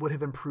thing where they would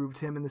have improved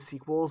him in the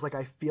sequels.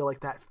 I feel like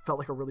that felt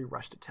like a really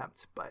rushed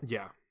attempt, but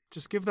yeah.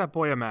 Just give that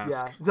boy a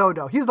mask. Yeah.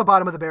 No, he's the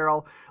bottom of the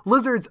barrel.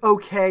 Lizard's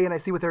okay, and I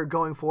see what they're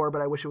going for,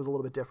 but I wish it was a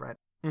little bit different.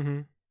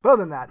 Mm-hmm. But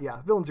other than that,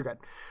 yeah, villains are good.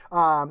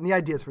 The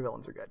ideas for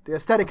villains are good. The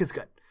aesthetic is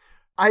good.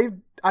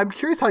 I'm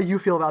curious how you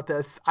feel about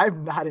this.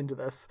 I'm not into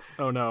this.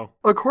 Oh, no.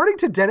 According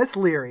to Dennis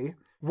Leary,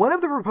 one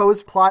of the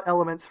proposed plot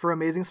elements for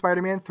Amazing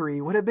Spider-Man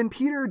 3 would have been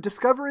Peter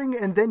discovering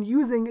and then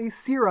using a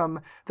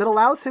serum that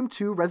allows him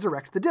to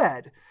resurrect the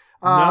dead.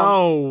 He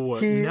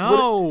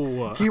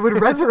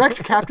would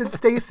resurrect Captain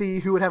Stacy,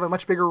 who would have a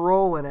much bigger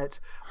role in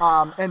it,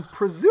 and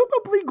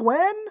presumably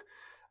Gwen,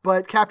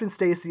 but Captain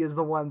Stacy is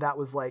the one that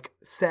was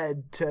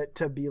said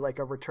to be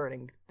a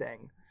returning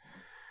thing.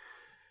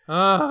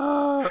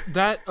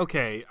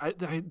 Okay.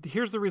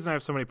 Here's the reason I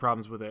have so many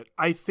problems with it.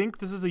 I think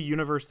this is a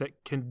universe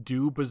that can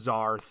do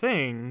bizarre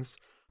things,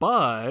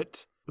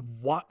 but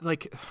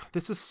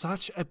this is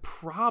such a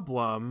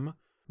problem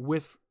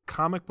with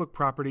comic book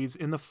properties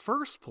in the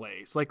first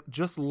place.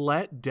 Just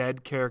let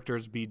dead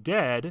characters be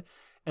dead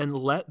and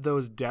let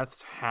those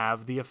deaths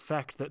have the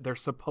effect that they're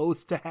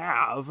supposed to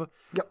have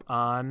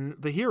on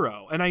the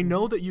hero. And I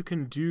know that you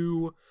can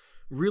do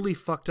really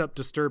fucked up,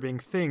 disturbing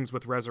things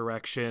with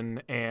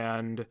resurrection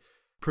and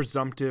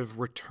presumptive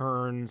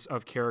returns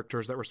of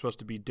characters that were supposed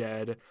to be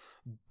dead.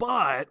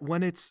 But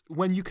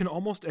when you can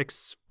almost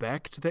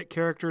expect that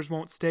characters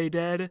won't stay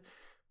dead,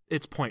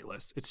 it's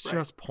pointless. It's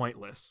just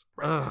pointless.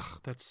 Right.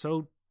 Ugh, that's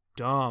so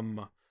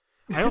dumb.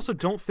 I also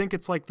don't think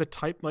it's the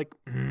type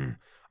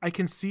I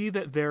can see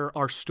that there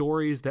are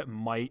stories that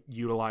might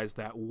utilize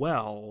that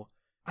well.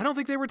 I don't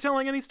think they were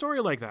telling any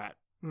story like that.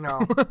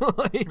 No.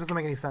 It doesn't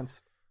make any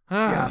sense.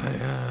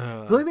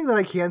 The only thing that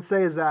I can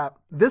say is that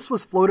this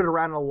was floated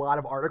around in a lot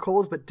of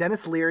articles, but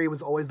Dennis Leary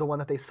was always the one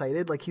that they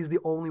cited. He's the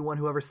only one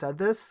who ever said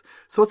this.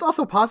 So it's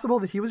also possible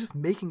that he was just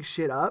making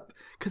shit up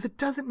because it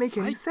doesn't make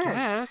any sense.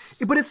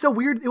 Guess. But it's so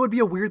weird. It would be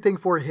a weird thing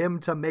for him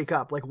to make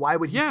up. Why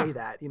would he say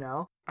that,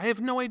 I have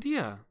no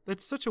idea.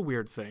 That's such a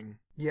weird thing.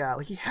 Yeah,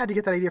 like he had to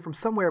get that idea from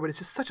somewhere, but it's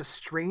just such a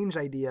strange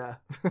idea.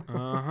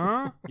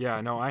 Uh-huh.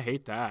 Yeah, no, I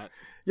hate that.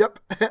 Yep.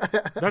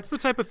 That's the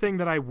type of thing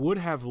that I would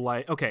have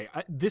okay,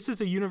 this is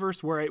a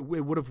universe where it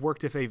would have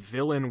worked if a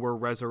villain were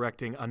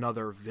resurrecting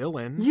another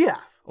villain. Yeah.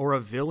 Or a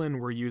villain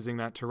were using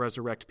that to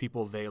resurrect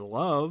people they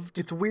loved.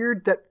 It's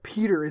weird that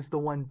Peter is the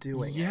one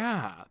doing it.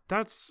 Yeah,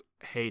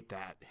 hate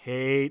that.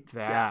 Hate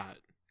that.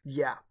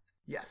 Yeah.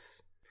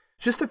 Yes.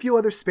 Just a few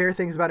other spare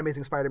things about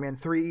Amazing Spider-Man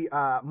 3.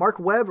 Mark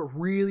Webb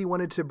really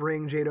wanted to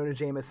bring J. Jonah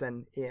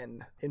Jameson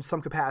in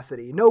some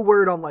capacity. No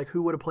word on like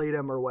who would have played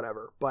him or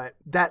whatever, but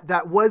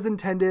that was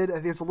intended. I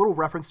think there's a little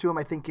reference to him,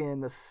 I think,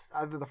 in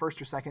either the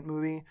first or second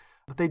movie.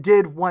 But they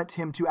did want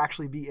him to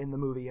actually be in the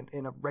movie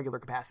in a regular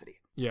capacity.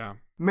 Yeah.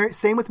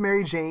 Same with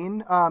Mary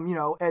Jane.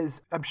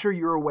 As I'm sure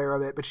you're aware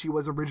of it, but she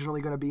was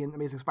originally going to be in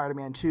Amazing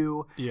Spider-Man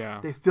 2. Yeah.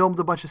 They filmed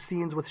a bunch of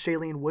scenes with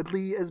Shailene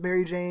Woodley as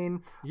Mary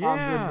Jane.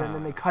 Yeah. And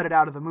then they cut it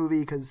out of the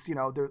movie because,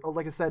 there,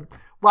 like I said,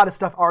 a lot of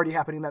stuff already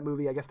happening in that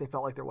movie. I guess they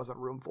felt like there wasn't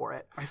room for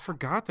it. I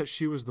forgot that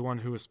she was the one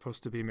who was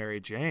supposed to be Mary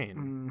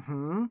Jane.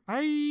 Mm-hmm.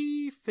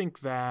 I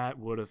think that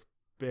would have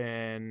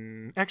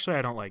been... Actually,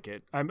 I don't like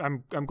it.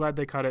 I'm glad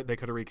they cut it. They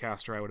could have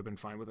recast her. I would have been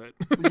fine with it.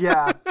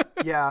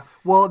 Yeah.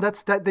 Well,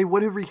 they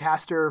would have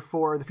recast her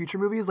for the future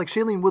movies. Like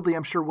Shailene Woodley,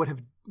 I'm sure would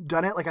have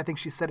done it. Like I think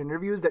she said in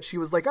interviews that she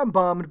was like, I'm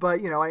bummed, but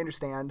I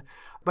understand.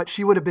 But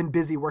she would have been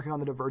busy working on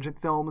the Divergent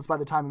films by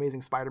the time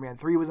Amazing Spider-Man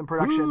 3 was in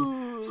production.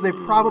 Ooh. So they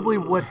probably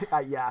would.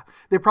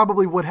 They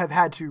probably would have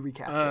had to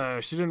recast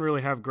her. She didn't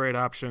really have great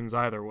options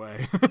either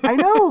way. I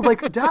know.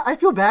 Like I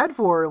feel bad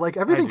for her. Like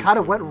everything kind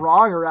of went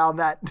wrong around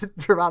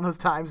those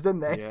times,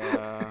 didn't they?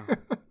 Yeah.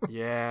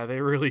 Yeah, they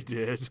really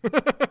did.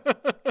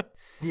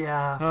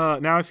 Yeah.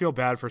 Now I feel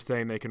bad for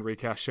saying they can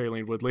recast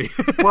Shailene Woodley.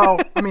 Well,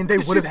 I mean, they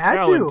would have had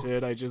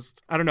talented.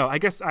 I don't know. I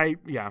guess I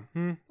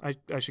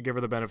should give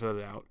her the benefit of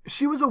the doubt.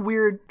 She was a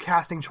weird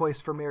casting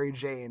choice for Mary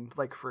Jane,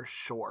 like for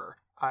sure,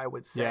 I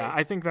would say. Yeah,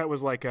 I think that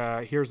was like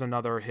here's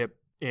another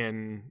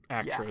hip-in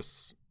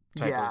actress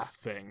type of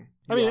thing.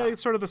 I mean,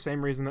 it's sort of the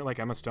same reason that like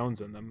Emma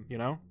Stone's in them,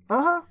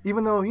 Uh-huh.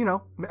 Even though,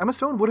 Emma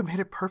Stone would have made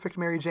a perfect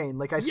Mary Jane.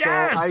 Like I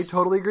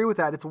totally agree with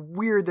that. It's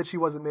weird that she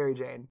wasn't Mary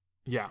Jane.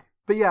 Yeah.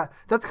 But yeah,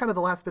 that's kind of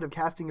the last bit of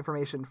casting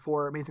information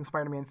for Amazing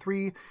Spider-Man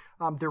 3.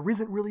 There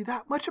isn't really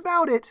that much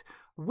about it.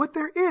 What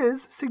there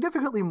is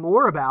significantly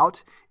more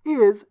about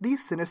is the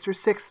Sinister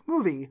Six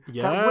movie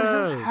that would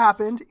have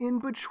happened in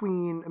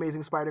between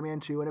Amazing Spider-Man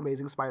 2 and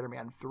Amazing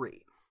Spider-Man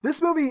 3.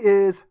 This movie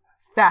is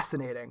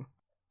fascinating.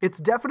 It's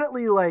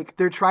definitely like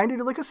they're trying to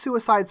do like a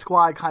Suicide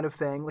Squad kind of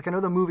thing. Like I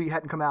know the movie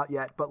hadn't come out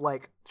yet, but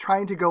like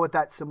trying to go with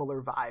that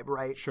similar vibe,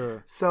 right?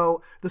 Sure.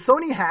 So the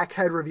Sony hack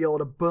had revealed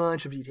a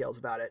bunch of details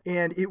about it.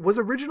 And it was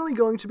originally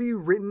going to be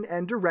written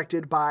and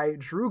directed by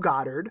Drew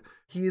Goddard.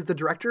 He's the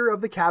director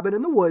of the Cabin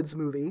in the Woods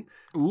movie.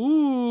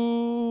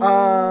 Ooh.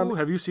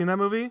 Have you seen that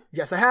movie?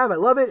 Yes, I have. I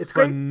love it. It's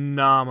great.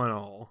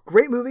 Phenomenal.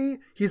 Great movie.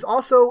 He was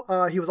also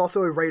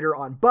a writer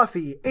on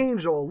Buffy,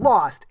 Angel,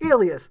 Lost,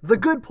 Alias, The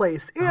Good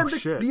Place, and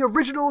the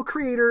original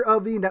creator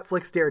of the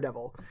Netflix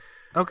Daredevil.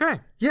 Okay.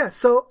 Yeah,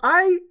 so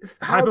I'm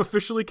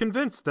officially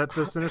convinced that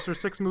the Sinister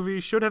Six movie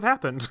should have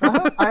happened.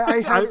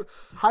 I have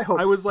high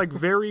hopes. I was like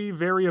very,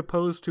 very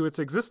opposed to its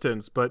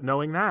existence, but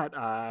knowing that,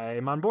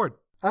 I'm on board.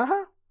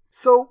 Uh-huh.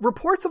 So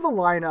reports of the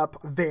lineup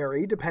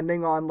vary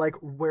depending on like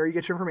where you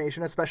get your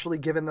information, especially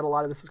given that a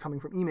lot of this is coming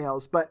from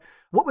emails. But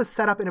what was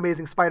set up in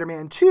Amazing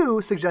Spider-Man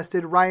 2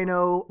 suggested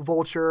Rhino,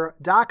 Vulture,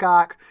 Doc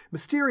Ock,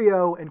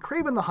 Mysterio, and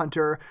Kraven the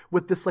Hunter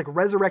with this like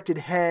resurrected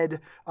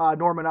head,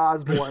 Norman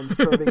Osborn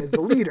serving as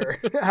the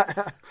leader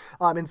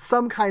in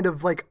some kind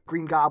of like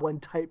Green Goblin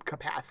type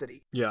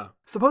capacity. Yeah.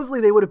 Supposedly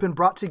they would have been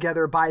brought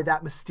together by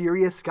that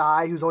mysterious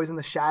guy who's always in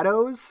the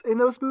shadows in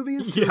those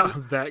movies. Yeah,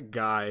 that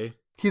guy.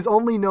 He's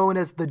only known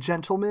as the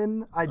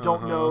Gentleman. I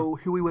don't know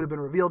who he would have been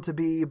revealed to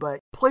be,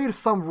 but played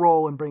some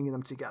role in bringing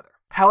them together.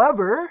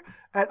 However,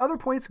 at other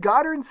points,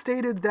 Goddard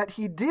stated that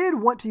he did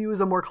want to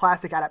use a more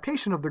classic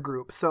adaptation of the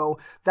group, so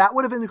that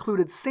would have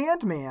included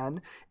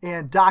Sandman,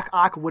 and Doc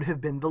Ock would have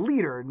been the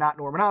leader, not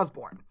Norman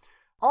Osborn.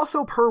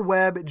 Also, per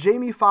Webb,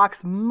 Jamie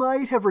Foxx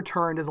might have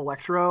returned as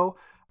Electro.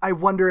 I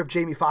wonder if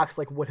Jamie Foxx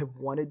would have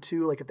wanted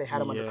to, if they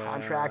had him under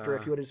contract, or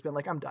if he would have just been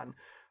like, I'm done.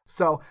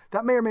 So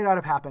that may or may not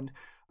have happened.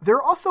 There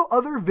are also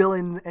other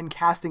villain and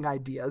casting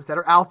ideas that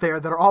are out there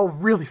that are all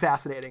really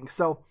fascinating.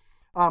 So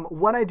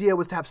one idea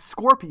was to have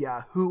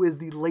Scorpia, who is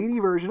the lady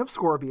version of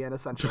Scorpion,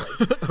 essentially.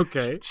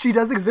 Okay. She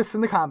does exist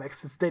in the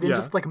comics. They didn't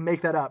just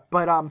make that up.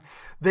 But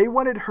they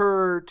wanted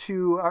her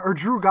to, or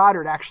Drew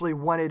Goddard actually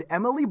wanted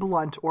Emily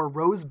Blunt or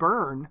Rose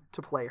Byrne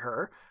to play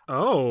her.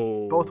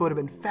 Oh. Both would have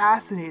been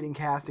fascinating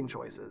casting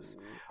choices.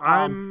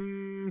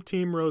 I'm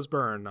Team Rose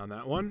Byrne on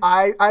that one.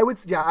 I would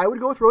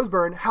go with Rose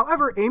Byrne.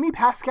 However, Amy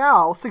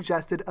Pascal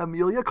suggested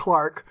Emilia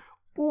Clarke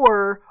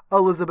or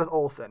Elizabeth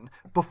Olsen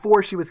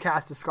before she was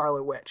cast as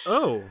Scarlet Witch.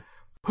 Oh.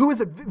 Who is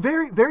a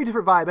very, very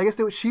different vibe. I guess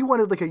she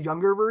wanted a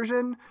younger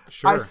version.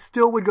 Sure. I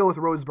still would go with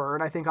Rose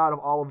Byrne, I think, out of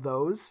all of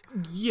those.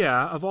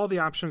 Yeah, of all the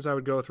options, I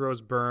would go with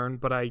Rose Byrne,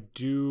 but I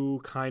do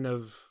kind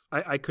of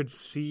I could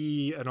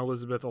see an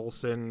Elizabeth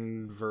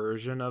Olsen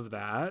version of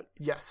that.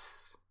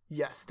 Yes,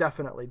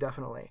 definitely.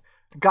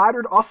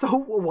 Goddard also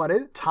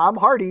wanted Tom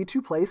Hardy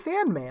to play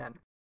Sandman.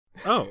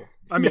 Oh,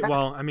 I mean,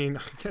 well, I mean,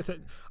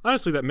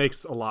 honestly, that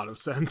makes a lot of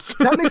sense.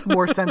 That makes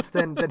more sense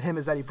than him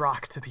as Eddie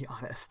Brock, to be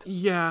honest.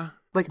 Yeah.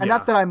 Like, and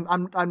not that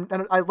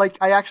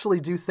I actually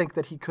do think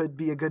that he could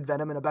be a good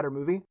Venom in a better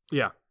movie.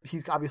 Yeah.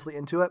 He's obviously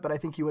into it, but I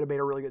think he would have made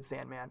a really good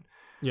Sandman.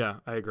 Yeah,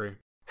 I agree.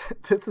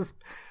 This is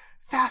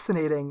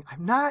fascinating.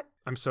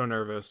 I'm so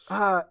nervous.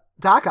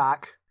 Doc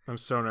Ock. I'm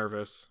so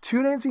nervous.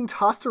 2 names being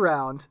tossed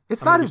around.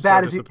 It's not as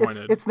bad as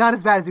it's not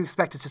as bad as you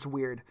expect. It's just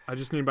weird. I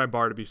just need my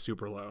bar to be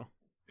super low.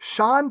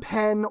 Sean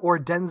Penn or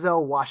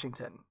Denzel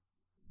Washington.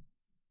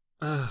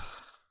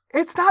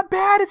 It's not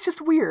bad. It's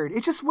just weird.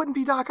 It just wouldn't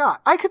be Doc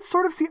Ock. I could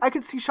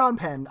see Sean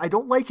Penn. I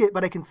don't like it,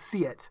 but I can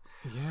see it.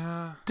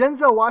 Yeah.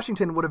 Denzel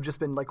Washington would have just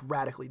been like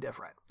radically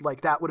different.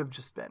 Like that would have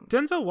just been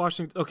Denzel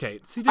Washington. Okay.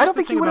 See, I don't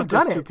think he would have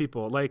done it. Two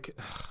people like,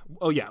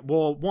 oh yeah.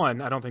 Well,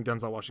 one, I don't think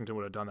Denzel Washington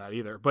would have done that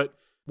either. But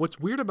what's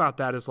weird about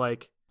that is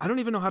like, I don't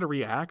even know how to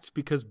react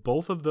because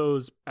both of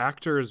those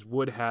actors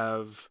would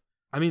have,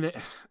 I mean,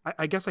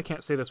 I guess I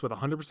can't say this with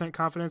 100%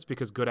 confidence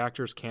because good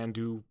actors can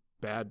do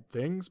bad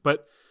things,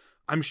 but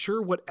I'm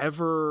sure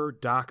whatever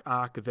Doc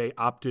Ock they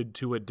opted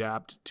to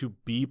adapt to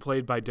be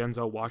played by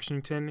Denzel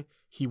Washington,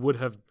 he would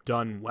have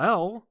done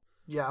well.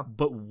 Yeah.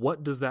 But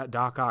what does that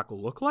Doc Ock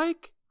look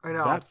like? I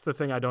know. That's the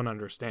thing I don't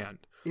understand.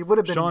 It would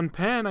have been Sean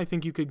Penn, I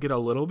think you could get a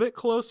little bit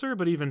closer,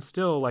 but even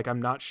still, like,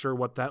 I'm not sure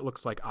what that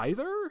looks like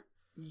either.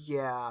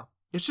 Yeah.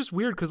 It's just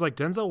weird because, like,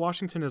 Denzel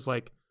Washington is,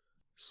 like,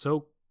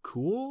 so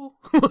cool.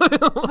 Well,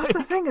 that's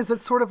the thing is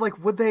it's sort of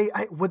like would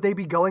they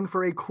be going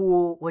for a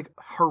cool like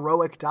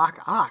heroic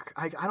Doc Ock?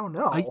 I don't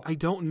know. I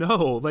don't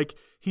know. Like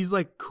he's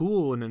like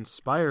cool and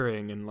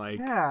inspiring and like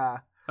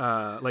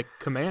like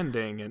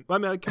commanding and I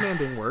mean like,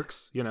 commanding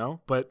works, you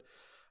know, but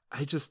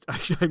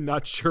I'm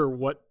not sure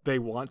what they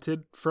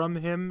wanted from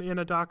him in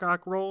a Doc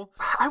Ock role.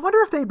 I wonder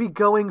if they'd be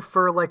going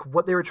for like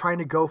what they were trying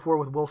to go for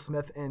with Will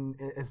Smith in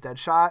as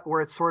Deadshot,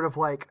 where it's sort of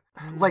like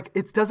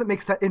it doesn't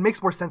make sense. It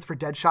makes more sense for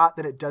Deadshot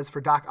than it does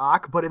for Doc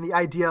Ock, but in the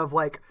idea of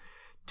like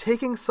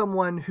taking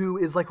someone who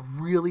is like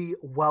really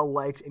well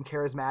liked and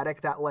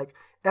charismatic that like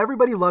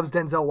everybody loves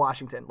Denzel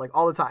Washington like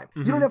all the time.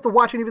 Mm-hmm. You don't have to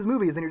watch any of his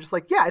movies and you're just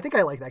like, yeah, I think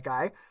I like that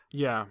guy.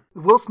 Yeah.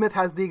 Will Smith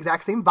has the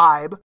exact same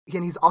vibe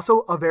and he's also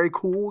a very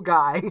cool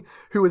guy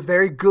who is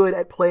very good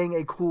at playing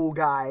a cool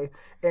guy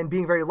and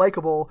being very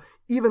likable.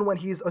 Even when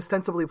he's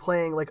ostensibly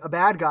playing like a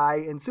bad guy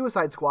in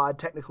Suicide Squad,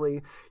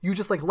 technically, you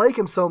just like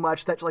him so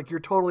much that like you're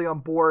totally on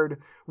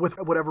board with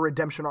whatever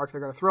redemption arc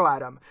they're going to throw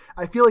at him.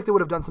 I feel like they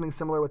would have done something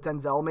similar with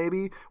Denzel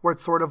maybe, where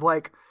it's sort of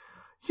like,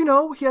 you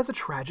know, he has a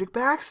tragic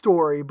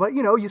backstory, but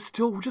you know, you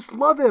still just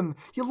love him.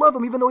 You love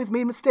him even though he's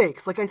made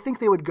mistakes. Like I think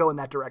they would go in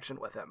that direction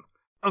with him.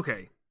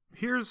 Okay,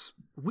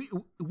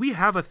 we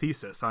have a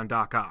thesis on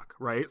Doc Ock,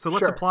 right? So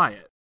let's apply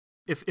it.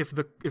 If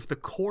the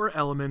core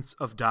elements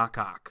of Doc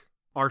Ock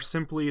are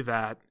simply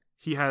that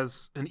he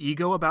has an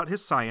ego about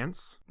his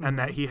science and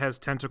that he has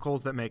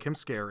tentacles that make him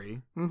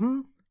scary. Mm-hmm.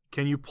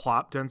 Can you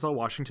plop Denzel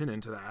Washington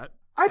into that?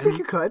 I think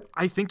you could.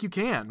 I think you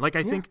can. Like,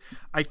 I think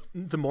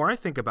the more I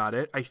think about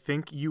it, I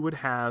think you would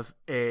have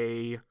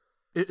it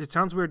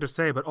sounds weird to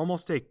say, but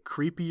almost a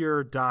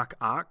creepier Doc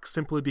Ock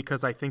simply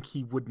because I think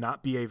he would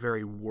not be a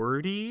very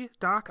wordy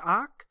Doc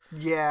Ock.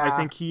 Yeah. I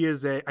think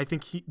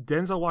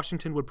Denzel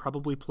Washington would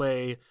probably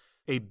play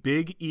a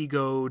big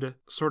egoed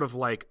sort of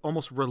like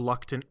almost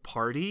reluctant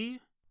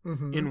party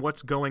in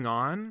what's going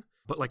on,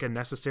 but like a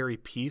necessary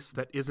piece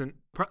that isn't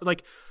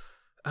like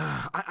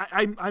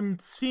I'm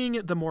seeing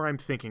it the more I'm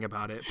thinking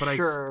about it, but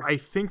I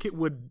think it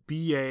would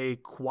be a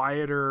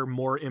quieter,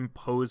 more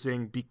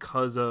imposing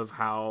because of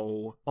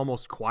how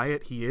almost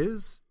quiet he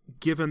is,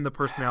 given the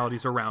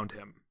personalities around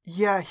him.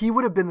 Yeah, he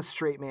would have been the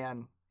straight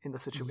man in the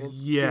situation,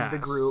 in the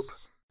group,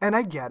 and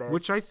I get it,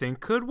 which I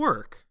think could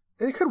work.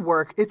 It could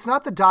work. It's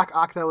not the Doc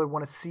Ock that I would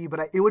want to see, but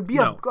it would be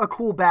a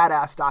cool,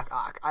 badass Doc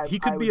Ock. He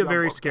could be a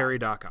very scary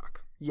Doc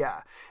Ock.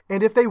 Yeah.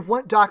 And if they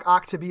want Doc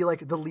Ock to be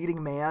like the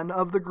leading man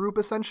of the group,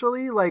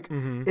 essentially, like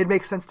it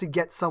makes sense to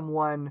get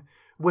someone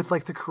with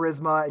like the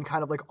charisma and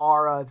kind of like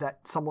aura that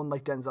someone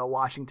like Denzel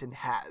Washington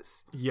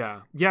has.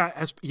 Yeah.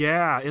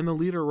 Yeah. In the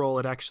leader role,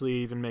 it actually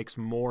even makes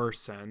more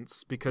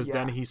sense because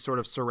then he's sort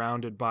of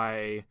surrounded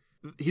by...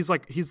 He's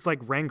like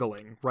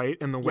wrangling, right?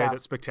 In the way that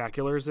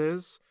Spectaculars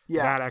is.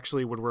 Yeah. That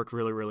actually would work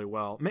really, really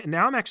well.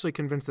 Now I'm actually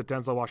convinced that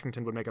Denzel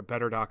Washington would make a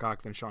better Doc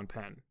Ock than Sean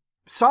Penn.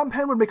 Sean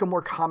Penn would make a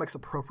more comics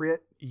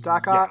appropriate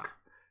Doc Ock.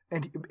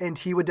 And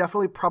he would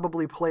definitely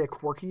probably play a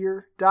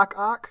quirkier Doc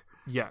Ock.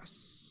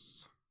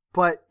 Yes.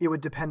 But it would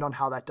depend on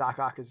how that Doc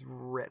Ock is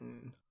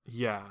written.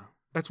 Yeah.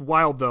 That's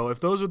wild, though. If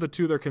those are the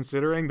two they're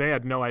considering, they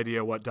had no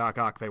idea what Doc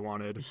Ock they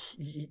wanted.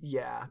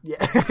 Yeah.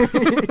 Yeah.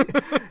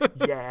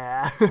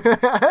 Yeah.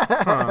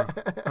 Huh.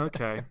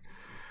 Okay.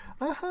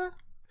 Uh-huh.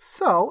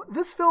 So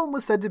this film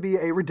was said to be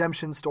a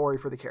redemption story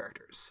for the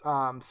characters.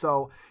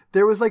 So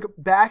there was like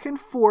back and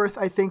forth,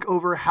 I think,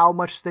 over how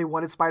much they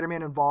wanted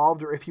Spider-Man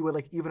involved, or if he would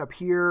like even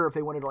appear, or if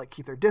they wanted to like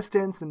keep their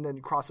distance and then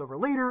cross over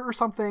later or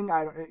something.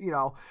 I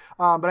don't,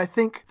 but I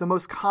think the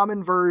most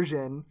common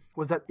version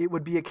was that it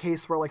would be a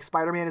case where like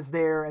Spider-Man is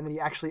there and then he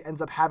actually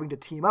ends up having to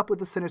team up with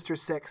the Sinister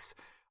Six.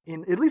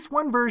 In at least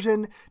one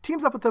version,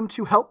 teams up with them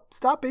to help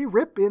stop a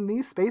rip in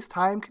the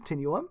space-time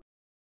continuum.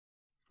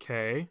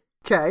 Okay.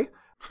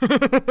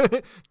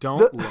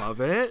 Don't love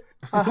it.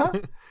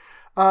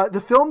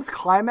 The film's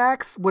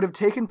climax would have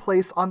taken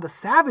place on the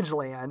Savage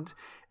Land,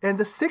 and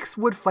the Six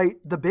would fight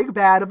the big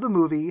bad of the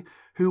movie,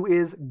 who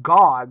is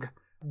Gog,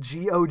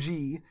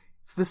 G-O-G.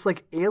 It's this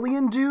like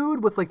alien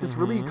dude with like this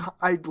really,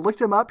 I looked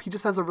him up. He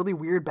just has a really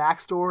weird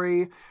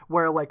backstory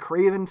where like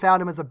Kraven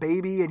found him as a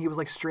baby and he was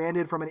like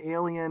stranded from an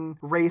alien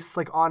race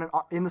like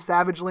in the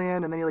Savage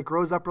Land, and then he like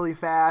grows up really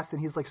fast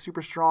and he's like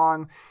super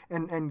strong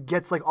and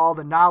gets like all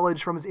the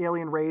knowledge from his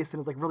alien race and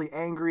is like really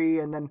angry,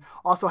 and then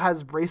also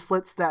has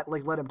bracelets that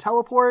like let him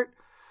teleport.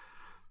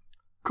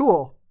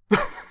 Cool.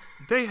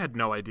 They had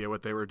no idea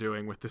what they were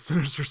doing with the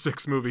Sinister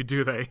Six movie,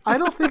 do they? I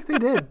don't think they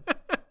did.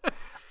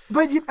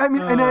 But I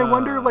mean, and I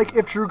wonder, like,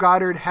 if Drew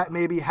Goddard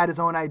maybe had his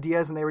own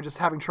ideas, and they were just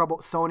having trouble.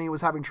 Sony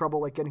was having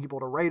trouble, like, getting people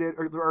to write it,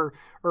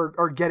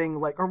 or getting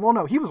like, or well,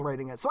 no, he was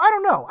writing it. So I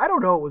don't know. I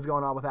don't know what was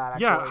going on with that.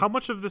 Actually. Yeah, how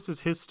much of this is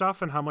his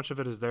stuff, and how much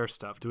of it is their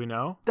stuff? Do we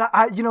know?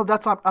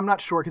 I'm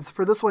not sure, because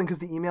for this one, because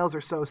the emails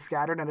are so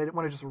scattered, and I didn't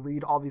want to just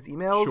read all these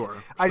emails. Sure.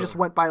 I just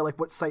went by like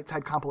what sites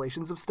had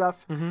compilations of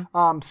stuff.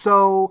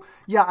 So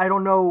yeah, I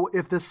don't know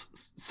if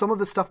some of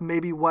this stuff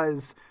maybe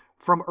was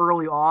from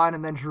early on,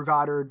 and then Drew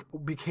Goddard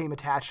became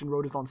attached and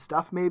wrote his own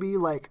stuff, maybe.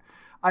 Like,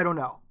 I don't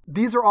know.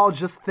 These are all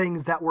just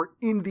things that were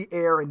in the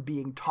air and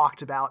being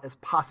talked about as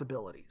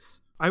possibilities.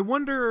 I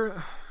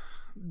wonder,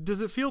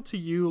 does it feel to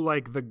you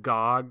like the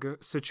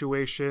GOG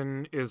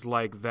situation is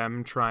like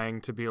them trying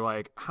to be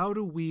like, how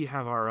do we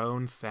have our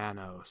own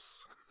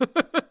Thanos?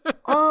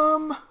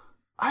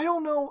 I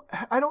don't know.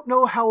 I don't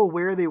know how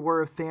aware they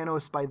were of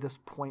Thanos by this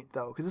point,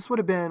 though, because this would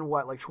have been,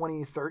 what, like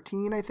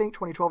 2013, I think?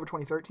 2012 or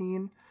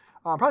 2013?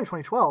 Probably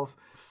 2012.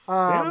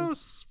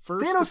 Thanos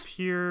first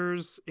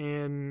appears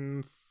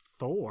in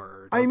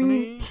Thor,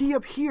 doesn't he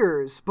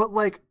appears, but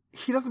like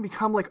he doesn't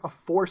become like a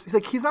force.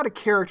 Like he's not a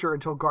character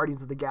until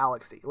Guardians of the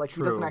Galaxy. Like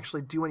He doesn't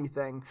actually do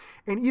anything.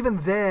 And even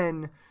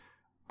then,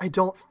 I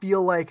don't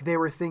feel like they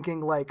were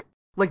thinking like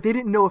they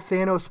didn't know if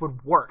Thanos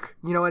would work.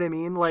 You know what I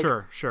mean? Like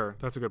Sure.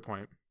 That's a good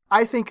point.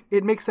 I think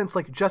it makes sense.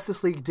 Like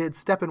Justice League did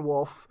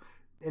Steppenwolf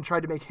and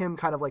tried to make him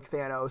kind of like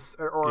Thanos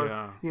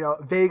or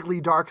vaguely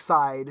dark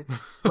side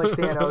like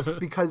Thanos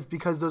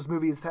because those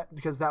movies,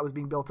 because that was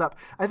being built up.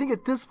 I think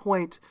at this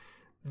point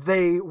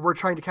they were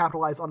trying to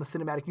capitalize on the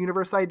cinematic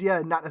universe idea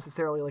and not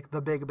necessarily like the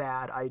big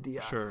bad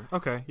idea. Sure.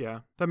 Okay. Yeah.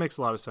 That makes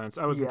a lot of sense.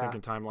 I wasn't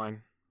thinking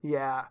timeline.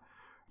 Yeah.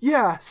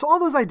 Yeah, so all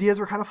those ideas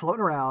were kind of floating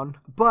around,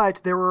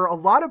 but there were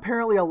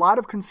apparently a lot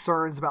of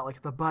concerns about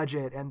like the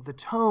budget and the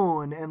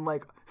tone and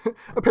like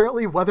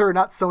apparently whether or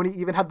not Sony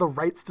even had the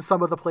rights to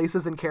some of the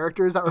places and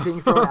characters that were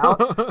being thrown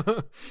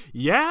out.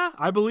 Yeah,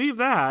 I believe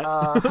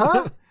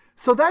that.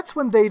 So that's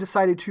when they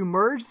decided to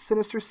merge the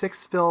Sinister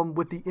Six film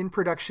with the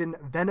in-production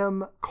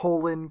Venom: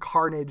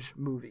 Carnage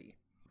movie.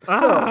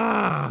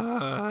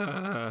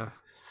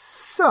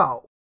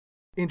 So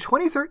in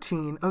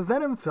 2013, a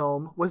Venom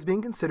film was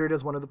being considered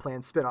as one of the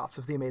planned spin-offs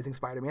of the Amazing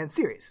Spider-Man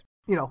series.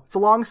 You know, it's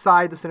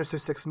alongside the Sinister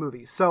Six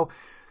movies. So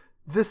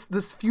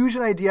this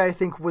fusion idea, I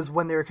think, was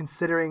when they were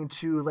considering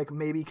to like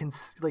maybe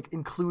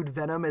include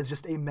Venom as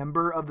just a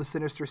member of the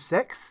Sinister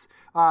Six,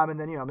 and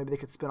then maybe they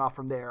could spin off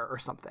from there or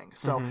something.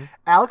 So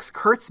Alex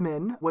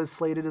Kurtzman was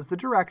slated as the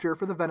director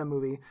for the Venom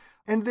movie,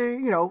 and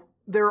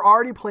there are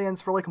already plans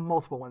for like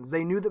multiple ones.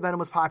 They knew that Venom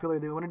was popular.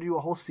 They wanted to do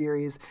a whole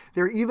series.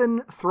 They're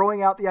even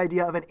throwing out the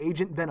idea of an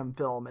Agent Venom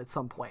film at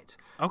some point.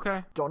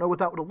 Okay. Don't know what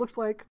that would have looked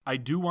like. I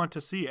do want to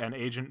see an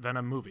Agent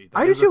Venom movie.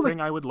 That is a thing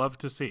I would love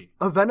to see.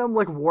 A Venom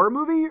like war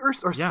movie or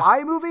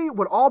spy movie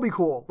would all be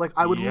cool. Like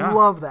I would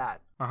love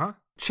that.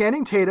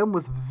 Channing Tatum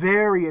was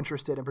very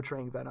interested in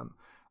portraying Venom.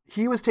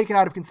 He was taken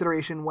out of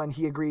consideration when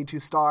he agreed to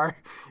star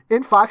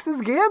in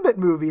Fox's Gambit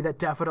movie that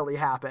definitely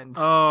happened.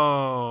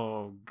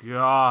 Oh,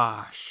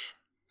 gosh.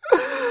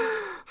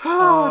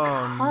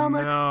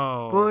 Comic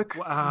book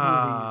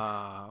movies.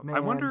 Man. I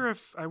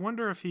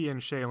wonder if he and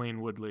Shailene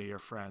Woodley are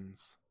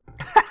friends.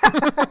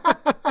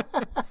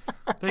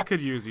 They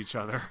could use each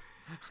other.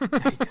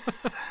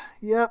 Nice.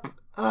 Yep.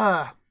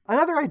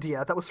 Another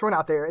idea that was thrown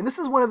out there, and this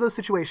is one of those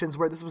situations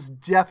where this was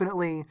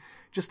definitely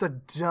just a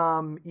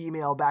dumb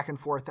email back and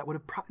forth that would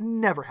have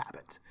never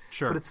happened.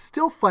 Sure. But it's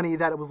still funny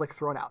that it was like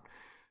thrown out.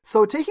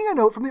 So taking a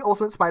note from the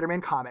Ultimate Spider-Man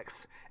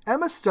comics,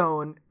 Emma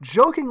Stone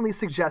jokingly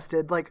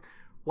suggested, like,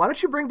 why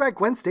don't you bring back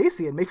Gwen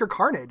Stacy and make her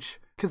Carnage?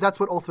 Because that's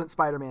what Ultimate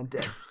Spider-Man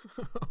did.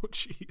 Oh,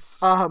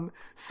 jeez.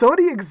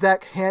 Sony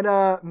exec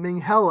Hannah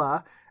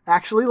Minghella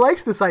actually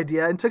liked this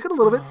idea and took it a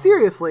little bit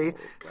seriously,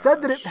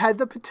 said that it had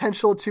the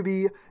potential to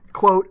be,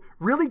 quote,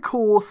 really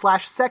cool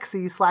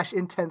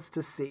 /sexy/intense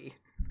to see.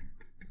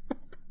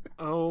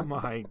 Oh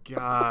my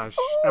gosh.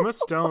 Emma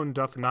Stone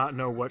doth not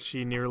know what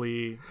she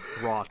nearly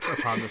wrought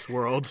upon this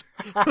world.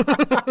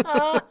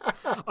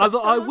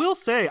 Although I will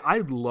say,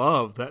 I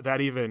love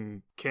that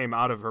even came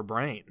out of her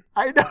brain.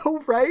 I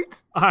know,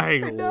 right? I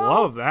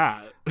love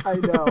that. I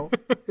know.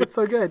 It's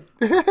so good.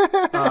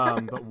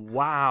 But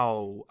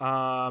wow.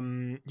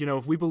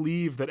 If we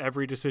believe that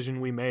every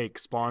decision we make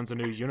spawns a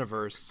new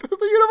universe,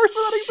 there's a universe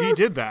that exists.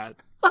 She did that.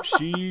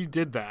 She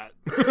did that.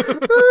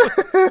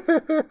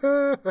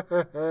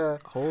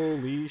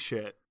 Holy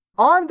shit.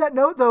 On that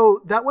note,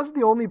 though, that wasn't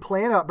the only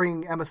plan about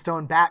bringing Emma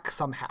Stone back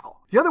somehow.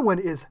 The other one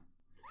is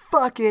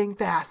fucking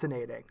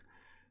fascinating.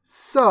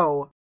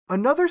 So,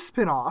 another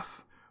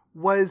spinoff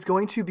was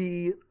going to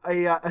be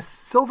a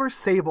Silver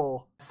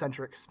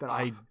Sable-centric spinoff.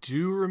 I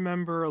do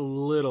remember a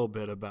little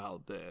bit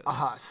about this.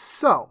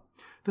 So,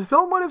 the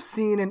film would have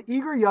seen an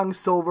eager young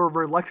Silver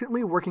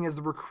reluctantly working as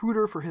the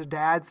recruiter for his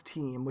dad's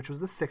team, which was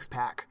the Six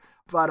Pack.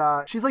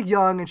 But she's like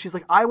young and she's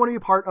like, I want to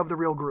be part of the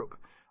real group.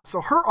 So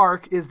her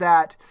arc is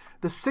that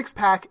the Six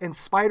Pack and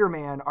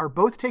Spider-Man are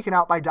both taken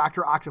out by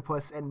Dr.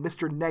 Octopus and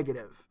Mr.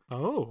 Negative.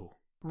 Oh.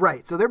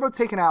 Right. So they're both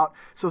taken out.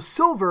 So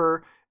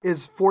Silver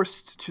is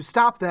forced to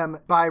stop them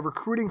by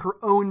recruiting her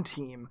own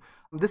team.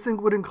 This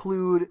would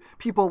include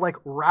people like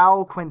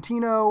Raul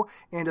Quintino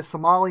and a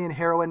Somalian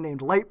heroine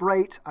named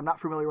Lightbright. I'm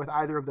not familiar with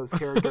either of those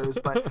characters,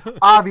 but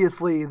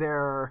obviously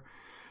they're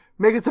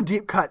making some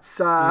deep cuts.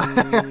 So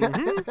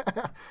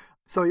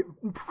he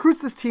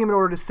recruits this team in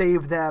order to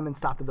save them and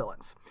stop the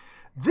villains.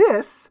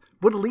 This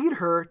would lead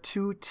her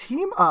to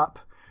team up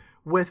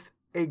with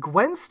a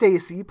Gwen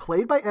Stacy,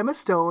 played by Emma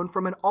Stone,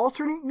 from an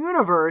alternate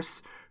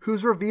universe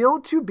who's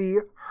revealed to be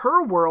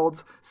her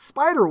world's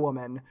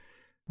Spider-Woman,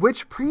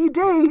 which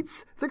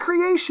predates the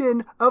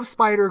creation of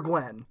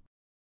Spider-Gwen.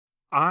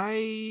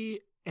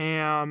 I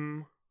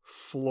am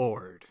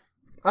floored.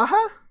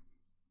 Uh-huh.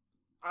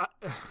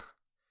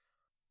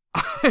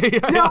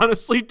 I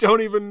honestly don't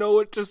even know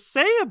what to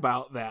say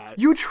about that.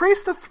 You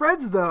trace the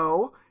threads,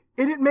 though,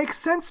 and it makes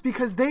sense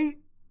because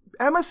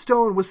Emma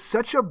Stone was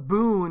such a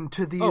boon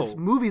to these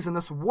movies in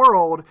this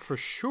world. For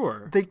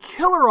sure. They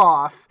kill her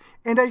off,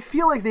 and I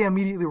feel like they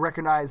immediately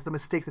recognize the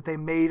mistake that they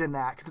made in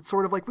that, because it's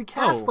sort of like, we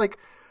cast, like,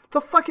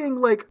 the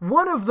fucking, like,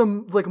 one of the,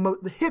 like,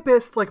 the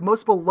hippest, like,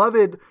 most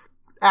beloved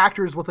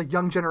actors with, like,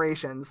 young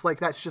generations. Like,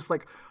 that's just,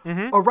 like,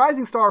 a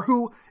rising star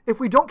who,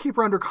 if we don't keep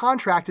her under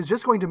contract, is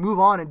just going to move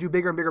on and do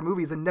bigger and bigger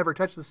movies and never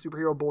touch this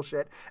superhero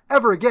bullshit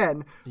ever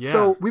again. Yeah.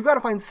 So we've got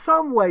to find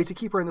some way to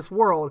keep her in this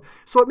world.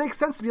 So it makes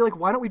sense to be like,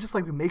 why don't we just,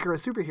 like, make her a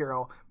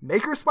superhero?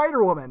 Make her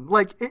Spider-Woman.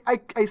 Like,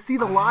 I see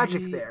the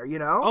logic there, you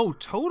know? Oh,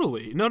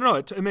 totally. No,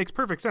 it makes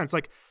perfect sense.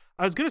 Like,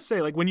 I was going to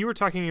say, like, when you were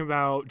talking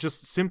about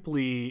just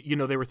simply,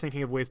 they were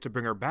thinking of ways to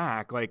bring her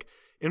back, like,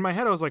 in my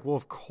head, I was like, well,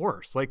 of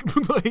course. Like,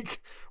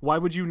 why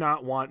would you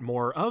not want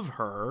more of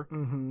her?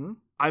 Mm-hmm.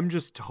 I'm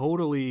just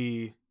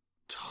totally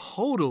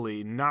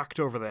knocked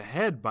over the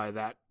head by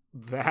that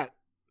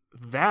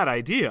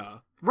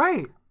idea.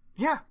 Right.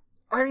 Yeah.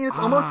 I mean, it's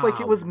almost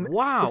like it was...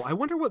 Wow. I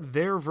wonder what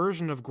their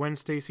version of Gwen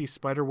Stacy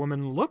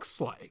Spider-Woman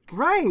looks like.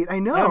 Right. I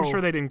know. And I'm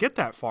sure they didn't get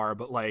that far,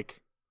 but, like,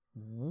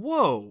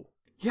 whoa.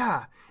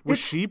 Yeah. Was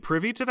she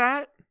privy to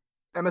that?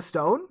 Emma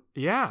Stone?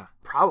 Yeah.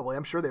 Probably.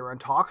 I'm sure they were in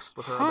talks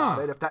with her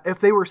about it.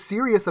 If they were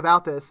serious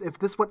about this, if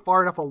this went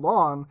far enough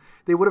along,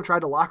 they would have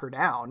tried to lock her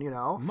down,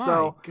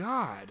 My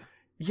God.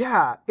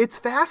 Yeah, it's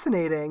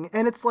fascinating.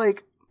 And it's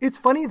like, it's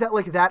funny that,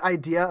 like, that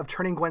idea of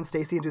turning Gwen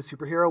Stacy into a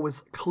superhero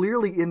was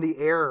clearly in the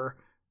air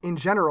in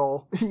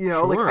general.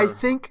 Sure.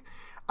 Like,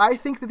 I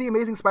think that the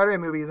Amazing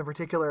Spider-Man movies in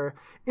particular,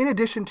 in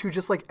addition to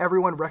just, like,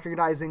 everyone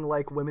recognizing,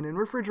 like, women in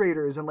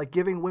refrigerators and, like,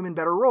 giving women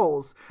better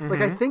roles,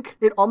 like, I think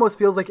it almost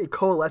feels like it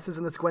coalesces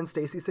in this Gwen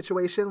Stacy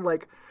situation.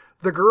 Like,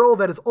 the girl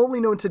that is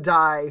only known to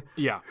die,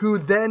 who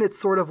then it's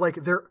sort of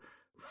like they're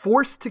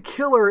forced to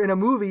kill her in a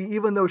movie,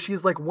 even though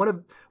she's, like, one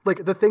of,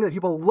 like, the thing that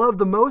people love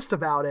the most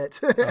about it,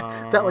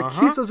 that, like,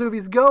 keeps those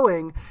movies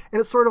going. And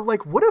it's sort of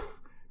like, what if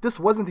this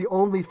wasn't the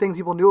only thing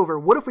people knew of her?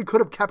 What if we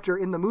could have kept her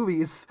in the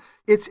movies?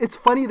 It's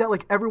funny that,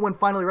 like, everyone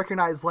finally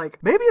recognized, like,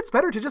 maybe it's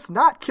better to just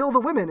not kill the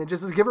women and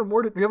just give them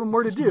more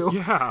to do.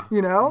 Yeah.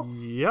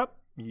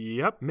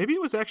 Yep. Maybe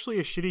it was actually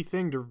a shitty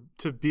thing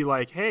to be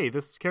like, hey,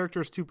 this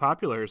character is too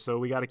popular, so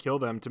we got to kill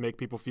them to make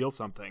people feel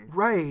something.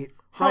 Right.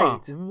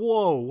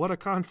 Whoa, what a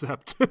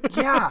concept.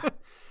 Yeah.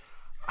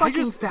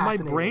 Fascinating. My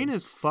brain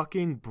is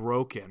fucking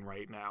broken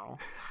right now.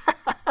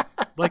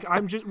 Like,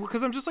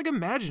 because I'm just like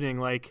imagining,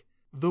 like,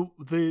 the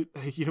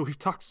we've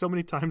talked so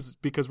many times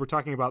because we're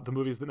talking about the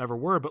movies that never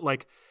were, but,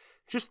 like,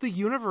 just the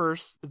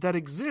universe that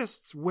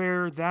exists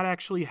where that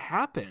actually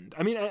happened.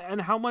 I mean,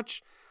 and how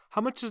much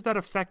does that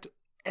affect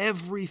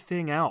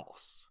everything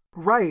else?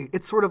 Right.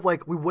 It's sort of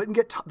like we wouldn't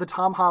get the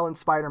Tom Holland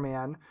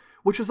Spider-Man,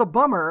 which is a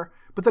bummer,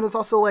 but then it's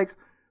also like,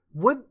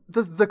 would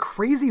the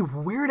crazy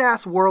weird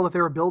ass world that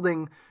they were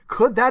building,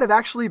 could that have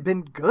actually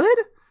been good?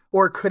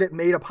 Or could it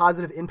made a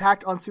positive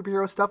impact on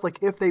superhero stuff? Like,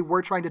 if they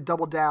were trying to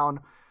double down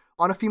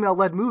on a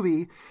female-led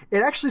movie,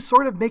 it actually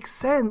sort of makes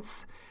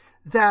sense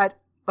that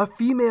a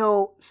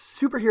female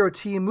superhero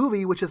team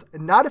movie, which is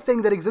not a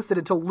thing that existed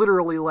until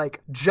literally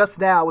like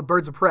just now with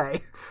Birds of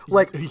Prey.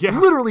 Like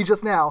literally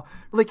just now.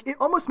 Like it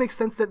almost makes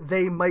sense that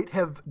they might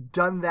have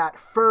done that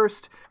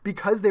first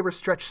because they were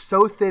stretched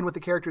so thin with the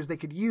characters they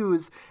could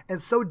use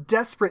and so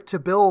desperate to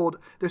build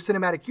their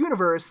cinematic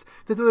universe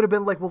that they would have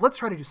been like, well, let's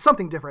try to do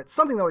something different,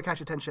 something that would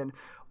catch attention.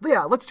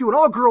 Yeah, let's do an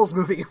all-girls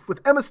movie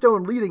with Emma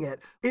Stone leading it.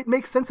 It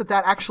makes sense that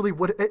that actually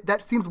would,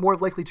 that seems more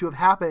likely to have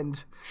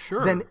happened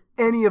than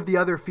any of the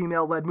other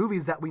female-led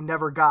movies that we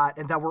never got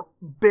and that we're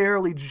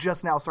barely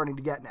just now starting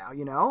to get now,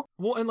 you know?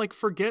 Well, and like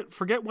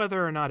forget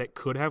whether or not it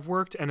could have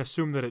worked and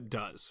assume that it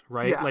does,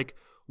 right? Yeah. Like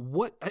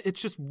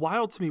it's just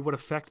wild to me what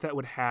effect that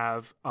would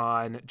have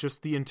on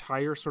just the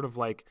entire sort of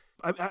like,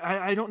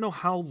 I don't know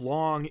how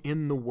long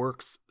in the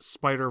works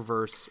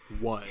Spider-Verse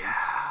was. Yeah,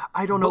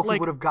 I don't know if we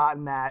would have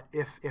gotten that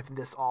if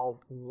this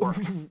all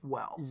worked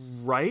well.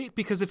 Right?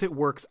 Because if it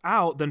works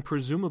out, then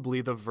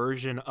presumably the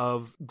version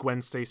of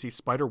Gwen Stacy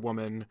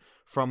Spider-Woman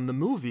from the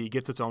movie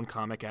gets its own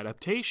comic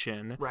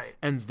adaptation. Right.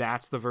 And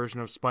that's the version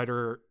of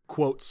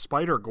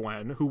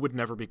Spider-Gwen, who would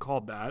never be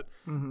called that,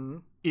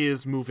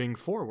 is moving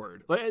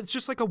forward. It's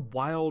just like a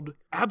wild,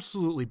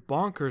 absolutely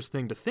bonkers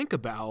thing to think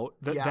about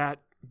that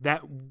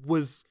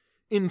was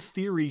in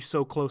theory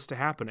so close to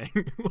happening.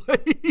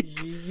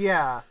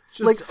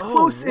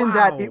 Close in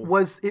that it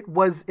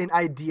was an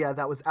idea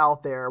that was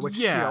out there, which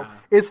you know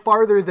is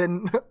farther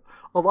than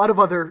a lot of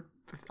other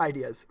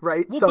ideas,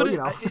 right? Well, so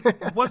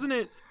it wasn't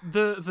it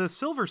the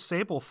Silver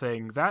Sable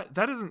thing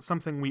that isn't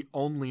something we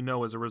only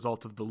know as a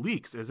result of the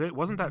leaks, is it?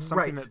 Wasn't that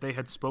something that they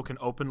had spoken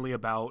openly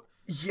about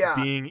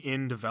being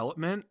in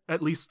development?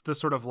 At least the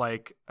sort of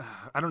like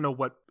I don't know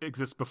what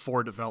exists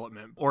before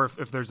development or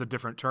if there's a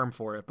different term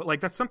for it, but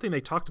like that's something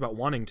they talked about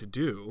wanting to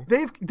do.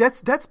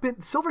 That's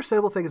been Silver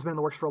Sable thing has been in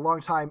the works for a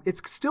long time.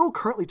 It's still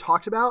currently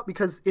talked about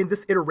because in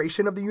this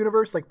iteration of the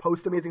universe, like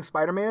post Amazing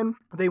Spider-Man,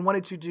 they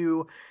wanted to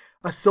do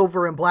a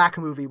Silver and Black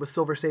movie with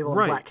Silver Sable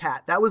and Black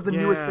Cat. That was the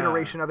newest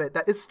iteration of it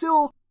that is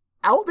still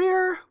out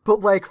there, but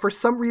like for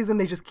some reason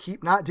they just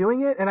keep not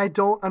doing it, and I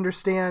don't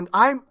understand.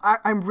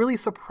 I'm really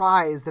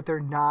surprised that they're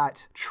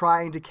not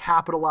trying to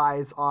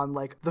capitalize on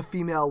like the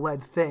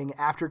female-led thing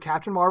after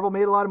Captain Marvel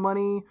made a lot of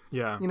money.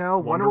 Yeah, you know,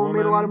 Wonder Woman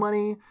made a lot of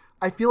money.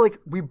 I feel like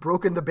we've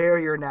broken the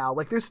barrier now.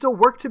 Like there's still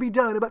work to be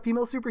done about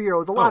female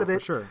superheroes, a lot of it.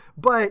 For sure.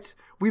 But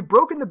we've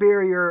broken the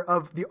barrier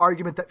of the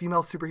argument that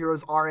female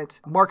superheroes aren't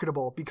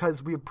marketable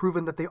because we have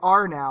proven that they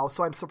are now.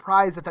 So I'm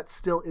surprised that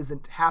still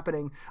isn't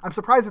happening. I'm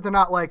surprised that they're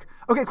not like,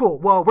 okay, cool.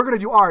 Well, we're going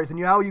to do ours. And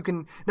now you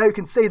can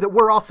say that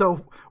we're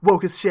also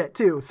woke as shit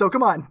too. So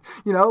come on,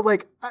 you know,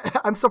 like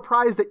I'm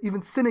surprised that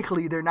even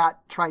cynically, they're not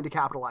trying to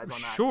capitalize on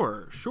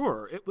that.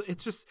 Sure.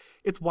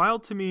 It's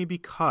wild to me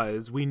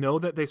because we know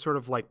that they sort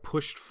of like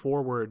pushed forward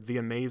the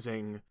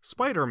Amazing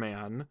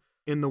Spider-Man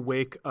in the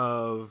wake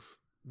of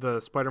the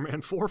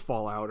Spider-Man 4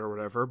 fallout or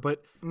whatever,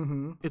 but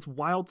it's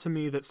wild to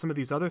me that some of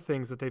these other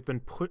things that they've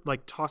been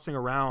tossing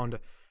around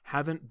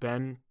haven't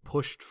been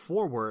pushed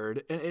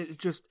forward, and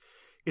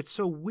it's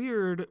so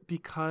weird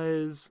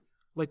because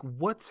like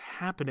what's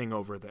happening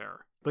over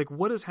there? Like,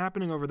 what is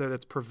happening over there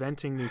that's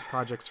preventing these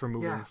projects from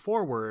moving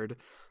forward?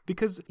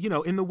 Because, you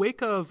know, in the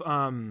wake of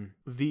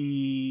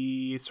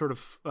the sort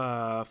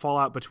of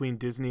fallout between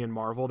Disney and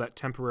Marvel, that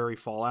temporary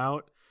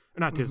fallout,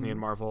 not Disney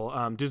and Marvel,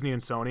 Disney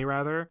and Sony,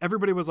 rather,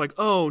 everybody was like,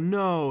 oh,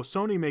 no,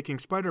 Sony making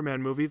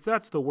Spider-Man movies,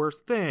 that's the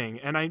worst thing.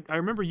 And I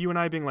remember you and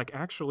I being like,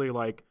 actually,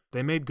 like,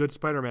 they made good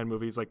Spider-Man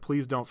movies. Like,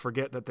 please don't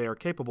forget that they are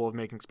capable of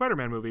making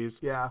Spider-Man movies.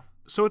 Yeah.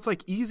 So it's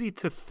like easy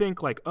to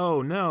think like,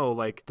 oh no,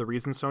 like the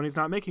reason Sony's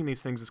not making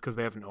these things is because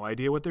they have no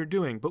idea what they're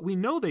doing. But we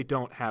know they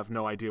don't have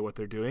no idea what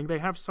they're doing. They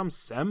have some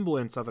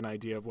semblance of an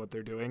idea of what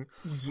they're doing.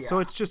 Yeah. So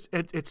it's just,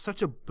 it's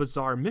such a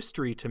bizarre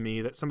mystery to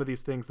me that some of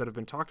these things that have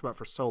been talked about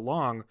for so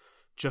long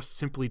just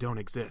simply don't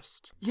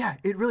exist. Yeah,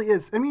 it really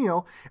is. I mean, you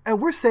know,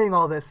 and we're saying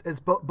all this as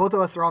both of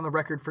us are on the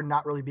record for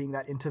not really being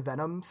that into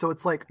Venom. So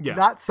it's like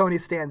not Sony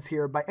stands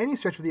here by any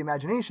stretch of the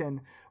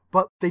imagination,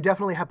 but they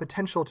definitely have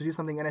potential to do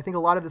something. And I think a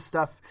lot of this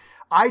stuff,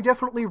 I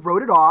definitely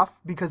wrote it off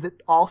because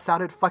it all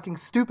sounded fucking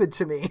stupid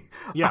to me.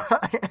 Yeah.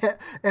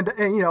 and,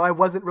 you know, I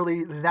wasn't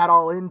really that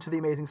all into the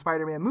Amazing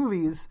Spider-Man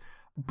movies.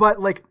 But,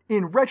 like,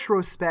 in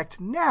retrospect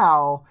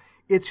now,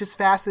 it's just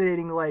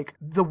fascinating. Like,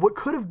 the what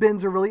could have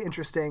beens are really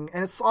interesting.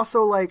 And it's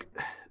also, like,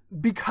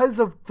 because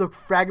of the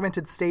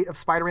fragmented state of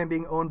Spider-Man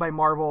being owned by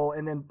Marvel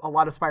and then a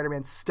lot of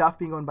Spider-Man stuff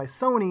being owned by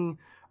Sony,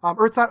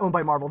 or it's not owned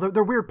by Marvel.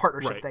 They're weird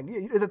partnership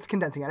thing. That's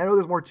condensing it. I know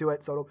there's more to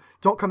it, so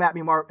don't come at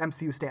me,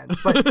 MCU stands.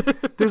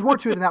 But there's more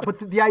to it than that.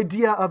 But the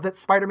idea of that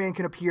Spider-Man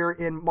can appear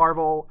in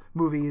Marvel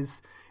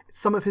movies,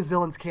 some of his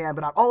villains can,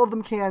 but not all of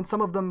them can.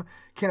 Some of them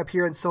can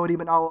appear in Sony,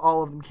 but not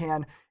all of them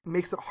can. It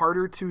makes it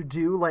harder to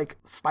do, like,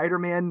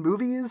 Spider-Man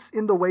movies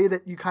in the way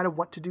that you kind of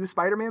want to do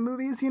Spider-Man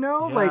movies, you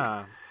know? Yeah.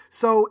 Like,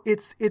 so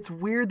it's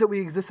weird that we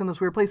exist in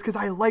this weird place because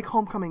I like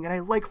Homecoming and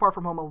I like Far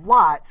From Home a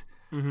lot.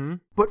 Mm-hmm.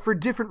 But for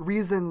different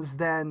reasons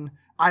than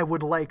I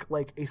would like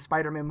a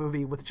Spider-Man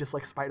movie with just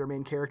like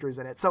Spider-Man characters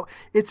in it. So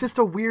it's just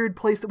a weird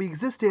place that we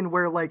exist in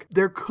where like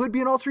there could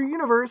be an alternate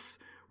universe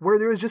where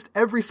there is just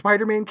every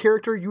Spider-Man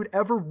character you'd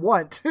ever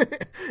want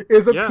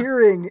is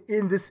appearing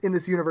in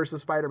this universe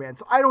of Spider-Man.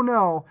 So I don't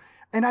know.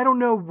 And I don't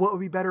know what would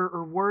be better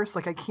or worse.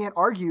 Like, I can't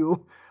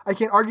argue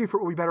for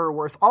what would be better or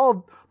worse.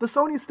 All the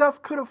Sony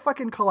stuff could have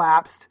fucking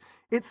collapsed.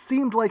 It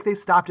seemed like they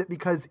stopped it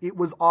because it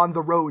was on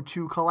the road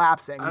to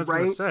collapsing, I was right?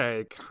 going to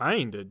say,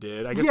 kind of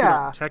did. I guess we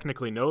don't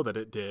technically know that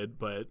it did,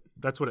 but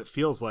that's what it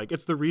feels like.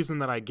 It's the reason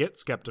that I get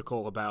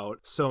skeptical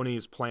about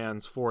Sony's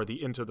plans for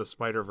the Into the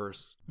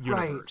Spider-Verse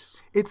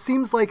universe. Right. It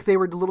seems like they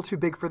were a little too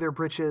big for their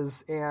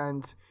britches,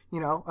 and,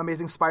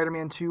 Amazing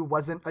Spider-Man 2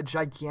 wasn't a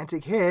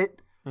gigantic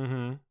hit.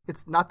 Mm-hmm.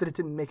 It's not that it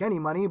didn't make any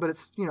money, but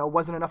it's,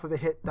 wasn't enough of a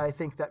hit that I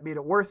think that made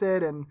it worth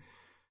it. And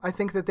I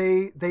think that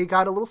they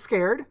got a little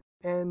scared,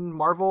 and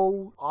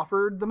Marvel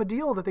offered them a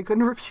deal that they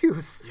couldn't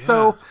refuse. Yeah.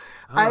 So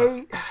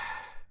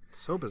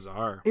so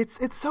bizarre. It's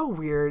so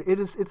weird.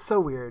 It's so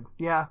weird.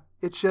 Yeah.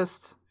 It's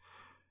just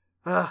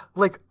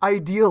like,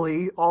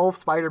 ideally all of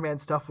Spider-Man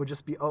stuff would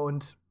just be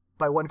owned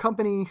by one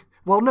company.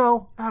 Well,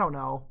 no, I don't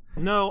know.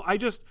 No,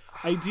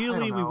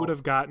 ideally we would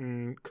have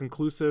gotten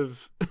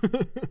conclusive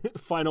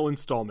final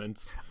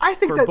installments. I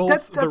think for both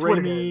that's the what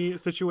it Raimi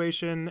is.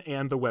 situation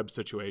and the Webb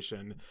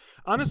situation.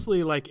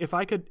 Honestly, like, if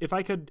I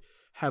could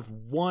have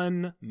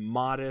one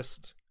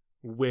modest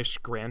wish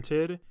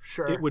granted,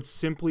 sure, it would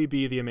simply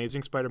be the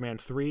Amazing Spider-Man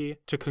 3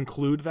 to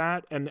conclude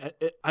that, and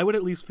I would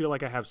at least feel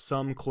like I have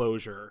some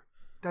closure.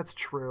 That's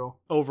true.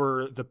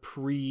 Over the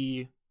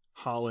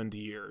pre-Holland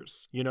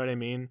years. You know what I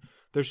mean?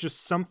 There's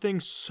just something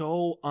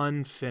so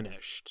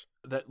unfinished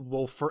that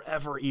will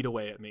forever eat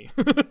away at me.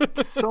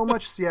 So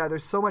much,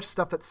 there's so much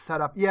stuff that's set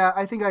up. Yeah,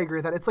 I think I agree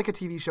with that. It's like a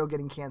TV show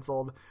getting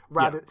canceled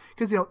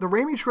because, the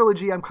Raimi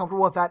trilogy, I'm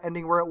comfortable with that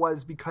ending where it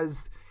was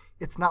because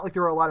it's not like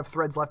there were a lot of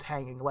threads left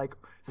hanging. Like,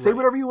 say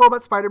whatever you will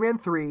about Spider-Man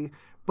 3,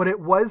 but it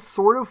was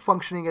sort of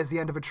functioning as the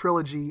end of a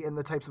trilogy in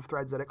the types of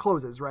threads that it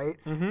closes, right?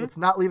 Mm-hmm. It's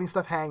not leaving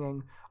stuff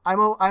hanging.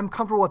 I'm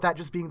comfortable with that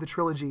just being the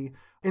trilogy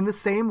in the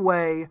same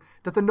way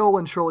that the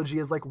Nolan trilogy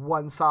is like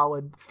one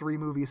solid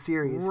 3-movie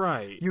series.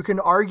 Right. You can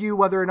argue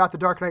whether or not The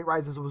Dark Knight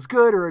Rises was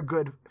good or a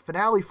good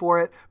finale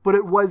for it, but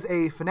it was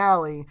a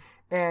finale,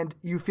 and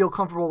you feel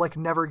comfortable like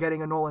never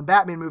getting a Nolan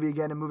Batman movie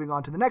again and moving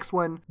on to the next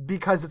one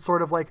because it's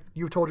sort of like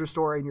you've told your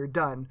story and you're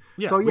done.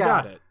 Yeah, so we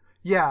got it.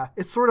 Yeah,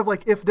 it's sort of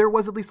like if there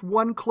was at least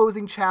one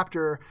closing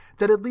chapter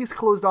that at least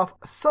closed off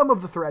some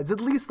of the threads,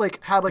 at least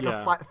like had like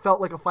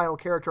felt like a final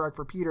character arc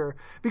for Peter,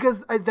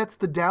 because that's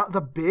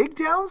the big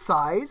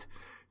downside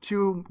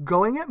to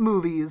going at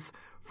movies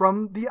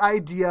from the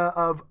idea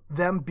of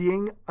them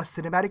being a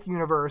cinematic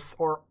universe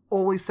or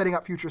only setting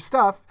up future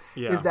stuff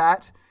is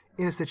that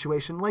in a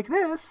situation like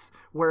this,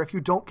 where if you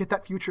don't get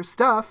that future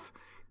stuff,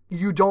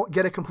 you don't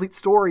get a complete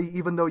story,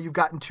 even though you've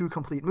gotten 2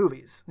 complete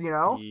movies,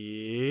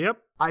 Yep.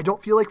 I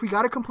don't feel like we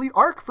got a complete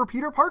arc for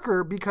Peter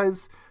Parker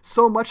because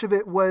so much of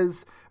it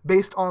was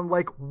based on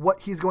like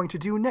what he's going to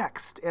do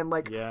next and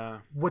like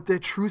what the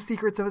true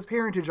secrets of his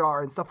parentage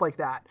are and stuff like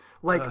that.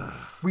 Like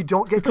we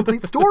don't get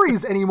complete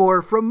stories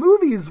anymore from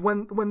movies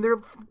when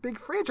they're big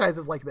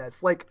franchises like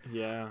this. Like,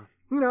 yeah.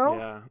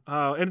 Yeah.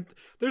 Oh, and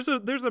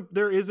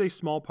there is a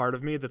small part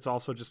of me that's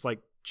also just like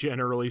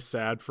generally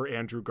sad for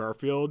Andrew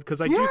Garfield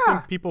because I do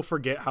think people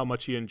forget how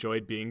much he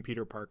enjoyed being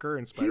Peter Parker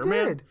in Spider-Man.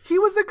 He did. He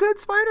was a good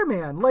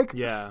Spider-Man. Like,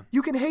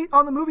 you can hate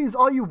on the movies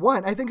all you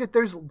want. I think that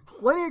there's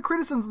plenty of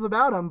criticisms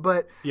about him,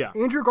 but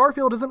Andrew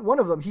Garfield isn't one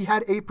of them. He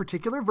had a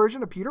particular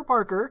version of Peter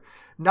Parker,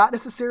 not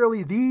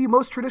necessarily the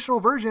most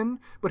traditional version,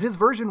 but his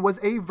version was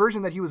a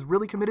version that he was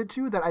really committed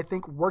to that I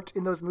think worked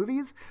in those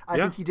movies. I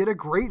think he did a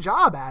great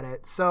job at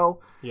it. So,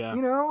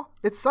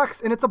 it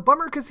sucks. And it's a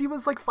bummer because he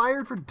was like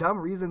fired for dumb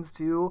reasons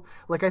too.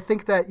 Like, I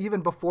think that even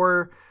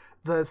before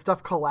the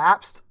stuff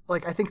collapsed,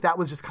 like, I think that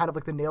was just kind of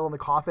like the nail in the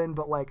coffin.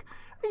 But like,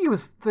 I think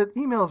the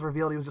emails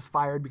revealed he was just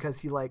fired because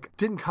he like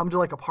didn't come to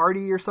like a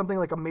party or something,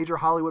 like a major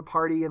Hollywood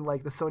party, and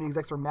like the Sony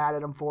execs were mad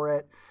at him for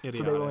it.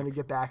 Idiotic. So they wanted to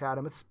get back at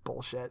him. It's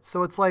bullshit.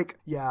 So it's like,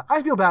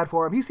 I feel bad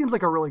for him. He seems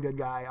like a really good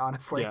guy,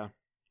 honestly. Yeah.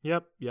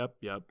 Yep.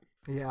 Yeah.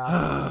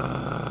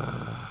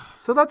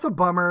 So that's a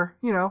bummer.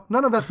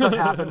 None of that stuff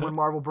happened when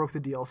Marvel broke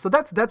the deal. So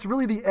that's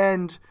really the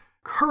end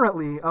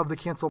currently of the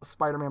canceled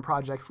Spider-Man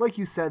projects. Like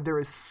you said, there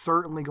is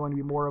certainly going to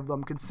be more of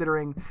them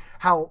considering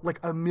how like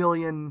a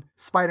million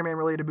Spider-Man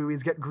related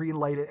movies get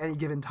greenlight at any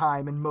given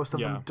time and most of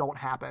them don't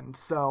happen.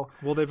 So,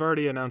 well, they've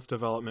already announced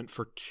development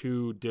for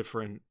 2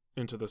 different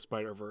Into the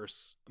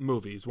Spider-Verse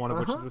movies, one of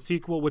which is the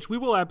sequel, which we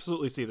will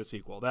absolutely see the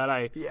sequel. That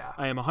I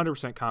am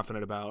 100%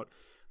 confident about.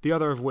 The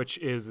other of which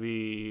is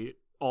the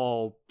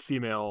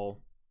all-female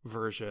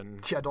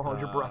version. Yeah, don't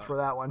hold your breath for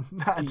that one.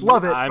 I'd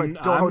love it,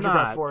 but don't hold your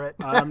breath for it.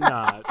 I'm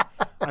not.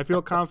 I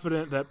feel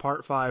confident that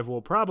part 5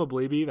 will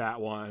probably be that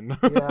one.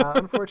 Yeah,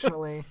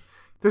 unfortunately.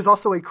 There's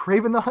also a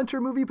Kraven the Hunter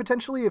movie,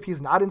 potentially, if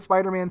he's not in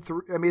Spider-Man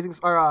 3. Amazing.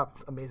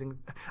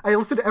 I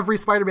listed every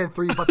Spider-Man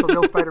 3, but the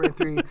real Spider-Man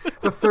 3.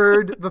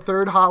 The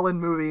third Holland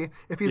movie.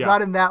 If he's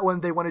not in that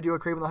one, they want to do a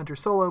Kraven the Hunter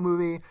solo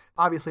movie.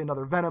 Obviously,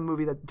 another Venom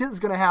movie that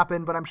is going to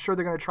happen, but I'm sure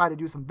they're going to try to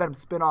do some Venom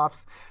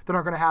spin-offs that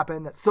aren't going to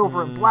happen. That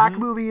Silver and Black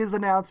movie is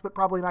announced, but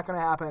probably not going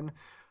to happen.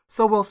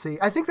 So we'll see.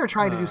 I think they're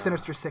trying to do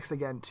Sinister Six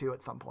again too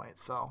at some point.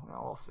 So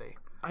we'll see.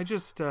 I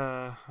just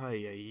Yeah.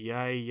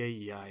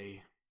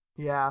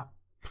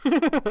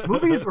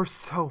 Movies are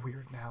so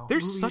weird now.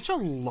 There's such a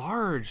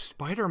large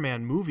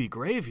Spider-Man movie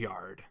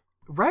graveyard.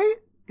 Right?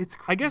 It's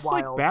I guess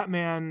wild. like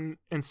Batman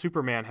and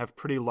Superman have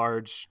pretty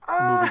large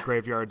movie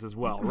graveyards as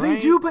well, right? They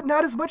do, but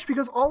not as much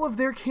because all of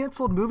their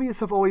canceled movies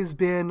have always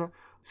been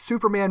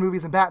Superman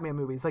movies and Batman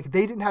movies. Like,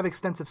 they didn't have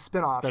extensive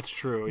spin-offs. That's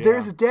true, yeah.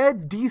 There's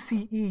dead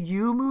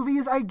DCEU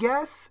movies, I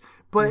guess,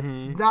 but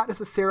not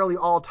necessarily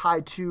all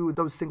tied to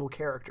those single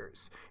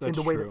characters in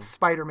the way that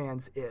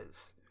Spider-Man's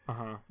is.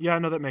 Yeah,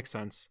 no, that makes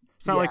sense.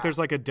 It's not like there's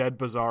like a dead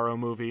Bizarro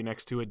movie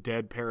next to a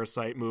dead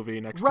Parasite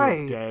movie next to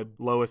a dead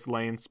Lois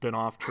Lane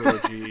spin-off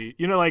trilogy.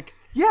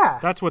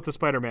 That's what the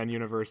Spider-Man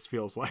universe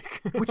feels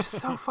like. Which is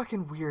so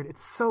fucking weird.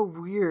 It's so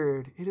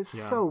weird. It is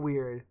so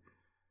weird.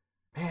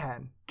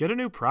 Man. Get a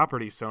new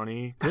property,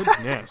 Sony.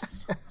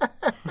 Goodness.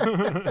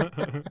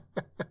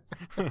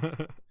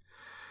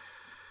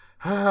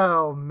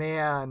 Oh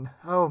man.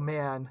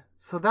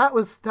 So that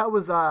was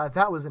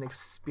an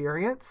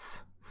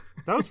experience.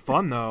 That was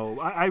fun, though.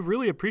 I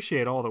really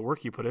appreciate all the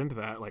work you put into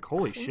that. Like,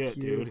 holy shit,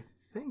 dude.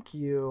 Thank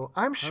you.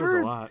 I'm sure. That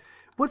was a lot.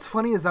 What's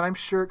funny is that I'm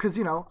sure, because,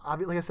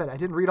 like I said, I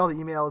didn't read all the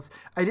emails.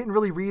 I didn't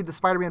really read the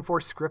Spider-Man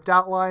 4 script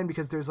outline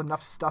because there's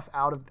enough stuff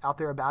out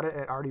there about it.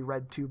 And I already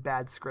read 2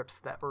 bad scripts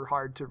that were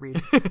hard to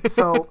read.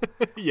 So,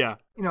 yeah.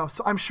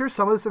 So I'm sure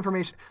some of this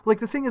information, like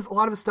the thing is, a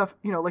lot of this stuff,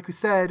 like we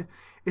said,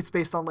 it's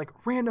based on like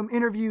random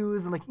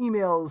interviews and like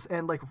emails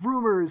and like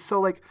rumors. So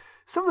like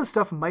some of the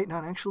stuff might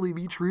not actually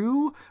be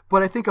true,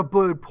 but I think a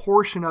good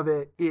portion of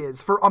it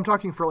is. I'm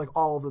talking for like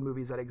all of the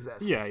movies that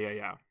exist.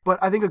 Yeah. But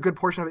I think a good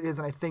portion of it is,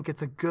 and I think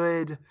it's a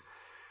good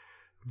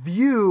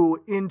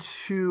view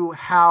into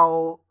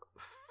how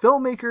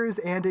filmmakers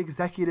and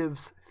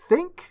executives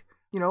think.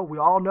 We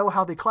all know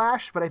how they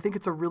clash, but I think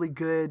it's a really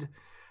good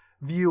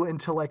view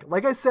into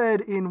like I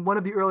said in one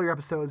of the earlier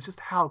episodes, just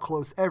how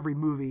close every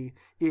movie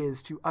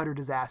is to utter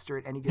disaster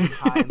at any given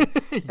time.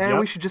 And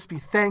we should just be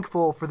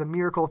thankful for the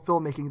miracle of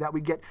filmmaking that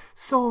we get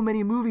so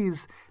many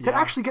movies that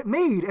actually get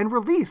made and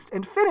released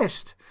and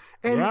finished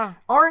and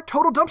aren't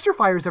total dumpster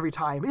fires every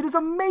time. It is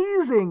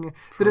amazing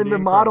that in the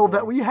model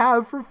that we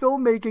have for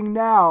filmmaking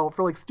now,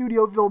 for like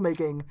studio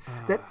filmmaking,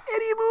 that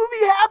any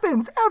movie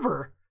happens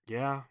ever.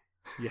 Yeah,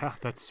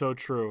 that's so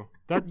true.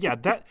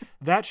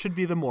 That should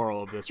be the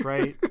moral of this,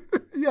 right?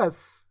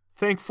 Yes.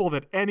 Thankful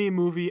that any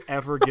movie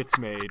ever gets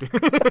made.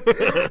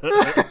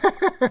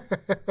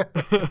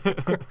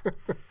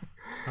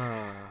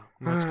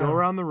 Let's go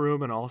around the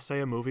room and all say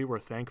a movie we're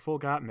thankful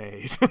got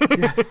made.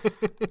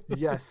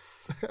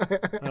 Yes.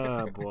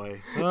 Oh,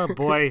 boy.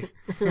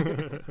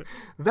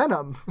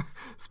 Venom.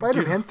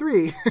 Spider-Man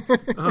 3.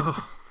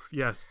 Oh,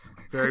 yes.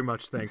 Very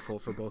much thankful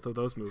for both of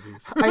those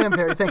movies. I am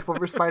very thankful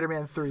for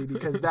Spider-Man 3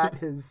 because that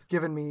has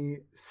given me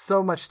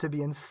so much to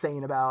be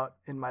insane about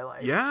in my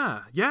life.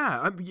 Yeah.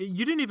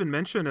 You didn't even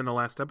mention in the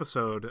last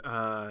episode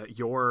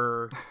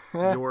your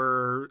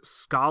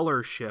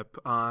scholarship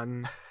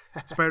on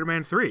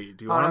Spider-Man 3.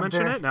 Do you want to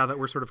mention it now that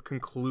we're sort of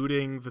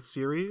concluding the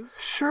series?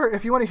 Sure.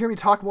 If you want to hear me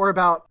talk more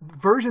about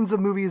versions of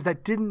movies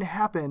that didn't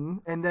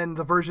happen and then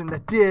the version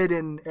that did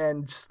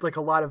and just like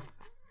a lot of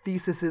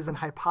theses and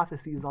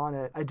hypotheses on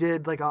it. I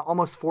did like an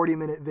almost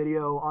 40-minute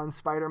video on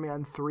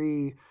Spider-Man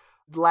 3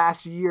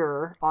 last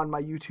year on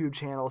my YouTube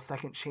channel,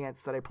 Second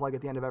Chance, that I plug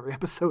at the end of every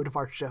episode of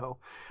our show.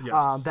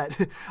 Yes.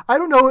 That I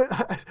don't know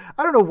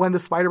when the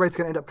Spider-Bite's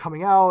going to end up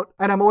coming out,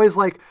 and I'm always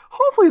like,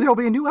 hopefully there'll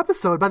be a new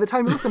episode by the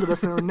time you listen to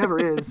this, and there never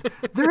is.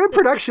 They're in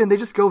production, they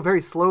just go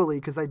very slowly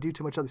because I do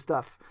too much other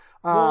stuff.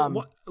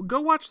 Go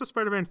watch the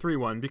Spider-Man 3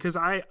 one because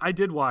I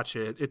did watch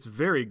it. It's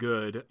very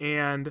good.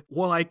 And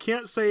while I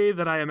can't say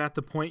that I am at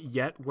the point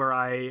yet where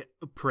I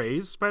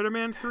praise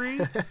Spider-Man 3,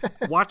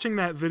 watching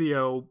that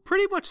video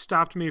pretty much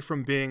stopped me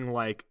from being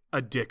like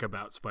a dick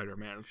about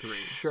Spider-Man 3.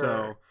 Sure.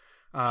 So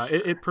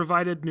it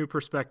provided new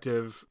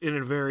perspective in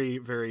a very,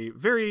 very,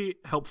 very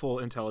helpful,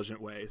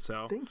 intelligent way.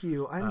 So thank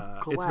you. I'm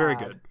glad. It's very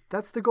good.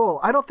 That's the goal.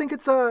 I don't think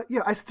it's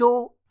I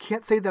still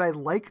can't say that I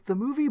like the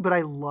movie, but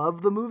I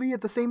love the movie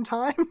at the same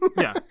time.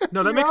 Yeah.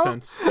 No, that makes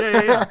sense.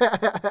 Yeah.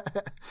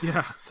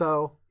 Yeah.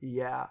 So,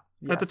 yeah.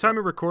 At the time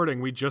of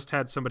recording, we just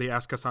had somebody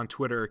ask us on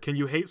Twitter, can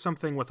you hate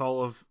something with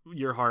all of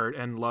your heart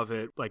and love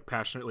it like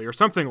passionately or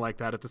something like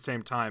that at the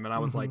same time? And I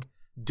was like,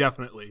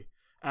 definitely.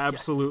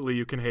 Absolutely, yes.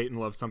 You can hate and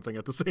love something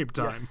at the same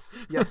time.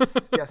 Yes.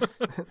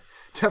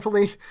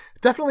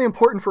 Definitely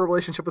important for a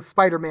relationship with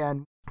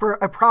Spider-Man, for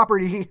a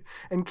property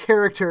and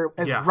character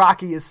as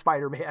Rocky is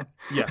Spider-Man.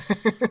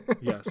 Yes,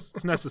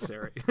 it's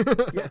necessary.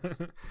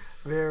 Yes,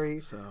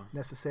 very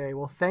necessary.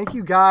 Well, thank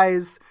you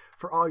guys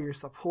for all your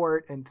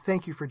support, and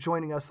thank you for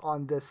joining us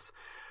on this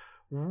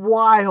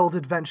wild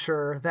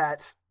adventure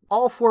that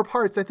all 4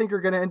 parts, I think,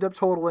 are going to end up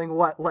totaling,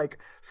 like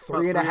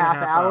 3.5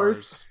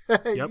 hours?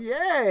 Yep.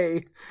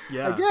 Yay!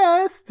 Yeah. I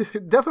guess.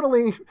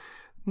 Definitely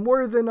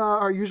more than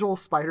our usual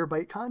Spider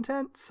Bite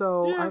content.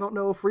 So I don't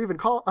know if we're even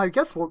I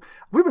guess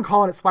we've been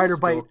calling it Spider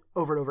Bite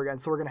over and over again,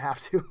 so we're gonna have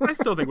to. I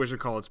still think we should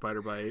call it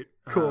Spider Bite.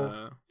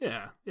 Cool.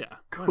 Yeah.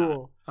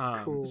 Cool.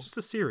 It's just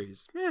a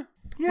series. Yeah.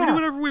 Yeah. We do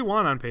whatever we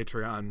want on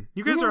Patreon.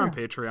 You guys are on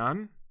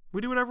Patreon. We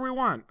do whatever we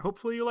want.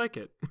 Hopefully you like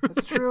it.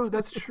 That's true.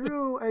 That's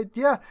true.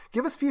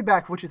 Give us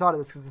feedback what you thought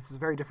of this, because this is a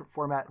very different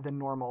format than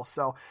normal.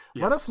 So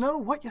let us know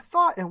what you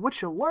thought and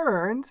what you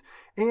learned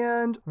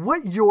and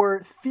what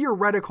your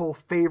theoretical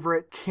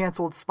favorite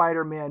canceled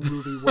Spider-Man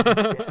movie would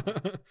have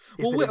been.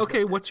 Well, wait,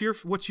 okay. What's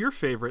your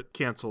favorite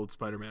canceled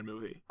Spider-Man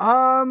movie?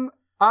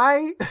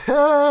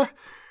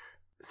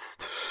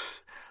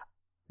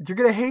 You're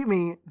going to hate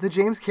me. The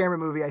James Cameron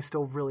movie, I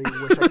still really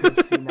wish I could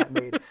have seen that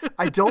made.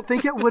 I don't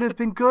think it would have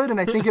been good, and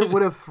I think it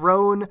would have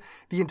thrown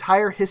the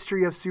entire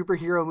history of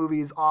superhero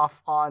movies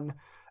off on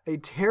a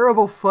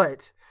terrible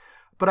foot.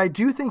 But I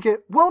do think I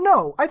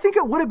think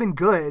it would have been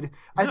good.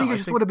 I think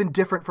it would have been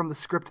different from the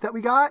script that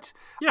we got.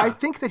 Yeah. I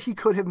think that he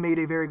could have made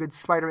a very good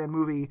Spider-Man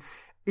movie.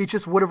 It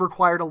just would have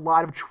required a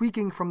lot of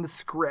tweaking from the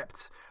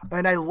script.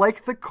 And I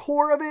like the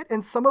core of it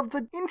and some of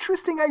the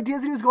interesting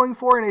ideas that he was going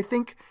for, and I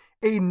think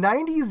a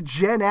 90s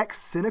Gen X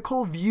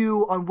cynical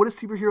view on what a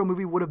superhero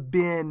movie would have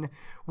been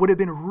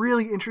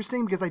really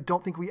interesting, because I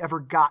don't think we ever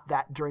got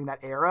that during that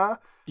era.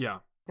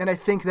 Yeah. And I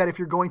think that if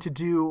you're going to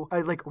do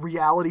a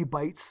Reality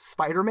Bites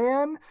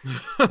Spider-Man,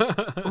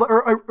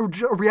 or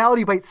a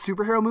Reality Bites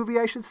superhero movie,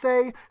 I should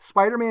say,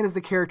 Spider-Man is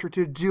the character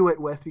to do it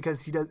with,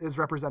 because he is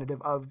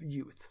representative of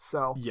youth.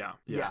 So yeah.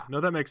 No,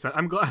 that makes sense.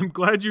 I'm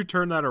glad you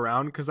turned that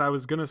around, because I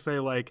was gonna say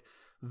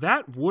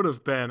that would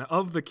have been,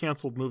 of the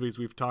canceled movies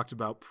we've talked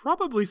about,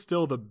 probably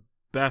still the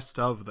best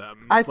of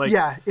them.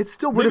 It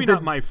still would have been. Maybe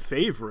not my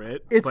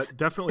favorite, but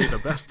definitely the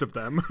best of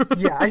them.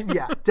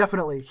 yeah,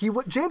 definitely.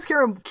 James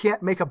Cameron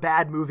can't make a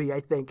bad movie, I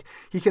think.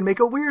 He can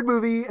make a weird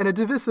movie and a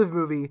divisive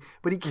movie,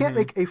 but he can't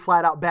make a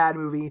flat-out bad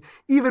movie,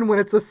 even when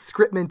it's a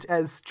scriptment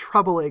as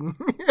troubling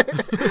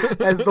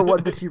as the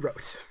one that he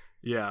wrote.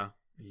 Yeah.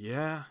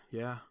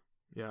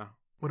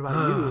 What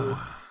about you?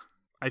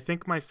 I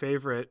think my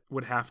favorite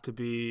would have to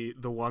be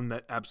the one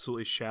that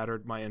absolutely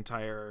shattered my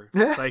entire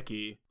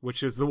psyche,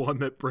 which is the one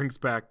that brings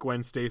back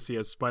Gwen Stacy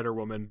as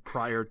Spider-Woman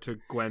prior to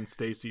Gwen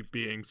Stacy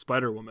being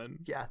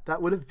Spider-Woman. Yeah,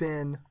 that would have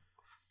been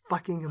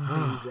fucking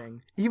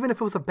amazing. Even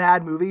if it was a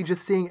bad movie,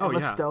 just seeing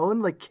Emma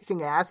Stone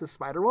kicking ass as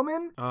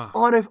Spider-Woman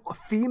on a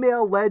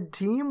female-led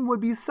team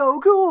would be so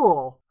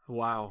cool.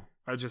 Wow.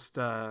 I just,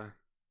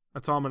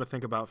 that's all I'm going to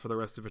think about for the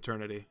rest of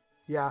eternity.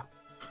 Yeah.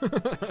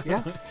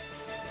 Yeah.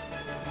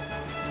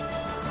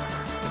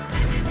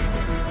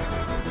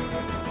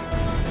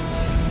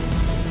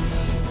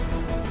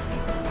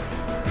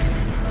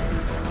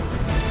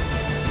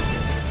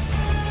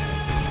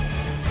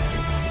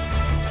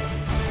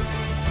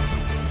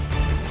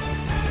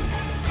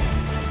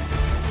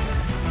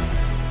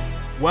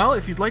 Well,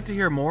 if you'd like to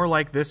hear more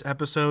like this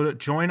episode,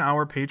 join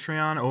our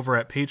Patreon over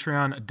at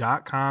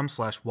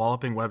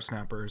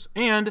patreon.com/wallopingwebsnappers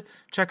and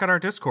check out our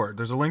Discord.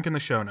 There's a link in the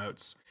show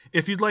notes.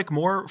 If you'd like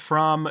more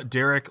from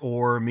Derek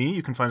or me,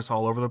 you can find us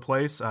all over the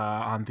place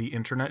on the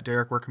internet.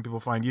 Derek, where can people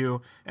find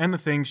you and the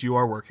things you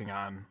are working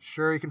on?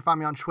 Sure, you can find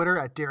me on Twitter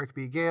at Derek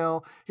B.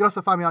 Gale. You can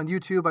also find me on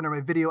YouTube under my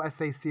video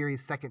essay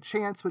series Second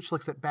Chance, which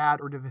looks at bad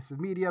or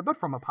divisive media, but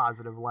from a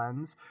positive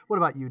lens. What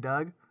about you,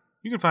 Doug?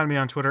 You can find me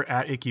on Twitter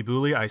at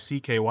IckyBooley,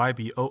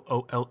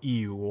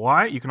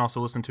 ICKYBOOLEY. You can also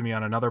listen to me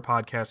on another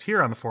podcast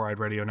here on the Four Eyed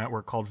Radio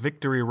Network called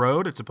Victory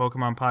Road. It's a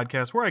Pokemon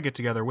podcast where I get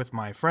together with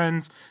my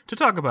friends to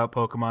talk about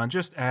Pokemon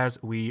just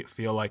as we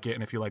feel like it.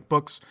 And if you like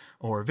books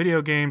or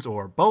video games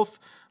or both,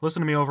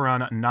 listen to me over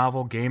on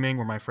Novel Gaming,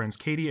 where my friends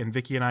Katie and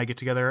Vicky and I get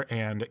together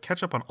and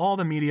catch up on all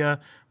the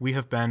media we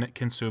have been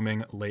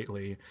consuming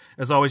lately.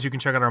 As always, you can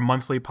check out our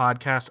monthly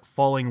podcast,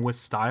 Falling with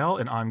Style,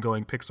 an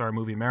ongoing Pixar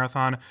movie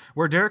marathon,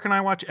 where Derek and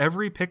I watch every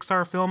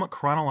Pixar film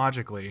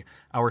chronologically.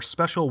 Our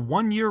special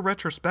one-year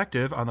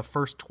retrospective on the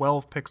first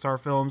 12 Pixar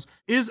films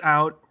is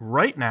out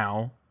right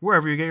now,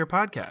 wherever you get your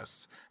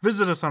podcasts.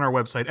 Visit us on our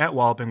website at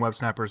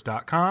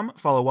wallopingwebsnappers.com.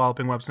 Follow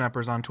Walloping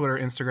Websnappers on Twitter,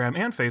 Instagram,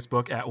 and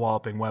Facebook at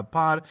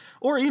wallopingwebpod,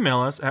 or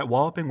email us at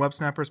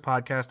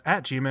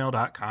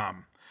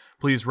wallopingwebsnapperspodcast@gmail.com.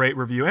 Please rate,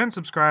 review, and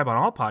subscribe on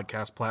all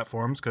podcast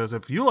platforms, because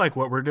if you like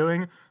what we're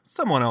doing,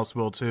 someone else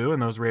will too,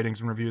 and those ratings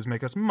and reviews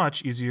make us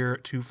much easier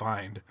to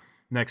find.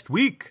 Next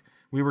week,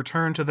 we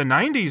return to the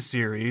 90s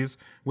series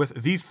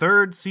with the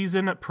third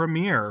season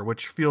premiere,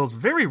 which feels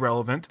very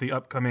relevant to the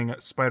upcoming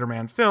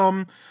Spider-Man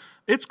film.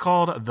 It's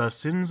called The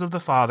Sins of the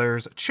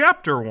Fathers,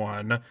 Chapter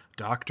 1,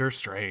 Doctor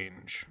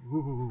Strange.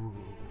 Ooh.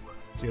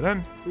 See you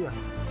then. See ya.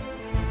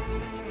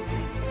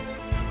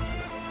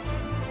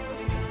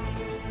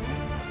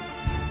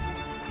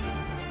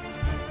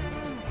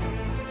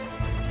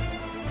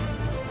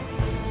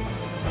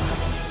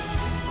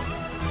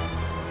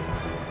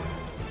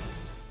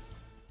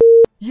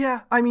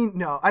 Yeah, I mean,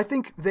 no, I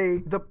think oh,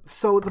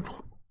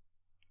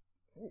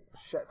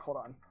 shit, hold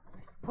on.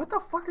 What the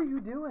fuck are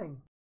you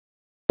doing?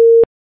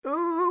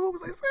 Oh, what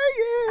was I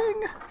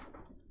saying?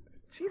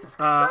 Jesus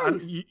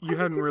Christ. You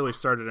hadn't really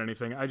started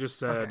anything. I just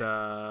said,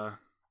 gosh,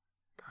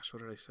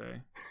 what did I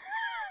say?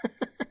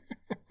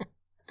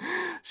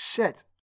 Shit.